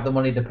know we have the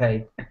money to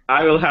pay.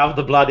 I will have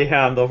the bloody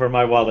hand over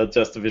my wallet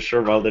just to be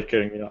sure while they're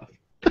carrying me off.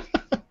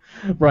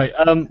 Right,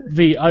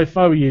 V, if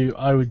I were you,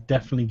 I would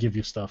definitely give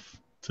your stuff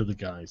to the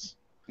guys.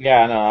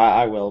 Yeah, no,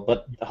 I will,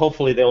 but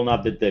hopefully they will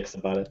not be dicks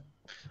about it.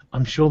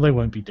 I'm sure they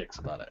won't be dicks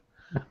about it.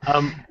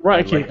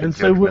 Right, okay, like the and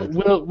so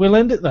judgment. we'll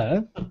end it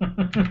there.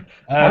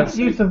 Once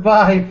you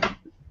survive.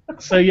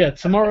 So yeah,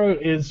 tomorrow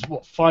is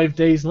what, 5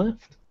 days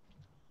left?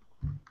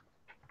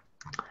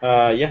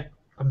 Yeah.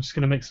 I'm just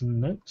gonna make some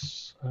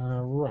notes.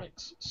 Right,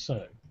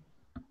 so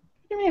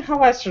You mean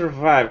how I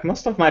survived?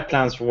 Most of my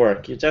plans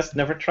work. You just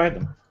never tried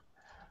them.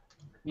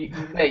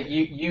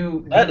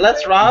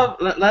 Let's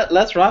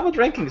rob a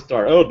drinking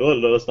store. Oh no,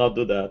 let's not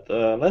do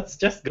that. Let's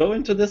just go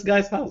into this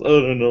guy's house.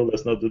 Oh no,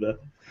 let's not do that.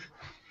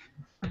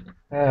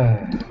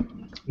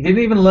 He didn't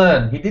even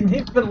learn. He didn't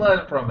even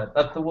learn from it.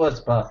 That's the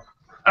worst part.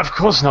 Of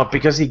course not,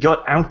 because he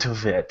got out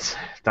of it.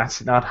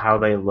 That's not how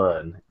they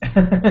learn.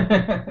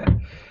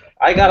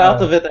 I got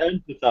out of it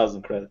and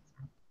 2,000 credits.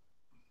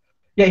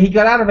 Yeah, he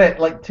got out of it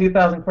like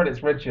 2,000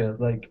 credits richer.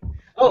 Like.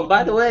 Oh,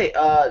 by the way,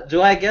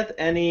 do I get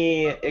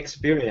any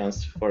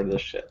experience for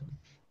this shit?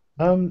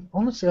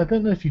 honestly, I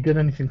don't know if you did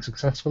anything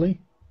successfully.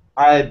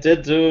 I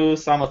did do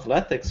some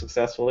athletics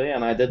successfully,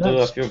 and I did do a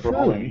That's few true.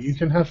 brawlings. You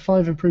can have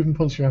 5 improvement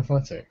points for your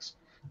athletics.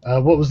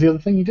 What was the other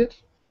thing you did?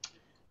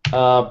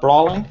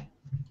 Brawling,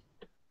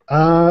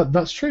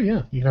 That's true,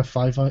 yeah. You can have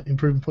 5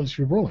 improvement points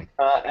for your brawling.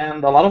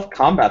 and a lot of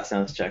combat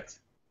sense checks.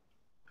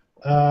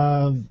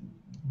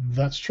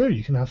 That's true.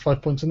 You can have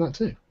 5 points in that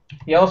too.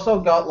 He also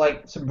got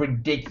like some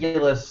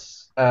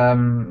ridiculous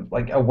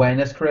like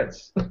awareness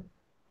crits.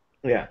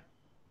 Yeah,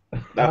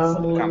 that's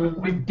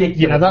Ridiculous.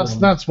 Yeah, ones.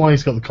 that's why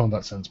he's got the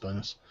combat sense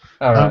bonus.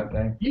 All right.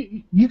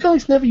 Okay. You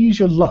guys never use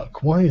your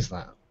luck. Why is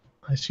that?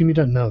 I assume you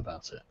don't know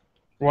about it.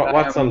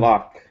 what's a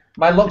lock?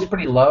 My luck's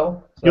pretty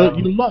low. So...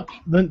 Your luck,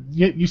 then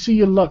you see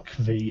your luck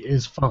V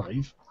is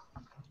 5.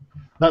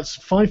 That's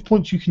 5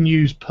 points you can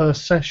use per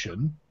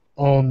session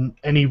on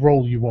any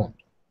roll you want.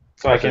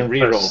 So I can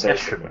reroll.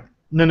 Session.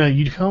 No,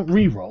 you can't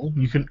re-roll.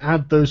 You can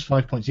add those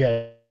 5 points.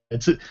 Yeah,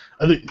 in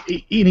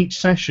each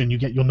session you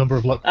get your number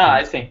of luck. Ah,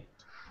 I see.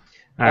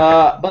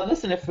 Okay. But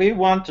listen, if we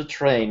want to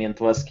train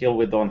into a skill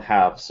we don't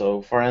have,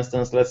 so for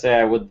instance, let's say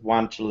I would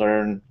want to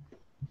learn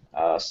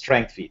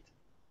strength feat.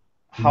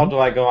 How do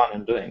I go on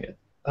in doing it?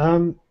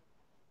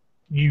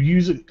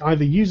 You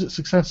either use it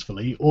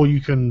successfully, or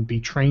you can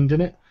be trained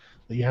in it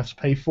that you have to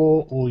pay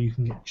for, or you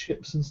can get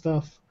chips and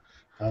stuff.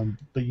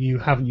 But you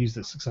haven't used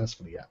it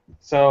successfully yet.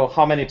 So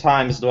how many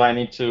times do I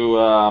need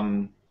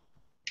to?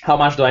 How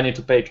much do I need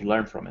to pay to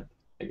learn from it?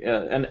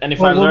 And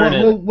if I learn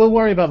it, we'll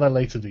worry about that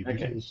later, D,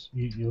 Okay. because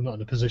you're not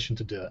in a position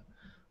to do it.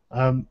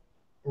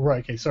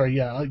 Right. Okay. Sorry.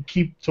 Yeah. I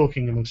keep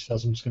talking amongst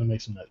yourselves. I'm just going to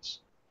make some notes.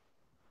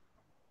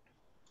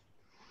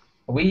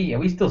 Are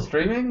we still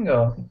streaming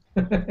or?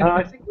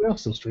 I think we are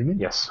still streaming.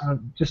 Yes.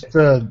 Just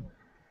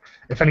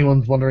if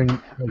anyone's wondering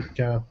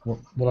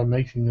what I'm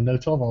making a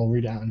note of, I'll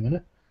read it out in a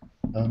minute.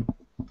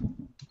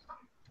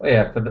 Oh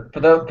yeah, for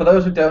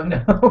those who don't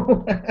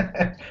know,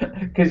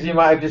 because you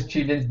might have just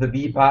tuned into the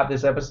B part of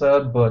this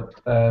episode, but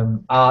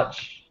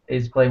Arch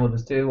is playing with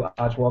us too.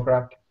 Arch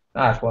Warhammer.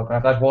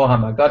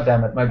 God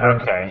damn it, my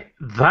brain. Okay.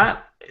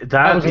 That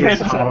was is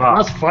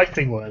that's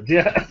fighting words.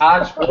 Yeah.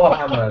 Arch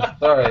Warhammer.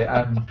 Sorry.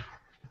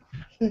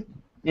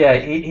 Yeah,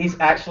 he's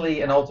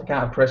actually an alt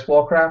account of Chris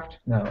Warcraft.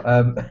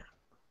 No.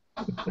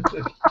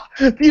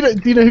 Do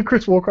you know who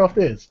Chris Warcraft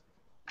is?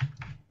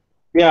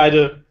 yeah, I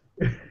do.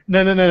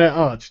 No,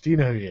 Arch. Do you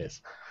know who he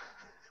is?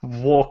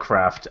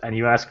 Warcraft, and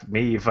you ask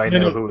me if I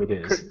know who it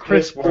is.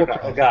 Chris A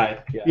Warcraft.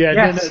 guy. Yeah. Yeah.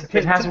 Yes,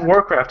 it has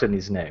Warcraft in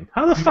his name.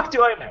 How the fuck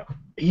do I know?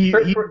 He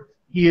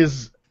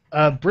is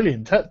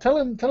brilliant. Tell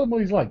him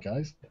what he's like,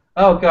 guys.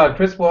 Oh god,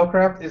 Chris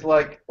Warcraft is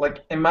like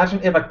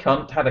imagine if a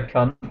cunt had a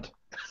cunt.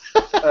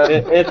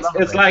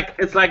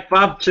 It's like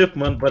Bob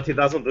Chipman, but he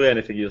doesn't do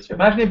anything useful.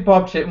 Imagine if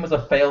Bob Chipman was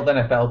a failed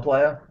NFL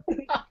player.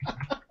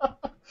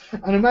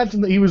 And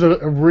imagine that he was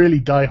a really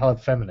die-hard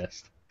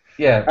feminist.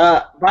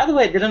 Yeah. By the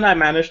way, didn't I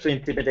manage to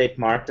intimidate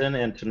Martin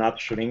into not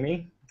shooting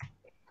me?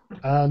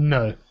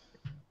 No.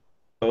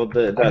 So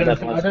I don't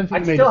think I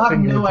he made still a have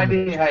single no intimidation.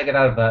 idea how to get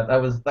out of that.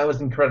 That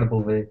was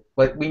incredible, V.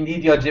 But we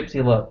need your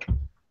gypsy luck.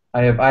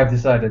 I've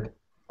decided.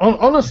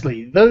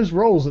 Honestly, those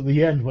rolls at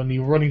the end when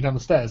you were running down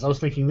the stairs, I was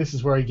thinking this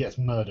is where he gets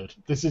murdered.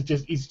 He's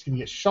just going to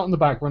get shot in the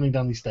back running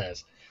down these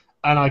stairs.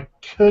 And I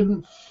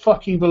couldn't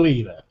fucking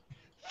believe it.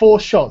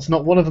 4 shots,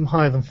 not one of them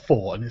higher than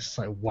 4, and it's just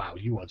like, wow,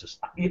 you are just...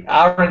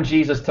 Aaron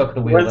Jesus took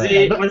the wheel Was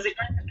there. he going to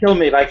kill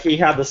me? Like he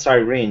had the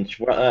syringe.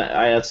 Well,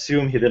 I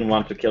assume he didn't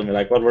want to kill me.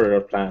 Like what were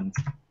your plans?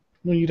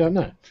 Well, you don't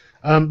know.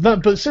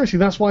 But seriously,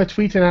 that's why I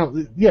tweeted out.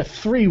 Yeah,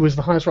 3 was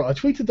the highest roll. I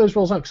tweeted those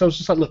rolls out because I was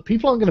just like, look,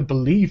 people aren't going to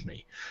believe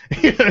me.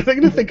 They're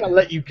going to think I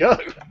let you go.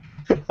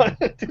 I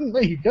didn't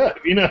let you go,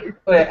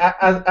 But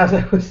as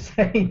I was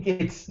saying,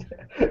 it's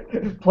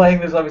playing.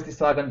 There's obviously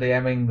Sargon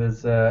DMing.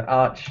 There's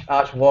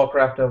Arch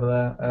Warcraft over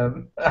there.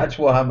 Arch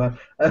Warhammer.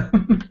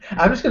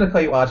 I'm just going to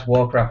call you Arch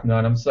Warcraft now,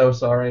 and I'm so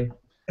sorry.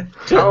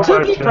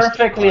 To be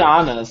perfectly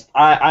honest,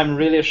 I'm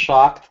really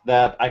shocked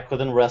that I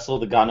couldn't wrestle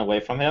the gun away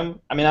from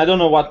him. I mean, I don't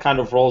know what kind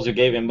of rolls you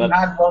gave him, but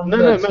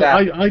No,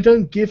 I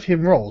don't give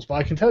him rolls, but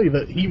I can tell you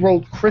that he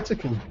rolled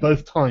criticals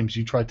both times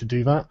you tried to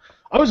do that.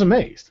 I was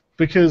amazed,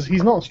 because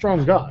he's not a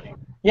strong guy.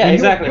 yeah, And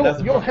exactly.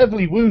 You're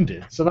heavily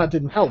wounded, so that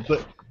didn't help,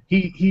 but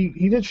he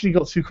literally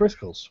got 2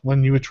 criticals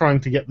when you were trying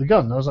to get the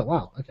gun. I was like,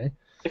 wow, okay.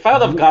 If I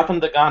would have gotten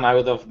the gun, I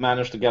would have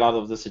managed to get out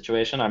of the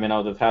situation. I mean, I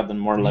would have had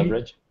more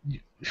leverage.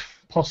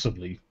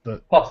 Possibly,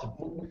 but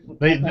Possible.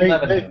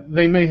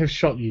 they may have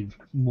shot you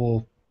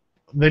more.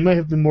 They may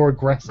have been more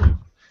aggressive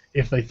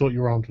if they thought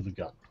you were armed with a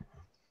gun.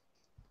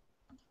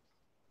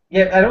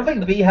 Yeah, I don't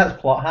think V has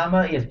plot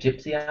hammer. He has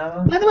gypsy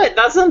hammer. By the way,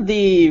 doesn't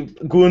the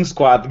goon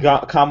squad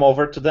come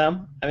over to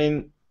them? I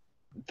mean,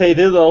 they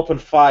did open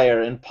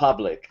fire in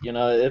public.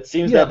 It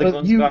seems that the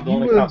goon squad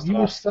only comes to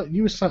us.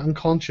 You were sat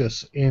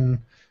unconscious in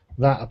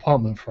that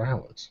apartment for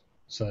hours.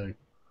 So.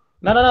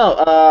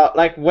 No.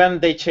 Like when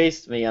they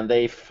chased me and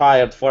they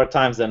fired 4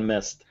 times and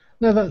missed.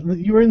 No,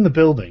 you were in the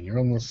building. You're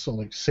on the sort of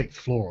like 6th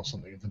floor or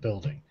something of the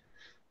building.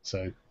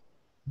 So.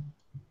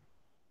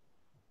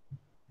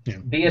 Yeah.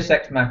 Be a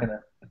sex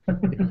machina.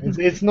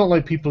 It's not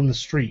like people in the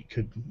street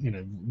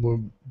were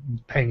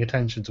paying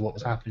attention to what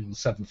was happening on the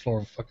 7th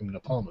floor of fucking an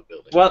apartment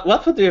building.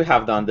 What would you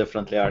have done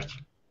differently, Arch?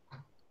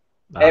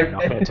 I'm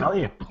not going to tell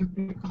you.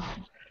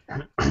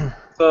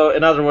 So,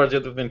 in other words,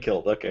 you'd have been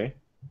killed. Okay.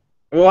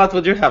 What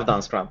would you have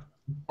done, Scrum?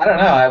 I don't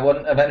know. I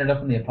wouldn't have ended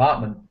up in the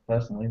apartment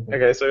personally. But...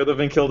 Okay, so you'd have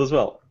been killed as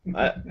well.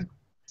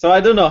 So I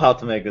do know how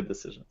to make good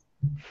decisions.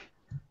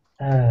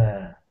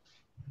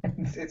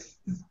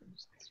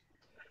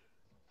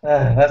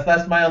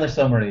 That's my only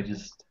summary.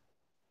 Just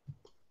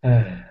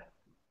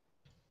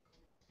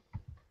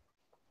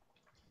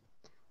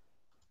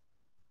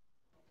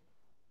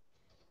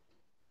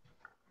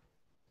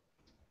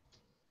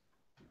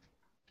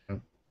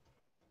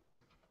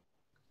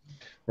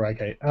Right.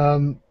 Okay.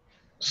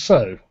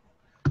 So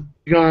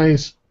you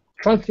guys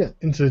tried to get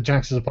into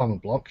Jax's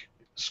apartment block.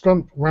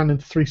 Scrump ran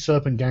into 3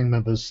 Serpent gang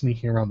members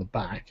sneaking around the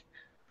back.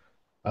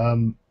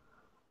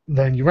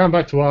 Then you ran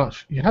back to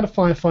Arch. You had a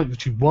firefight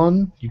which you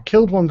won. You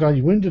killed one guy.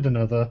 You wounded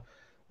another.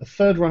 A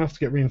third ran off to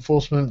get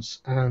reinforcements,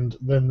 and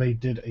then they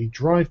did a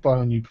drive-by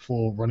on you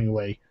before running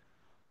away.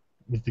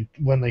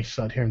 When they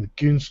started hearing the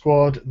goon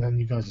squad, and then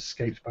you guys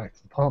escaped back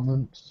to the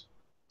apartment.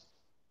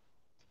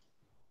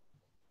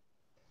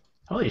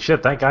 Holy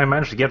shit, that guy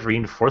managed to get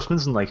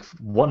reinforcements in like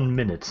 1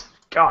 minute.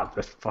 God,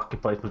 this fucking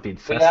place must be we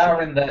infested.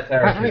 are in that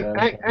territory. Though,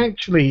 so.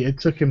 Actually, it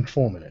took him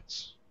 4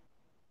 minutes.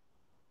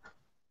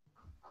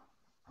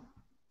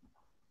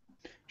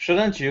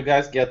 Shouldn't you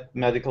guys get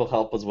medical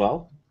help as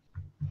well?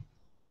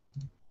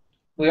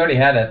 We already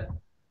had it.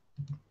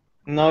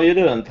 No, you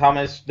didn't. How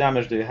much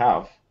damage do you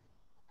have?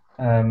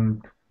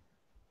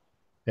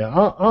 Yeah,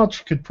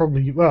 Arch could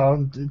probably.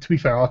 Well, to be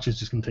fair, Arch is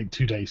just going to take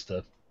 2 days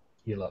to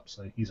heal up,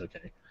 so he's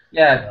okay.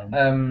 Yeah.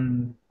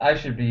 I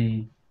should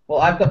be.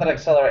 Well, I've got that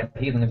accelerated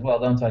healing as well,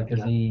 don't I?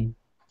 Because he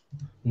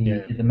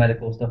did the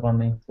medical stuff on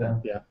me. So.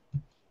 Yeah.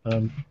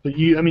 But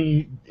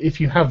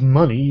if you have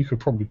money, you could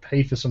probably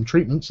pay for some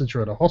treatment since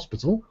you're at a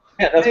hospital.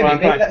 Yeah, that's what I'm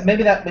trying.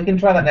 Maybe that we can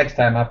try that next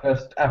time. Our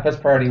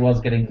first priority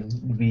was getting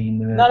the.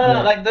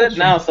 No, like do it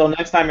now, so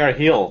next time you're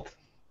healed.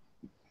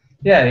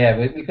 Yeah,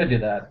 we could do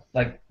that.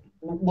 Like,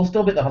 we'll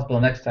still be at the hospital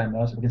next time,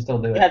 though, so we can still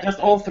do it. Yeah, just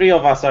all 3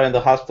 of us are in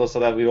the hospital so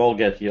that we all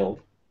get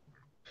healed.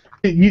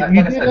 You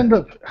did end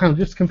up.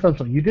 Just to confirm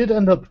something. You did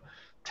end up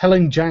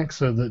telling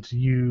Jaxa that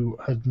you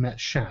had met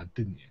Shad,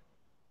 didn't you?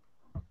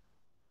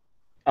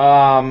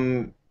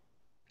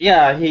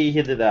 Yeah, he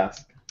did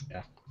ask.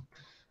 Yeah.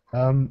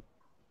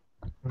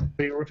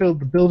 But you revealed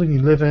the building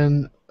you live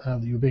in,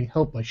 that you were being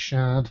helped by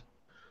Shad.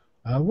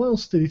 What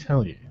else did he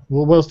tell you?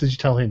 Well, what else did you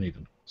tell him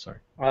even? Sorry.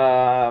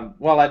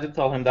 Well, I did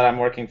tell him that I'm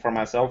working for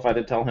myself. I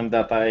did tell him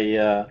that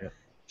I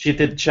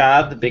cheated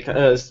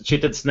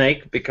cheated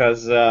Snake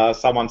because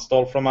someone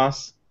stole from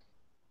us,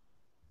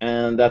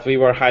 and that we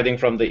were hiding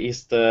from the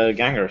East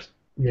gangers.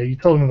 Yeah, you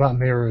told him about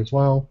Mira as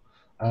well.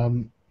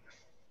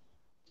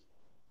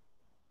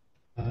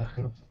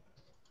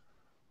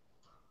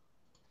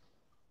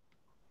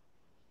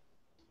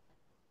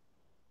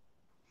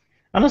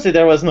 Honestly,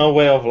 there was no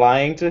way of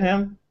lying to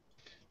him.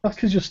 That's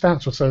because your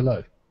stats were so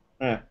low.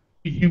 Yeah.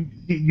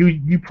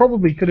 You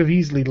probably could have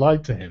easily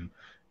lied to him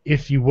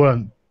if you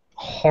weren't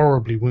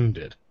horribly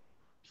wounded.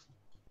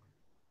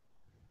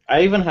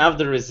 I even have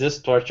the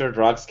resist torture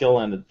drug skill,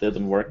 and it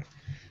didn't work.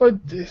 But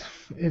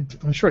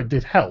I'm sure it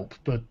did help,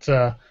 but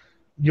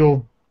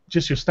your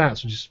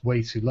stats were just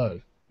way too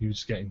low. You were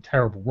just getting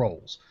terrible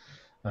rolls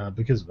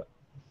because of it.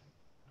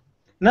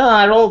 No,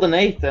 I rolled an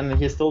 8, and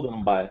he still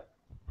didn't buy it.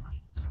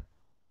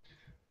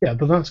 Yeah,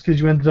 but that's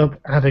because you ended up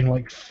adding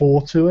like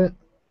 4 to it.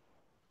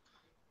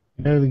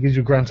 You know, that gives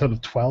you a grand total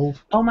of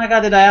 12. Oh my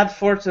god, did I add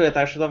 4 to it?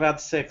 I should have had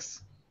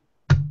 6.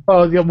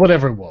 Oh, yeah,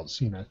 whatever it was,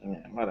 you know.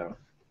 Yeah, whatever.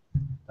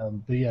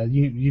 But yeah,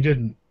 you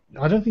didn't.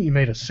 I don't think you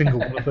made a single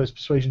one of those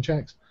persuasion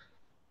checks.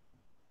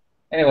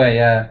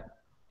 Anyway,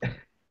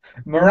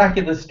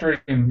 miraculous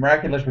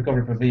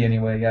recovery for V.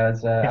 Anyway,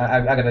 guys,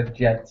 I got a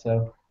jet,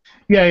 so.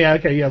 Yeah,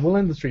 okay, yeah, we'll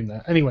end the stream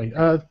there. Anyway,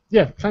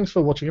 yeah, thanks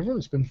for watching, everyone.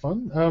 It's been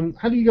fun.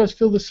 How do you guys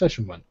feel this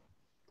session went?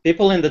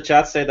 People in the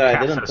chat say that I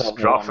didn't tell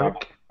him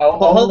about. Oh,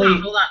 hold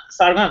on,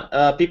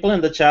 Sargon. People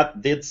in the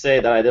chat did say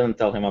that I didn't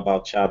tell him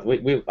about chat.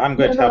 I'm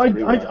going to have to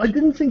rewatch. I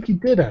didn't think you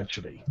did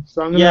actually.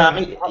 So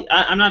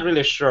I'm not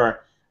really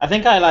sure. I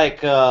think I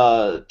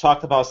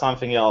talked about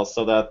something else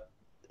so that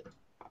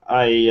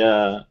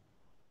I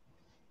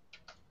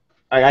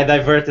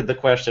diverted the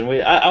question.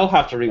 I'll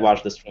have to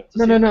rewatch the stream.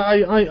 No.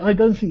 I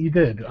don't think you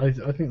did. I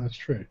think that's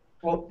true.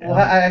 Well,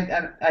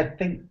 I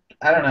think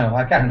I don't know.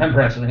 I can't remember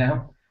actually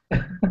now.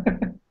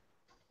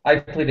 I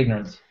plead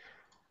ignorance.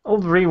 I'll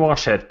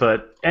rewatch it,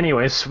 but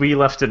anyways, we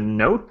left a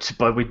note,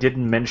 but we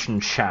didn't mention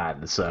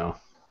Chad, so.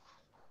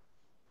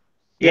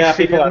 Yeah, if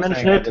he people didn't are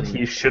mention saying it,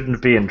 he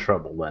shouldn't be in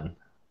trouble then.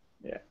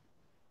 Yeah.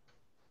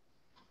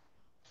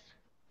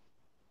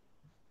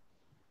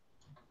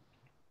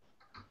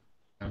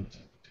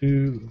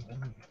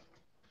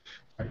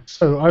 Right,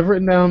 so I've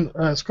written down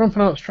Scrump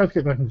and Arch tried to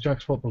get back into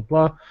Jack's spot, blah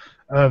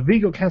blah. V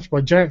got captured by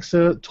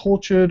Jaxa,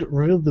 tortured,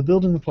 revealed the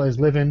building the players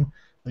live in.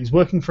 He's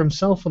working for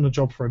himself on a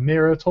job for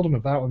Amira, told him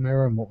about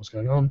Amira and what was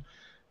going on.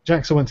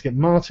 Jaxa went to get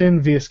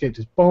Martin, V escaped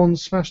his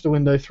bonds, smashed the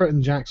window,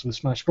 threatened Jaxa with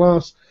smashed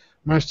glass,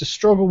 managed to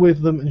struggle with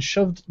them and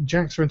shoved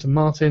Jaxa into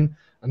Martin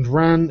and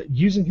ran,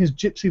 using his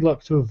gypsy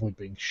luck to avoid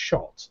being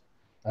shot.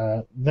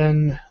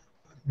 Then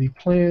the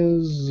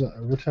players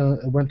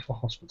went to a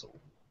hospital.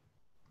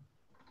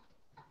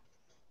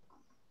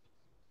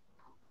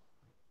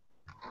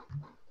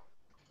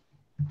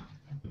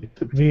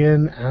 took V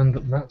in, and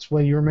that's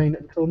where you remain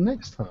until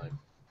next time.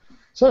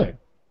 So,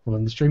 we'll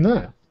end the stream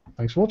there.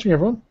 Thanks for watching,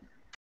 everyone.